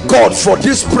hear God for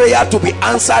this prayer to be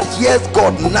answered hears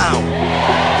God now.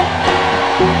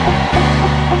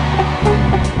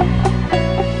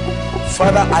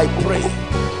 Father, I pray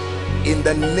in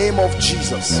the name of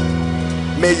Jesus,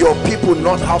 may your people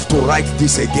not have to write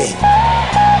this again.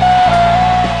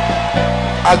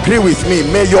 Agree with me,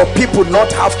 may your people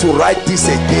not have to write this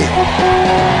again.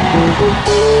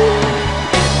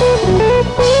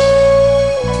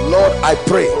 Lord, I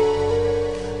pray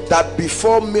that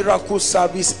before miracle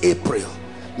service April,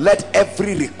 let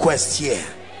every request here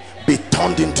be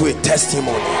turned into a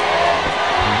testimony.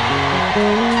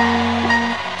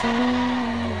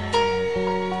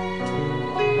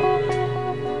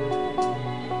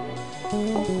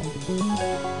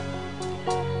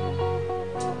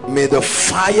 May the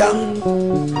fire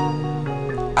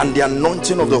and the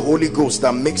anointing of the Holy Ghost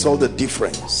that makes all the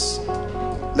difference,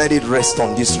 let it rest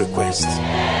on this request.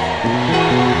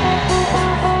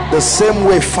 The same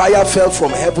way fire fell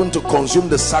from heaven to consume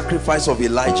the sacrifice of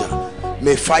Elijah,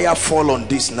 may fire fall on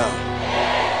this now.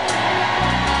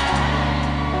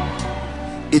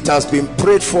 It has been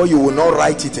prayed for, you will not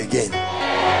write it again.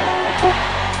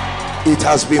 It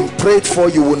has been prayed for,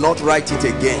 you will not write it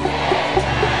again.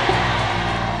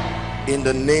 In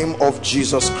the name of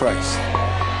Jesus Christ.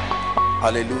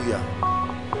 Hallelujah.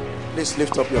 Please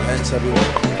lift up your hands, everyone.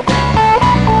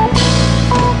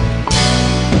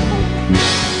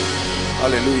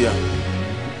 Hallelujah.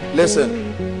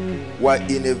 Listen, we're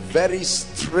in a very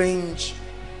strange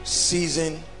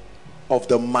season of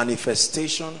the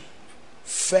manifestation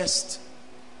first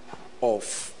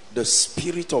of the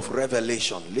spirit of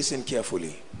revelation. Listen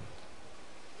carefully.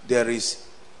 There is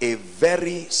a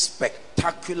very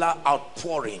spectacular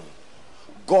outpouring.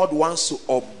 God wants to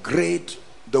upgrade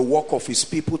the work of his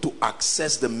people to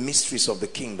access the mysteries of the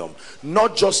kingdom,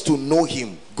 not just to know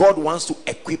him. God wants to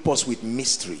equip us with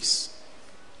mysteries.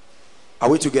 Are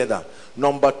we together?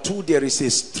 Number two, there is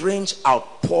a strange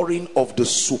outpouring of the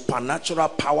supernatural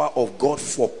power of God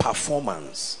for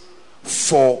performance.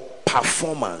 For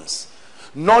performance.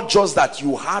 Not just that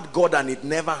you heard God and it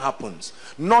never happens.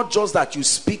 Not just that you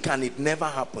speak and it never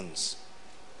happens.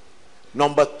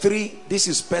 Number three, this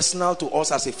is personal to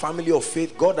us as a family of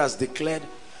faith. God has declared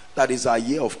that is our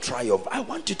year of triumph. I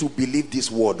want you to believe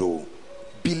this word, oh.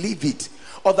 Believe it.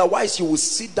 Otherwise you will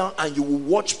sit down and you will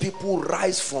watch people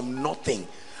rise from nothing,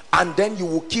 and then you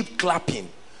will keep clapping.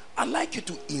 I'd like you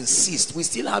to insist. We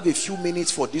still have a few minutes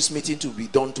for this meeting to be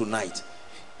done tonight.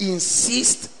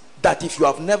 Insist that if you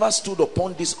have never stood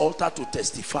upon this altar to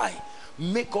testify,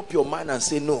 make up your mind and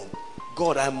say, no,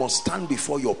 God, I must stand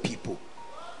before your people.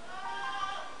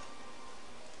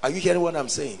 Are you hearing what I'm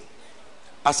saying?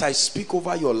 As I speak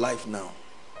over your life now,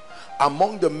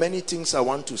 among the many things I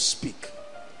want to speak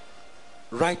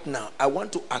right now, I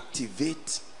want to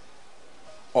activate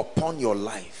upon your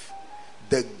life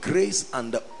the grace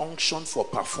and the unction for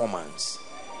performance.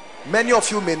 Many of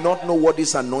you may not know what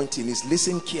this anointing is.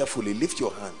 Listen carefully. Lift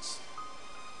your hands.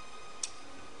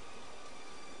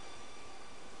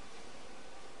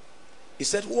 He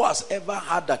said, who has ever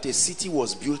heard that a city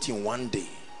was built in one day?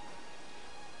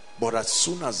 But as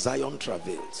soon as Zion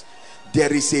travels,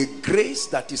 there is a grace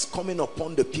that is coming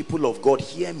upon the people of God.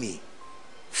 Hear me.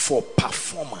 For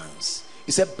performance.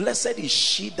 He said, blessed is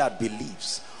she that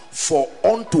believes, for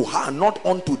unto her, not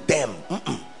unto them.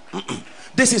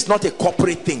 This is not a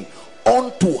corporate thing.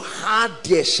 Unto her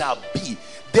there shall be.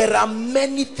 There are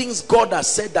many things God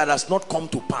has said that has not come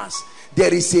to pass.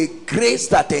 There is a grace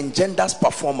that engenders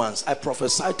performance. I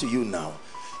prophesy to you now,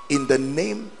 in the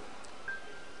name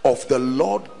of the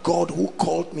Lord God who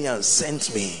called me and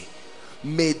sent me,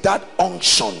 may that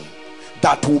unction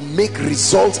that will make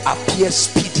results appear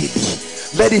speedily,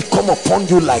 let it come upon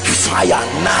you like fire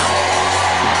now.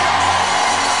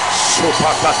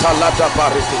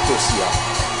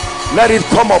 Let it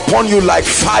come upon you like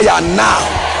fire now.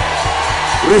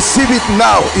 Receive it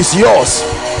now, is yours.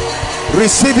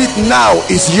 Receive it now,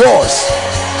 is yours.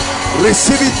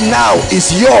 Receive it now,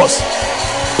 is yours.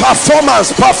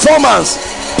 Performance, performance,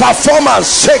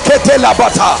 performance. Shekete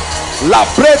labata, la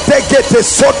brete gete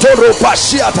soto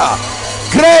ropashiata.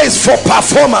 Grace for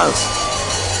performance.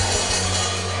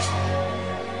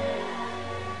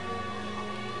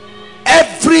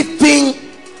 Everything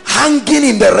hanging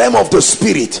in the realm of the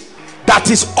spirit that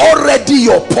is already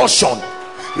your portion,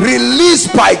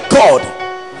 released by God,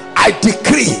 I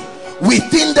decree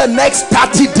within the next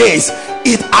 30 days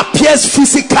it appears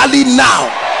physically now.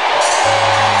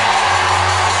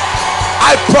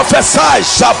 I prophesy,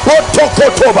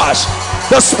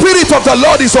 the Spirit of the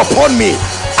Lord is upon me.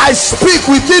 I speak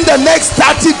within the next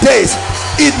 30 days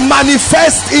it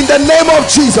manifests in the name of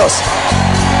Jesus.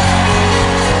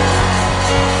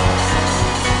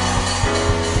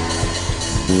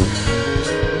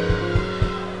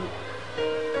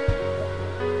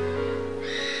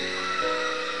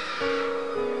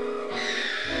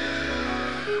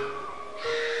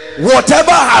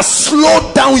 Whatever has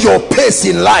slowed down your pace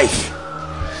in life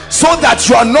so that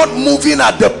you are not moving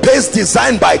at the pace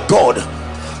designed by God,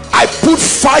 I put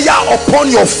fire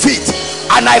upon your feet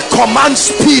and I command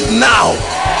speed now.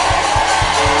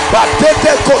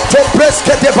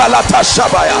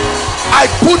 I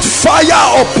put fire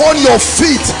upon your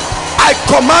feet. I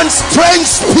command strange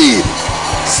speed,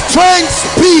 strange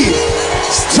speed,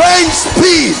 strange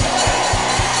speed.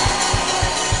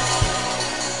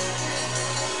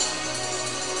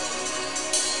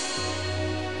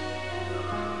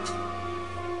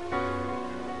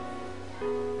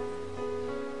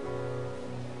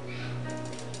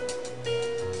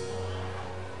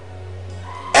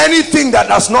 Anything that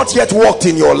has not yet worked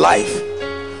in your life,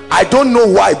 I don't know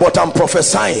why, but I'm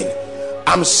prophesying,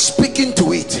 I'm speaking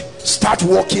to it. Start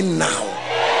working now.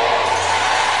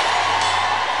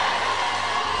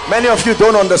 Many of you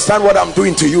don't understand what I'm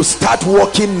doing to you. Start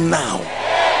working now.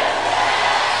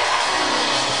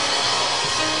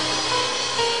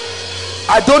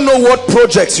 I don't know what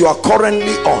projects you are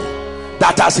currently on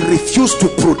that has refused to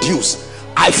produce.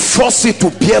 I force it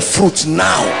to bear fruit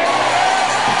now.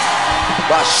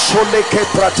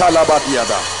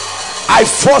 I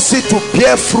force it to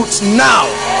bear fruit now.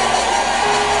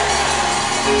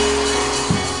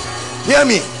 Hear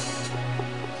me.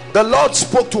 The Lord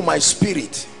spoke to my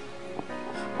spirit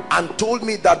and told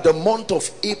me that the month of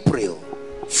April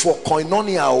for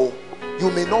Koinonia,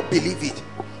 you may not believe it,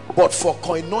 but for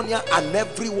Koinonia and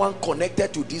everyone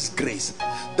connected to this grace,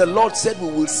 the Lord said we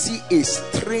will see a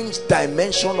strange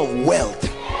dimension of wealth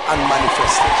and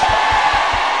manifestation.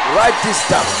 Write this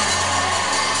down.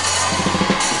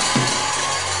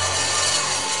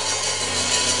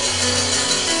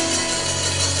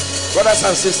 Brothers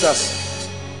and sisters,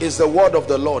 is the word of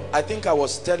the Lord. I think I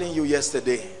was telling you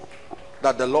yesterday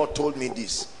that the Lord told me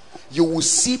this. You will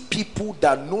see people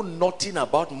that know nothing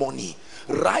about money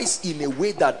rise in a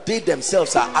way that they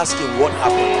themselves are asking what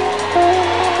happened.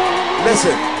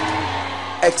 Listen,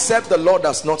 except the Lord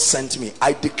has not sent me,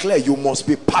 I declare you must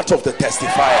be part of the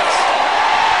testifiers.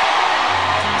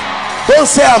 Don't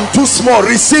say I'm too small.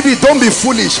 Receive it. Don't be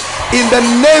foolish. In the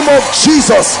name of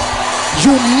Jesus,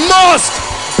 you must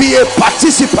be a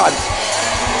participant.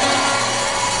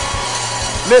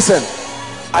 Listen,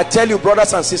 I tell you,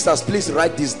 brothers and sisters, please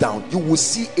write this down. You will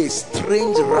see a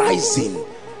strange rising.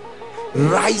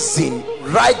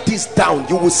 Write this down.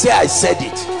 You will say I said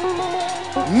it.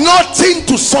 Nothing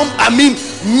to some,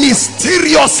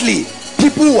 mysteriously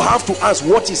people will have to ask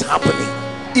what is happening.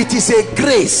 It is a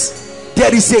grace.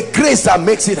 There is a grace that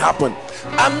makes it happen.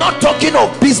 I'm not talking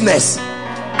of business.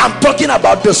 I'm talking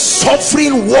about the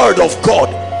sovereign word of God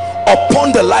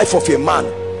upon the life of a man.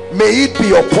 May it be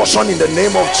your portion in the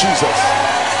name of Jesus.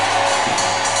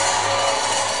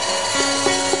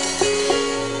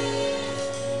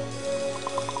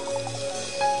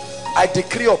 I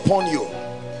decree upon you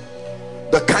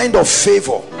the kind of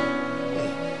favor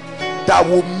that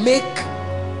will make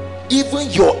even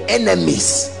your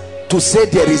enemies to say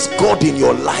there is God in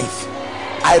your life.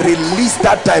 I release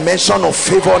that dimension of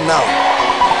favor now.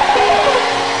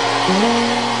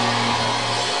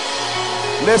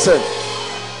 Listen,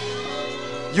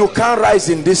 you can't rise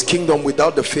in this kingdom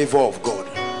without the favor of God.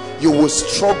 You will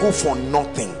struggle for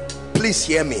nothing. Please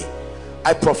hear me.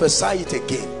 I prophesy it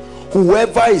again.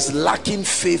 Whoever is lacking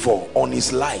favor on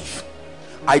his life,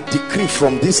 I decree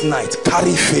from this night,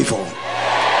 carry favor.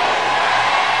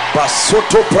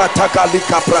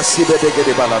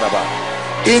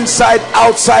 Inside,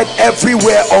 outside,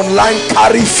 everywhere, online,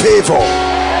 carry favor.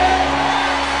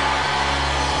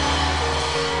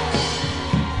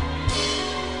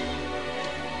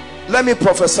 Let me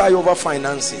prophesy over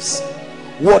finances.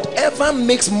 Whatever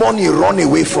makes money run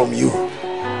away from you,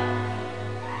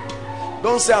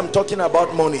 don't say I'm talking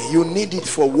about money. You need it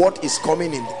for what is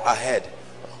coming in ahead.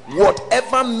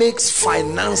 Whatever makes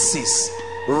finances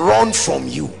run from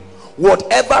you,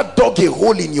 whatever dug a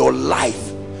hole in your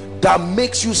life that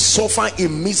makes you suffer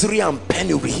in misery and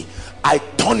penury, I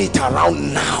turn it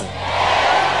around now.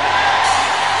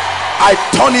 I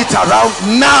turn it around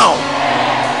now.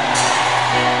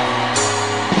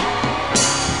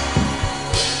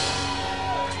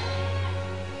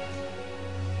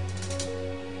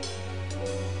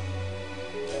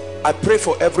 I pray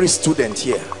for every student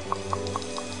here.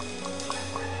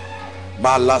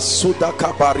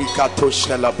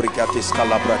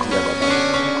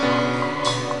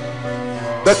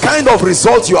 The kind of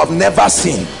results you have never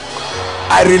seen,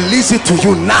 I release it to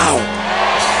you now.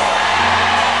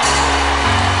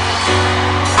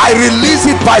 I release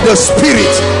it by the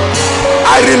Spirit.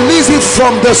 I release it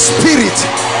from the Spirit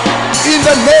in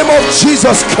the name of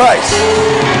Jesus Christ.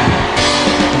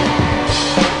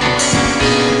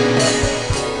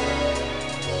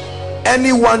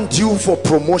 Anyone due for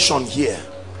promotion here,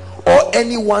 or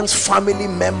anyone's family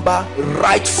member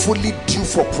rightfully due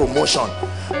for promotion,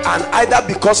 and either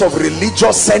because of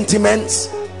religious sentiments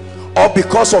or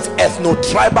because of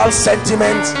ethno-tribal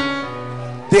sentiments,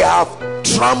 they have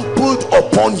trampled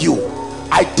upon you,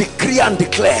 I decree and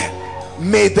declare,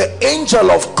 may the angel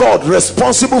of God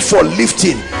responsible for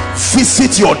lifting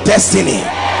visit your destiny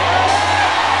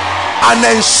and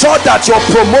ensure that your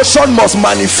promotion must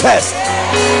manifest.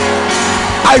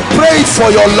 I pray it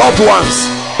for your loved ones.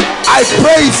 I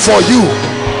pray it for you.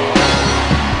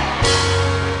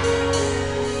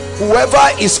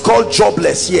 Whoever is called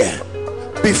jobless here,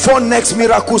 before next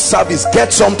miracle service,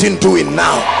 get something doing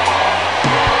now.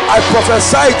 I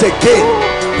prophesy it again.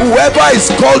 Whoever is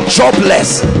called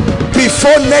jobless,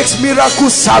 before next miracle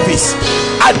service,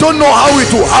 I don't know how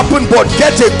it will happen, but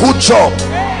get a good job.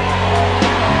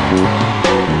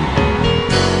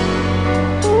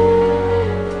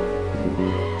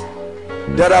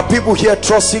 There are people here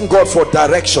trusting God for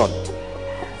direction,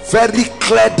 very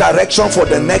clear direction for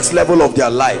the next level of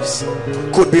their lives.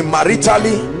 Could be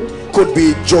maritally, could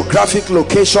be geographic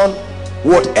location,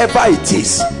 whatever it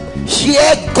is.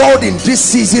 Hear God in this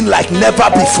season like never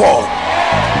before.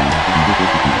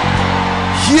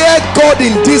 Hear God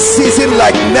in this season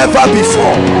like never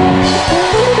before.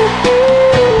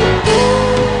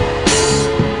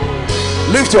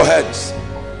 Lift your hands.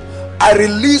 I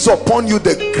release upon you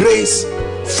the grace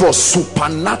for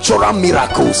supernatural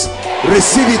miracles.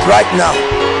 Receive it right now.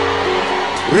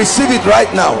 Receive it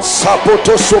right now. Receive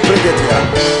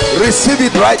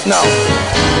it right now.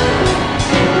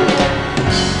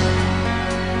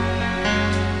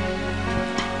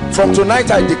 From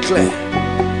tonight I declare,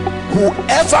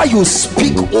 whoever you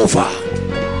speak over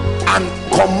and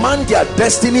command their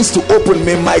destinies to open,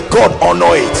 may my God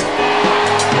honor it.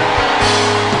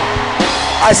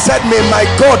 I said, may my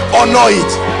God honor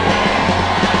it.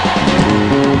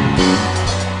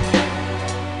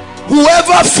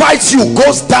 Whoever fights you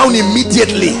goes down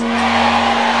immediately.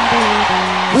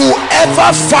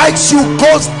 Whoever fights you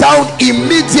goes down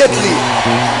immediately.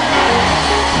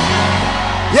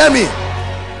 Hear me?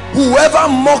 Whoever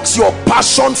mocks your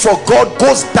passion for God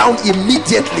goes down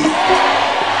immediately.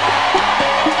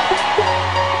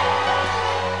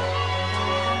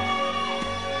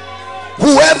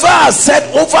 Whoever has said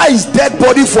over his dead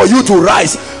body for you to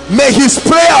rise, may his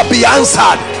prayer be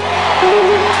answered.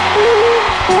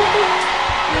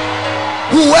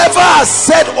 Whoever has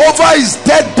said over his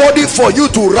dead body for you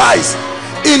to rise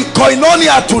in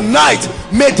koinonia tonight,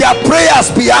 may their prayers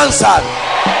be answered.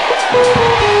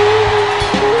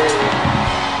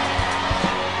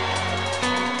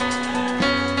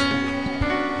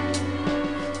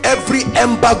 Every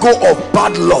embargo of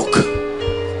bad luck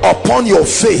upon your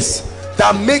face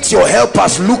that makes your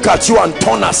helpers look at you and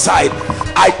turn aside,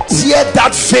 I tear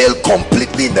that veil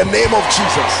completely in the name of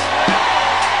Jesus.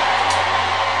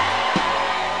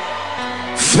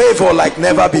 Favor like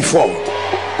never before.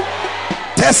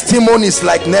 Testimonies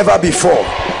like never before.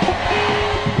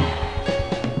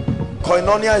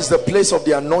 Koinonia is the place of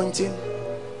the anointing.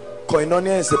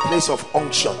 Koinonia is the place of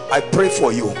unction. I pray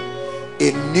for you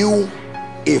a new,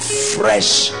 a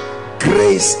fresh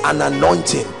grace and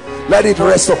anointing. Let it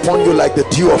rest upon you like the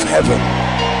dew of heaven.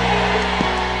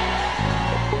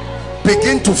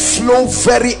 Begin to flow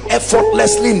very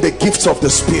effortlessly in the gifts of the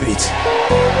Spirit.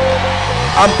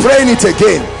 I'm praying it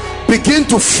again. Begin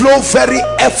to flow very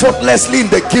effortlessly in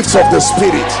the gifts of the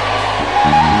Spirit.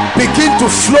 Begin to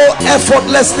flow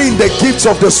effortlessly in the gifts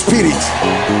of the Spirit.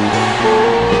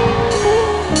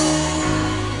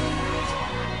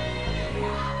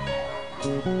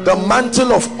 The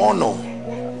mantle of honor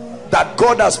that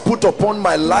God has put upon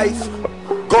my life,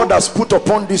 God has put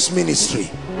upon this ministry.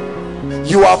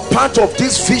 You are part of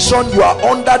this vision. You are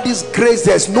under this grace.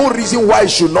 There's no reason why it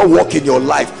should not work in your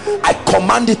life. I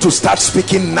command it to start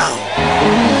speaking now.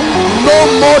 No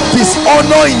more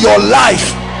dishonor in your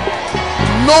life.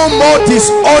 no more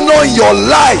dishonor in your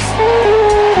life.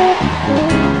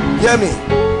 Hear me.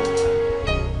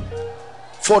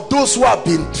 For those who have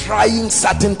been trying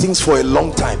certain things for a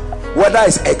long time, whether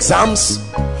it's exams,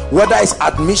 whether it's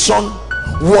admission,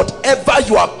 whatever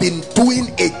you have been doing,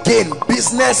 again,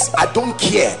 business, I don't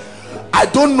care. I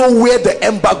don't know where the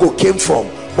embargo came from,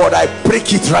 but I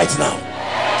break it right now.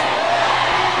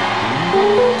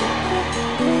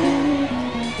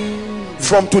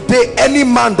 From today, any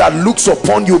man that looks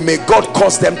upon you, may God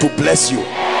cause them to bless you.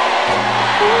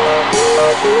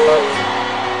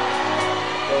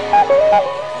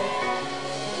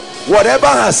 Whatever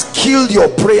has killed your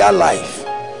prayer life,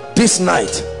 this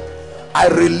night I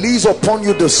release upon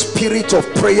you the spirit of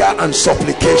prayer and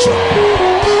supplication.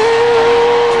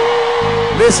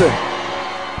 Listen,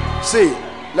 see,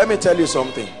 let me tell you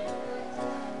something.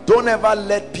 Don't ever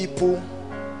let people,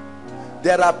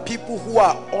 there are people who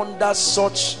are under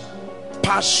such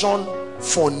passion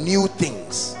for new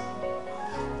things.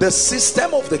 The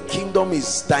system of the kingdom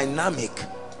is dynamic,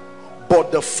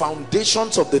 but the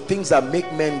foundations of the things that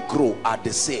make men grow are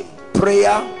the same.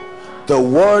 Prayer, the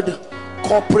word,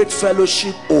 corporate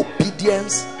fellowship,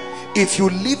 obedience. If you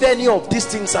leave any of these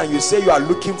things and you say you are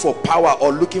looking for power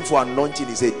or looking for anointing,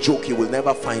 it's a joke. You will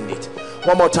never find it.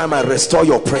 One more time, I restore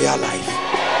your prayer life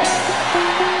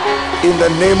in the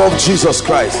name of Jesus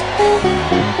Christ.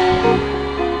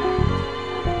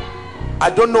 I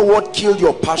don't know what killed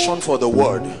your passion for the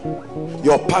word,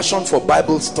 your passion for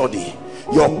Bible study,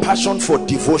 your passion for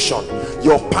devotion,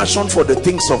 your passion for the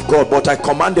things of God, but I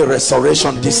command a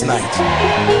restoration this night.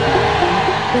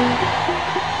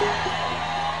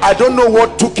 I don't know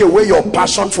what took away your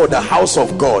passion for the house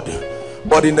of God,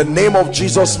 but in the name of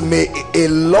Jesus, may a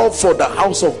love for the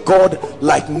house of God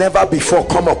like never before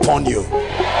come upon you.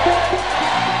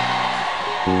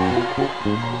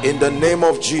 In the name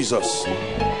of Jesus.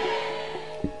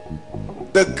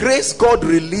 The grace God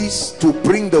released to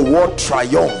bring the word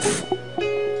triumph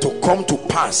to come to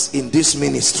pass in this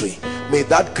ministry, may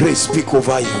that grace speak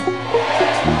over you.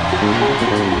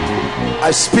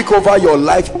 I speak over your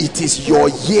life. It is your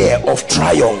year of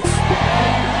triumph.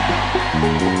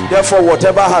 Therefore,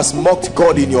 whatever has mocked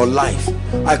God in your life,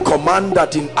 I command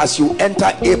that as you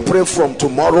enter April from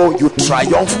tomorrow, you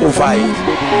triumph over it.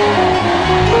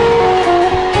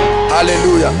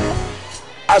 Hallelujah.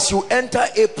 As you enter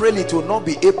April, it will not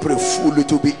be April Fool,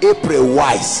 it will be April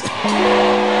Wise.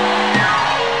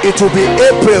 It will be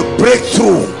April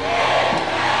Breakthrough.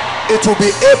 It will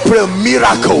be April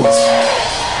Miracles.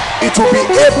 It will be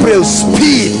April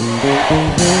Speed.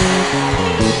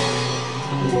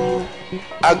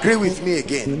 Agree with me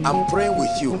again. I'm praying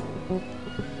with you.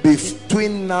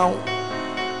 Between now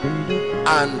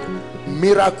and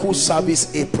Miracle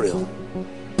Service April,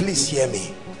 please hear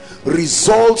me.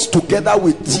 Results together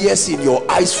with tears in your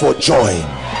eyes for joy,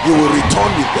 you will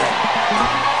return with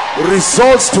them.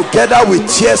 Results together with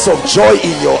tears of joy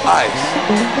in your eyes.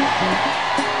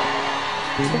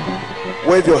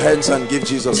 Wave your hands and give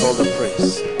Jesus all the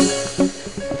praise.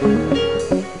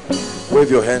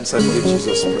 Wave your hands and give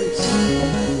Jesus praise.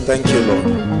 Thank you,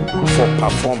 Lord, for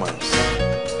performance.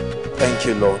 Thank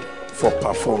you, Lord, for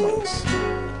performance.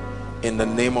 In the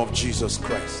name of Jesus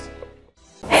Christ.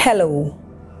 Hello.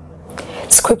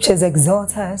 Scriptures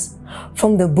exhort us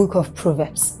from the book of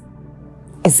Proverbs.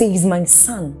 It says, my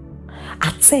son,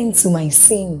 attend to my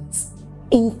sayings,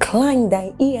 incline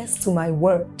thy ears to my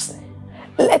words.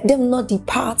 Let them not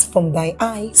depart from thy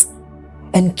eyes,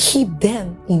 and keep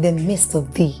them in the midst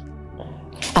of thee.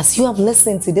 As you have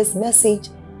listened to this message,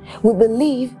 we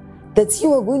believe that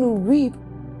you are going to reap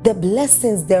the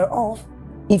blessings thereof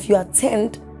if you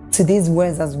attend to these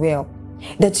words as well.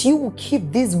 That you will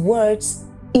keep these words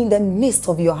in the midst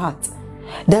of your heart.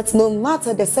 That no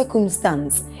matter the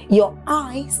circumstance, your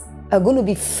eyes are going to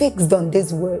be fixed on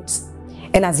these words.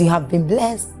 And as you have been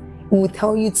blessed, we will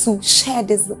tell you to share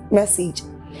this message.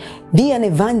 Be an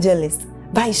evangelist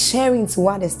by sharing to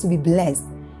others to be blessed.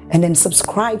 And then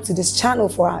subscribe to this channel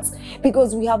for us,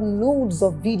 because we have loads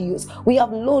of videos, we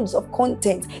have loads of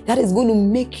content that is going to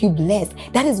make you blessed,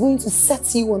 that is going to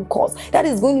set you on course, that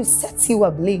is going to set you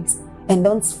ablaze. And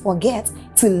don't forget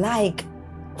to like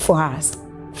for us.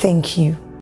 Thank you.